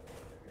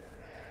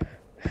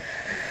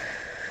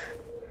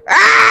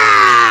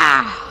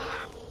 Ah!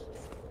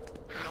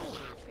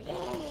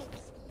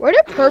 Where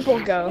did purple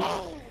go?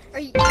 Are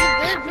you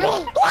good,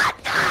 bro? What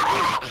the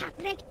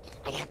heck?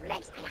 I have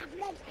legs.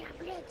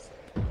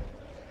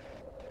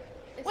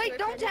 Wait,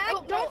 don't tag,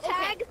 don't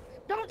tag.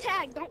 Don't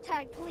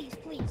tag, please.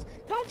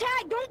 Don't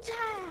tag.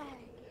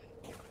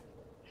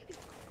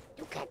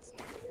 You can't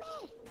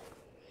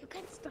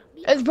stop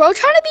me. Is bro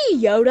trying to be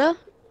Yoda?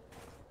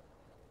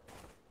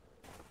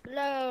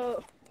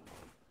 Blow.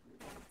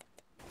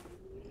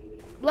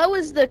 Blow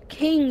is the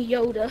King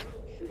Yoda.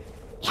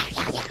 You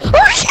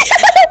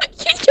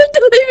took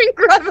the living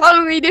crap out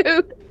of me,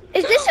 dude.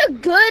 Is this a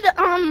good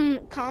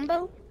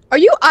combo? Are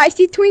you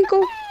Icy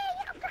Twinkle?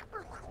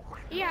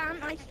 Yeah,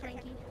 I'm Ice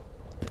Frankie.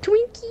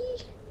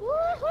 Twinkie?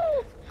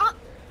 Woohoo!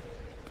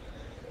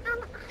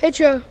 Hit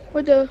you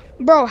with the.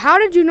 Bro, how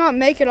did you not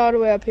make it all the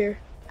way up here?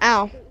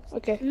 Ow.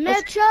 Okay.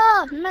 Metro,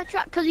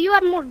 because you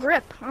have more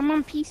grip. I'm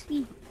on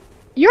PC.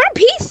 You're on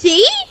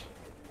PC?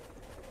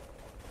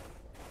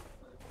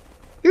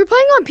 You're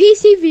playing on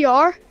PC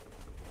VR?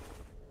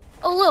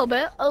 A little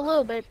bit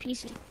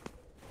PC.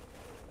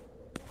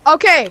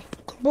 Okay,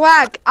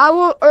 Black, I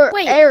will, or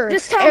Wait, Air,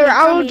 just tell Air, me, I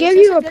tell will me, give is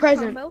this you a good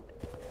present. combo?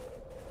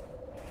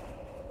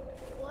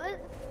 What?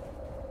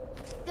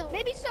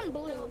 Maybe some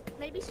blue.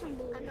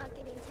 I'm not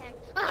getting tagged.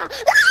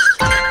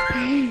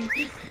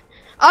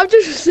 I'm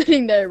just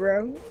sitting there,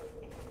 bro.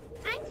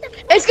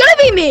 It's gonna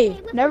be me.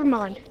 Never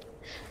mind.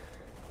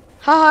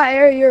 Haha,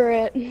 Air, you're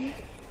it.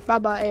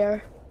 Bye-bye,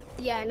 Air.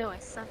 Yeah, I know, I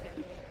suck at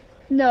it.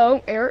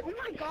 No, Air. Oh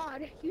my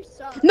god, you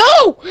suck.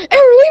 No!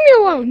 Air, leave me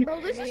alone.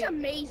 Bro, this is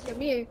amazing. Come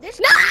here. This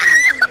No!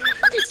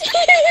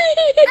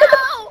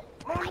 No!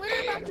 I'm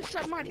literally about to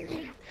shut my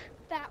big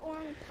fat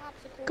long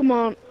popsicle.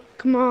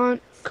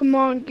 Come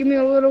on. Give me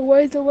a little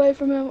ways away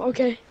from him.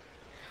 Okay.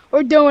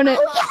 We're doing it.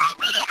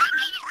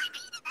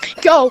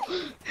 Go.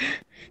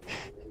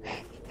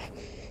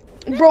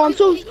 Bro, I'm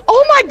so.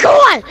 Oh my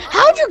god!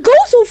 How'd you go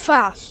so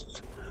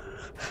fast?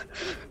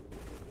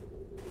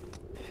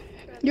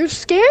 You're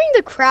scaring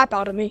the crap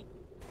out of me.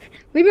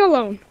 Leave me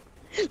alone.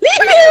 Leave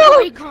me alone!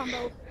 Great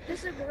combo.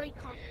 This is a great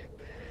combo.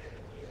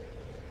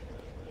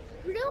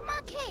 Blue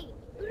monkey,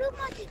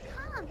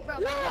 come, bro.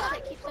 I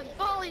keep them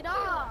falling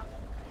off.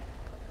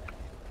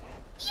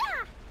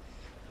 Yeah.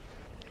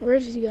 Where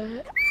is he at?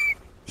 No,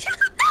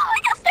 I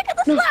got stuck in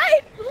the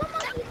slide. Blue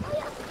monkey,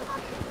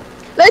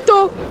 Let's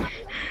go.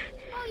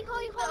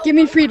 Give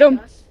me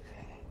freedom.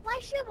 Why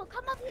should we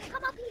come up here?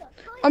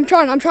 I'm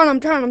trying. No, you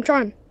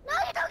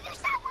don't. You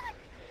said one.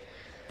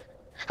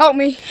 Help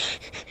me.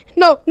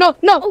 No. Oh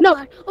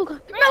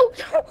god. No.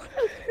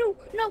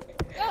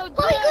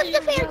 Go to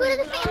the fan.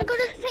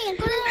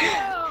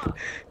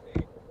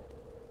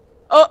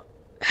 Oh,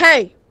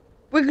 hey.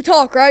 We can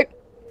talk, right?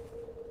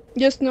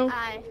 Yes, no.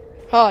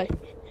 Hi.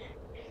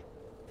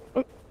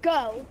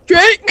 Go.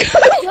 Drake.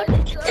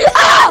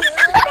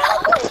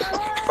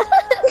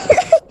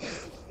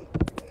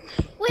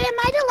 Wait, am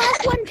I the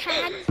last one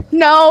tagged?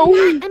 No.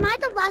 Am I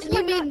the last one?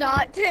 You mean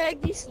not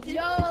tagged?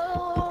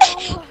 Yo.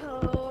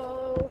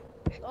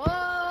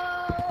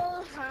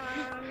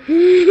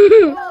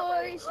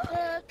 Boys,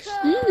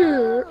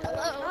 Here.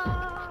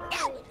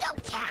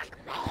 don't tag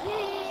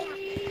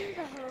me.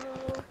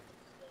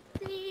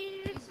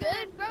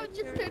 Good, bro.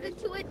 Just turned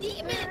into a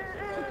demon.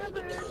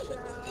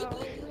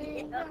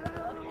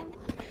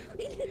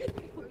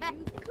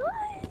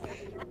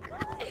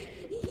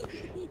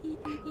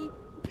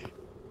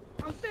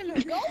 I'm finna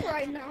go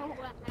right now.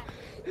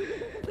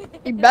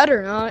 You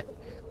better not.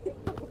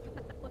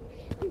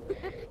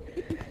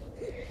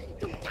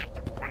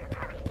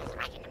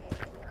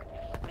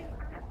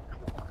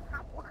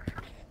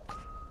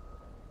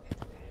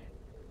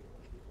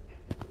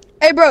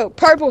 Hey, bro,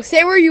 Purple,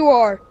 stay where you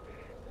are.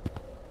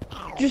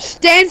 Just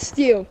stand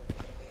still.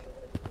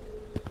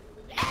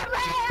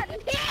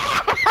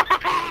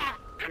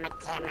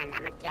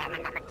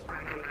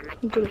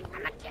 Good.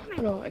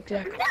 No,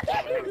 exactly.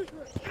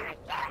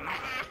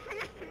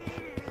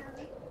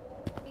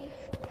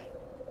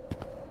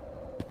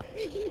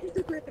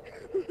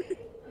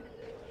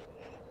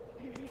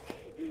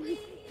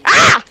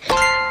 Ah!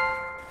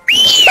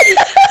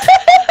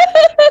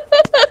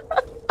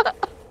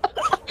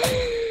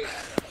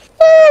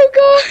 Oh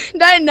god,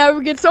 that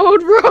never gets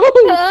old, bro.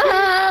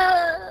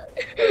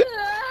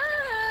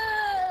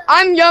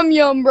 I'm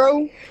yum,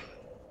 bro.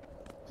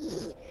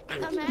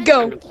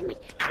 Go.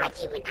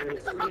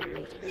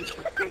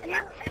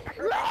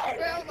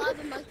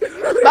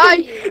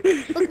 Bye.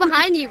 Look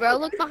behind you, bro.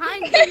 Look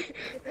behind you.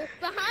 Look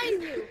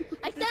behind you.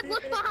 I said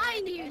look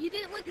behind you. You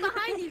didn't look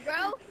behind you,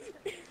 bro.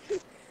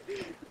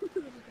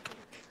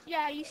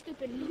 Yeah, you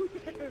stupid.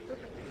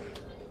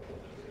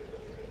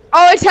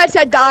 Oh, his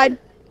headset died.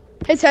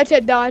 His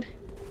headset died.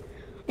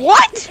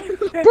 What?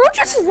 Bro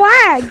just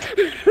lagged.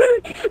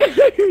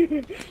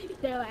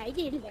 No, I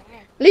did that.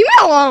 Leave me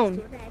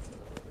alone.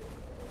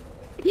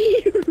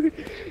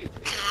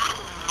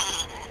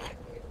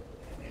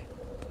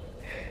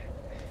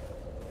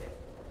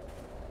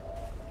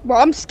 Bro,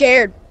 I'm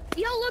scared.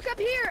 Yo, look up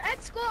here.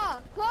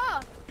 X-Claw.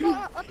 Claw,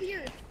 up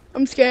here.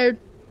 I'm scared.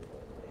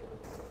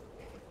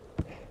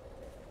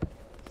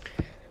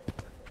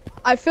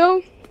 I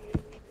feel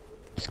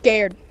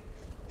scared.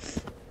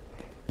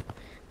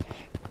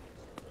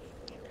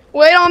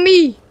 Wait on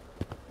me,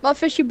 my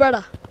fishy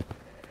brother.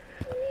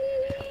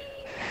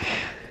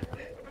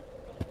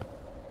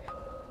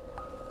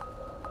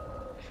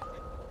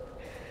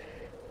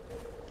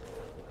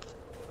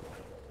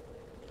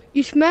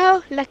 You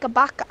smell like a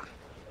baka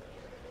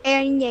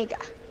and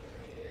nigga.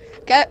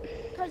 Okay,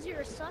 Because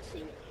you're a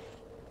sussy.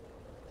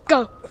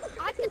 go.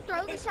 I can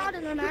throw this out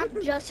in the map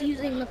just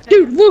using the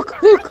Dude, look.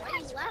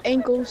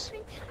 Ankles.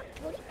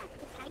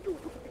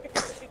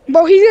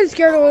 Bro, he's gonna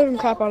scare the living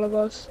crap out of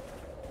us.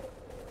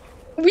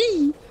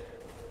 Wee.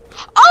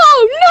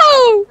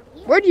 Oh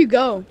no! Where'd you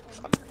go?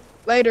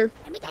 Later.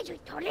 Bro!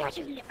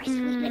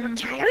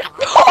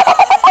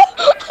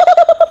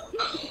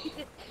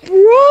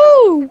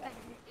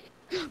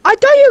 I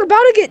thought you were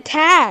about to get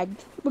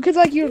tagged. Because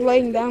like you're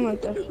laying down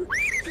like that.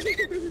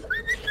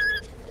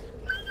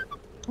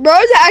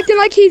 Bro's acting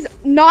like he's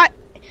not,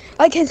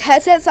 like his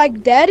headset's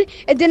like dead.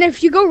 And then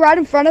if you go right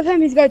in front of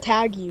him, he's gonna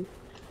tag you.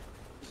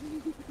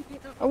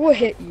 I will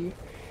hit you.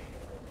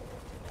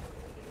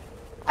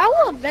 I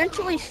will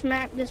eventually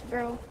smack this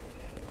bro.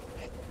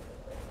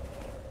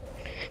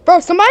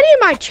 Bro, somebody in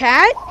my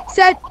chat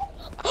said,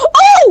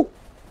 oh!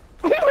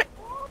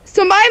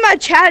 Somebody in my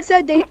chat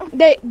said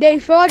they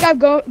feel like I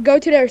go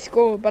to their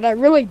school, but I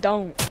really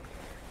don't.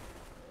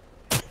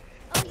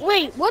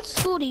 Wait, what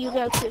school do you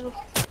go to?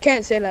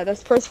 Can't say that.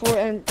 That's personal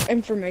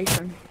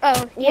information.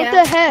 Oh, yeah.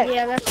 What the heck?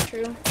 Yeah, that's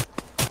true.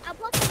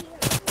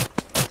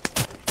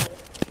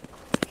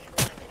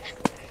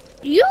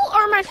 You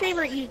are my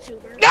favorite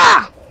YouTuber.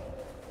 Ah!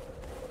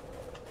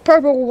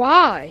 Purple,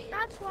 why?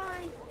 That's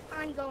why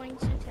I'm going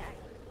to tag.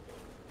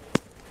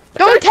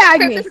 Don't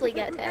tag me. Purposely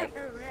get tagged.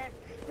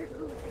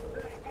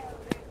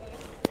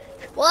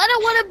 Well, I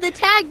don't want him to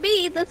tag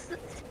me. That's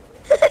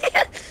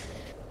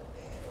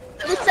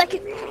the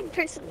second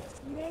person.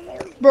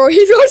 Bro,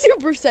 he's going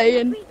Super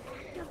Saiyan.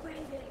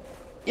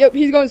 Yep,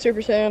 he's going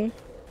Super Saiyan.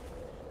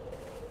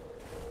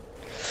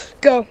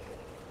 Go.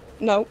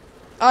 No.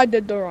 I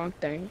did the wrong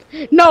thing.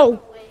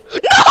 No!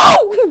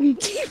 No!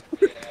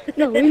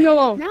 No, leave me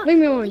alone. No. Leave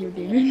me alone, you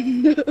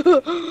demon.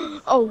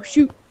 Oh,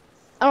 shoot.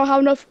 I don't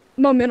have enough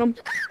momentum.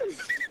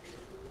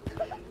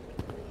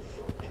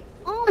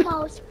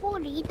 Almost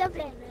 40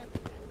 development.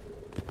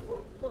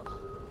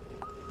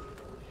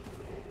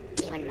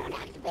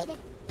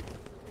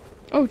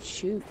 Oh,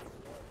 shoot.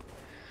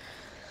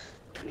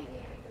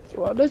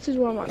 Well, this is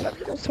where my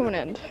medical's going to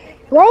end.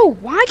 Bro,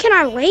 why can't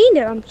I land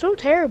it? I'm so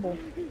terrible.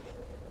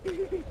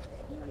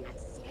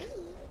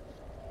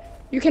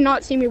 You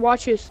cannot see me.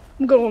 Watch this.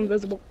 I'm going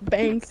invisible.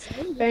 Bang,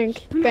 bang,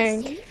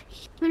 bang.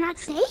 You're not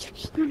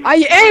safe?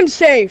 I am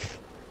safe.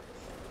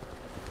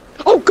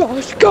 Oh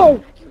gosh,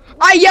 go.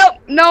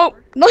 Yep. No,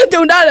 not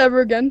doing that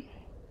ever again.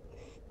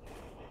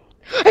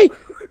 Hey,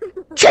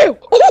 chill.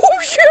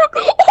 Oh shoot.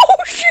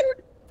 Oh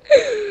shoot.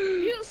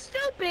 You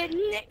stupid.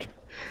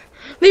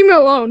 Leave me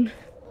alone.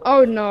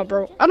 Oh no,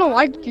 bro. I don't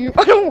like you.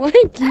 I don't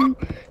like you.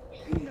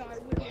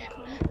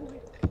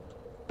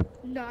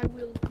 No, I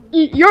will.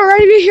 You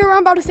already hear what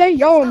I'm about to say?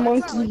 Y'all are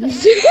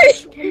monkeys.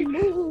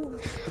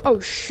 Oh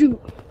shoot.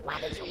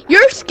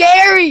 You're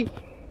scary.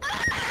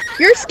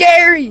 You're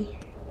scary.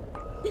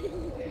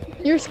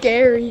 You're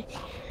scary.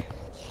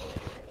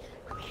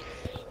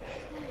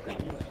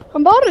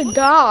 I'm about to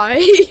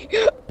die.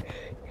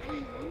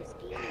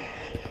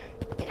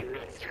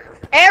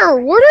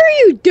 Error, what are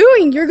you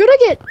doing? You're gonna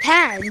get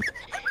tagged.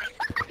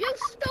 You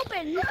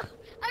stupid. No.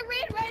 I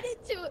ran right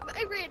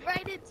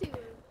into him.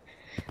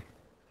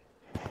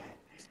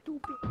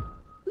 Stupid.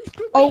 You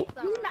stupid. Oh.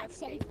 You're not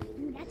safe.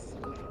 You're not safe.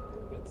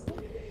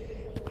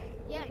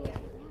 Yeah.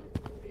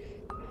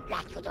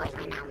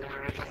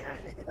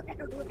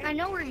 I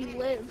know where you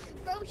live.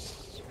 Bro,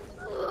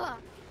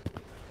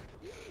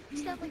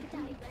 stop like a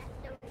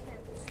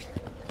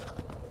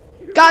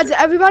Guys,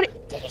 everybody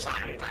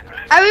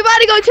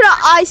go to the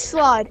ice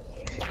slide.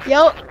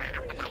 Yo,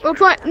 we're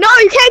playing. No,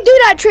 you can't do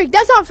that trick.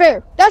 That's not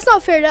fair. That's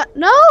not fair.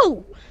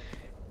 No.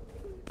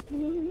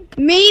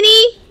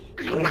 Meanie.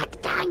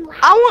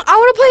 I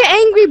want to play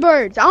Angry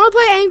Birds. I want to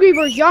play Angry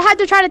Birds. Y'all had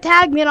to try to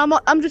tag me, and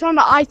I'm just on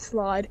the ice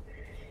slide.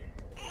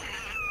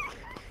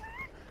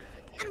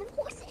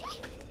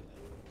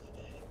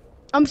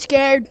 I'm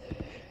scared.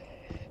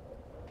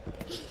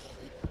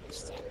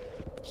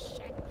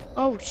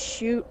 Oh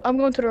shoot! I'm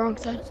going to the wrong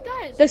side.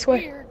 This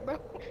way. weird, bro.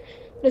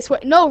 This way.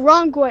 No,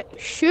 wrong way.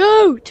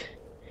 Shoot!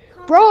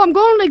 Bro, I'm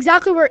going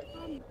exactly where.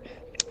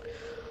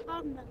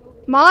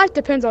 My life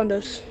depends on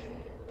this.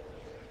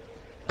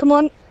 Come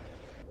on.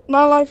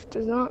 My life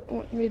does not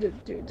want me to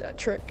do that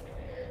trick.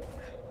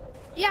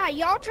 Yeah,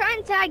 y'all try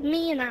and tag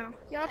me now.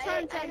 Y'all try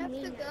and tag me.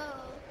 I have to go.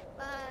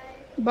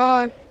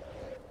 Bye. Bye.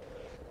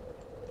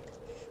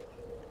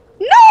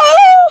 No!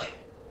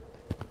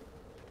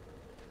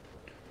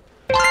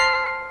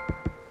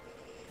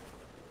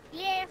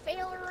 Yeah,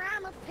 failure,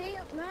 I'm a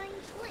pimp,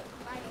 name slick.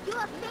 You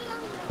a failure.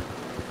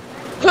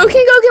 Who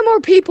can go get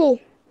more people?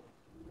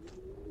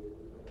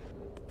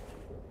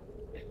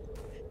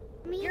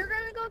 You're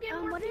gonna go get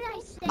more. What did I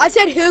say? I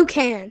said who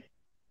can.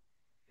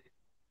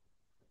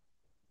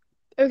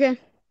 Okay.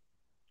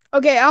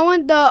 Okay, I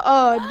want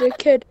the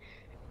kid.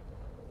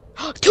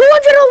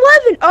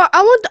 211.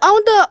 I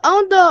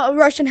want the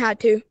Russian hat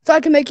too, so I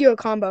can make you a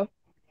combo.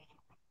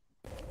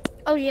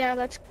 Oh yeah,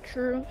 that's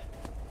true.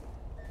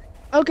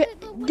 Okay.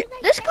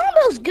 This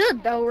combo's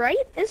good though, right?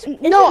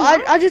 No,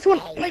 I just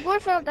want. Like,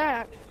 what about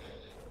that?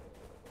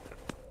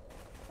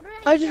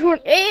 I just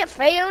want. Hey,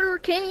 failure,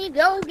 can you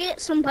go get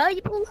some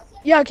people?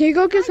 Yeah, can you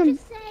go get some?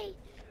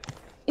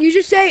 You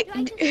just say.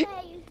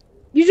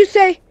 You just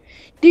say.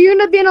 Do you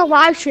want to be in a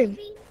live stream?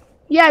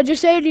 Yeah,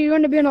 just say. Do you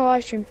want to be in a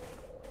live stream?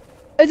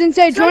 It doesn't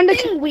say join the.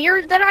 Something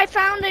weird that I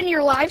found in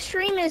your live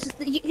stream is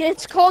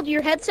it's called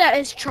your headset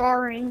is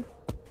charring.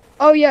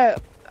 Oh yeah,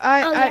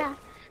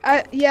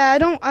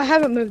 yeah. I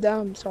haven't moved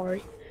down. I'm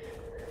sorry.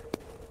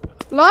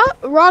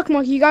 Rock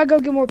Monkey, you gotta go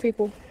get more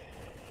people.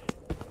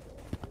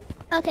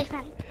 Okay,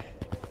 fine.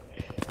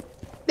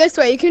 This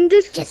way, you can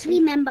Just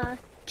remember,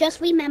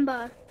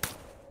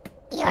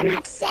 you're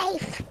not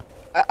safe.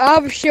 I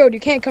have a shield. You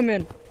can't come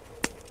in.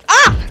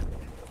 Ah!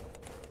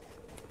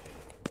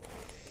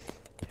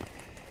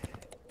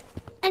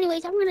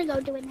 Anyways, I'm gonna go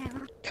do it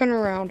now. Turn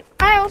around.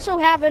 I also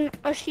have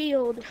a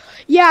shield.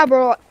 Yeah,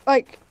 bro.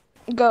 Like,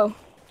 go.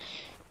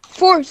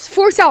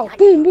 Force out.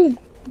 Boom, boom.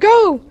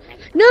 Go.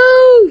 No,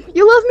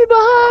 you left me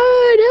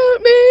behind.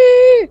 Help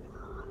me.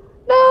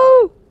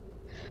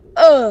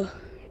 No.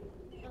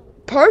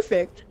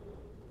 Perfect.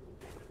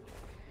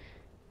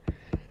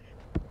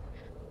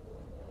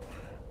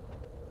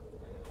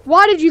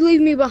 Why did you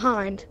leave me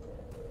behind?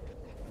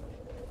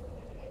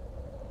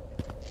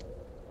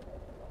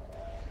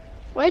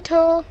 Wait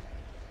till.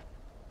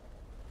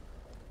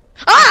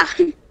 Ah!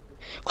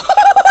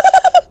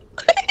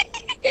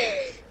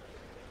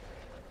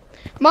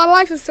 My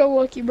life is so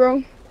lucky,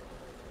 bro.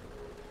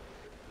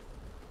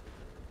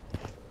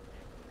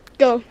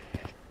 Go.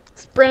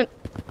 Sprint.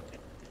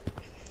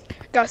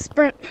 Got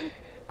sprint.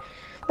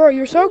 Bro,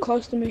 you're so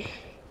close to me.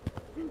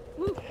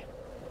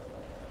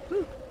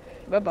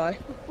 Bye-bye.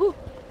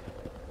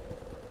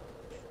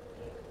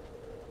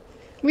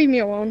 Leave me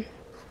alone.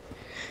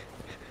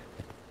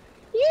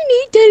 You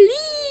need to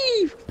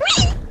leave.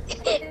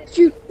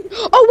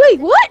 Oh, wait,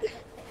 what?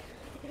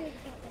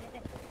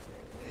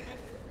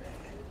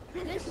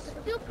 This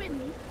stupid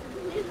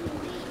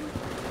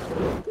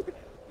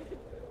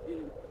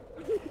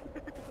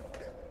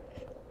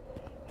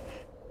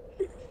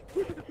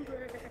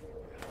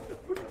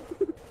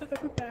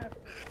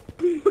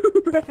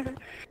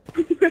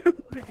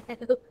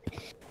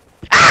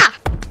Ah!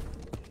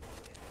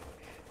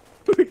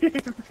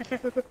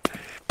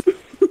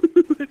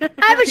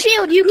 I have a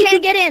shield. You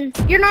can't get in.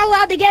 You're not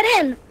allowed to get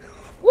in.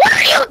 What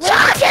are you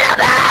talking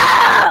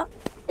about?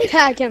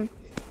 Tag him.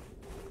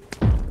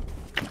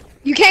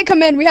 You can't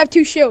come in. We have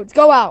 2 shields.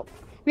 Go out.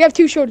 We have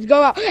 2 shields.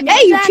 Go out. No,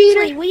 hey, you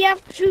cheater. We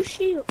have 2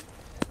 shields.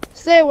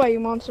 Stay away, you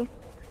monster.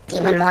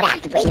 Demon mode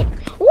activated.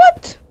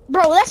 What?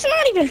 Bro, that's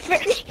not even fair.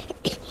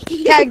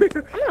 Tag. I'm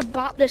gonna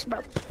bop this,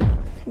 bro.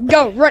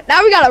 Go. Run.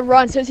 Now we gotta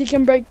run so he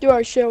can break through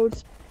our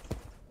shields.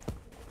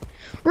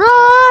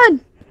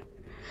 Run!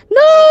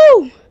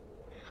 No!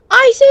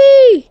 I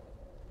see!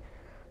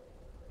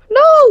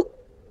 No!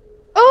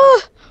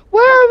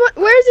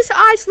 Where's this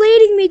ice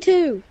leading me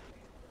to?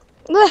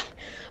 Ugh,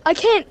 I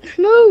can't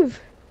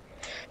move.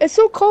 It's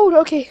so cold.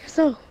 Okay,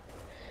 so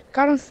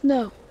got on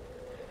snow.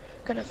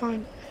 Gotta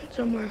find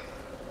somewhere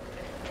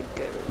to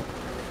go.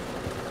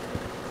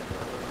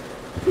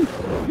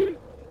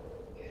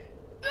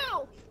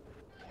 No!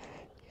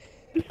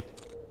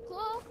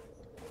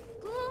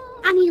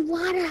 I need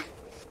water.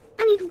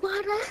 I need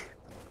water.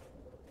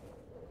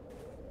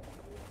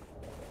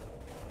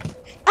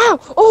 Ow!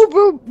 Oh,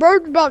 bro,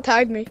 bird about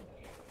tagged me.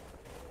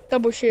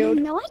 Double shield.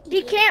 No,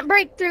 he can't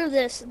break through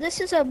this. This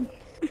is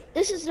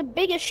the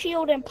biggest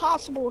shield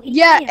impossible.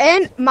 Yeah,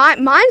 and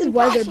mine's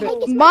weather,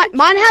 but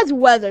mine has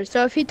weather.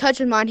 So if he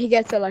touches mine, he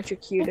gets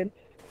electrocuted.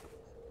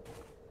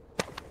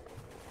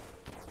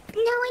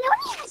 No, it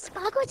only has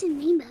sparkles and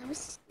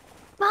rainbows.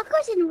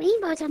 Sparkles and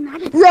rainbows are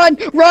not. Run!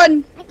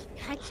 Run! I can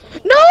catch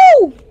it.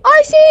 No!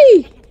 I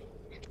see!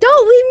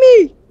 Don't leave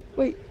me!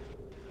 Wait.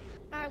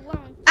 I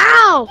won't.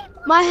 Ow!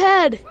 My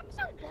head!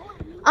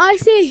 I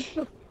see!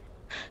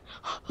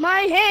 My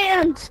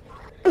hands!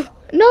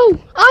 No!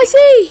 I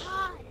see!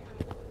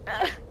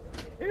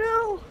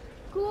 No!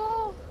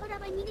 Cool. Hold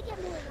up, I need to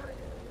get more water.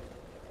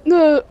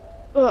 No.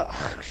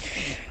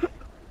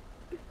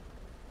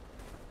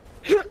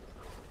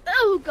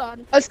 Oh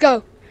god. Let's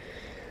go.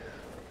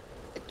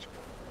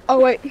 Oh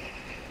wait.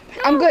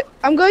 I'm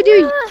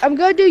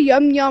gonna do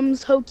Yum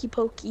Yum's Hokey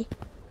Pokey.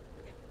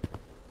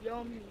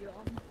 Yum,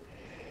 yum.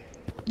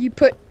 You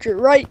put your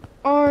right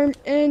arm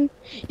in,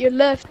 your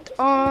left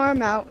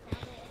arm out.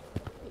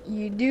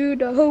 You do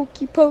the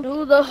hokey pokey.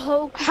 Do the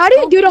hokey. How do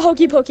you do the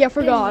hokey pokey? I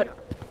forgot.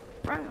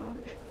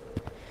 Round.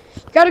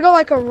 You gotta go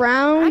like I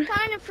around,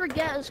 kind of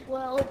forget as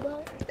well,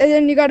 but and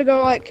then you gotta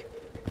go like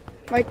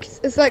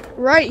it's like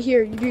right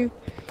here. You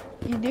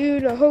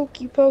do the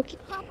hokey pokey.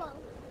 Papa.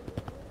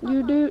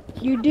 You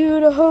do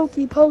the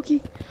hokey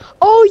pokey.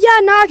 Oh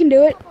yeah, now I can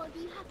do it. Papa, do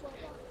you have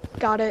Roblox?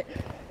 Got it.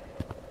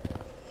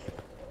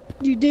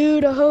 You do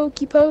the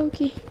hokey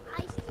pokey.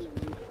 Ice tea.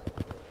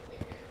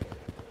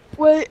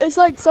 Wait, it's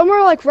like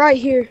somewhere like right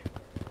here.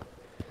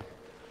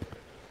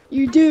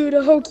 You do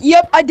the hokey.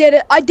 Yep, I did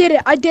it. I did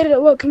it.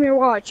 Look, come here,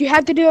 watch. You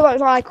have to do it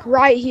like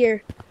right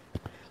here.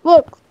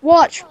 Look,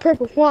 watch,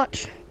 purple,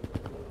 watch.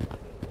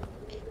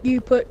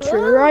 You put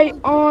your right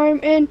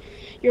arm in,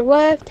 your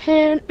left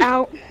hand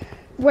out.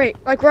 Wait,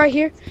 like right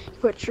here. You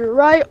put your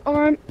right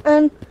arm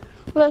in,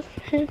 left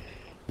hand.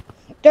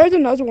 There's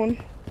another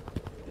one.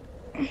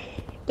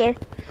 There.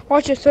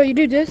 Watch it. So you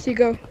do this, you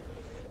go.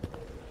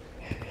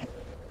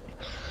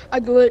 I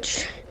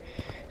glitched.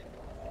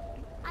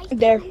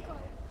 There.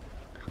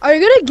 Are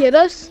you gonna get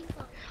us?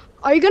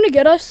 Are you gonna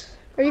get us?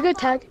 Are you gonna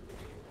tag?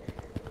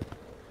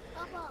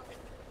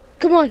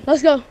 Come on,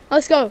 let's go.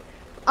 Let's go.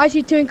 I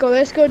see Twinkle.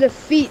 Let's go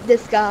defeat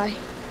this guy.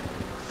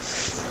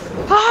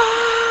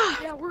 Ah!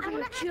 Yeah, we're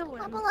gonna kill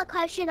him. A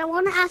question. I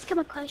want to ask him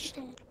a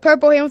question.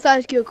 Purple, he wants to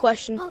ask you a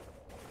question.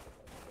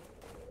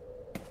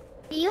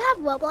 Do you have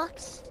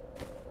Roblox?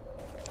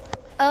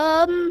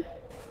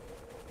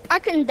 I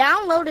can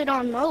download it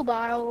on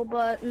mobile,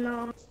 but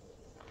no.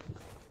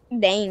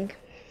 Dang.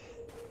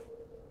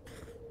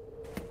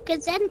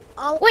 Cause then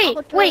all Wait,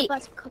 three of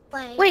us could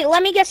play. Wait,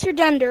 let me guess your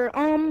gender.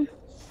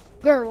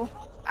 Girl.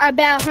 I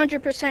bet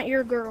 100%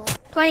 you're a girl.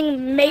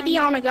 Playing maybe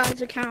on a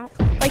guy's account,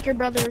 like your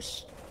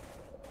brother's.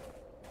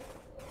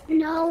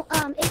 No,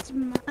 it's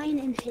mine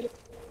and his.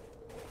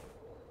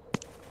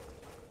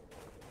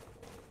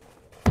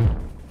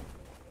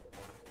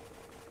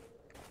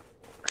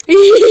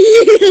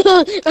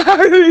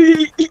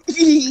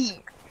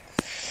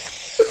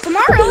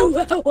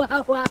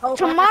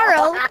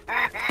 Tomorrow,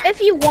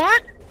 if you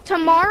want,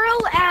 tomorrow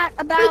at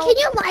about Wait, can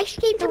you live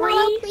stream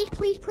tomorrow,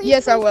 please?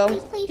 Yes, I will.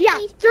 Yeah,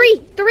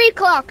 3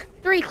 o'clock.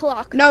 3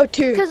 o'clock. No,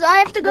 2. Because I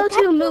have to go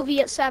to a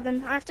movie at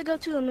 7. I have to go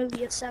to a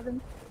movie at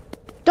 7.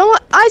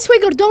 Don't, Ice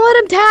Twinkle, don't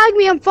let him tag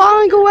me. I'm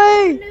falling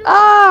away.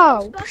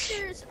 Oh.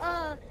 Ghostbusters,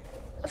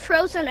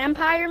 Frozen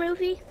Empire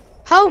movie.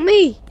 Help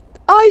me.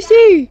 I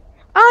see.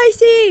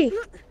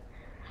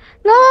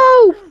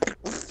 No.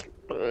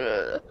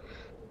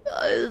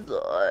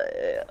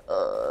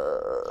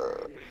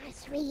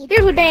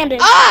 Here's a bandage.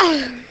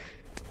 Ah.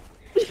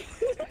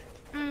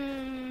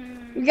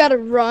 We gotta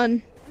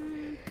run.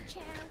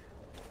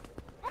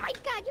 Oh my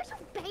God, you're so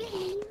bad.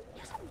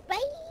 You're so bad.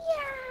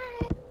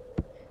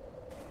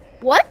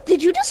 What?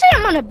 Did you just say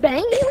I'm gonna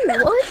bang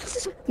you?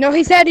 What? No,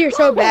 he said you're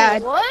so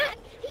bad. What?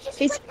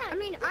 He's, I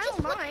mean, I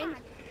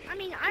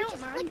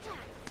don't mind.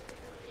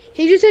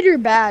 he just said you're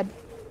bad.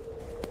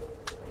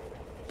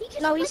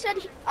 No, he said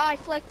I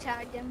flick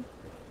tagged him.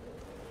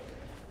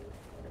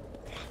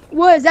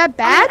 What, is that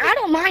bad? I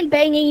don't mind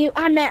banging you.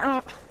 I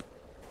meant,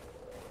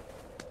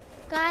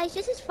 Guys,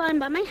 this is fun,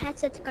 but my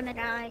headset's gonna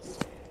die.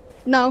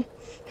 No.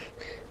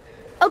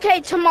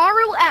 Okay,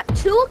 tomorrow at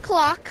 2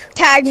 o'clock.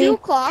 Tag me. 2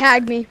 o'clock.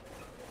 Tag me.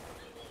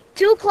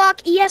 2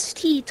 o'clock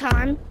EST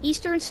time,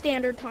 Eastern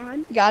Standard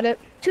Time. Got it.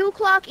 2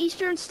 o'clock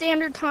Eastern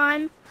Standard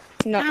Time.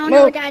 No. I don't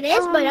know what that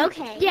is, but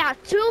okay. Yeah,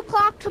 2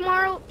 o'clock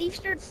tomorrow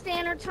Eastern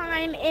Standard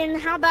Time. And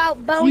how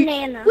about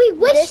Bonana? Wait,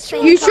 which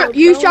You shall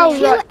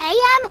 2 run.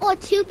 a.m. or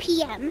 2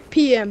 p.m.?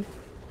 PM.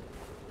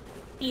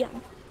 Yeah.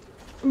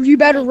 You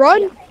better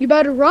run. You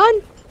better run.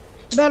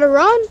 You better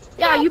run.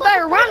 Yeah, you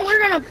better run.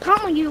 We're gonna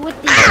pummel you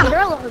with these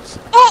umbrellas.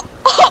 Oh.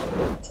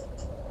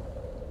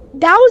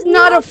 That was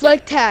not a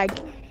flick tag.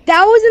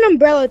 That was an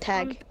umbrella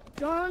tag.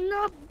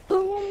 Gonna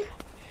boom.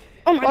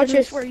 Oh my Watch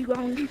goodness, this. where are you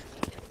going?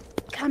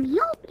 Come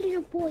here,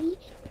 little boy.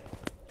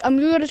 I'm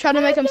gonna try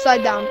to make him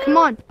slide down. Come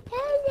on.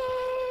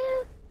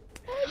 Hello.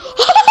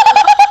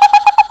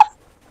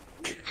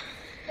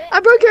 I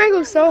broke your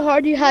ankle so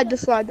hard you had to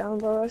slide down,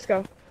 bro. Let's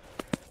go.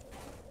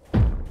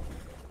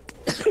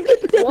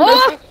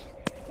 What?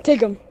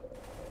 Take him.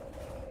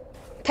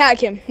 Tag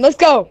him. Let's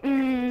go.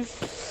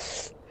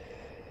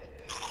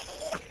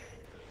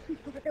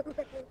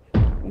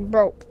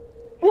 Bro.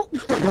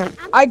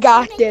 I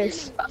got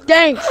this.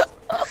 Thanks.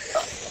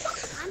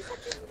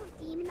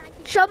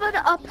 Shove it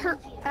up her.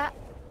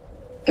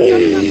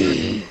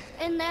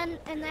 And then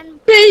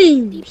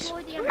Beams.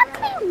 deploy the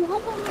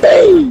umbrella.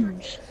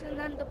 Beams. And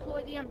then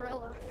deploy the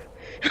umbrella.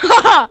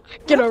 Haha.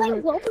 Get over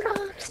here.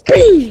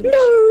 Beams.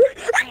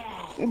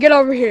 No. Get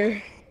over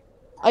here.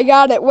 I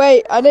got it.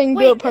 Wait, I didn't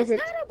do it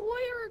perfect. Is that a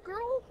boy or a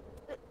girl?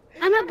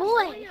 I'm a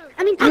boy.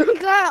 I mean, I'm a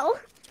girl.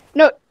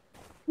 No.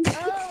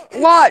 Oh.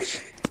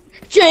 Watch.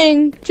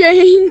 Ching.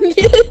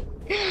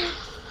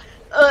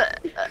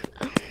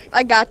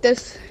 I got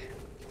this.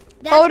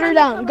 Hold her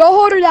down. Go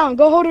hold her down.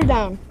 Go hold her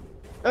down.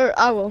 Or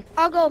I will.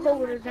 I'll go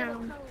hold her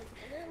down.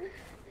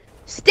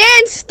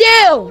 Stand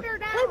still. Hold her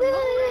down. Hold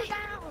her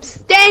down.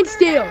 Stand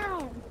still.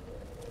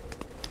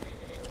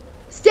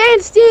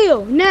 Stand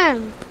still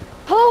now.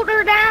 Hold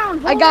her down.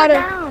 Hold I got her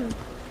her. down.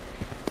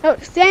 No,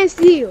 stand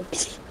still.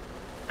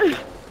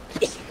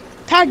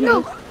 Tag me.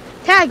 No.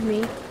 Tag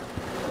me.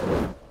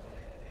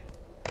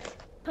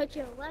 Put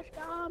your left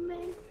arm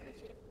in.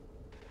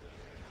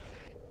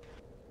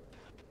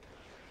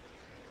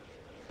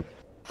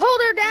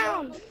 Hold her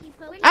down.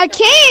 I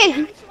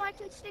can't. So I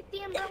can stick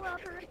the umbrella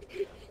up her.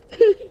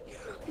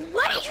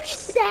 What did you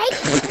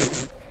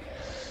say?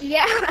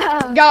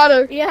 Yeah. Got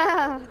her.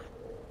 Yeah.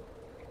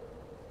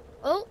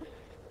 Oh,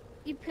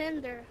 you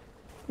pinned her.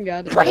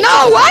 Got it.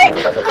 No, what?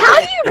 How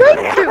do you break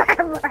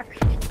her?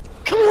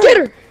 Get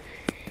her.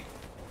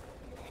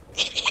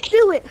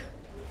 Do it.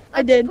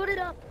 I did. Put it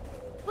up.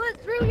 Put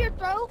it through your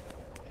throat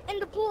and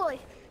deploy.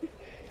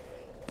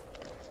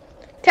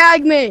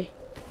 Tag me.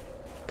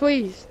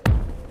 Please.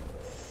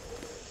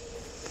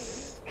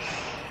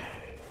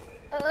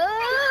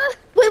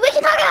 Wait, we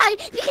can talk about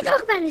it. We can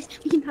talk about this.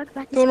 We can talk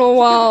about this. Turn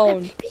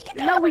around.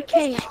 No, we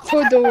can't.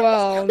 Turn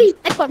around. Wait,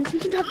 I promise we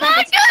can talk about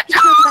this. We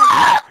can talk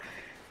about this.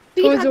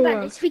 We can Turn talk about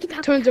around. this. We can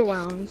talk Turn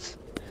around.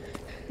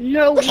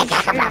 No, we can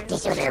talk about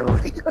this.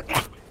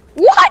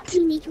 What?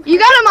 You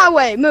got in my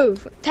way.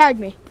 Move. Tag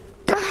me.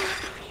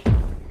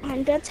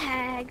 And the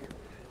tag.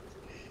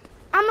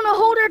 I'm gonna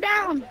hold her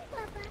down.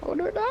 Hold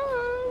her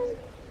down.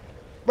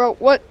 Bro,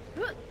 what?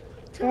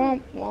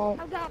 Womp, womp.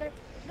 I got her.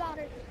 Got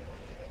her.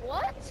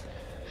 What?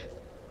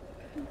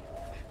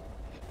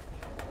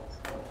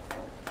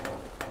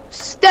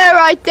 Stay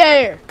right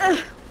there.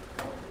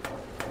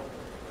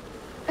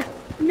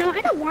 No,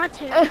 I don't want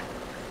to.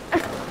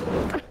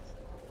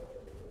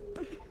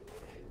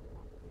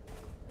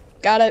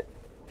 Got it.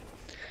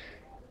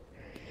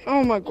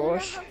 Oh my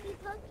gosh.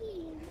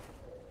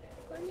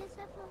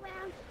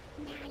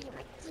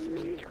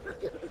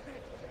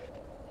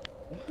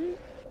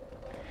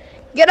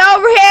 Get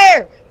over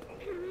here.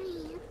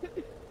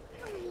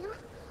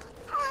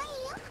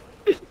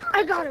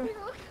 I got her.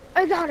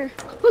 I got her.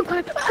 Oh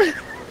God.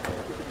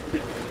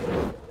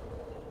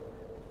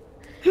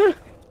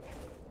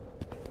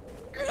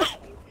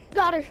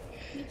 Got her.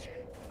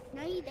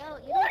 No, you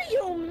don't. What do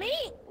you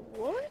mean?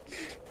 What?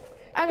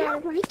 I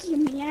don't like you,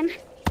 man.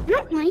 I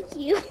don't like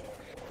you.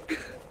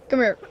 Come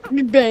here.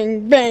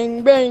 Bang,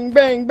 bang, bang, bang,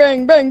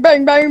 bang, bang,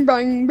 bang, bang, bang,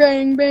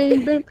 bang, bang,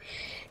 bang.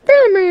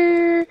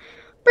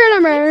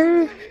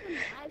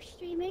 Live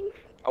streaming?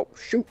 Oh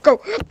shoot,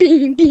 go.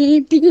 Beam,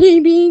 beam,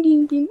 beam, beam,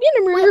 beam, beam.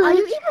 Wait, are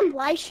you even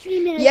live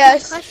streaming?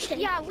 Yes.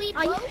 Yeah, we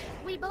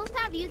both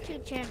have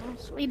YouTube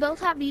channels. We both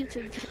have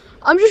YouTube channels.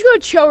 I'm just gonna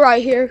chill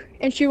right here,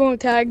 and she won't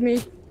tag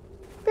me.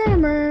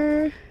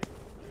 Bammer.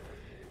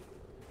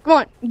 Come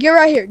on, get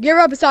right here. Get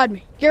right beside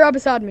me. Get right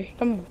beside me.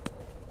 Come on.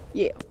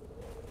 Yeah.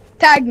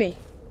 Tag me.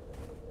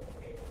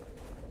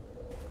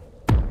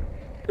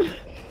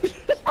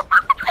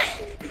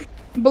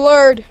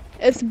 Blurred.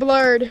 It's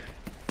blurred.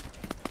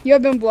 You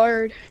have been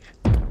blurred.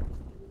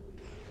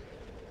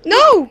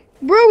 No!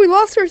 Bro, we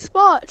lost our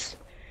spots.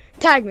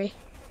 Tag me.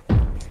 Why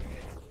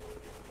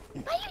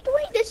are you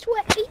doing this to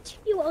an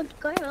 8-year-old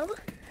girl?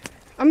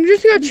 I'm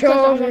just gonna chill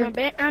over here.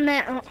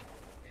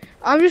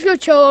 I'm just gonna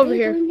chill over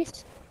here.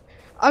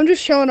 I'm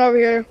just chilling over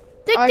here.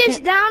 Stick this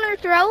down her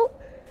throat.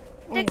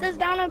 Stick this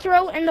down her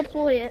throat and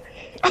deploy it.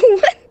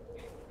 What?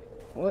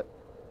 What?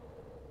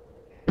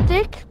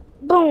 Stick.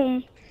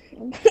 Boom.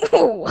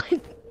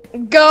 What?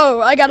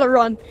 Go! I gotta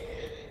run.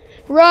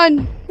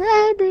 Run,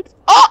 rabbits!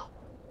 Oh!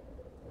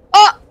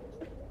 Oh!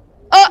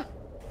 Oh!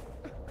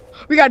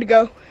 We gotta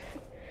go.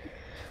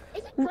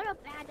 Is it good or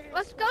bad that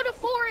Let's go to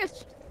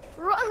forest.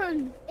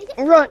 Run. Is it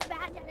Run. good or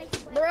bad that I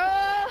sweat?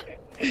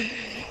 Bruh.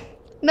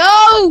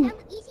 No! Have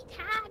an easy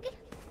tag.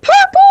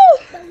 Purple!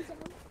 Bozo.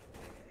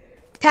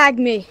 Tag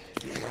me.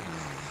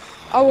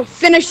 I will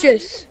finish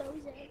this.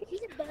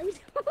 He's a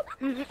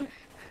bozo.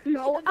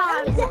 No.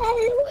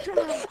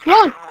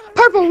 Run!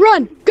 Purple,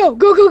 run! Go,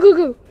 go, go, go,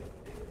 go!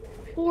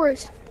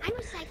 Forest. I'm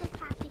a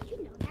psychopath. Did you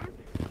know that?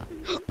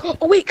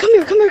 Oh, wait, come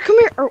here, come here, come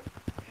here. Oh.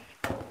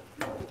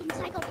 I'm a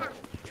psychopath.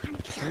 I'm trying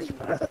to kill you.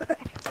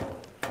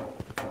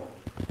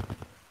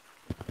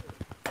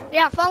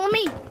 Yeah, follow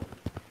me.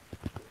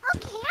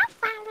 Okay, I'll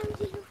follow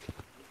you.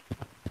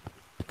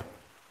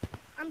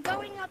 I'm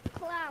going up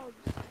clouds.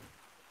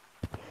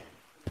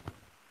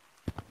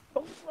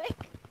 Oh,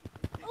 frick.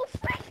 Oh,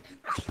 frick.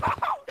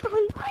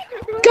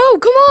 Go,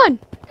 come on!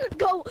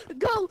 Go,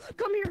 go,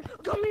 come here,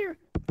 come here.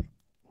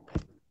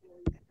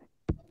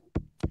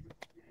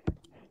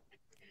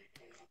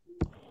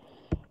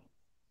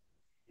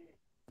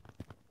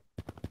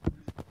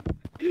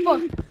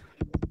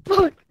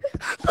 Fuck.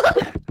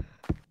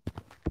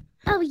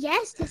 Oh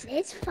yes, this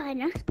is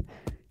fun.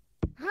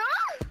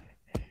 Huh?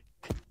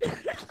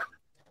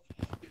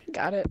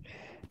 Got it.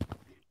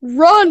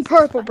 Run,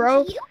 Purple,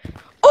 bro.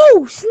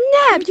 Oh,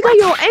 snap! You got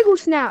your ankle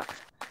snap.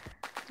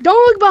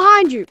 Don't look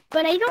behind you.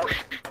 But I don't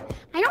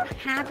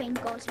have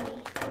ankles, me.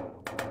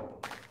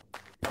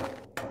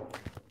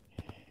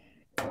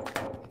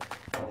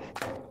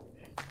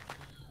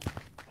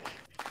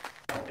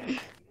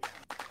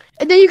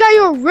 And then you got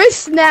your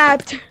wrist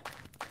snapped.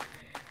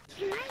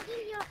 Can I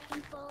eat your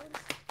ankles?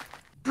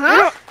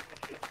 Huh?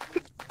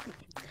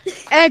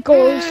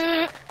 Ankles.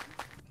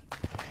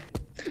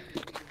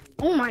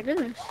 Oh my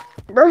goodness.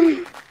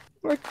 Bro,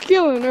 we're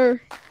killing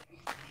her.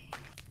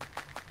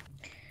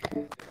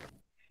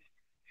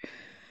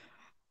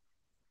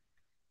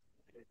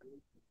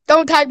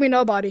 Don't tag me,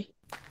 nobody.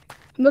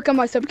 Look at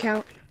my sub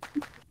count.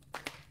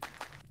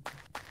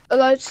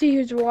 Let's see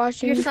who's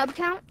watching. Your sub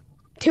count?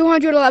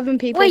 211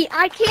 people. Wait,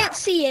 I can't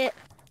see it.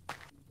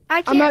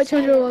 I can't I'm at see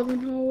it.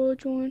 211. Oh,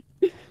 which one?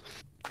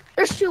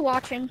 There's 2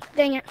 watching.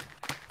 Dang it.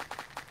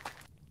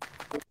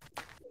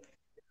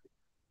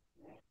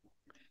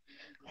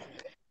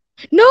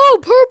 No,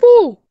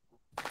 purple!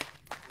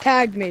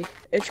 Tag me.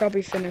 It shall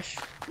be finished.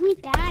 Oh my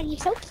god, you're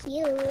so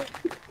cute.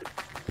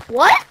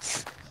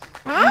 What?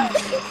 Huh?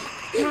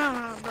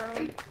 Nah,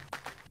 bro.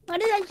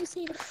 What did I just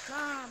say?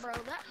 Nah, bro.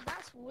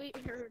 That's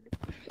weird.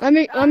 Let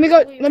me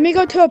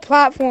go to a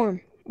platform.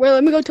 Wait,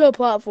 let me go to a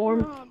platform.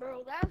 Nah,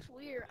 bro. That's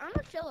weird. I'm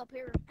gonna chill up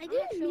here. I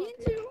didn't mean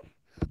to.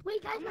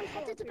 Wait, guys, my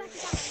headset's about to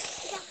die.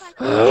 I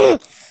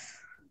got 5.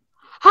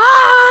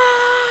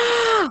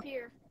 Ah! Up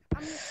here.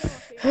 I'm gonna chill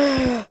up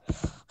here.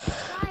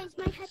 Guys,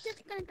 my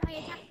headset's gonna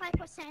die. I got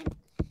 5%.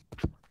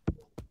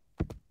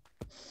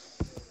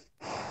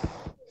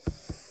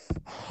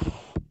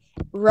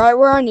 Right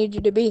where I need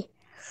you to be.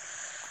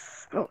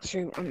 Oh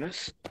shoot, I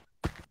missed.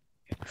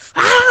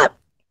 Ah!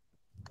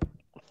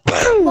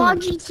 Log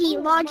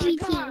GT, log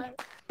GT,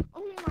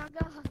 Oh my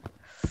god.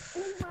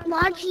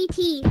 log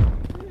GT.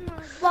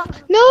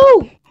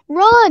 No!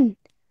 Run!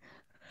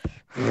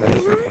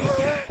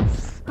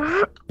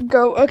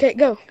 Go. Okay,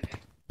 go.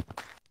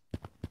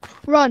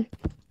 Run.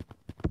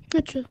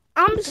 Gotcha.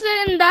 I'm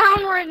sitting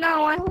down right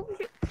now. I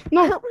hope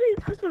No. he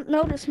doesn't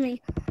notice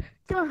me.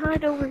 I'm gonna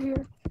hide over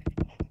here.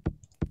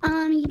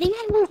 You think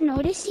I won't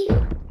notice you?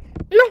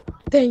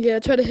 Dang it, I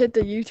tried to hit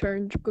the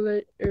U-turn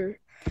glitch or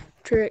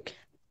trick.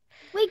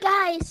 Wait,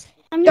 guys,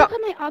 I'm gonna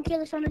put my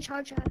Oculus on the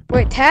charger.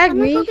 Wait, tag I'm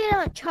gonna me. go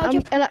get a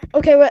charger.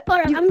 Okay, wait.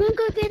 Hold on, I'm gonna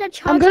go get a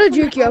charger. I'm gonna for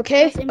juke my you,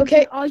 okay? Oculus, and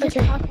Okay, I'll just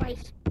okay. talk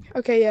twice.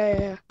 Okay,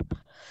 yeah.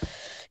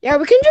 Yeah,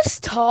 we can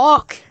just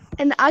talk.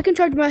 And I can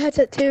charge my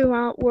headset too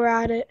while we're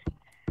at it.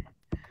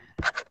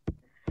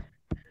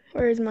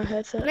 Where is my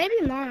headset? Maybe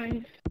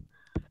mine.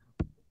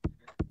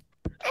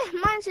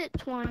 Mine's at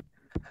 20.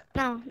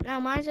 No,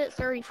 mine's at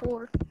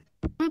 34.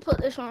 I'm gonna put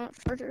this on a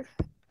charger.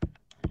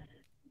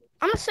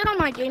 I'm gonna sit on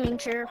my gaming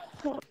chair.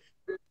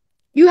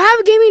 You have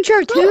a gaming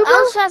chair too, Who bro?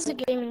 else has a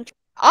gaming chair?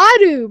 I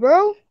do,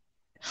 bro.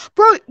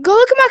 Bro, go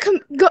look at my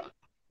go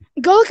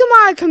look at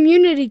my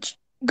community.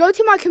 Go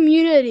to my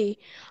community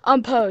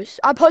post.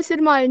 I posted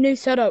my new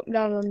setup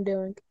that I'm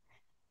doing.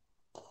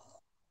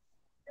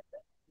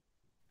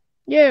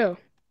 Yeah.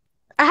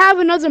 I have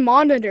another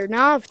monitor.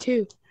 Now I have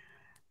 2.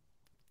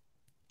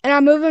 And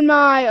I'm moving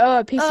my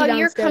PC downstairs.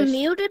 Your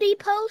community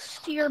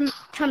post? Your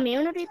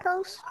community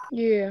post?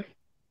 Yeah.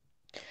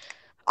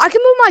 I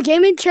can move my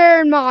gaming chair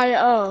in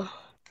my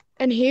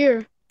in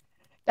here.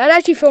 That'd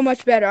actually feel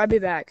much better. I'll be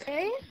back.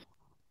 Okay.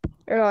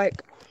 Or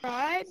like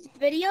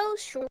Videos?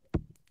 Sure.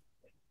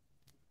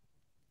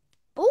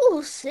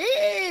 Oh,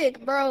 sick,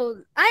 bro.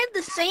 I have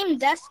the same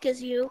desk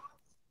as you.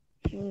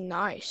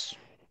 nice.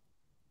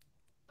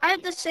 I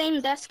have the same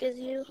desk as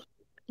you.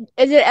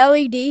 Is it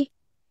LED?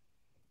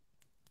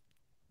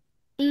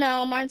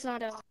 No, mine's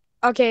not LED.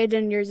 Okay,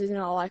 then yours is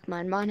not like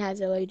mine. Mine has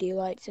LED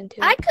lights into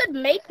it. I could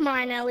make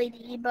mine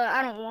LED, but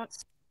I don't want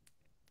to.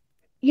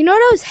 You know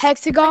those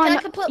hexagon? Like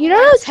I could put You know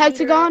lights those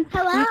under it. hexagon?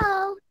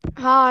 Hello.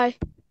 Hi.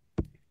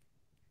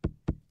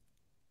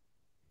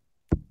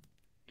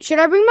 Should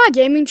I bring my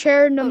gaming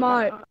chair into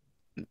my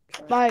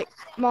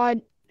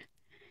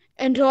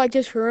into like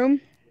this room?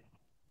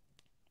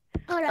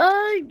 Hold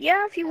on.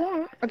 Yeah, if you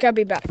want. Okay, I'll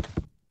be back.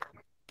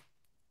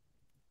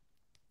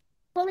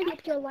 Pulling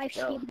up your live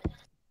stream.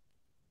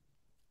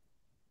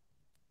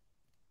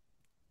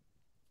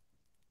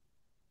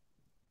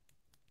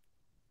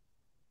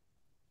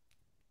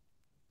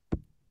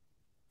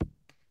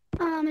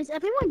 Is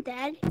everyone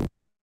dead?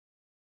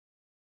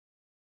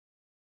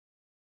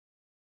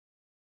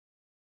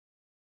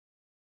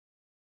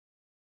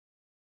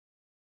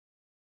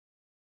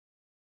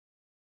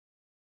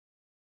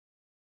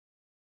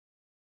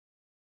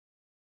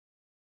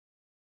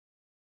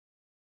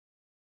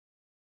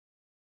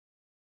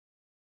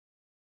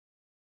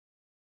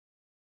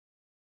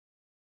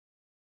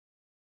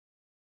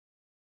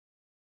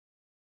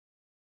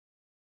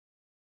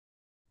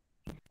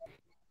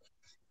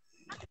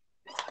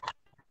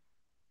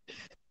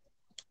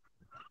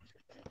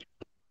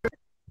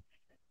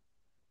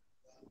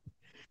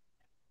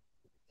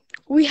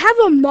 We have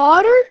a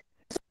modder?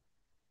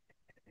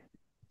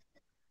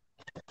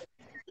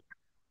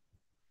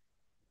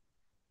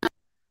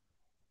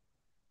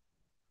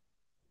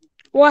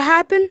 What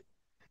happened?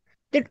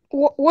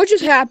 What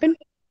just happened?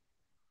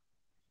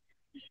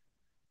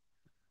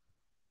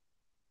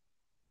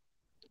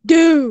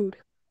 Dude.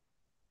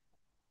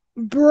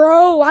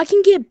 Bro, I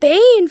can get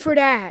banned for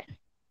that.